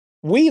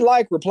 We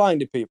like replying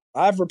to people.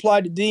 I've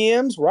replied to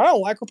DMs where I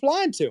don't like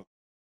replying to them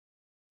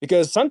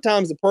because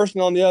sometimes the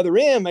person on the other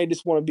end may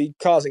just want to be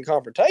causing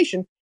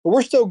confrontation, but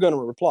we're still going to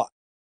reply.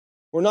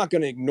 We're not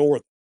going to ignore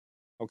them.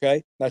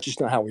 Okay? That's just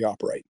not how we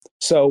operate.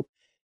 So,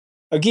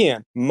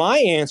 again, my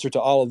answer to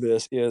all of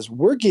this is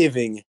we're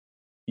giving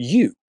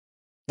you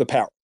the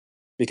power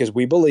because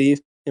we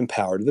believe in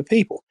power to the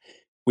people.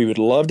 We would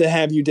love to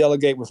have you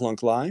delegate with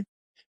Lunc808.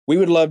 We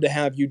would love to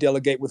have you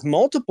delegate with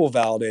multiple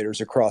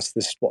validators across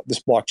this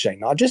blockchain,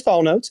 not just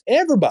Allnodes,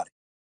 everybody.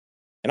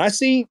 And I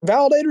see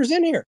validators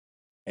in here.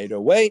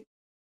 808,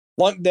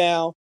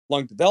 LuncDAO,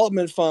 Lunc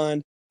Development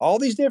Fund, all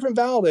these different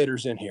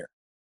validators in here.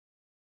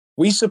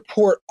 We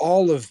support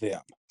all of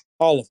them.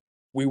 All of them.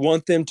 We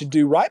want them to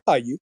do right by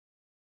you,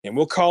 and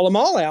we'll call them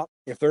all out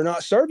if they're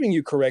not serving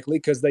you correctly,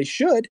 because they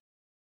should.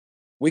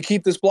 We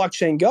keep this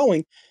blockchain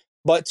going,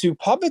 but to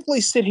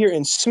publicly sit here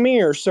and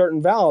smear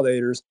certain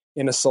validators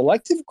in a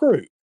selective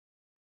group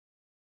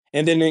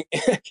and then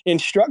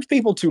instruct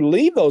people to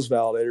leave those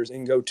validators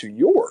and go to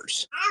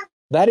yours,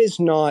 that is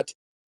not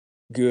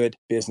good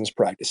business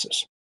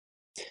practices.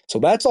 So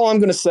that's all I'm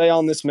going to say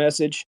on this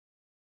message.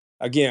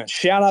 Again,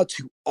 shout out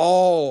to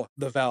all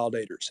the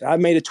validators. I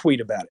made a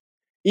tweet about it.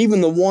 Even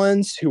the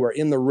ones who are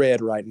in the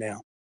red right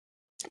now,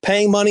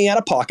 paying money out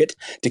of pocket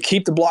to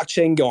keep the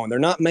blockchain going. They're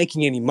not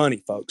making any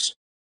money, folks.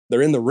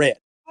 They're in the red.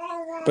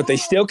 But they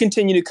still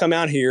continue to come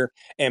out here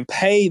and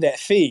pay that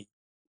fee,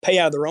 pay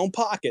out of their own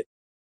pocket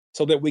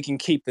so that we can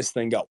keep this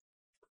thing going.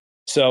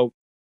 So,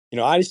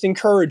 I just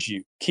encourage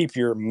you, keep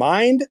your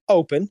mind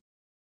open.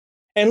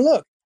 And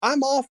look,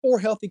 I'm all for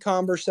healthy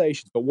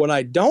conversations, but what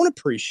I don't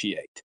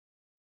appreciate,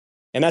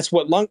 and that's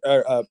what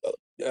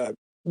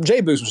Jay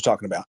Booz was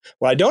talking about,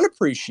 what I don't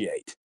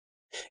appreciate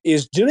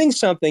is doing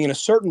something in a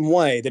certain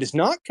way that is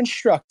not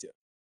constructive,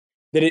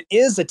 that it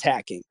is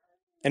attacking,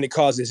 and it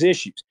causes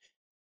issues.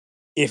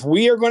 If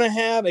we are going to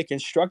have a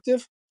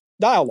constructive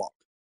dialogue,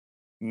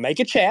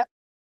 make a chat,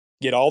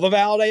 get all the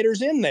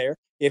validators in there.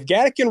 If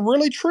Gattican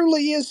really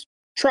truly is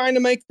trying to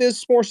make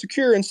this more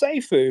secure and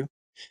safe,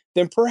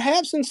 then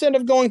perhaps instead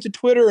of going to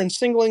Twitter and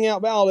singling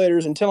out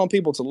validators and telling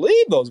people to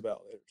leave those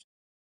validators,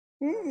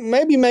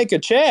 maybe make a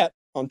chat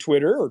on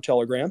Twitter or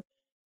Telegram,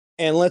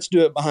 and let's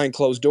do it behind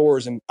closed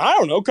doors. And I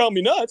don't know, call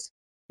me nuts.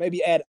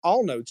 Maybe add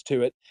Allnodes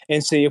to it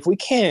and see if we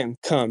can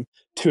come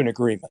to an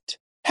agreement.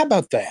 How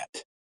about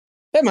that?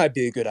 That might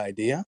be a good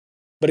idea.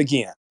 But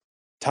again,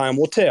 time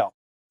will tell.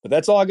 But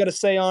that's all I got to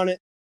say on it.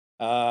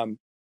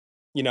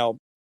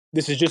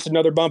 This is just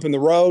another bump in the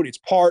road. It's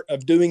part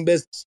of doing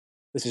business.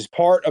 This is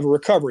part of a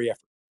recovery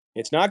effort.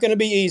 It's not going to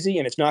be easy,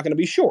 and it's not going to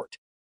be short.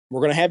 We're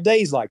going to have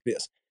days like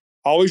this.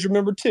 Always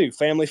remember, too,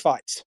 family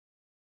fights.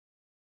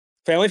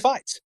 Family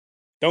fights.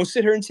 Don't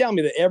sit here and tell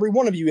me that every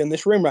one of you in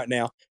this room right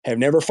now have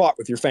never fought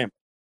with your family.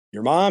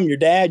 Your mom, your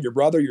dad, your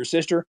brother, your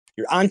sister,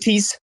 your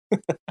aunties.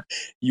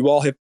 You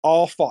all have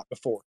all fought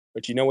before.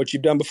 But you know what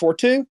you've done before,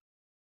 too?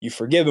 You've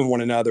forgiven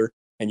one another,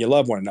 and you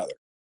love one another.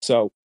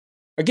 So,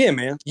 again,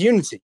 man,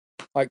 unity.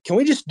 Like, can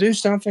we just do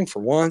something for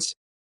once?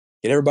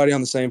 Get everybody on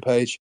the same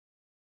page?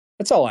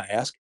 That's all I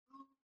ask.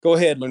 Go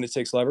ahead,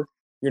 Lunatic Lover.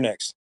 You're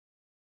next.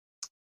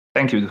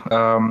 Thank you.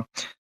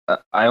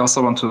 I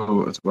also want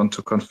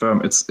to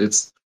confirm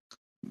it's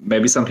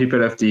maybe some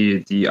people have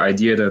the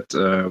idea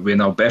that we're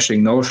now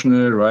bashing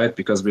Notional, right?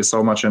 Because we're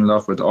so much in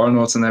love with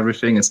Allnodes and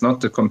everything. It's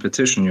not the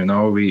competition,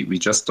 we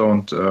just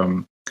don't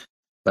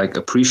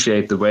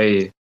appreciate the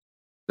way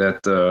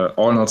that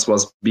Allnodes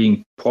was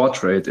being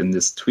portrayed in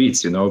these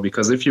tweets,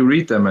 because if you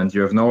read them and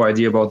you have no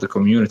idea about the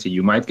community,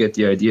 you might get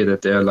the idea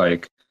that they're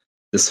like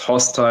this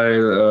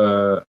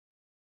hostile,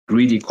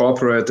 greedy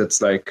corporate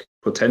that's like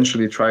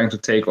potentially trying to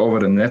take over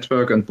the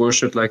network and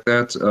bullshit like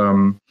that.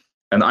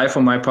 And I,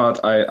 for my part,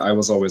 I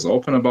was always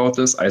open about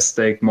this. I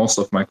stake most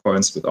of my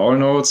coins with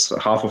Allnodes.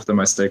 Half of them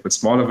I stake with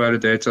smaller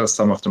validators.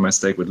 Some of them I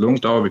stake with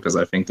LuncDAO because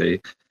I think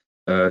they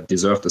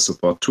deserve the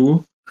support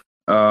too.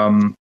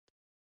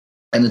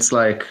 And it's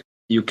like,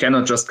 you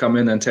cannot just come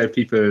in and tell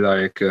people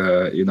like,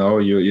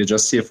 you're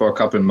just here for a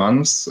couple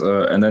months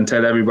and then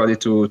tell everybody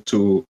to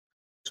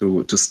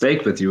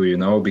stake with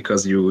you,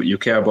 because you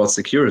care about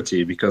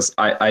security. Because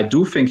I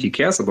do think he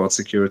cares about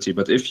security,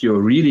 but if you're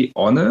really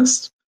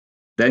honest,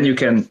 then you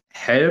can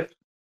help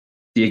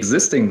the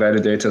existing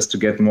validators to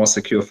get more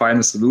secure, find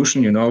a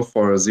solution,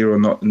 for a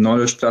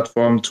zero-knowledge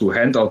platform to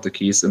hand out the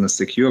keys in a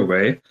secure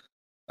way.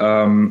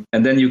 And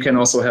then you can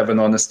also have an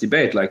honest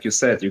debate. Like you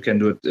said, you can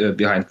do it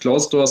behind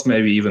closed doors,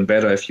 maybe even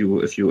better if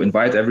you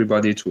invite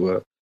everybody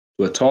to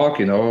a talk,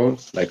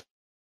 like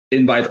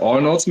invite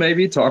Allnodes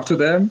maybe, talk to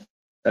them,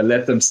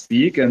 let them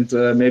speak, and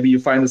maybe you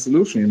find a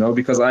solution,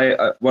 because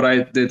what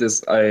I did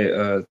is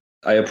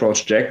I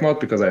approached Jackmod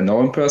because I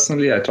know him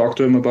personally. I talked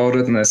to him about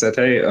it and I said,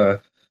 hey,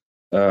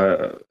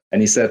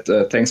 And he said,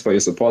 thanks for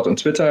your support on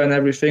Twitter and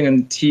everything.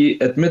 And he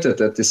admitted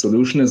that the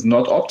solution is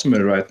not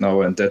optimal right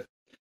now and that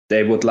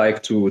they would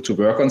like to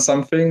work on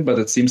something, but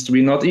it seems to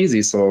be not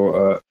easy.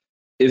 So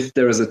if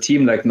there is a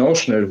team like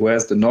Notional who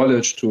has the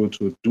knowledge to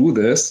do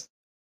this,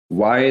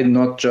 why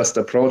not just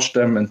approach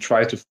them and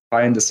try to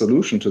find a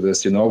solution to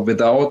this,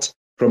 without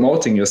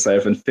promoting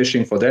yourself and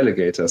fishing for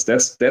delegators?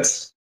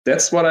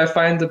 That's what I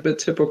find a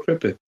bit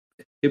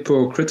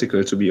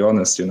hypocritical, to be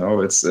honest.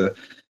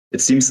 It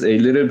seems a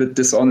little bit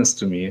dishonest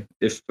to me.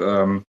 If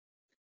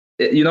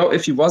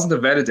if he wasn't a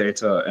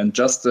validator and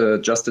just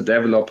a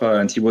developer,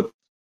 and he would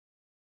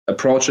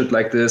approach it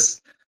like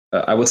this,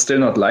 I would still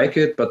not like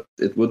it, but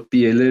it would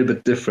be a little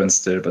bit different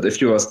still. But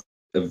if you are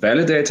a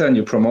validator and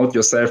you promote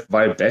yourself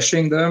while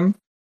bashing them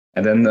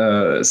and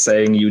then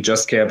saying you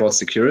just care about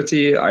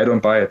security, I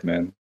don't buy it,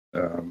 man.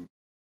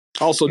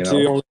 Also,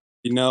 too,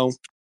 in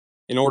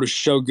order to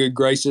show good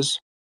graces,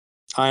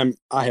 I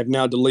have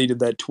now deleted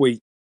that tweet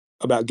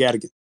about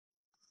Gadigan,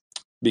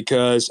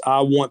 because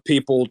I want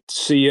people to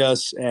see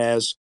us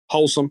as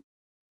wholesome.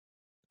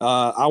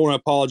 I want to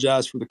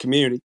apologize for the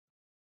community,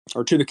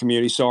 or to the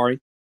community, sorry,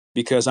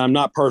 because I'm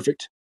not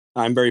perfect.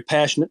 I'm very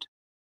passionate.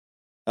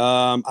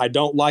 I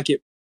don't like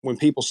it when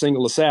people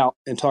single us out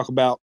and talk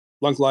about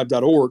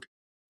Lunc808.org,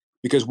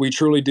 because we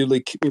truly do,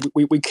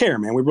 we care,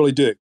 man. We really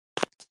do.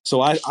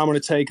 So I'm going to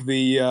take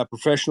the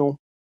professional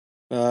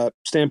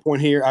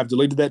standpoint here. I've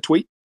deleted that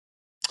tweet.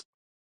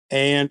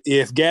 And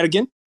if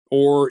Gadigan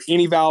or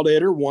any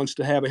validator wants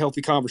to have a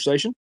healthy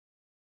conversation,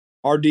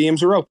 our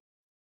DMs are open.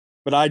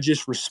 But I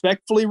just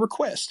respectfully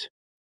request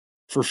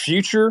for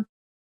future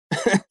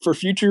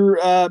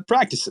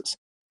practices,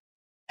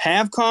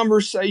 have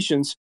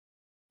conversations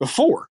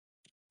before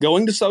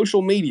going to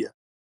social media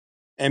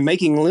and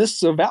making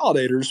lists of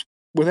validators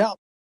without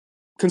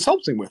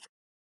consulting with them.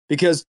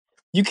 Because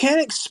you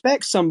can't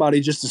expect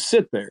somebody just to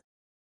sit there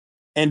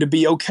and to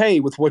be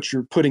okay with what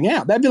you're putting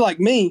out. That'd be like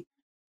me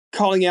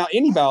calling out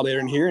any validator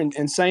in here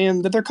and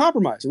saying that they're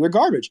compromised and they're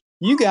garbage.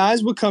 You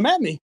guys would come at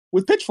me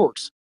with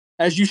pitchforks,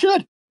 as you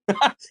should,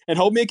 and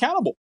hold me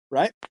accountable,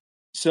 right?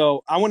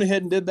 So I went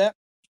ahead and did that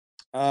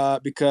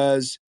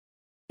because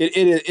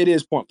it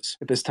is pointless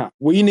at this time.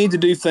 We need to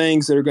do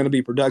things that are going to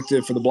be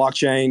productive for the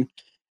blockchain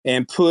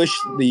and push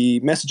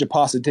the message of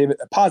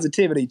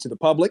positivity to the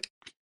public,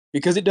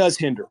 because it does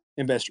hinder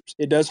investors.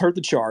 It does hurt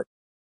the chart.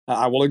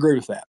 I will agree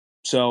with that.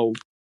 So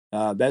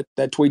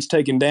that tweet's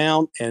taken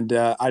down, and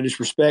I just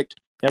respect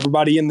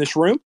everybody in this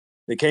room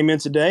that came in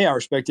today. I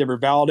respect every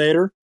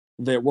validator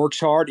that works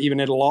hard, even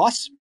at a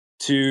loss,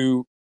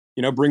 to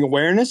bring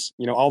awareness.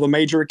 All the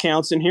major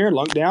accounts in here,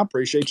 Lunc808,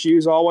 appreciate you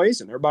as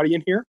always, and everybody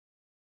in here.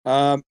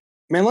 Man,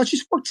 let's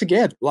just work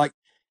together. Like,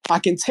 I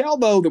can tell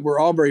though that we're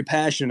all very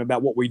passionate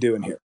about what we do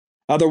in here.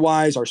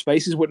 Otherwise, our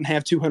spaces wouldn't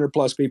have 200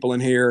 plus people in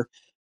here.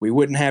 We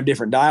wouldn't have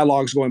different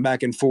dialogues going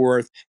back and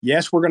forth.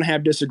 Yes, we're going to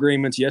have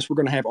disagreements. Yes, we're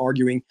going to have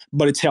arguing,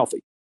 but it's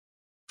healthy.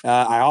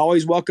 I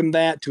always welcome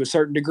that to a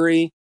certain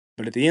degree.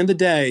 But at the end of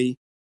the day,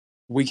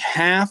 we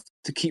have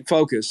to keep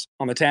focused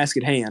on the task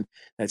at hand.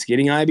 That's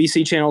getting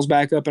IBC channels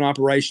back up and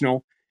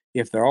operational.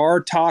 If there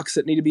are talks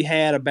that need to be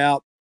had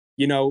about,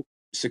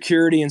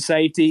 security and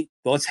safety,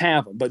 let's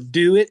have them. But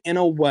do it in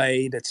a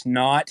way that's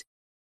not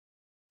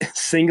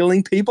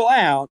singling people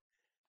out,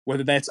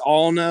 whether that's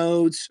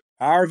Allnodes,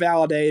 our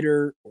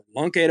validator, or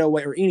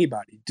Lunc808, or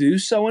anybody. Do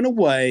so in a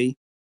way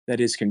that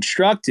is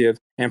constructive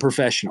and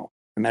professional.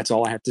 And that's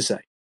all I have to say.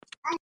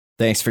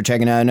 Thanks for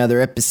checking out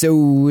another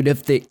episode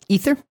of The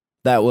Ether.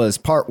 That was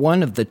part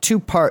 1 of the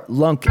 2-part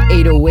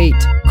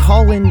Lunc808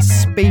 call-in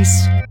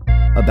space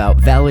about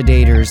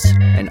validators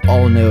and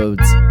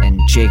Allnodes and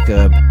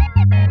Jacob,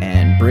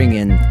 and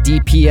bringing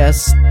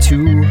DPS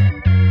to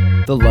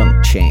the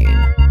Lunc chain.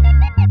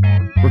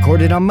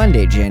 Recorded on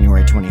Monday,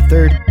 January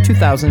 23rd,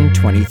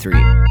 2023.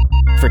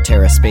 For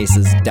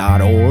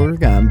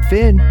TerraSpaces.org, I'm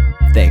Finn.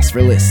 Thanks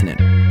for listening.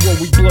 When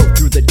we blow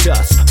through the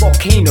dust,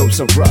 volcanoes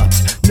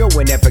erupt. No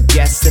one ever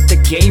guessed that the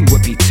game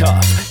would be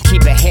tough.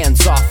 Keep it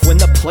hands off when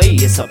the play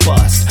is a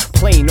bust.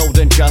 Plain old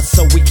and just,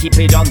 so we keep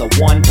it on the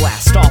 1.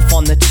 Blast off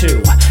on the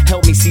 2.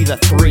 Help me see the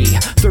 3.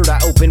 Third eye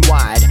open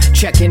wide,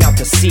 checking out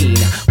the scene.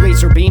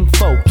 Laser beam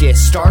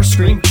focus,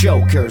 Starscream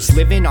jokers,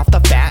 living off the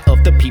fat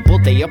of the people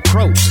they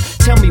approach.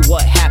 Tell me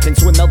what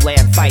happens when the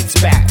land fights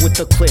back. With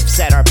the cliffs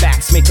at our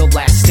backs, make the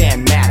last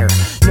stand matter.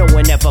 No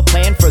one ever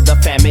planned for the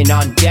famine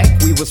on deck.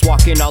 We was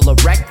walking all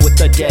erect with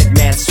the dead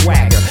man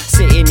swagger.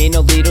 Sitting in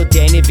a little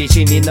den,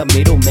 vision in the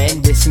middle,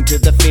 men. Listen to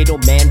the fatal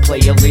man play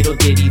a little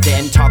ditty,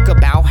 then talk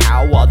about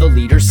how all the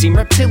leaders seem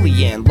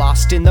reptilian,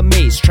 lost in the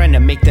maze, trying to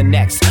make the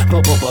next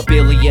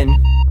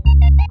billion.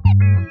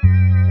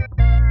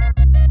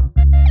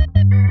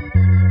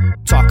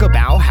 Talk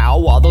about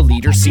how all the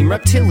leaders seem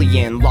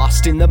reptilian,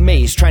 lost in the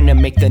maze, trying to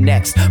make the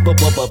next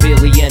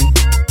billion.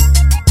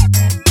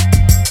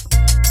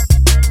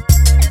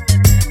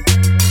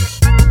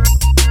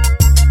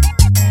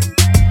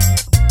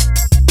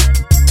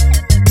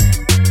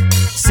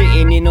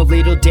 Sitting in a a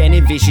little den,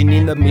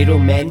 envisioning the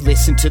middlemen.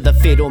 Listen to the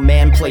fiddle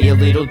man play a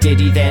little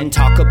ditty, then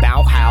talk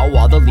about how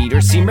all the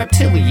leaders seem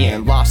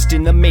reptilian, lost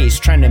in the maze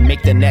trying to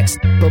make the next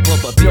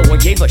No one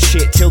gave a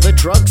shit till the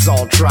drugs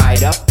all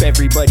dried up.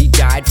 Everybody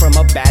died from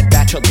a bad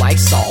batch of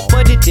Lysol,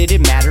 but it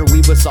didn't matter,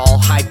 we was all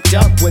hyped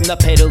up. When the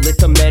pedal lit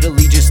the metal,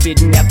 he just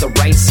didn't have the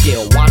right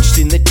skill. Watched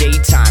in the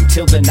daytime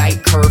till the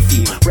night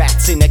curfew.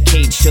 Rats in a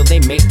cage till they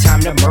make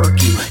time to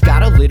murk you.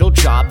 Got a little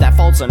job that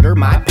falls under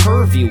my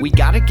purview. We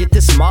gotta get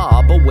this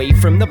mob away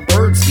from the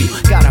bird's view.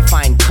 Gotta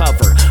find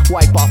cover,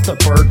 wipe off the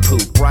bird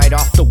poop right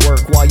off the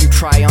work while you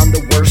try on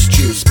the worst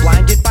juice.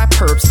 Blinded by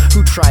perps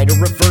who try to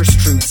reverse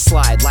truth,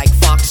 slide like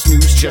Fox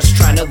News just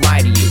trying to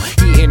lie to you.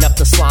 Eating up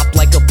the slop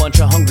like a bunch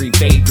of hungry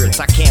vagrants.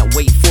 I can't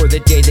wait for the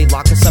day they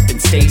lock us up in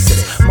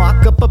stasis.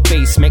 Mock up a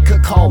basement,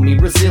 could call me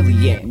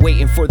resilient.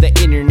 Waiting for the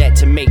internet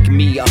to make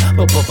me a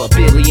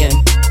billion.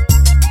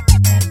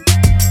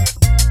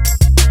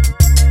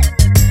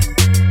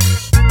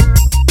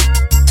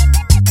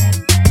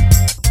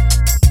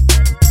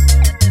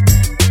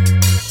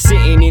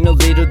 Sitting in a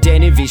little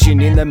den,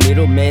 envisioning the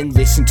middlemen.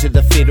 Listen to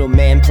the fiddle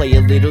man play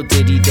a little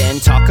ditty, then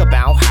talk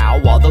about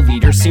how all the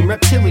leaders seem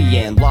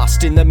reptilian,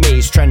 lost in the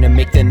maze trying to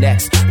make the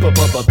next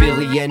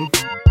billion.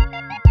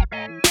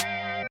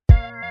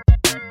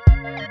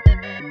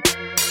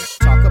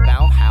 Talk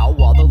about how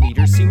all the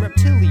leaders seem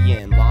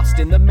reptilian, lost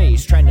in the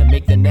maze trying to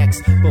make the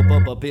next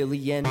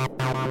billion.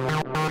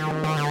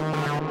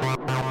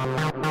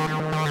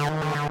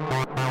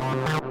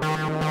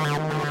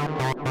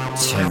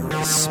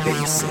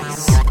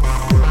 TerraSpaces.